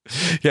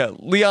eternity. Yeah.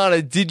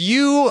 Liana, did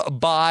you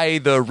buy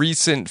the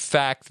recent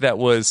fact that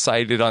was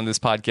cited on this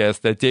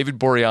podcast that David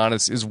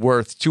Boreanaz is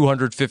worth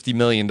 $250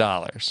 million?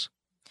 Was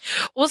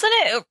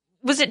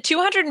it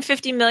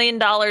 $250 million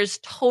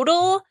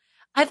total?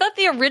 I thought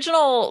the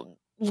original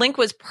link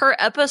was per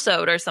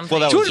episode or something.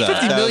 Well, that was, $250 I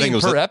think million it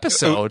was per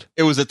episode.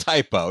 It was a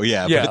typo,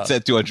 yeah, Yeah. but it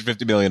said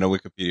 250 million on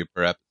Wikipedia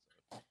per episode.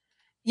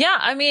 Yeah,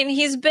 I mean,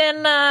 he's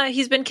been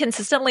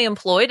consistently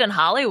employed in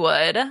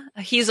Hollywood.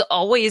 He's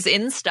always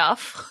in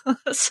stuff,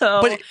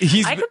 so But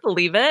he's I could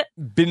believe it.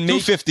 been making.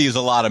 250 is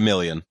a lot of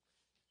million.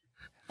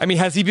 I mean,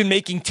 has he been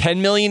making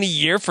 $10 million a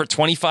year for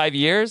 25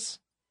 years?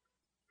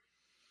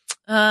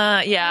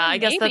 Yeah, I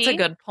guess that's a Maybe.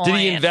 good point. Did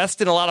he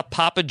invest in a lot of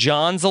Papa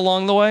John's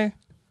along the way?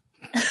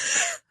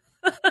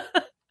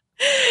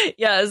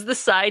 Yeah, it's the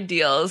side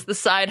deals, the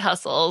side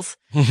hustles.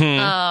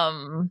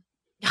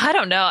 I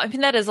don't know. I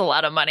mean, that is a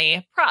lot of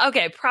money.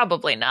 Okay,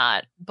 probably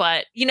not.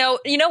 But you know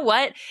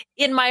what?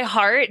 In my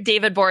heart,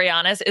 David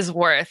Boreanaz is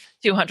worth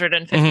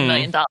 $250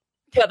 million.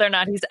 Whether or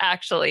not he's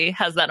actually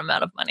has that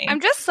amount of money. I'm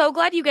just so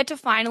glad you get to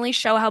finally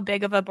show how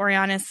big of a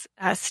Boreanaz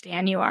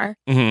stan you are.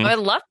 I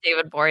love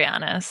David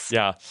Boreanaz.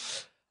 Yeah.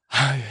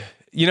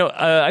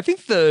 I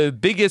think the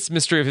biggest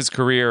mystery of his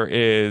career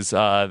is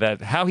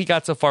that how he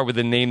got so far with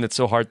a name that's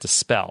so hard to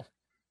spell.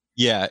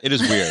 Yeah, it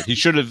is weird. He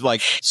should have,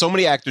 so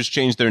many actors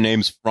changed their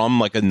names from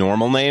like a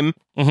normal name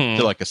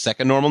to like a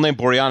second normal name.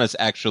 Boreanaz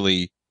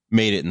actually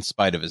made it in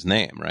spite of his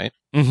name, right?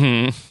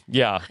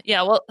 Yeah.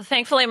 Yeah, well,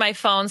 thankfully my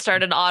phone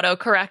started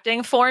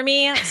auto-correcting for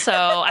me, so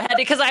I had to,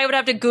 because I would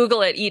have to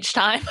Google it each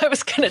time I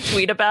was going to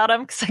tweet about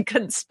him because I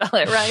couldn't spell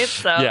it right.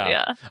 So,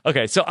 yeah.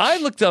 Okay, so I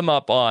looked them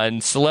up on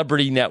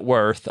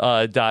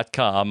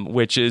CelebrityNetWorth.com,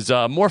 which is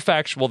more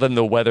factual than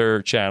the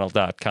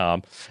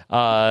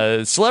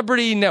WeatherChannel.com.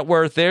 Celebrity Net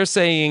Worth, they're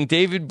saying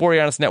David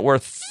Boreanaz net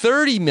worth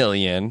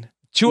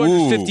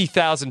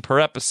 $30,250,000 per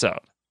episode.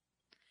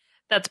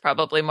 That's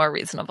probably more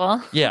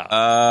reasonable. Yeah.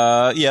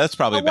 Yeah, that's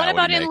probably But what about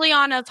about he in makes.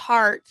 Liana's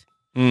heart?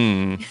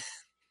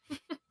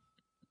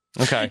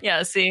 Okay.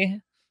 Yeah, see.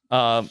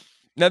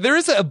 Now, there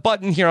is a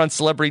button here on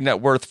Celebrity Net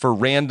Worth for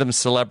random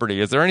celebrity.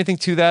 Is there anything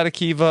to that,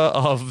 Akiva,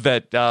 of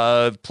that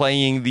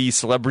playing the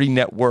Celebrity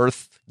Net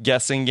Worth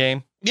guessing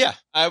game? Yeah,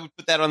 I would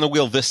put that on the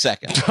wheel this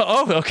second.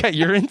 Oh, okay.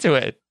 You're into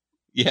it.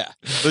 Yeah,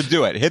 let's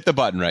do it. Hit the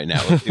button right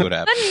now. Let's see what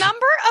happens. The number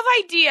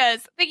of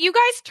ideas that you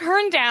guys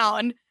turn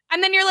down,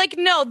 and then you're like,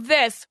 no,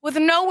 this, with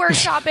no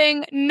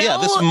workshopping, no Yeah,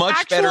 this is a much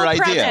actual better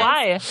idea. premise.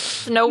 Why?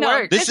 It's no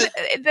work. This This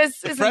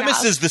is The premise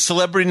enough. is the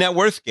Celebrity Net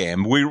Worth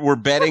game. We're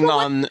betting Well,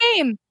 on. what's the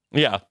game?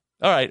 Yeah.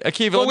 All right,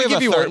 Akiva, Well, let me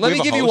give you one. Let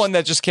me give you one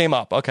that just came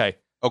up. Okay.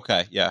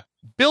 Okay, yeah.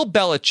 Bill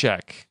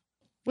Belichick.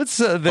 What's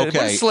what Okay.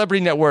 does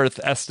Celebrity Net Worth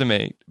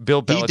estimate?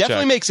 Bill Belichick. He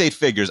definitely makes 8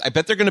 figures. I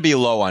bet they're going to be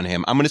low on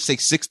him. I'm going to say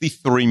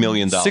 $63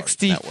 million. net worth.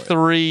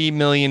 $63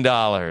 million.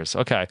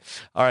 Okay.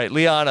 All right,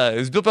 Liana,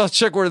 is Bill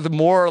Belichick worth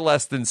more or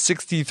less than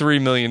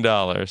 $63 million?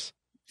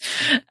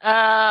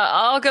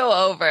 I'll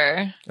go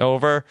over.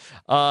 Over.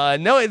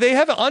 No, they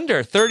have it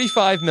under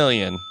 $35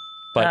 million.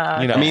 But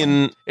I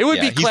mean, it would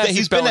yeah, be classic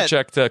he's been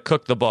Belichick to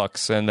cook the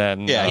books and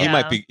then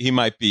He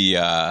might be.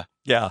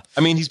 Yeah.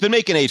 I mean, he's been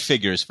making 8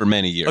 figures for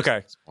many years. Okay.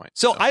 At this point,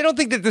 So I don't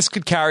think that this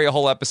could carry a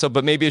whole episode,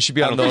 but maybe it should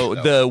be on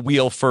the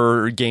wheel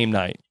for game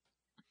night.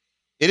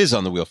 It is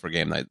on the wheel for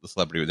game night, the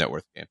Celebrity Net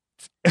Worth game.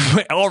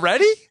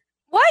 Already?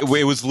 What?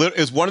 It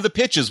was one of the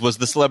pitches was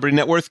the Celebrity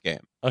Net Worth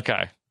game.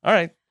 Okay. All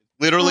right.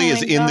 Literally Oh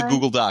is my in the God.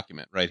 Google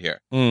document right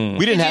here. Mm.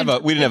 We didn't have a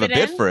it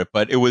bid in? for it,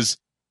 but it was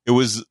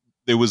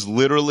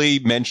literally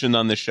mentioned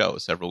on the show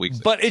several weeks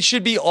ago. But it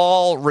should be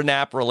all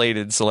Renap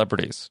related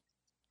celebrities.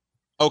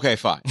 Okay,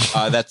 fine.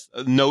 That's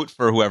a note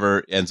for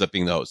whoever ends up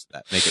being the host of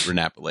that. Make it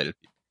Renap related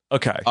people.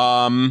 Okay.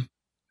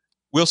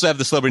 We also have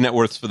the Celebrity Net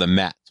Worths for the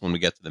Mats when we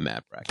get to the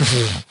Mat bracket.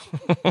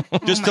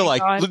 Just to my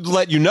God.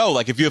 let you know,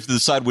 like if you have to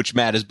decide which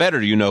Mat is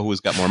better, you know who's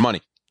got more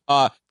money.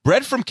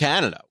 Brett from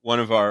Canada,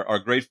 one of our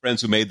great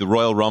friends who made the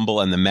Royal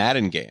Rumble and the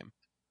Madden game,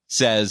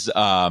 says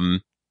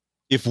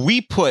if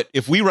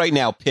we right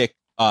now pick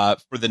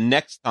for the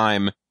next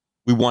time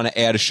we want to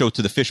add a show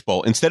to the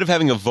Fishbowl, instead of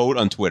having a vote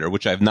on Twitter,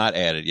 which I've not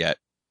added yet,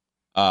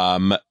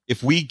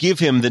 if we give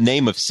him the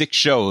name of 6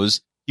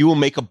 shows, he will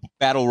make a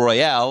battle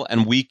royale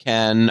and we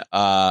can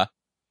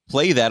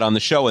play that on the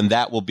show and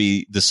that will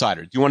be the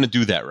decider. Do you want to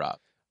do that, Rob?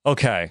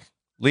 Okay.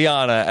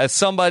 Liana, as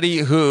somebody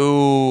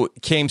who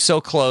came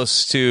so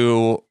close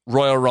to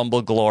Royal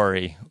Rumble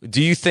glory,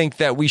 do you think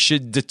that we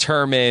should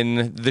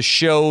determine the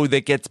show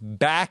that gets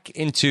back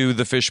into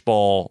the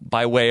Fishbowl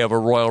by way of a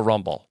Royal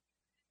Rumble?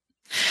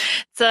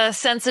 It's a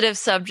sensitive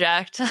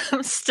subject.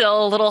 I'm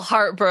still a little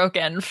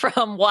heartbroken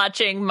from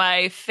watching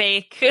my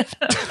fake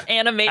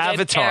animated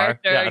Avatar,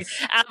 character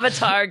yes.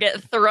 Avatar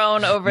get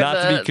thrown over Not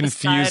the to be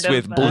confused the side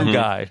with of, Blue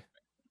Guy.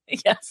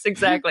 Yes,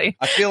 exactly.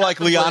 I feel like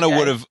Liana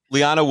would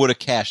have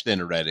cashed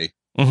in already.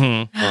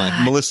 Mm-hmm.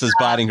 Like Melissa's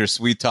biding her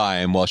sweet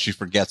time while she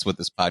forgets what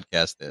this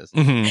podcast is.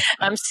 Mm-hmm.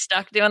 I'm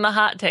stuck doing the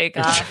hot take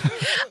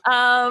off.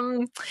 I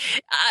don't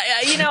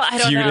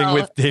Feuding know.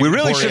 with David We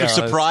really should have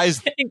Boreanaz.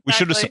 surprised. We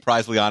should have Exactly.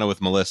 surprised Liana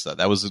with Melissa.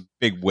 That was a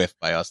big whiff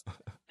by us.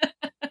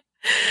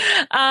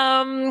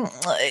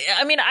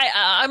 I mean,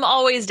 I'm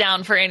always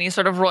down for any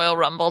sort of Royal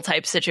Rumble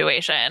type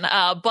situation.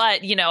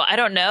 But, I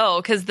don't know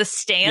because the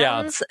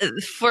stands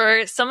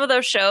for some of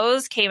those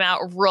shows came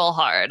out real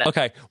hard.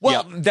 Okay.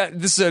 Well,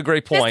 this is a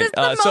great point.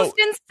 This is the most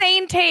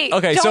insane take.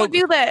 Okay, Don't so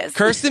do this.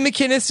 Kirsten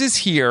McInnes is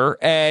here,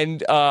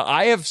 and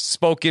I have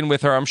spoken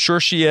with her. I'm sure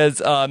she has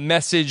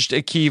messaged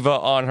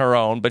Akiva on her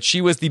own, but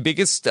she was the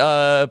biggest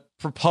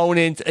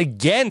proponent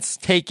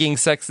against taking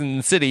Sex and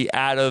the City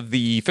out of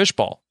the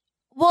Fishbowl.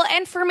 Well,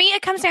 and for me,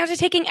 it comes down to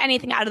taking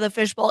anything out of the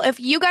fishbowl. If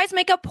you guys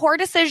make a poor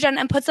decision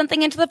and put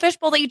something into the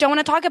fishbowl that you don't want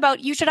to talk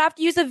about, you should have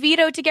to use a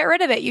veto to get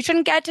rid of it. You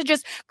shouldn't get to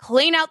just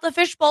clean out the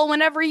fishbowl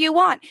whenever you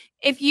want.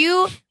 If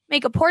you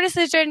make a poor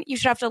decision, you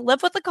should have to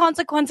live with the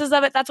consequences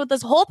of it. That's what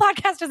this whole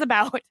podcast is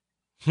about.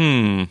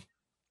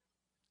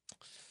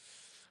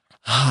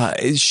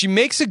 She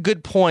makes a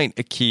good point,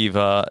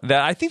 Akiva,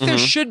 that I think there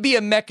should be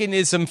a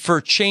mechanism for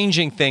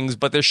changing things,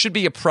 but there should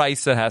be a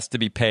price that has to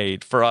be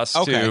paid for us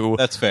to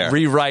that's fair.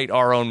 rewrite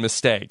our own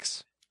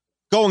mistakes.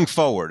 Going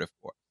forward, of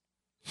course.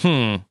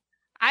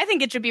 I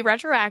think it should be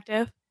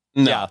retroactive.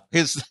 No, Yeah.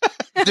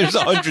 there's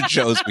 100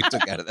 shows we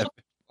took out of that.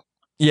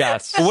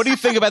 Yes. Well, what do you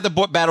think about the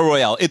Battle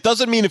Royale? It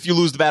doesn't mean if you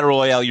lose the Battle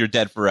Royale, you're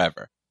dead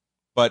forever.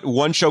 But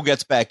one show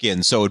gets back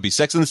in. So it would be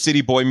Sex and the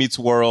City, Boy Meets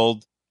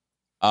World,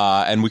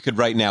 and we could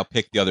right now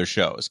pick the other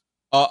shows.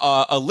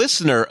 A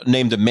listener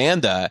named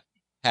Amanda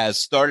has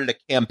started a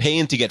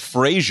campaign to get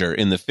Frasier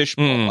in the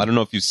Fishbowl. I don't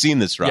know if you've seen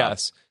this, Rob.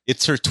 Yes.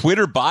 It's her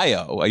Twitter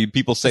bio.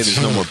 People say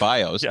there's no more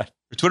bios. Yeah.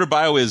 Her Twitter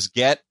bio is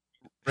get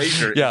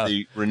Frasier Yeah. in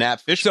the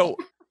Renap Fishbowl.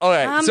 So, all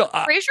right.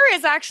 Frasier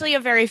is actually a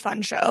very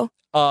fun show.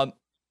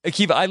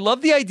 Akiva, I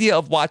love the idea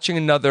of watching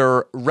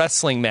another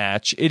wrestling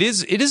match. It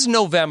is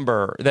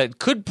November. That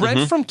could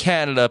Brent from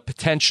Canada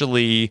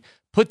potentially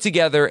put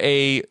together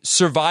a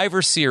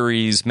Survivor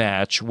Series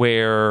match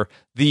where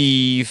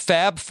the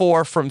Fab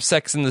Four from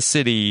Sex and the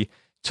City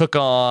took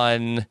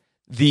on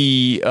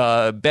the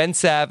Ben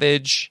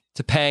Savage,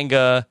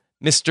 Topanga,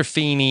 Mr.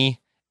 Feeney,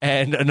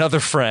 and another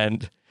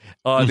friend.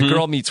 The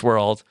Girl Meets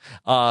World.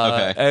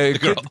 Okay.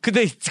 Could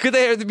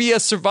they be a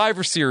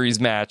Survivor Series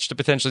match to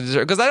potentially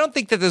deserve? Because I don't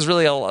think that there's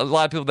really a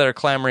lot of people that are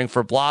clamoring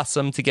for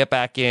Blossom to get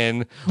back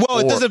in. Well,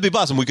 it doesn't have to be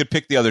Blossom. We could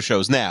pick the other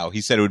shows now. He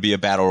said it would be a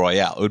battle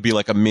royale. It would be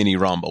like a mini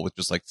Rumble with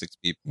just like 6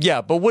 people.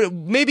 Yeah, but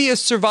maybe a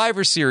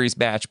Survivor Series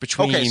match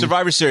between. Okay,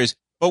 Survivor Series.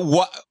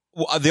 But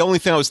the only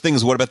thing I was thinking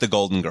is, what about the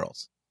Golden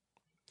Girls?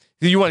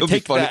 You want It to would be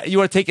take funny. that? You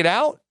want to take it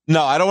out?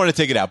 No, I don't want to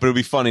take it out, but it would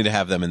be funny to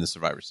have them in the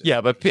Survivor Series.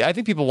 Yeah, but I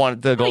think people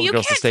want the Golden you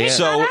Girls to can't stay in. take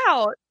So- that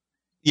out.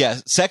 Yeah,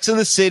 Sex and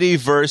the City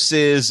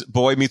versus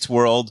Boy Meets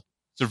World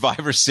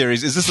Survivor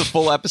Series. Is this a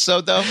full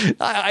episode, though?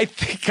 I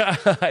think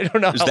I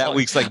don't know. Is how that long-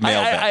 week's like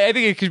mailbag? I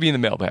think it could be in the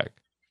mailbag.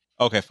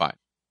 Okay, fine.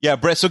 Yeah,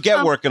 Brent, so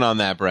get working on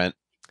that, Brent.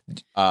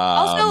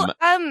 Also,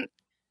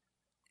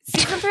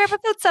 Season 3,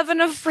 episode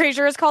 7 of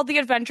Frasier is called The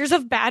Adventures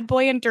of Bad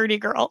Boy and Dirty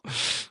Girl.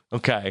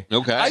 Okay.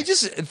 Okay. I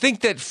just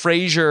think that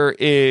Frasier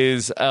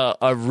is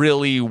a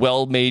really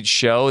well-made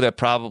show that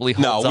probably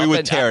holds No, we up. would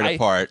And tear it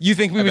apart. You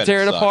think we I would bet tear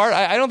it it sucks. apart?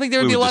 I don't think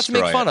there would We be a would lot to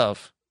make destroy fun it.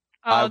 of.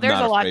 Oh, I'm there's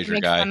not a a lot Frasier to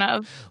make guy. fun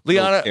of.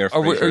 Liana, tear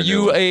are Frasier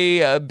you new.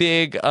 a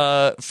big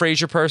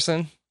Frasier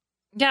person?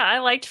 Yeah, I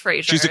liked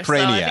Frasier. She's a So I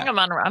craniac. think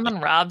I'm on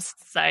Rob's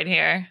side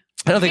here.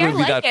 I don't think See, it would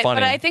be like that it, funny.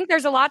 but I think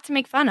there's a lot to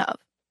make fun of.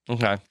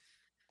 Okay.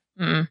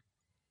 Mm.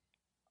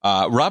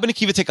 Rob and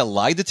Akiva take a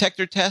lie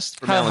detector test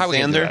from How are we gonna do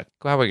Alexander. that?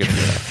 How are we going to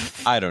do that?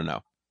 I don't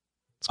know.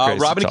 It's crazy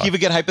Rob and talk. Akiva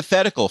get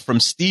hypothetical from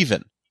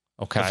Steven.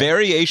 Okay. A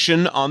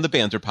variation on the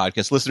Banter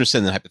podcast. Listeners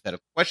send in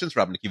hypothetical questions.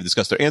 Rob and Akiva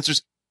discuss their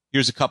answers.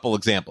 Here's a couple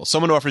examples.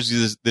 Someone offers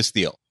you this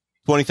deal.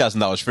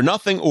 $20,000 for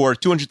nothing or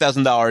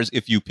 $200,000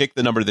 if you pick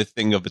the number of the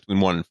thing of between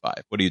 1 and 5.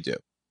 What do you do?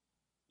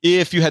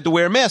 If you had to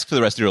wear a mask for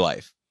the rest of your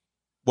life,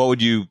 what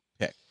would you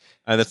pick?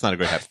 That's not a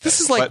great hypothetical. This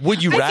is like, but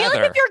would you I rather?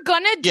 feel like if you're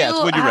gonna do Yeah,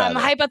 it's would you rather.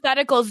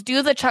 hypotheticals,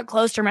 do the Chuck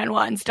Klosterman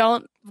ones.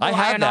 Don't. I rely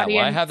have on that one. I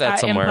audience, have that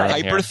somewhere. input.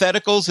 Right here.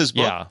 hypotheticals is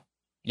book? Yeah.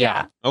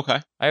 Yeah. Okay.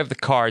 I have the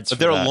cards. But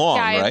for they're that. long,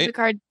 Yeah, I have the right?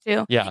 card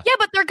too. Yeah. Yeah,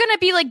 but they're gonna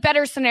be like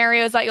better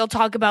scenarios that you'll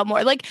talk about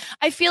more. Like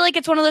I feel like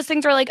it's one of those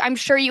things where like I'm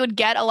sure you would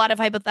get a lot of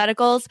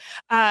hypotheticals,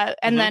 and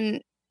Mhm. then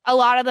a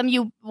lot of them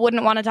you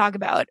wouldn't want to talk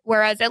about.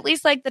 Whereas at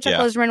least like the Chuck Yeah.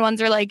 Klosterman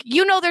ones are like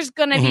there's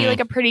gonna be Mhm. like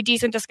a pretty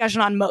decent discussion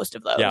on most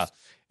of those. Yeah.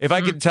 If I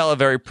could tell a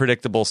very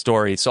predictable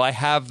story, so I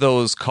have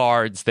those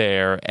cards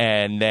there,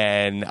 and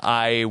then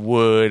I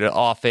would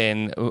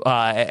often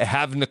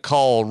have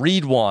Nicole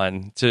read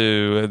one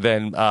to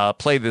then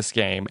play this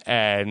game,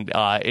 and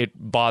it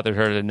bothered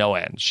her to no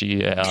end.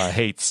 She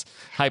hates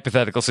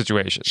hypothetical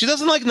situations. She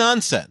doesn't like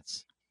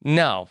nonsense.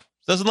 No,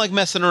 Doesn't like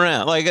messing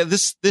around. Like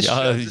this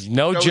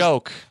no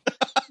joke,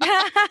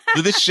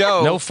 This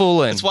show. no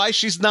fooling. That's why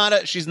she's not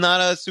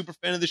a super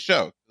fan of the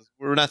show.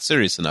 We're not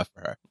serious enough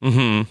for her.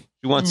 Mm-hmm.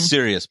 She wants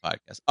serious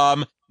podcast.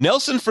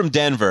 Nelson from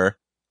Denver,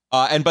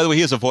 and by the way,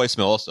 he has a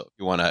voicemail also if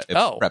you want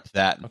to prep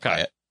that and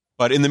play it.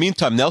 But in the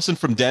meantime, Nelson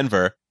from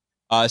Denver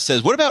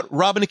says, what about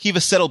Rob and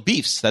Akiva settle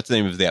beefs? That's the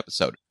name of the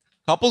episode.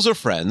 Couples or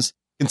friends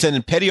can send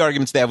in petty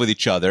arguments they have with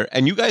each other,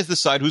 and you guys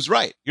decide who's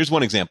right. Here's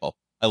one example.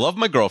 I love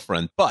my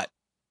girlfriend, but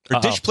her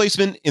dish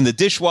placement in the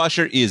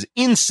dishwasher is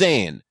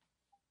insane.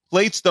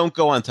 Plates don't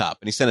go on top.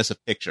 And he sent us a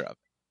picture of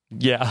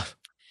it. Yeah.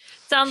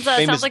 Sounds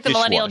Famous like the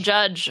Millennial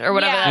dishwasher. Judge or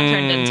whatever Yeah. that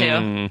turned into.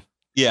 Mm.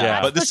 Yeah,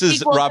 Yeah. but this That's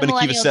is equal to Rob and Akiva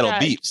Millennial settle Judge.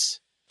 beefs.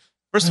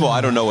 First of all, I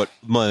don't know what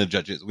Millennial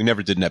Judge is. We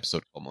never did an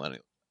episode called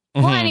Millennial.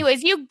 Well, Mhm.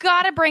 anyways, you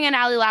gotta bring in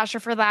Ali Lasher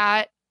for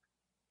that.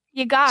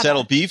 You got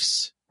Settle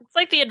beefs? It's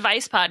like the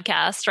advice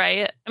podcast,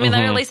 right? I mean,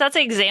 Mhm. at least that's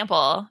an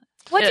example.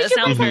 What It did you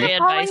sounds guys end very up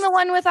calling advice. the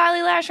one with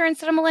Ali Lasher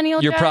instead of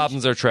Millennial Your Judge?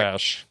 problems are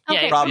trash. Yeah,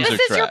 Okay, your problems so are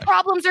this is your trash.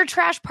 problems are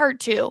trash part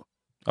 2.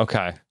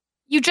 Okay.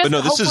 You just But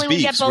no, this is hopefully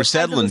we get beefs. both We're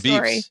sides of the settling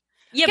story. beefs.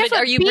 Yeah, Guess but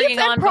what? are you Beef bringing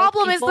and on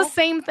problem both is the people?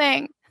 same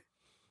thing.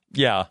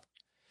 Yeah.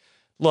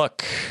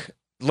 Look,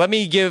 let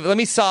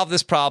me solve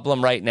this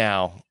problem right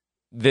now.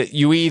 That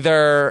you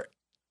either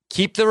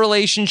keep the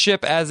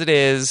relationship as it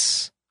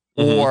is,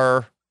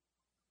 or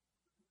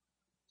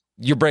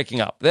you're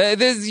breaking up.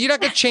 You're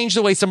not going to change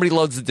the way somebody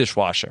loads the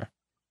dishwasher.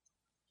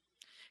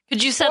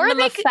 Could you send Or them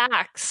they a could-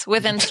 fax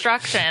with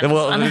instructions?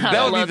 Well, on how that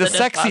to would be load the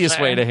sexiest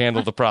dishwasher? way to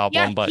handle the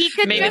problem. Yeah, but he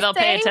could Maybe just they'll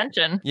pay say-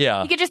 attention.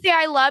 yeah, You could just say,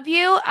 I love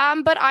you,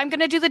 but I'm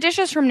going to do the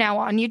dishes from now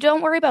on. You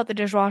don't worry about the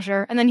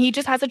dishwasher. And then he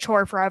just has a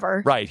chore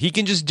forever. right. He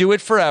can just do it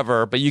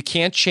forever, but you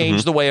can't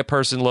change the way a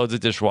person loads a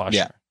dishwasher.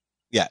 Yeah.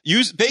 Yeah.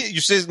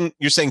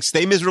 You're saying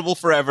stay miserable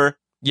forever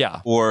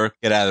Yeah. or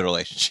get out of the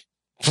relationship.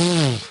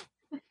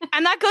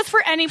 And that goes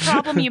for any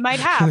problem you might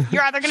have.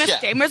 You're either going to Yeah.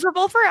 stay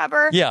miserable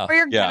forever Yeah. or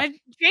you're Yeah. going to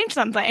change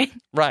something.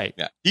 Right.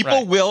 Yeah. People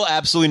Right. will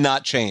absolutely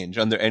not change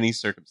under any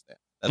circumstance.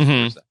 That's what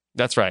we're saying.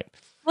 That's right.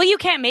 Well, you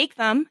can't make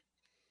them.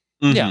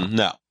 Mhm. Yeah.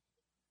 No.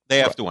 They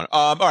have to win.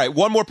 All right.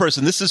 One more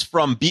person. This is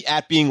from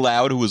Being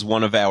Loud, who was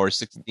one of our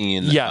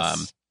 16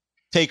 Yes.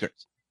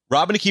 takers.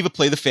 Rob and Akiva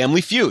play the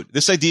Family Feud.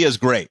 This idea is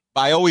great.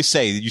 I always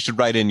say, you should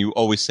write in, you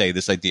always say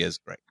this idea is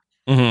great.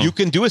 Mhm. You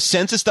can do a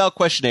census-style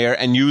questionnaire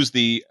and use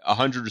the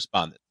 100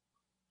 respondents.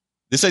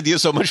 This idea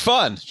is so much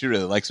fun. She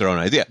really likes her own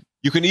idea.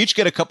 You can each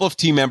get a couple of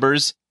team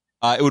members.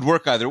 It would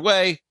work either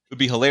way. It would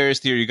be hilarious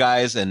to hear you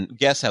guys and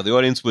guess how the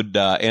audience would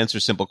answer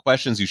simple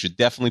questions. You should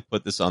definitely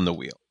put this on the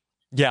wheel.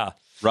 Yeah.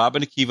 Rob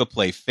and Akiva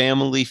play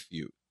Family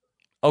Feud.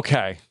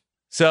 Okay.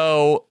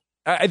 So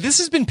this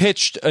has been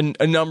pitched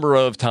a number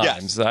of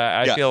times. Yes.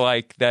 I Yeah. feel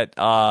like that.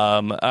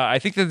 I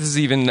think that this is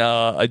even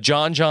a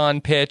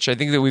John pitch. I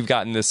think that we've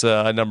gotten this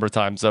a number of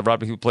times.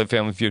 Rob who played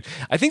Family Feud.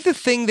 I think the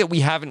thing that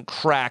we haven't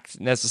cracked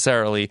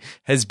necessarily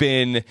has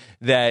been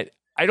that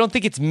I don't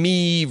think it's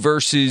me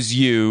versus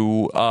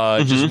you,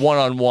 just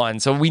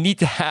one-on-one. So we need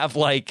to have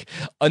like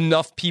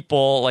enough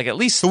people, like at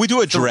least. So we do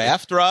a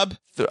draft, Rob?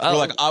 Or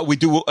like we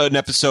do an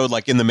episode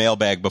like in the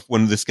mailbag before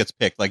when this gets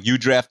picked. Like you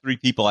draft 3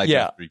 people, I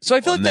draft 3 people. So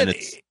I feel like and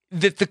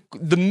then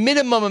the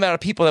minimum amount of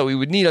people that we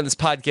would need on this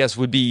podcast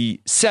would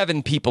be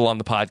 7 people on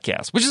the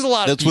podcast, which is a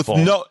lot that's of people.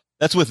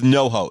 with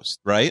no host,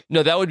 right?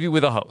 No, that would be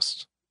with a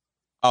host.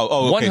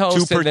 Oh, One okay.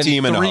 host 2 per and then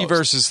team and a 3 host.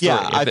 versus 3. Yeah,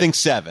 I If it- think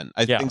 7.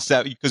 I Yeah. think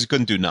 7 because you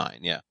couldn't do 9.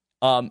 Yeah.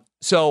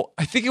 So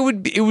I think it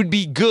would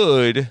be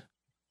good,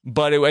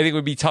 but I think it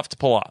would be tough to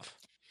pull off.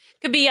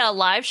 Could be a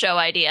live show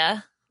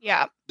idea.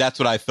 Yeah. That's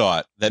what I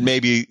thought. That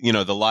maybe,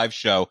 the live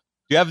show.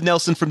 Do you have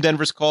Nelson from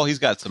Denver's call? He's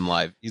got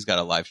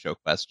a live show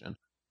question.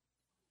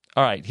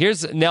 All right,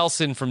 here's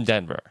Nelson from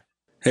Denver.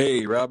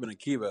 Hey, Rob and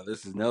Akiva,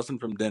 this is Nelson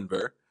from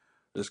Denver.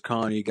 Just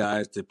calling you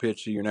guys to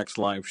pitch you your next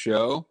live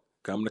show.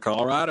 Come to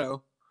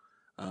Colorado.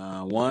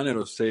 1,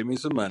 it'll save me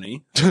some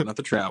money, not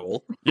to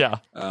travel. Yeah.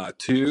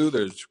 2,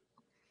 there's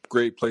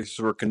great places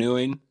for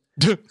canoeing.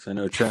 So I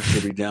know Chuck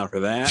will be down for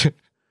that.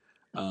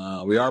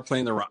 We are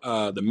playing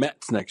the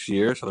Mets next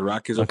year, so the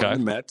Rockies are playing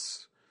the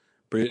Mets.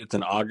 It's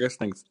in August,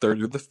 I think it's 3rd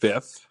through the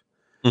 5th.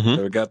 Mhm.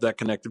 So we got that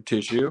connective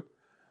tissue.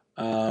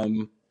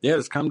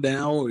 Just come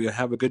down. We'll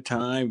have a good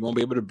time. You won't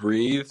be able to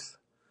breathe.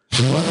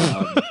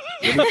 You'll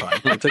be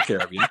fine. We'll take care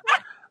of you.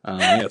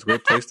 It's a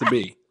great place to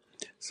be.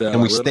 So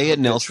And we we're stay at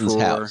looking Nelson's for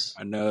house.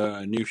 A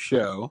new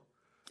show.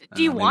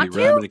 Do you want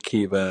maybe Rob to? and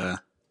Akiva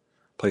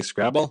play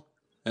Scrabble?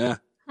 Yeah.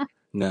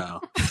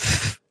 No.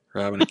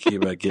 Rob and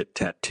Akiva get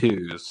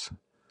tattoos.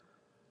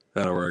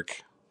 That'll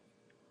work.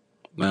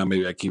 No,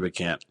 maybe Akiva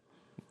can't.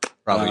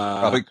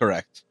 Probably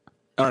correct.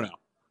 I don't know.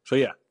 So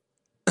yeah.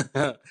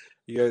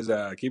 You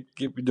guys keep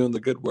doing the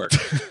good work.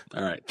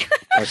 All right.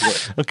 Talk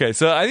later. Okay,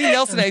 so I think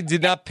Nelson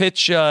did not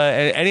pitch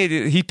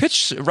any. He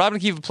pitched Robin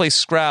Akiva play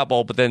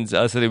Scrabble, but then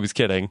said he was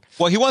kidding.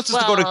 Well, he wants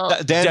us to go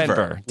to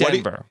Denver.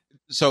 Denver.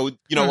 So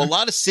a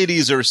lot of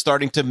cities are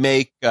starting to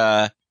make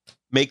their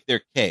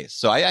case.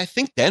 So I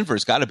think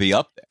Denver's got to be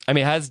up there. I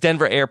mean, it has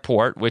Denver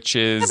Airport, which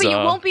is But you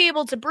won't be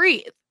able to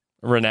breathe.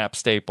 Renap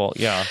staple.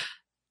 Yeah.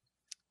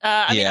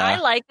 I mean, I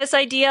like this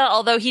idea,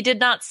 although he did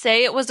not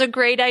say it was a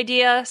great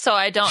idea, so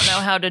I don't know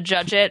how to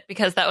judge it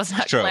because that was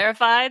not True.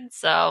 clarified.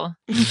 So,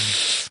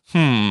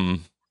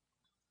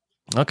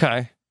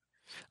 Okay.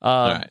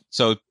 All right.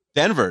 So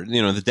Denver,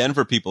 the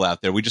Denver people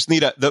out there, we just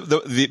need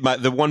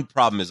the one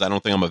problem is I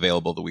don't think I'm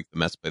available the week the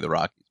Mets play the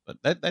Rockies, but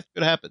that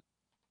could happen.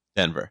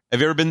 Denver.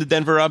 Have you ever been to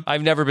Denver, Rob?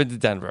 I've never been to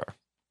Denver.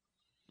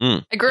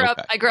 I grew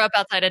up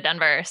outside of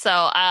Denver,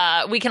 so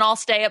we can all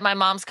stay at my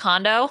mom's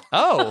condo.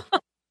 Oh,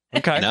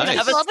 okay. Nice.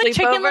 Have a Well, the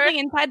chicken sleepover. living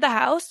inside the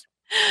house.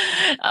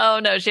 Oh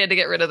no, she had to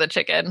get rid of the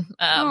chicken.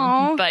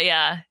 Aw. But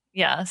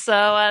yeah.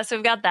 So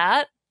we've got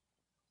that.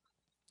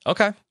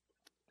 Okay.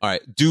 All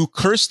right.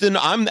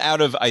 I'm out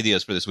of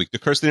ideas for this week. Do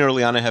Kirsten or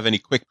Liana have any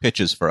quick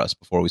pitches for us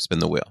before we spin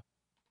the wheel?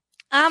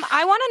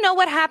 I want to know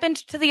what happened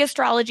to the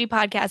astrology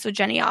podcast with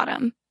Jenny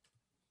Autumn.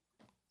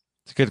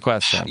 It's a good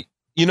question.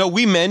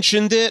 We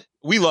mentioned it.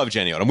 We love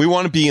Jenny Autumn. We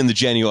want to be in the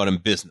Jenny Autumn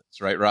business,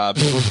 right, Rob?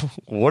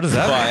 What does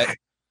that mean?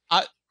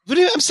 But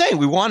I'm saying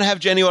we want to have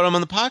Jenny Autumn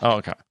on the podcast. Oh,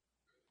 okay.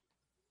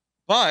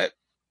 But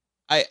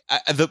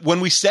when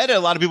we said it, a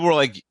lot of people were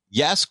like,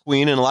 "Yes,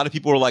 Queen," and a lot of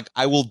people were like,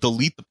 "I will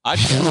delete the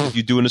podcast if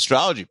you do an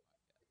astrology."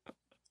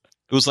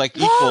 It was like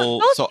equal.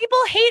 Those people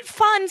hate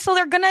fun, so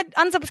they're gonna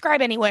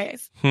unsubscribe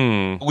anyways.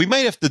 We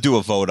might have to do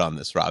a vote on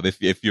this, Rob,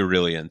 if you're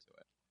really into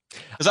it.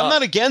 Because I'm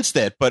not against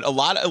it, but a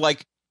lot of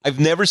I've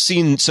never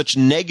seen such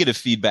negative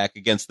feedback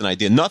against an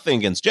idea. Nothing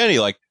against Jenny.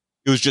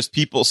 It was just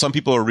some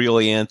people are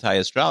really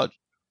anti-astrology.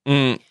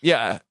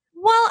 Yeah.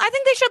 Well, I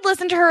think they should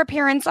listen to her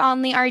appearance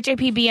on the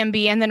RHAP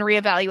BMB and then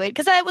reevaluate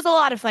because it was a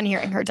lot of fun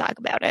hearing her talk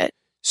about it.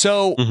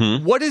 So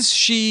what is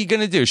she going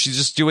to do? She's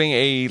just doing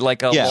a long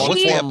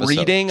what's the form episode?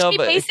 reading of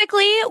She it.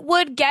 basically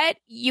would get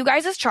you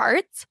guys'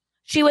 charts.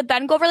 She would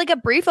then go over a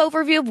brief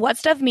overview of what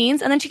stuff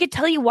means, and then she could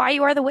tell you why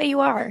you are the way you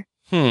are.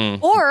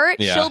 Or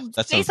Yeah, she'll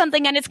that say sounds-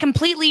 something and it's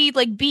completely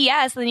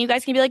BS, and then you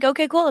guys can be like,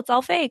 okay, cool, it's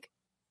all fake.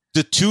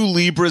 Do 2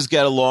 Libras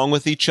get along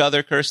with each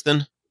other,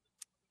 Kirsten?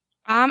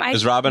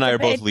 Because Rob and I are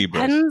both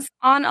Libras. Depends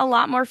on a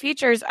lot more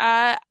features.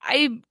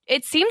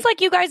 It seems like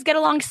you guys get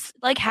along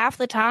half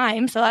the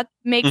time, so that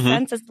makes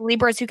sense as the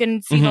Libras who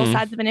can see both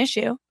sides of an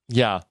issue.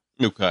 Yeah.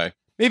 Okay.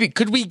 Maybe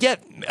could we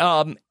get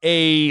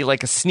a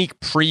sneak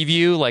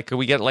preview? Could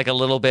we get a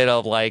little bit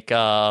of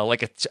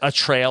a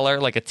trailer,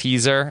 a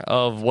teaser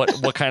of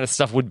what kind of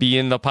stuff would be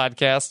in the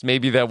podcast?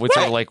 Maybe that would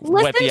sort of wet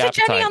Listen the to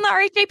appetite. Jenny on the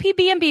RHAP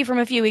BMB from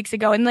a few weeks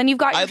ago, and then you've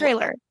got your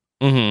trailer.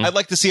 I'd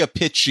like to see a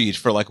pitch sheet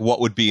for what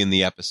would be in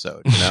the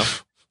episode,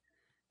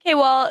 Okay,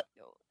 well,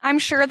 I'm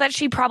sure that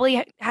she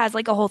probably has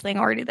a whole thing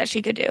already that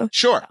she could do.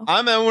 Sure.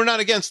 We're not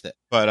against it,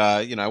 but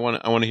I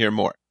want to hear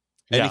more.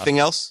 Yeah. Anything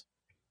else?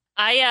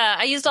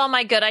 I used all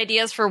my good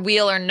ideas for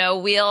Wheel or No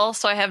Wheel,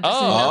 so I have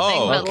just nothing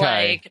but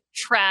okay.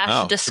 trash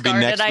Could be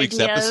discarded next week's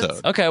ideas.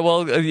 episode. Okay,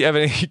 well, you have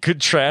any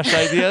good trash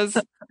ideas?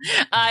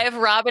 I have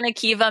Robin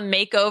Akiva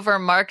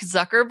makeover Mark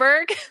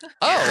Zuckerberg.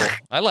 Oh,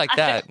 I like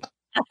that.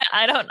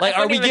 I don't.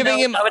 Are we giving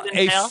him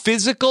a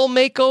physical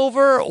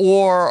makeover,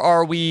 or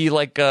are we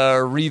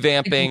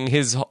revamping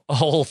his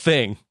whole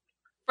thing?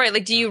 Right,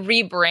 like do you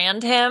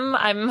rebrand him?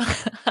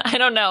 I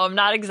don't know. I'm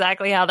not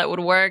exactly how that would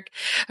work.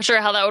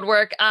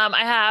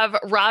 I have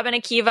Rob and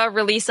Akiva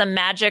release a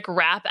Magic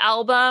rap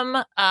album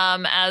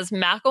as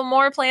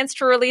Macklemore plans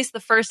to release the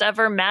first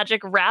ever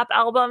Magic rap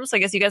album. So I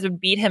guess you guys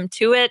would beat him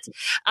to it.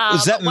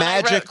 Is that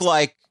Magic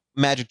like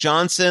Magic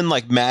Johnson,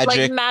 like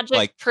magic,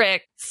 like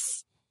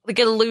tricks, like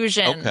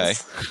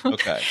illusions?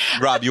 Okay.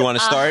 Rob, you want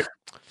to start?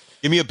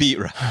 Give me a beat,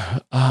 Rob.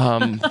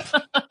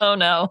 Oh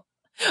no.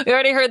 We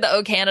already heard the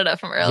 "Oh Canada"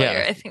 from earlier.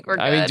 Yeah. I think we're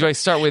good. I mean, do I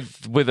start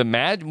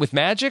with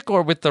magic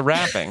or with the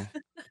rapping?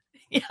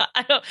 Yeah,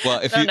 I don't. Well,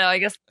 I don't know. I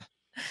guess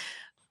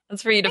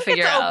that's for you to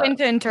figure it's out. open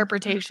to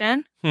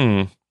interpretation.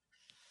 Hmm.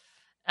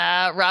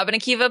 Rob and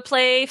Akiva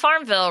play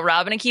Farmville.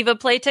 Rob and Akiva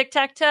play Tic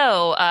Tac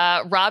Toe.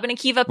 Rob and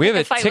Akiva We pick have a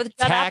a fight with Tic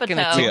Judd Tac and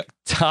a Apatow.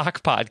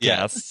 TikTok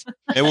podcast.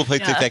 And we'll play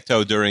Yeah.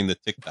 tic-tac-toe during the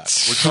TikTok.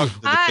 We're talking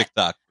to the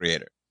TikTok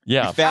creator.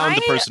 Yeah. We found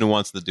the person who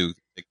wants to do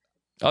TikTok.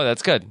 Oh,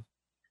 that's good.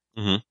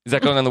 Mm-hmm. Is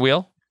that going on the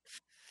wheel?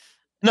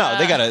 No,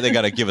 they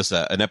gotta give us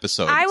an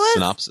episode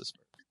synopsis.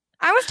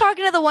 I was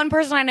talking to the one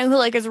person I know who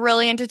like is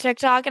really into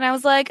TikTok, and I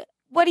was like,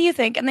 "What do you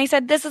think?" And they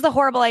said, "This is a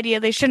horrible idea.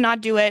 They should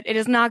not do it. It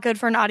is not good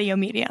for an audio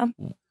medium."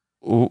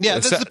 Ooh, Yeah,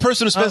 this is the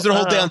person who spends their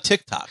whole day on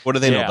TikTok. What do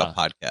they know Yeah. about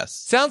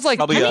podcasts? Sounds like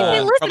Probably, I mean,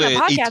 they listen probably to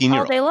an podcasts all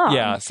 18-year-old. day long.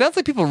 Yeah, sounds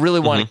like people really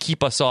want to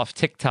keep us off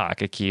TikTok,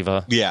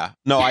 Akiva. Yeah,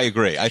 no, I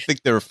agree. I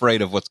think they're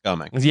afraid of what's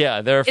coming.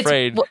 Yeah, they're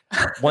afraid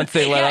once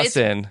they let Yeah, us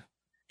in.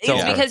 It's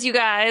Yeah. because you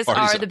guys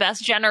Party's are up. the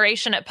best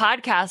generation at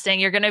podcasting.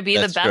 You're going to be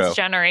That's the best true.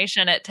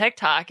 generation at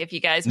TikTok if you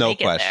guys No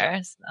make question. it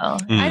there.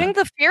 So. Mm. I think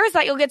the fear is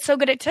that you'll get so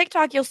good at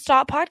TikTok, you'll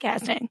stop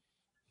podcasting.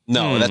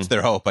 No, that's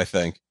their hope, I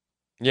think.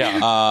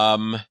 Yeah.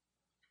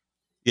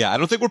 Yeah, I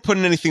don't think we're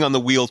putting anything on the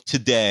wheel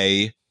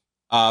today.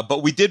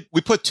 But we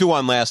put 2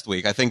 on last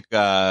week. I think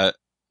I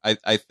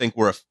think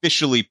we're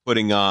officially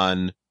putting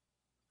on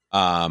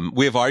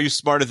we have Are You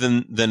Smarter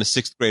Than a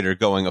Sixth Grader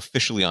going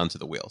officially onto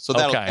the wheel. So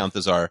that'll Okay. count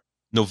as our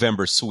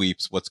November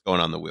sweeps, what's going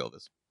on the wheel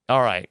this week.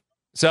 All right.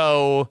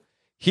 So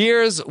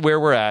here's where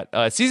we're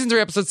at. Season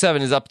 3, episode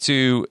 7 is up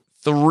to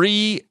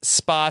 3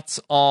 spots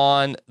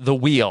on the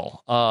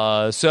wheel.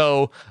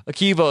 So,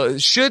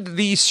 Akiva, should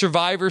the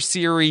Survivor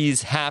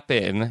Series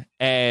happen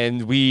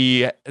and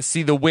we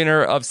see the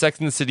winner of Sex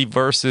and the City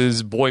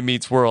versus Boy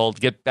Meets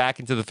World get back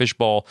into the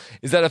fishbowl,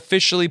 is that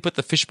officially put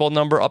the fishbowl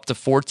number up to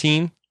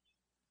 14?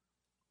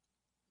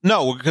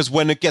 No, because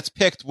when it gets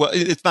picked, well,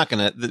 it's not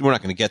gonna. We're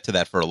not gonna get to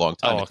that for a long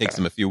time. Oh, It takes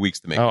okay. them a few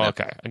weeks to make. Oh, that.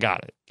 okay. I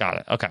got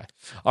it. Okay.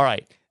 All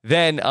right.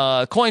 Then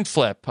coin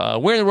flip.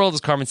 Where in the world is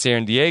Carmen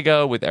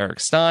Sandiego with Eric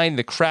Stein?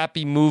 The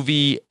crappy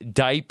movie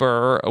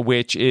Diaper,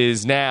 which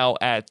is now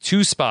at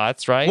 2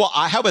 spots, right? Well,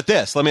 how about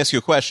this? Let me ask you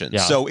a question.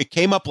 Yeah. So it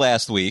came up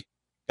last week,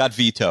 got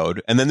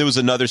vetoed, and then there was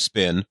another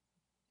spin.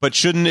 But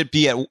shouldn't it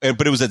be at?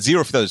 But it was at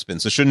 0 for the other spin.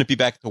 So shouldn't it be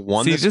back to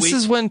 1 See, this this week?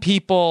 is when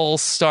people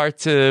start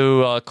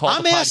to call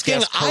I'm the asking.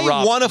 podcast I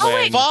corrupt. want to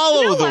when-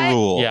 follow You know the what?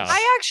 rules. Yeah.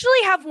 I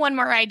actually have one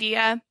more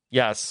idea.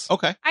 Yes.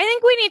 Okay. I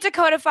think we need to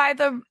codify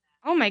the.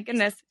 Oh my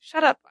goodness!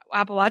 Shut up,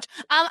 Apple Watch.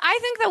 I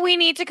think that we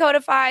need to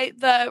codify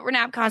the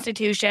Renap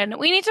Constitution.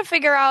 We need to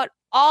figure out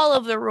all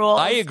of the rules.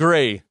 I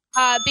agree.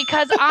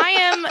 Because I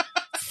am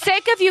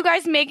sick of you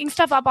guys making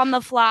stuff up on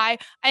the fly.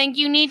 I think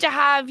you need to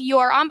have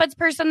your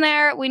ombudsperson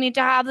there. We need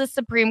to have the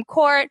Supreme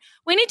Court.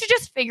 We need to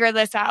just figure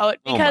this out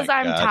Oh because my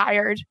I'm God.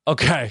 tired.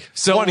 Okay.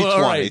 So, 2020,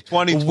 all right.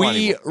 2020.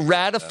 We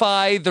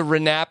ratify the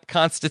Renap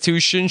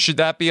Constitution. Should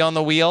that be on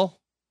the wheel?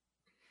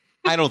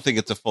 I don't think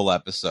it's a full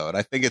episode.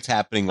 I think it's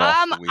happening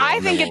off the wheel. I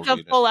and then think it's we'll a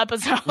read it. full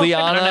episode. I don't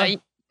Liana?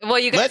 know. Well,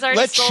 you guys already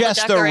Let stole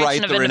Chester the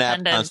write Declaration the of Renap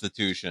Independence.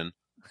 Constitution.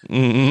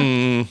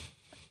 Mm-mm.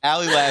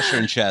 Allie Lasher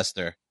and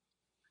Chester,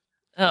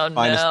 Oh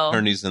finest no!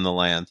 attorneys in the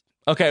land.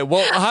 Okay,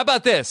 well, how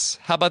about this?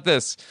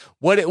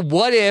 What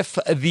if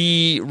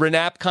the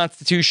Renap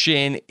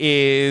Constitution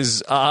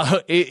is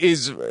I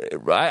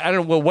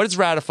don't know, what does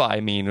ratify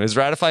mean? Does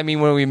ratify mean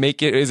when we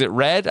make it? Is it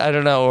read? I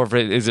don't know, or if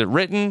is it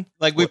written?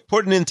 Like we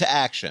put it into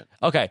action.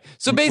 Okay,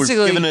 so We're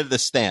basically, giving it the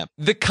stamp.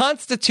 the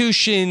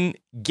Constitution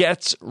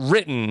gets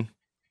written,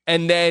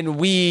 and then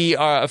we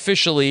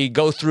officially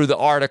go through the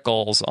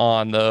articles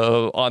on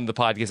the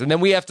podcast, and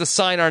then we have to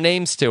sign our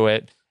names to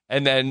it,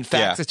 and then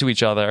fax Yeah. it to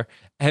each other,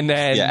 and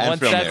then Yeah, and once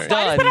from that's there.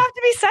 Why does done, it have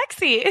to be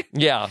sexy?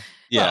 yeah.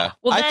 Yeah,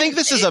 Well, I then think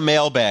this is a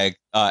mailbag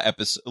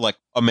episode, like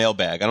a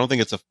mailbag. I don't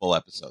think it's a full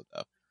episode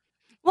though.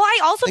 Well,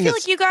 I also think feel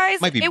it's- like you guys,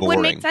 Might be it boring.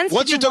 would make sense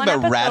Once to you're do talking one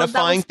about episode that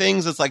ratifying was-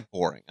 things, it's like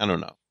boring. I don't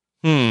know.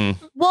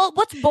 Well,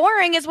 what's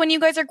boring is when you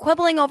guys are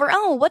quibbling over,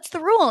 oh, what's the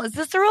rule? Is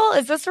this the rule?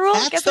 Is this the rule?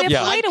 That's Guess the we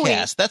have to wait a week.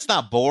 podcast. That's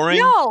not boring.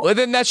 No. Well,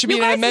 then that should be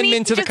You an guys need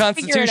amendment to to the just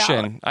figure it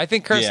Constitution. I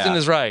think Kirsten Yeah.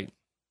 is right.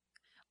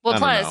 Well, I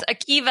don't plus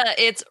Akiva,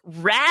 it's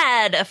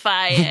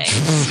radifying.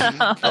 So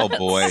Oh,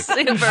 boy.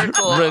 super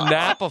cool.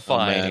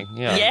 Renapifying. Oh,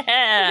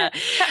 Yeah.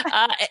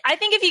 I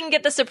think if you can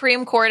get the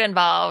Supreme Court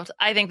involved,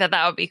 I think that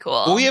would be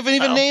cool. Well, we haven't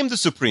even So- named the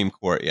Supreme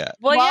Court yet.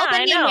 Well, yeah,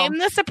 then I you know. name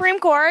the Supreme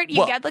Court, you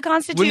Well, get the Well,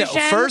 Constitution.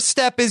 no, first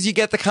step is you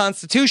get the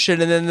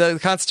Constitution, and then the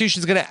Constitution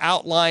is going to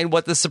outline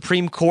what the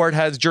Supreme Court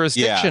has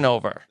jurisdiction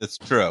over. That's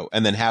true.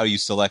 And then how you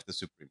select the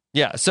Supreme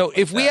Yeah. So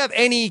if we have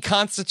any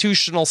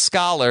constitutional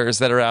scholars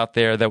that are out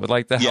there that would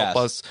like to help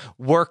us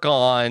work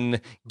on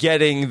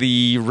getting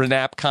the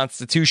Renap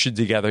Constitution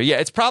together,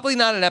 it's probably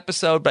not an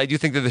episode, but I do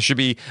think that there should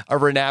be a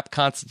Renap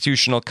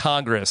Constitutional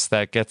Congress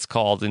that gets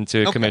called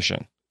into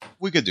commission.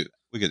 We could do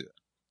that.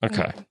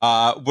 Okay.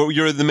 Well,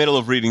 you're in the middle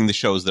of reading the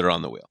shows that are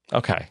on the wheel.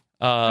 Okay.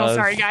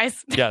 Sorry,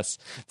 guys. Yes.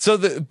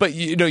 So, but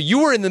you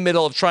were in the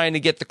middle of trying to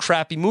get the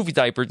crappy movie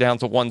diaper down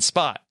to one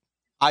spot.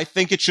 I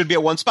think it should be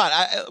at one spot.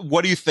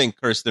 What do you think,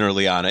 Kirsten or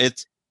Liana?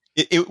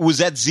 It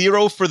was at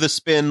 0 for the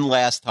spin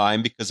last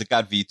time because it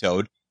got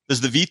vetoed.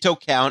 Does the veto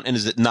count, and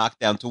is it knocked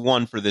down to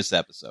 1 for this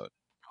episode?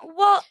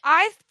 Well,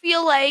 I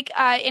feel like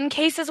in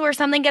cases where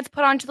something gets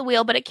put onto the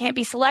wheel but it can't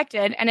be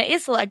selected, and it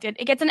is selected,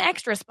 it gets an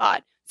extra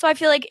spot. So I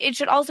feel like it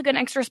should also get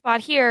an extra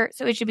spot here,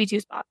 so it should be 2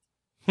 spots.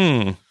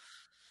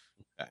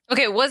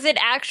 Okay, was it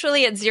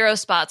actually at 0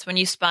 spots when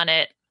you spun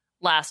it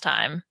last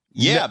time?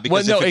 Yeah,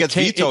 because if it gets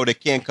vetoed, it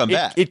can't come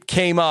back. It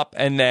came up,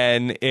 and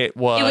then it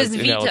was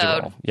vetoed.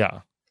 ineligible.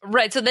 Yeah.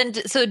 Right. So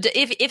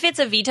if it's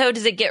a veto,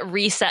 does it get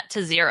reset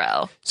to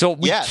 0? So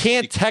we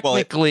can't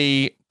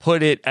technically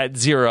put it at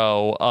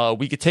 0.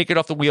 We could take it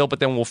off the wheel, but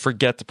then we'll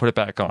forget to put it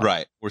back on.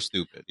 Right. We're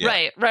stupid.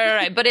 Yeah.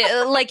 Right. But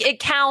it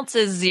counts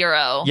as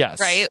 0. Yes.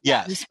 Right.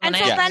 Yes. And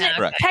so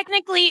then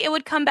technically it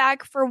would come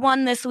back for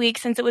 1 this week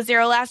since it was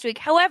 0 last week.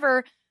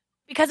 However,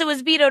 because it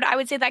was vetoed, I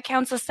would say that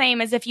counts the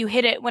same as if you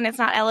hit it when it's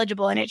not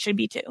eligible, and it should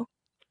be 2.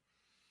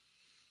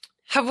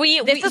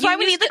 This is why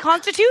we need the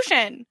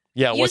Constitution.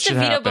 Yeah, what should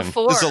happen?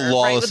 Before, this is a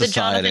lawless with the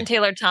society. Jonathan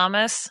Taylor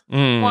Thomas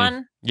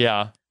one.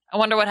 Yeah. I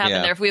wonder what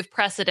happened there if we have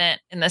precedent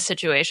in this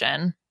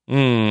situation.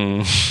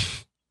 Okay.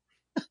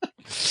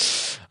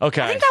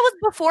 I think that was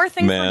before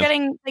things were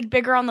getting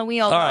bigger on the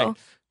wheel. All right.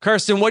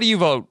 Kirsten, what do you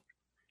vote?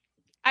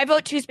 I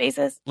vote 2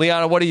 spaces.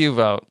 Liana, what do you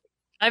vote?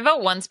 I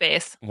vote 1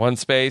 space. 1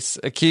 space.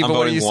 Akiva,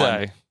 what do you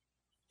say?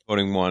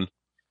 Voting 1.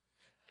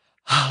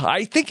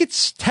 I think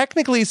it's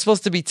technically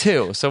supposed to be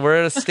 2, so we're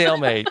at a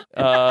stalemate.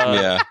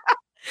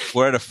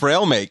 We're at a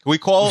frailmate. Can we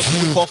call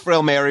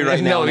Frail Mary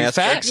right now and ask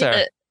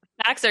her?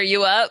 Fax, are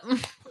you up?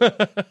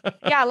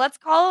 Yeah, let's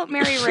call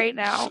Mary right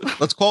now.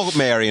 Let's call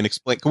Mary and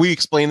explain. Can we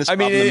explain this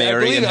problem to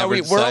Mary?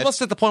 We're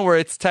almost at the point where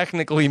it's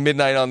technically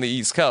midnight on the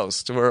East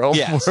Coast. We're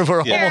almost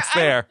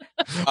there.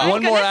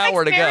 One more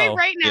hour to Mary go.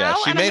 Right now,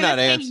 she may not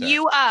answer.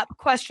 You up? ?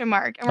 And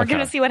we're going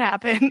to see what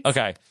happens.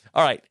 Okay.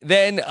 All right.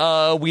 Then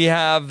we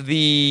have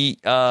the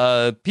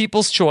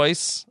People's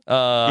Choice.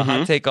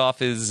 Hot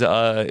Takeoff is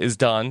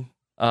done.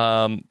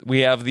 We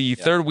have the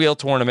third wheel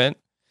tournament.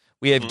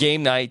 We have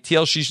game night.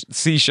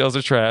 TLC shows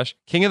are trash.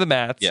 King of the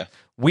Mats. Yeah.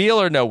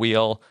 Wheel or no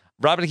wheel.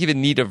 Robin and Akiva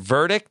need a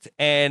verdict,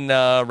 and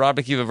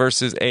Robin and Akiva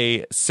versus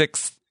a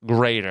 6th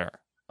grader.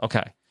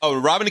 Okay. Oh,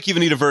 Robin and Akiva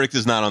need a verdict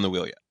is not on the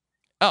wheel yet.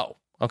 Oh,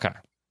 okay.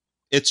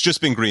 It's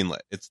just been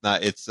greenlit. It's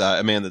not. It's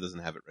Amanda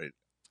doesn't have it ready.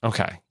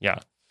 Okay. Yeah.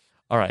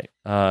 All right.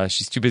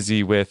 She's too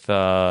busy with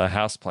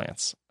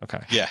houseplants. Okay.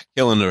 Yeah,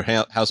 killing her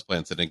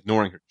houseplants and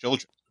ignoring her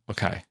children.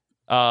 Okay.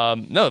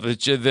 No,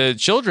 the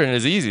children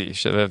is easy.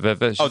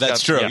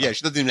 That's true. Yeah,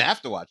 she doesn't even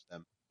have to watch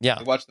them. Yeah,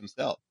 they watch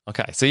themselves.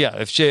 Okay, so yeah,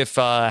 if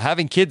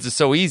having kids is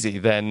so easy,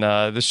 then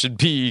this should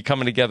be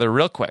coming together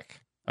real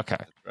quick. Okay,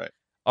 that's right.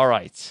 All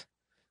right.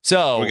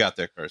 So we got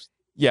there first.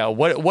 Yeah.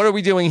 What are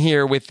we doing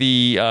here with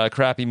the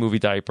crappy movie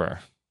diaper?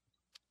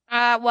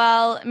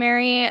 Well,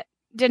 Mary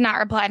did not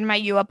reply to my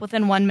 "you up"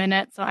 within 1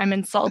 minute, so I'm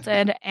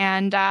insulted,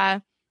 and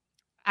I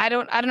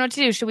don't know what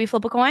to do. Should we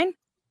flip a coin?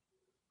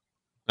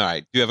 All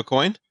right. Do you have a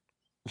coin?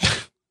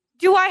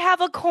 Do I have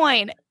a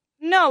coin?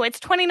 No, it's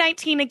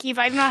 2019, Akiva.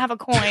 I do not have a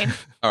coin.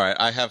 All right,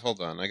 hold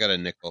on. I got a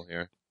nickel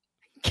here.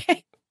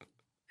 Okay.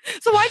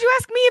 So why'd you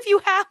ask me if you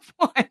have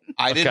one?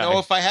 I didn't know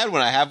if I had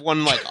one. I have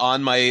one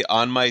on my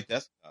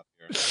desktop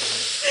here.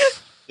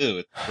 Ew,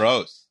 it's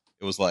gross.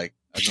 It was like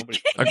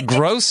a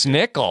gross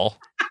nickel.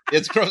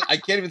 It's gross. I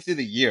can't even see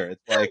the year.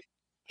 It's like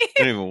I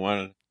don't even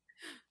want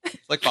to.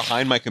 It's like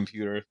behind my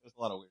computer. There's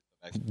a lot of weird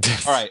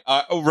stuff. All right,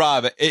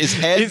 Rob, is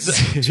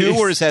heads 2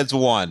 or is heads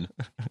 1?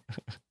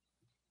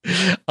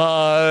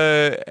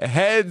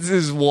 Heads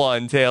is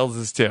 1, tails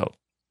is 2.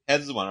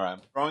 Heads is 1. All right,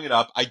 I'm throwing it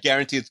up. I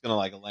guarantee it's gonna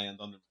land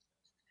on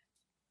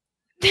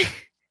the.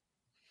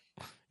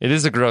 It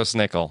is a gross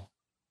nickel.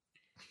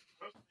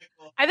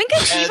 I think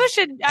Akiva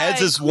should.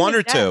 Heads is 1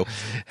 or 2.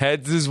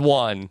 Heads is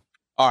 1.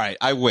 All right,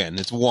 I win.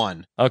 It's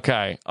 1.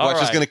 Okay.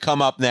 Watch is going to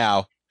come up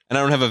now, and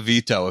I don't have a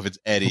veto if it's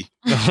Eddie.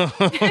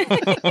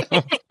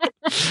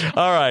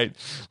 All right,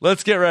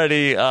 let's get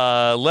ready.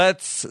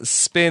 Let's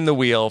spin the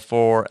wheel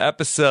for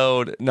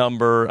episode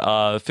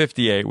number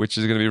 58, which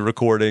is going to be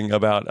recording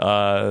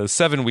about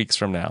 7 weeks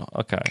from now.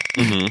 Okay.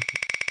 Mm-hmm.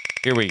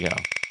 Here we go.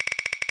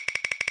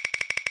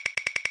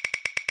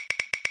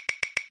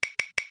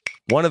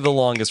 One of the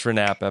longest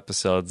Renap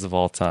episodes of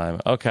all time.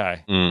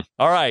 Okay.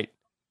 All right.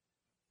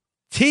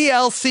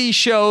 TLC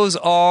shows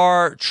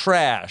are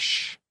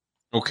trash.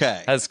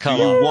 Okay. Has come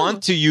Do you up.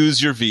 want to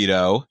use your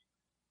veto?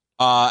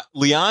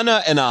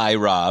 Liana and I,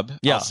 Rob,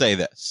 Yeah. I'll say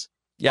this.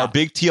 Yeah. Are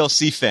big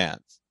TLC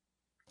fans.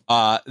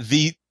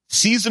 The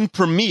season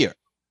premiere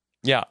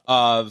Yeah.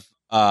 of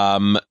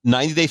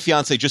 90 Day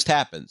Fiancé just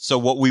happened. So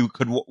what we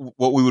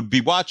would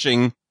be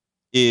watching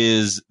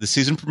is the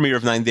season premiere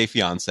of 90 Day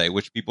Fiancé,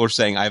 which people are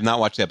saying, I have not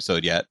watched the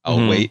episode yet.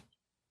 I'll wait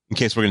in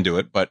case we're going to do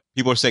it, but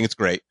people are saying it's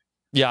great.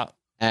 Yeah.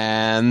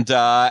 And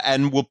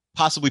we'll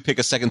possibly pick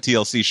a second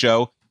TLC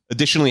show.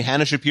 Additionally,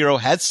 Hannah Shapiro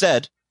had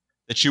said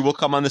that she will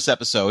come on this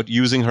episode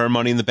using her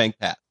Money in the Bank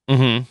pass.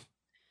 Mm-hmm.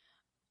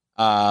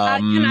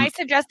 Can I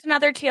suggest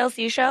another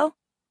TLC show?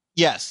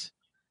 Yes.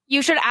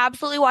 You should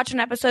absolutely watch an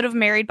episode of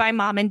Married by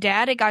Mom and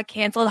Dad. It got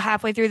canceled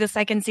halfway through the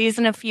second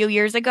season a few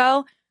years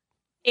ago.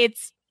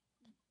 It's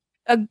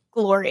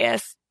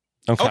glorious.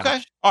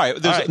 Okay. All right.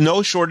 There's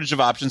no shortage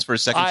of options for a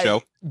second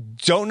show.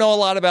 Don't know a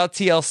lot about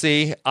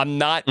TLC. I'm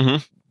not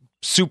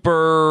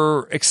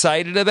super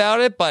excited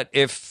about it, but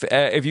if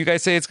you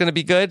guys say it's going to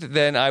be good,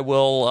 then I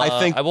will.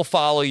 I will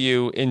follow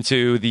you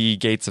into the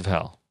gates of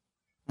hell.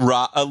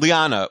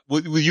 Liana,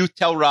 will you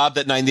tell Rob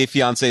that 90 Day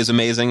Fiancé is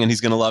amazing and he's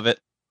going to love it?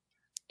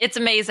 It's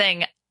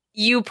amazing.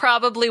 You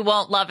probably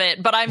won't love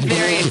it, but I'm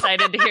very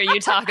excited to hear you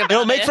talk about it.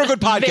 It'll make for good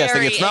podcasting.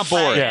 Very It's not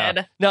boring.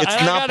 excited. No,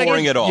 it's not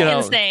boring at all.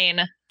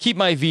 Insane. Keep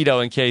my veto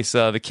in case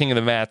the King of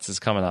the Mats is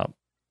coming up.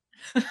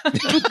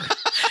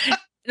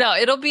 No,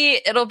 it'll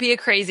be a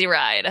crazy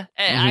ride.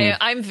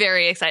 I'm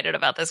very excited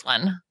about this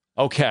one.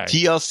 Okay.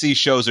 TLC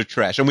shows are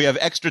trash, and we have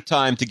extra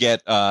time to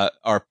get to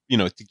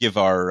give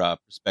our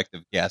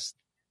prospective guest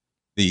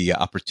the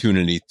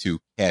opportunity to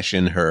cash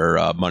in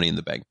her Money in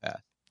the Bank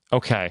pass.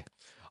 Okay.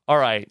 All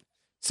right.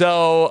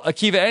 So,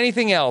 Akiva,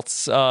 anything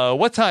else?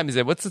 What time is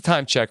it? What's the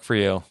time check for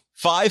you?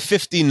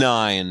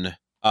 5:59.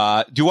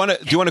 Do you want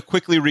to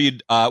quickly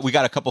read? We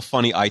got a couple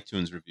funny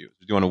iTunes reviews.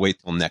 Do you want to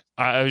wait till next?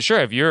 Sure.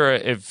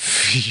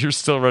 If you're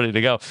still ready to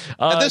go.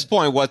 At this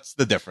point, what's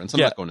the difference? I'm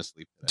not going to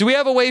sleep today. Do we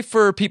have a way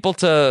for people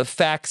to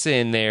fax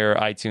in their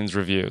iTunes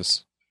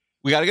reviews?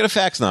 We got to get a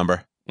fax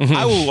number.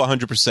 I will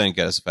 100%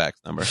 get us a fax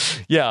number.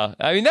 Yeah,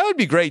 I mean that would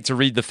be great to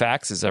read the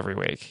faxes every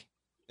week.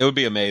 It would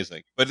be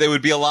amazing, but there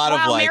would be a lot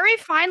of like. Mary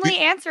finally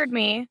answered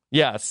me.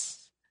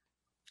 Yes.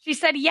 She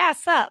said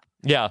yes up.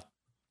 Yeah.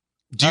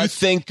 Do you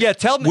think? Yeah,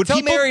 tell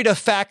Mary to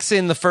fax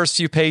in the first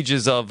few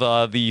pages of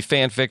the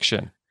fan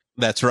fiction.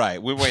 That's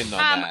right. We're waiting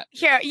on that.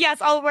 Here, yes,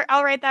 I'll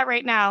write that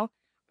right now.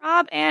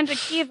 Rob and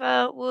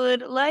Akiva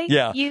would like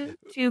you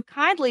to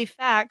kindly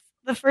fax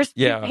the first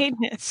few pages.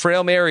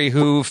 Frail Mary,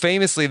 who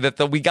famously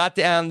we got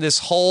down this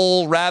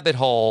whole rabbit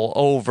hole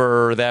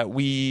over that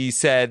we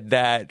said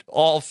that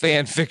all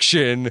fan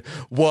fiction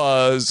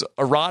was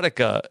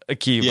erotica,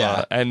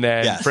 Akiva, and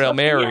then Frail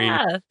Mary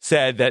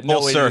said that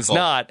no, it is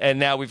not, and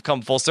now we've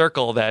come full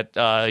circle that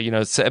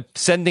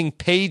sending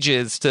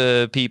pages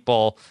to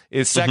people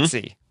is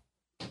sexy.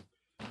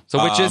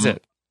 So which is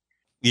it?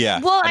 Yeah.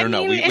 Well, I don't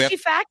know. If she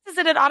faxes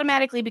it, it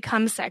automatically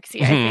becomes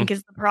sexy, I think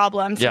is the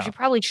problem. So she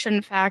probably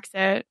shouldn't fax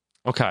it.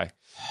 Okay.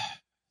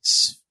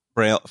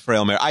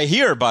 Frail Mary. I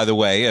hear, by the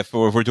way, if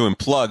we're doing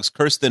plugs,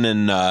 Kirsten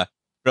and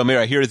Frail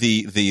Mary, I hear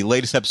the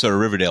latest episode of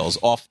Riverdale is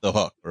off the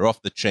hook or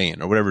off the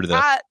chain or whatever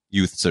the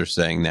youths are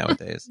saying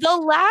nowadays. The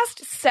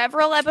last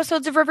several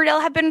episodes of Riverdale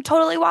have been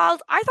totally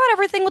wild. I thought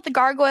everything with the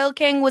Gargoyle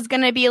King was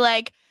going to be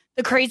like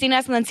the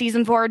craziness, and then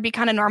season 4 would be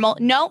kind of normal.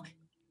 No,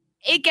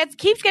 it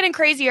keeps getting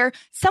crazier.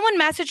 Someone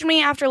messaged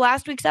me after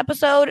last week's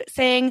episode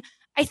saying,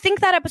 I think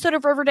that episode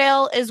of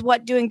Riverdale is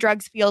what doing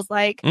drugs feels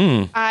like.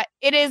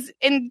 It is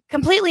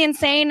completely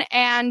insane,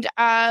 and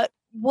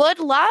would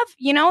love,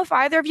 if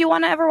either of you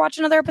want to ever watch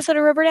another episode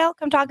of Riverdale,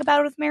 come talk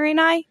about it with Mary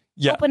and I.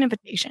 Yeah. Open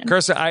invitation.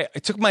 Kirsten, I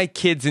took my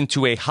kids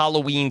into a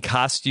Halloween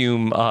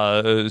costume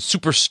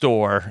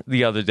superstore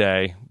the other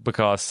day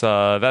because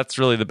that's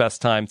really the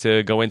best time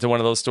to go into one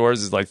of those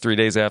stores is like 3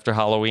 days after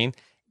Halloween.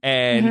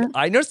 And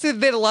I noticed that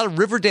they had a lot of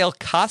Riverdale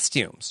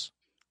costumes.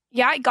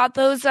 Yeah, I got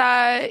those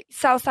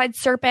Southside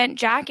Serpent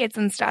jackets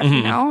and stuff,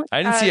 I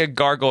didn't see a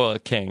Gargoyle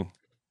King.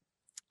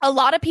 A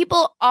lot of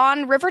people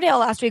on Riverdale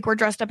last week were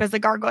dressed up as the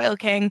Gargoyle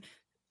King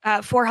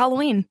for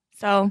Halloween.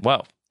 So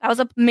wow. That was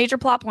a major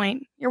plot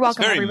point. You're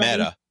welcome, It's very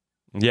everybody. meta.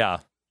 Yeah.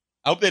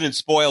 I hope they didn't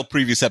spoil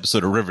previous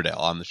episode of Riverdale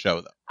on the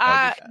show, though.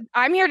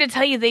 I'm here to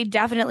tell you they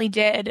definitely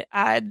did.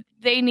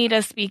 They need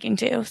us speaking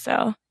to,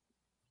 so.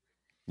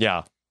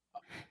 Yeah.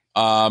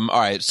 All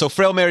right. So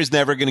Frail Mary's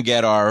never going to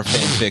get our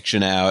fan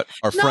fiction out,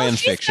 our Fran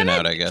fiction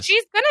out, I guess.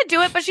 She's going to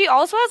do it, but she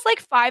also has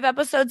like 5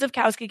 episodes of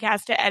Kowski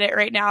Cast to edit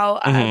right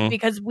now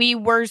because we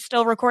were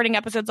still recording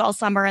episodes all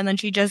summer, and then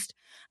she just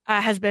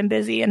has been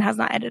busy and has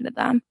not edited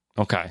them.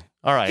 Okay.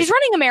 All right. She's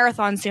running a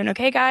marathon soon,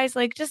 okay, guys?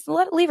 Like, just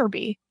leave her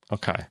be.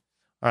 Okay. All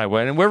right.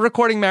 Well, we're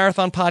recording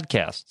marathon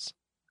podcasts.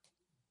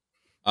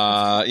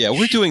 Yeah,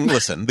 we're doing,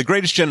 listen, the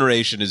Greatest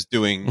Generation is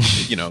doing,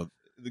 the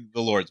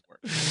Lord's work.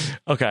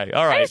 Okay,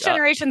 all right. Greatest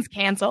Generation's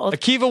canceled.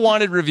 Akiva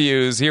wanted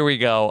reviews. Here we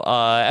go.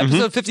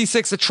 Episode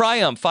 56, A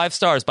Triumph, 5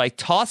 stars by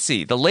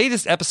Tossie. The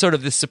latest episode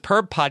of this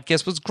superb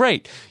podcast was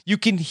great. You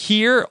can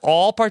hear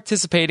all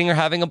participating are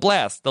having a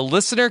blast. The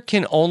listener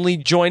can only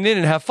join in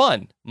and have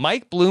fun.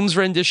 Mike Bloom's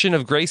rendition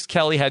of Grace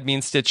Kelly had me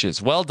in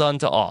stitches. Well done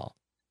to all.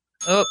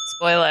 Oh,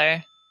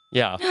 spoiler.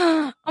 Yeah.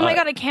 Oh my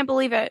God, I can't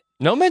believe it.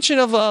 No mention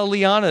of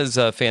Liana's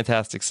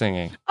fantastic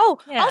singing. Oh,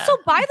 Yeah, also,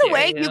 by the how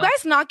way, dare you you.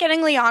 guys not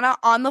getting Liana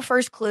on the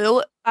first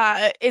clue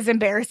is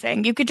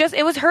embarrassing. You could just,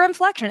 it was her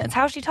inflection. It's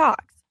how she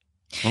talks.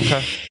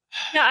 Okay.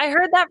 Yeah, I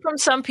heard that from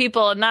some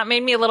people, and that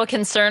made me a little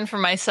concerned for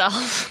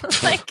myself.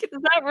 Like,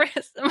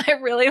 am I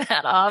really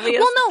that obvious?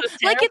 Well, no, This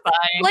is like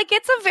terrifying.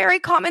 it's a very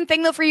common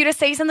thing though for you to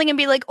say something and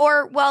be like,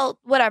 or well,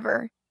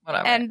 whatever.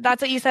 Whatever. And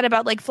that's what you said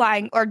about like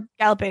flying or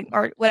galloping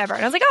or whatever.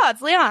 And I was like, oh,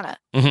 it's Liana.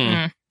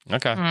 Mm-hmm.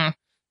 Okay. Mm.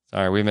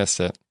 Sorry, we missed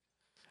it.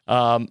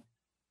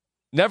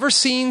 Never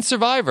Seen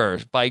Survivor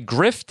by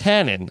Griff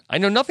Tannen. I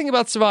know nothing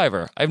about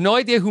Survivor. I have no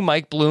idea who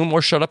Mike Bloom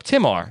or Shut Up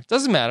Tim are.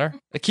 Doesn't matter.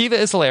 Akiva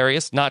is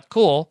hilarious, not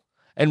cool.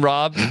 And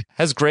Rob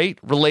has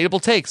great,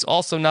 relatable takes,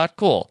 also not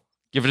cool.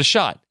 Give it a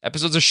shot.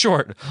 Episodes are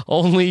short,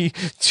 only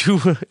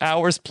 2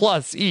 hours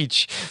plus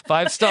each.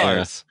 5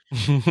 stars.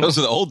 Those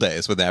are the old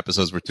days when the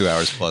episodes were 2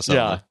 hours plus.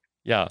 Yeah.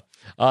 Yeah.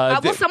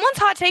 Well, someone's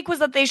hot take was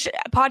that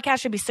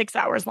podcast should be 6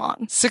 hours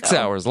long. 6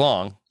 hours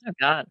long. Oh,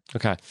 God.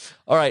 Okay.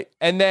 All right.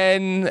 And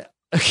then,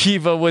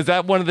 Akiva, was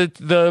that one of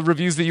the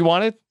reviews that you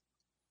wanted?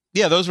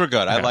 Yeah, those were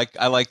good. Okay.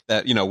 I like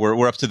that. You know,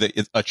 we're up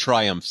to a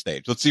triumph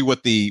stage. Let's see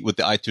what the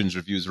iTunes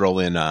reviews roll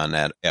in on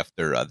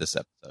after this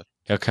episode.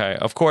 Okay.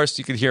 Of course,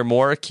 you could hear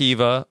more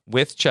Akiva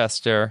with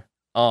Chester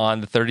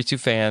on the 32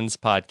 Fans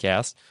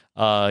podcast.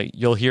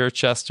 You'll hear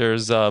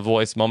Chester's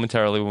voice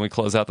momentarily when we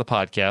close out the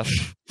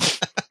podcast.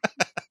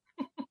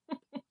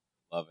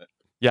 Love it.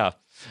 Yeah.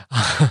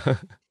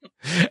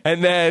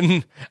 And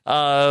then,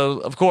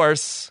 of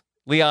course,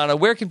 Liana.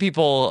 Where can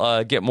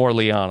people get more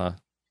Liana?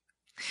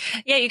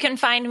 Yeah, you can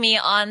find me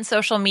on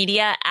social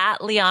media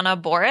at Liana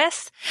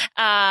Boris.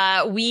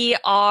 We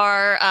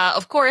are,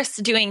 of course,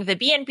 doing the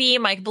B&B.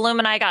 Mike Bloom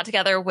and I got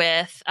together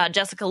with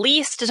Jessica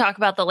Leese to talk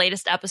about the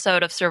latest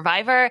episode of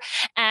Survivor.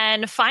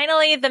 And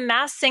finally, The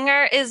Masked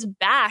Singer is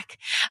back.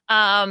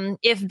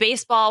 If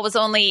baseball was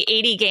only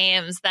 80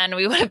 games, then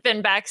we would have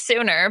been back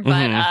sooner.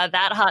 But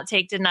that hot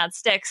take did not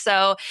stick.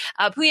 So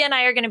Puya and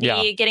I are going to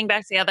be getting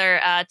back together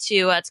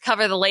to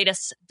cover the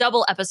latest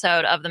double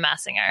episode of The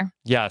Masked Singer.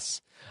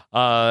 Yes.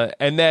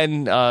 And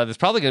then there's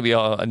probably going to be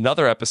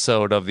another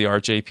episode of the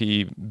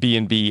RJP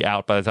B&B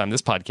out by the time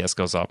this podcast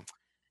goes up.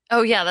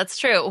 Oh, yeah, that's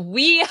true.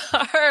 We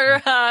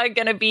are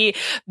going to be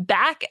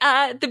back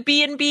at the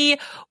B&B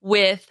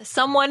with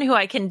someone who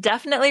I can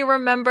definitely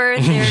remember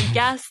their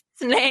guests'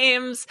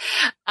 names.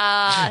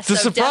 It's a so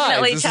surprise.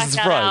 definitely This is check a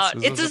that surprise. out.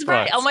 This is It's a a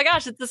surprise. surprise. Oh, my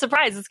gosh, it's a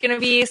surprise. It's going to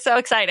be so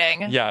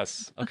exciting.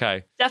 Yes.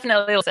 Okay.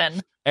 Definitely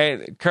listen.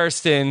 And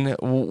Kirsten,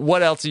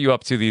 what else are you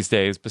up to these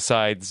days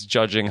besides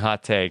judging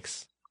hot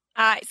takes?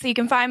 So you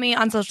can find me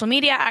on social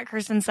media at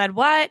Kirsten Said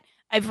What.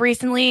 I've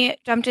recently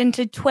jumped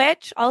into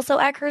Twitch, also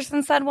at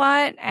Kirsten Said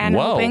What, and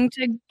Whoa. hoping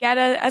to get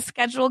a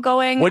schedule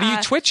going. What are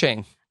you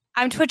twitching?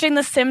 I'm twitching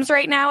The Sims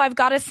right now. I've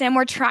got a sim.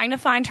 We're trying to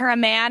find her a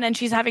man, and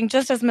she's having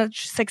just as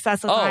much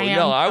success as I am.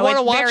 No, I So want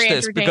to it's watch very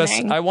this because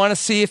entertaining. I want to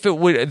see if it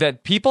would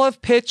that people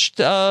have pitched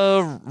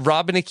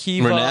Robin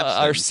Akiva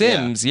Renap or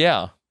Sims, Sims.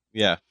 Yeah.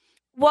 Yeah.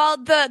 Well,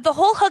 the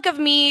whole hook of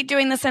me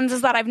doing The Sims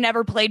is that I've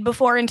never played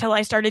before until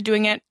I started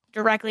doing it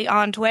directly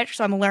on Twitch,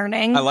 so I'm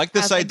learning. I like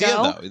this as I idea,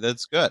 go. though.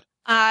 That's good.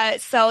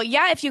 So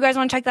yeah, if you guys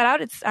want to check that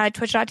out, it's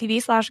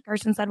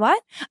twitch.tv/Kirsten Said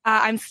What.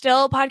 I'm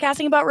still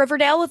podcasting about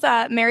Riverdale with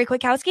Mary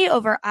Kwiatkowski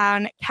over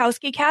on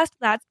KowskiCast.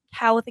 That's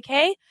Cow with a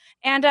K.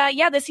 And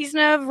yeah, this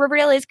season of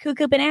Riverdale is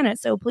Cuckoo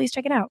Bananas, so please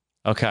check it out.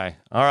 Okay.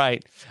 All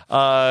right.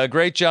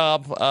 Great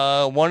job.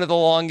 One of the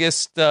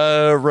longest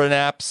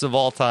renaps of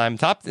all time.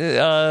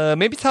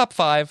 Maybe top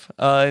 5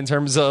 in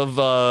terms of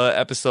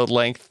episode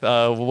length.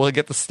 We'll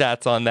get the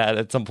stats on that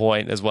at some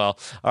point as well.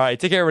 All right.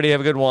 Take care, everybody.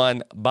 Have a good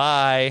one.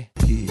 Bye.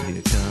 Here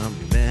come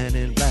the man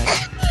in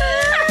black.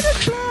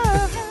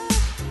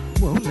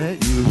 Won't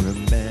let you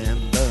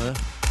remember.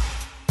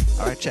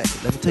 All right, check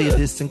it. Let me tell you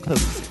this in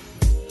closing.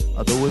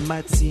 Although it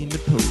might seem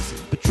imposing,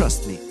 but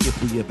trust me,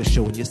 if we ever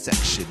show in your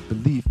section,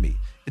 believe me,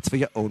 it's for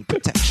your own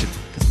protection.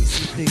 Cause we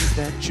see things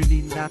that you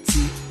need not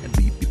see, and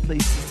we be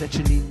places that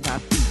you need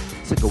not be.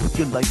 So go with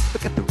your life,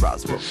 forget the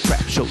Roswell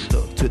crap, show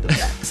love to the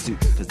black suit,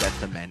 cause that's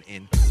the man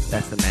in,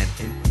 that's the man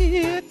in.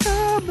 Here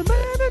come the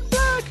man in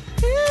black,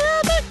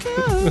 here they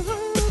come,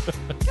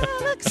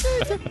 Galaxy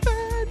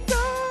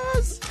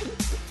Defenders.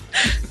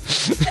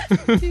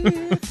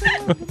 Here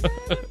come the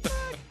man in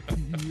black,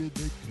 here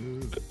they come.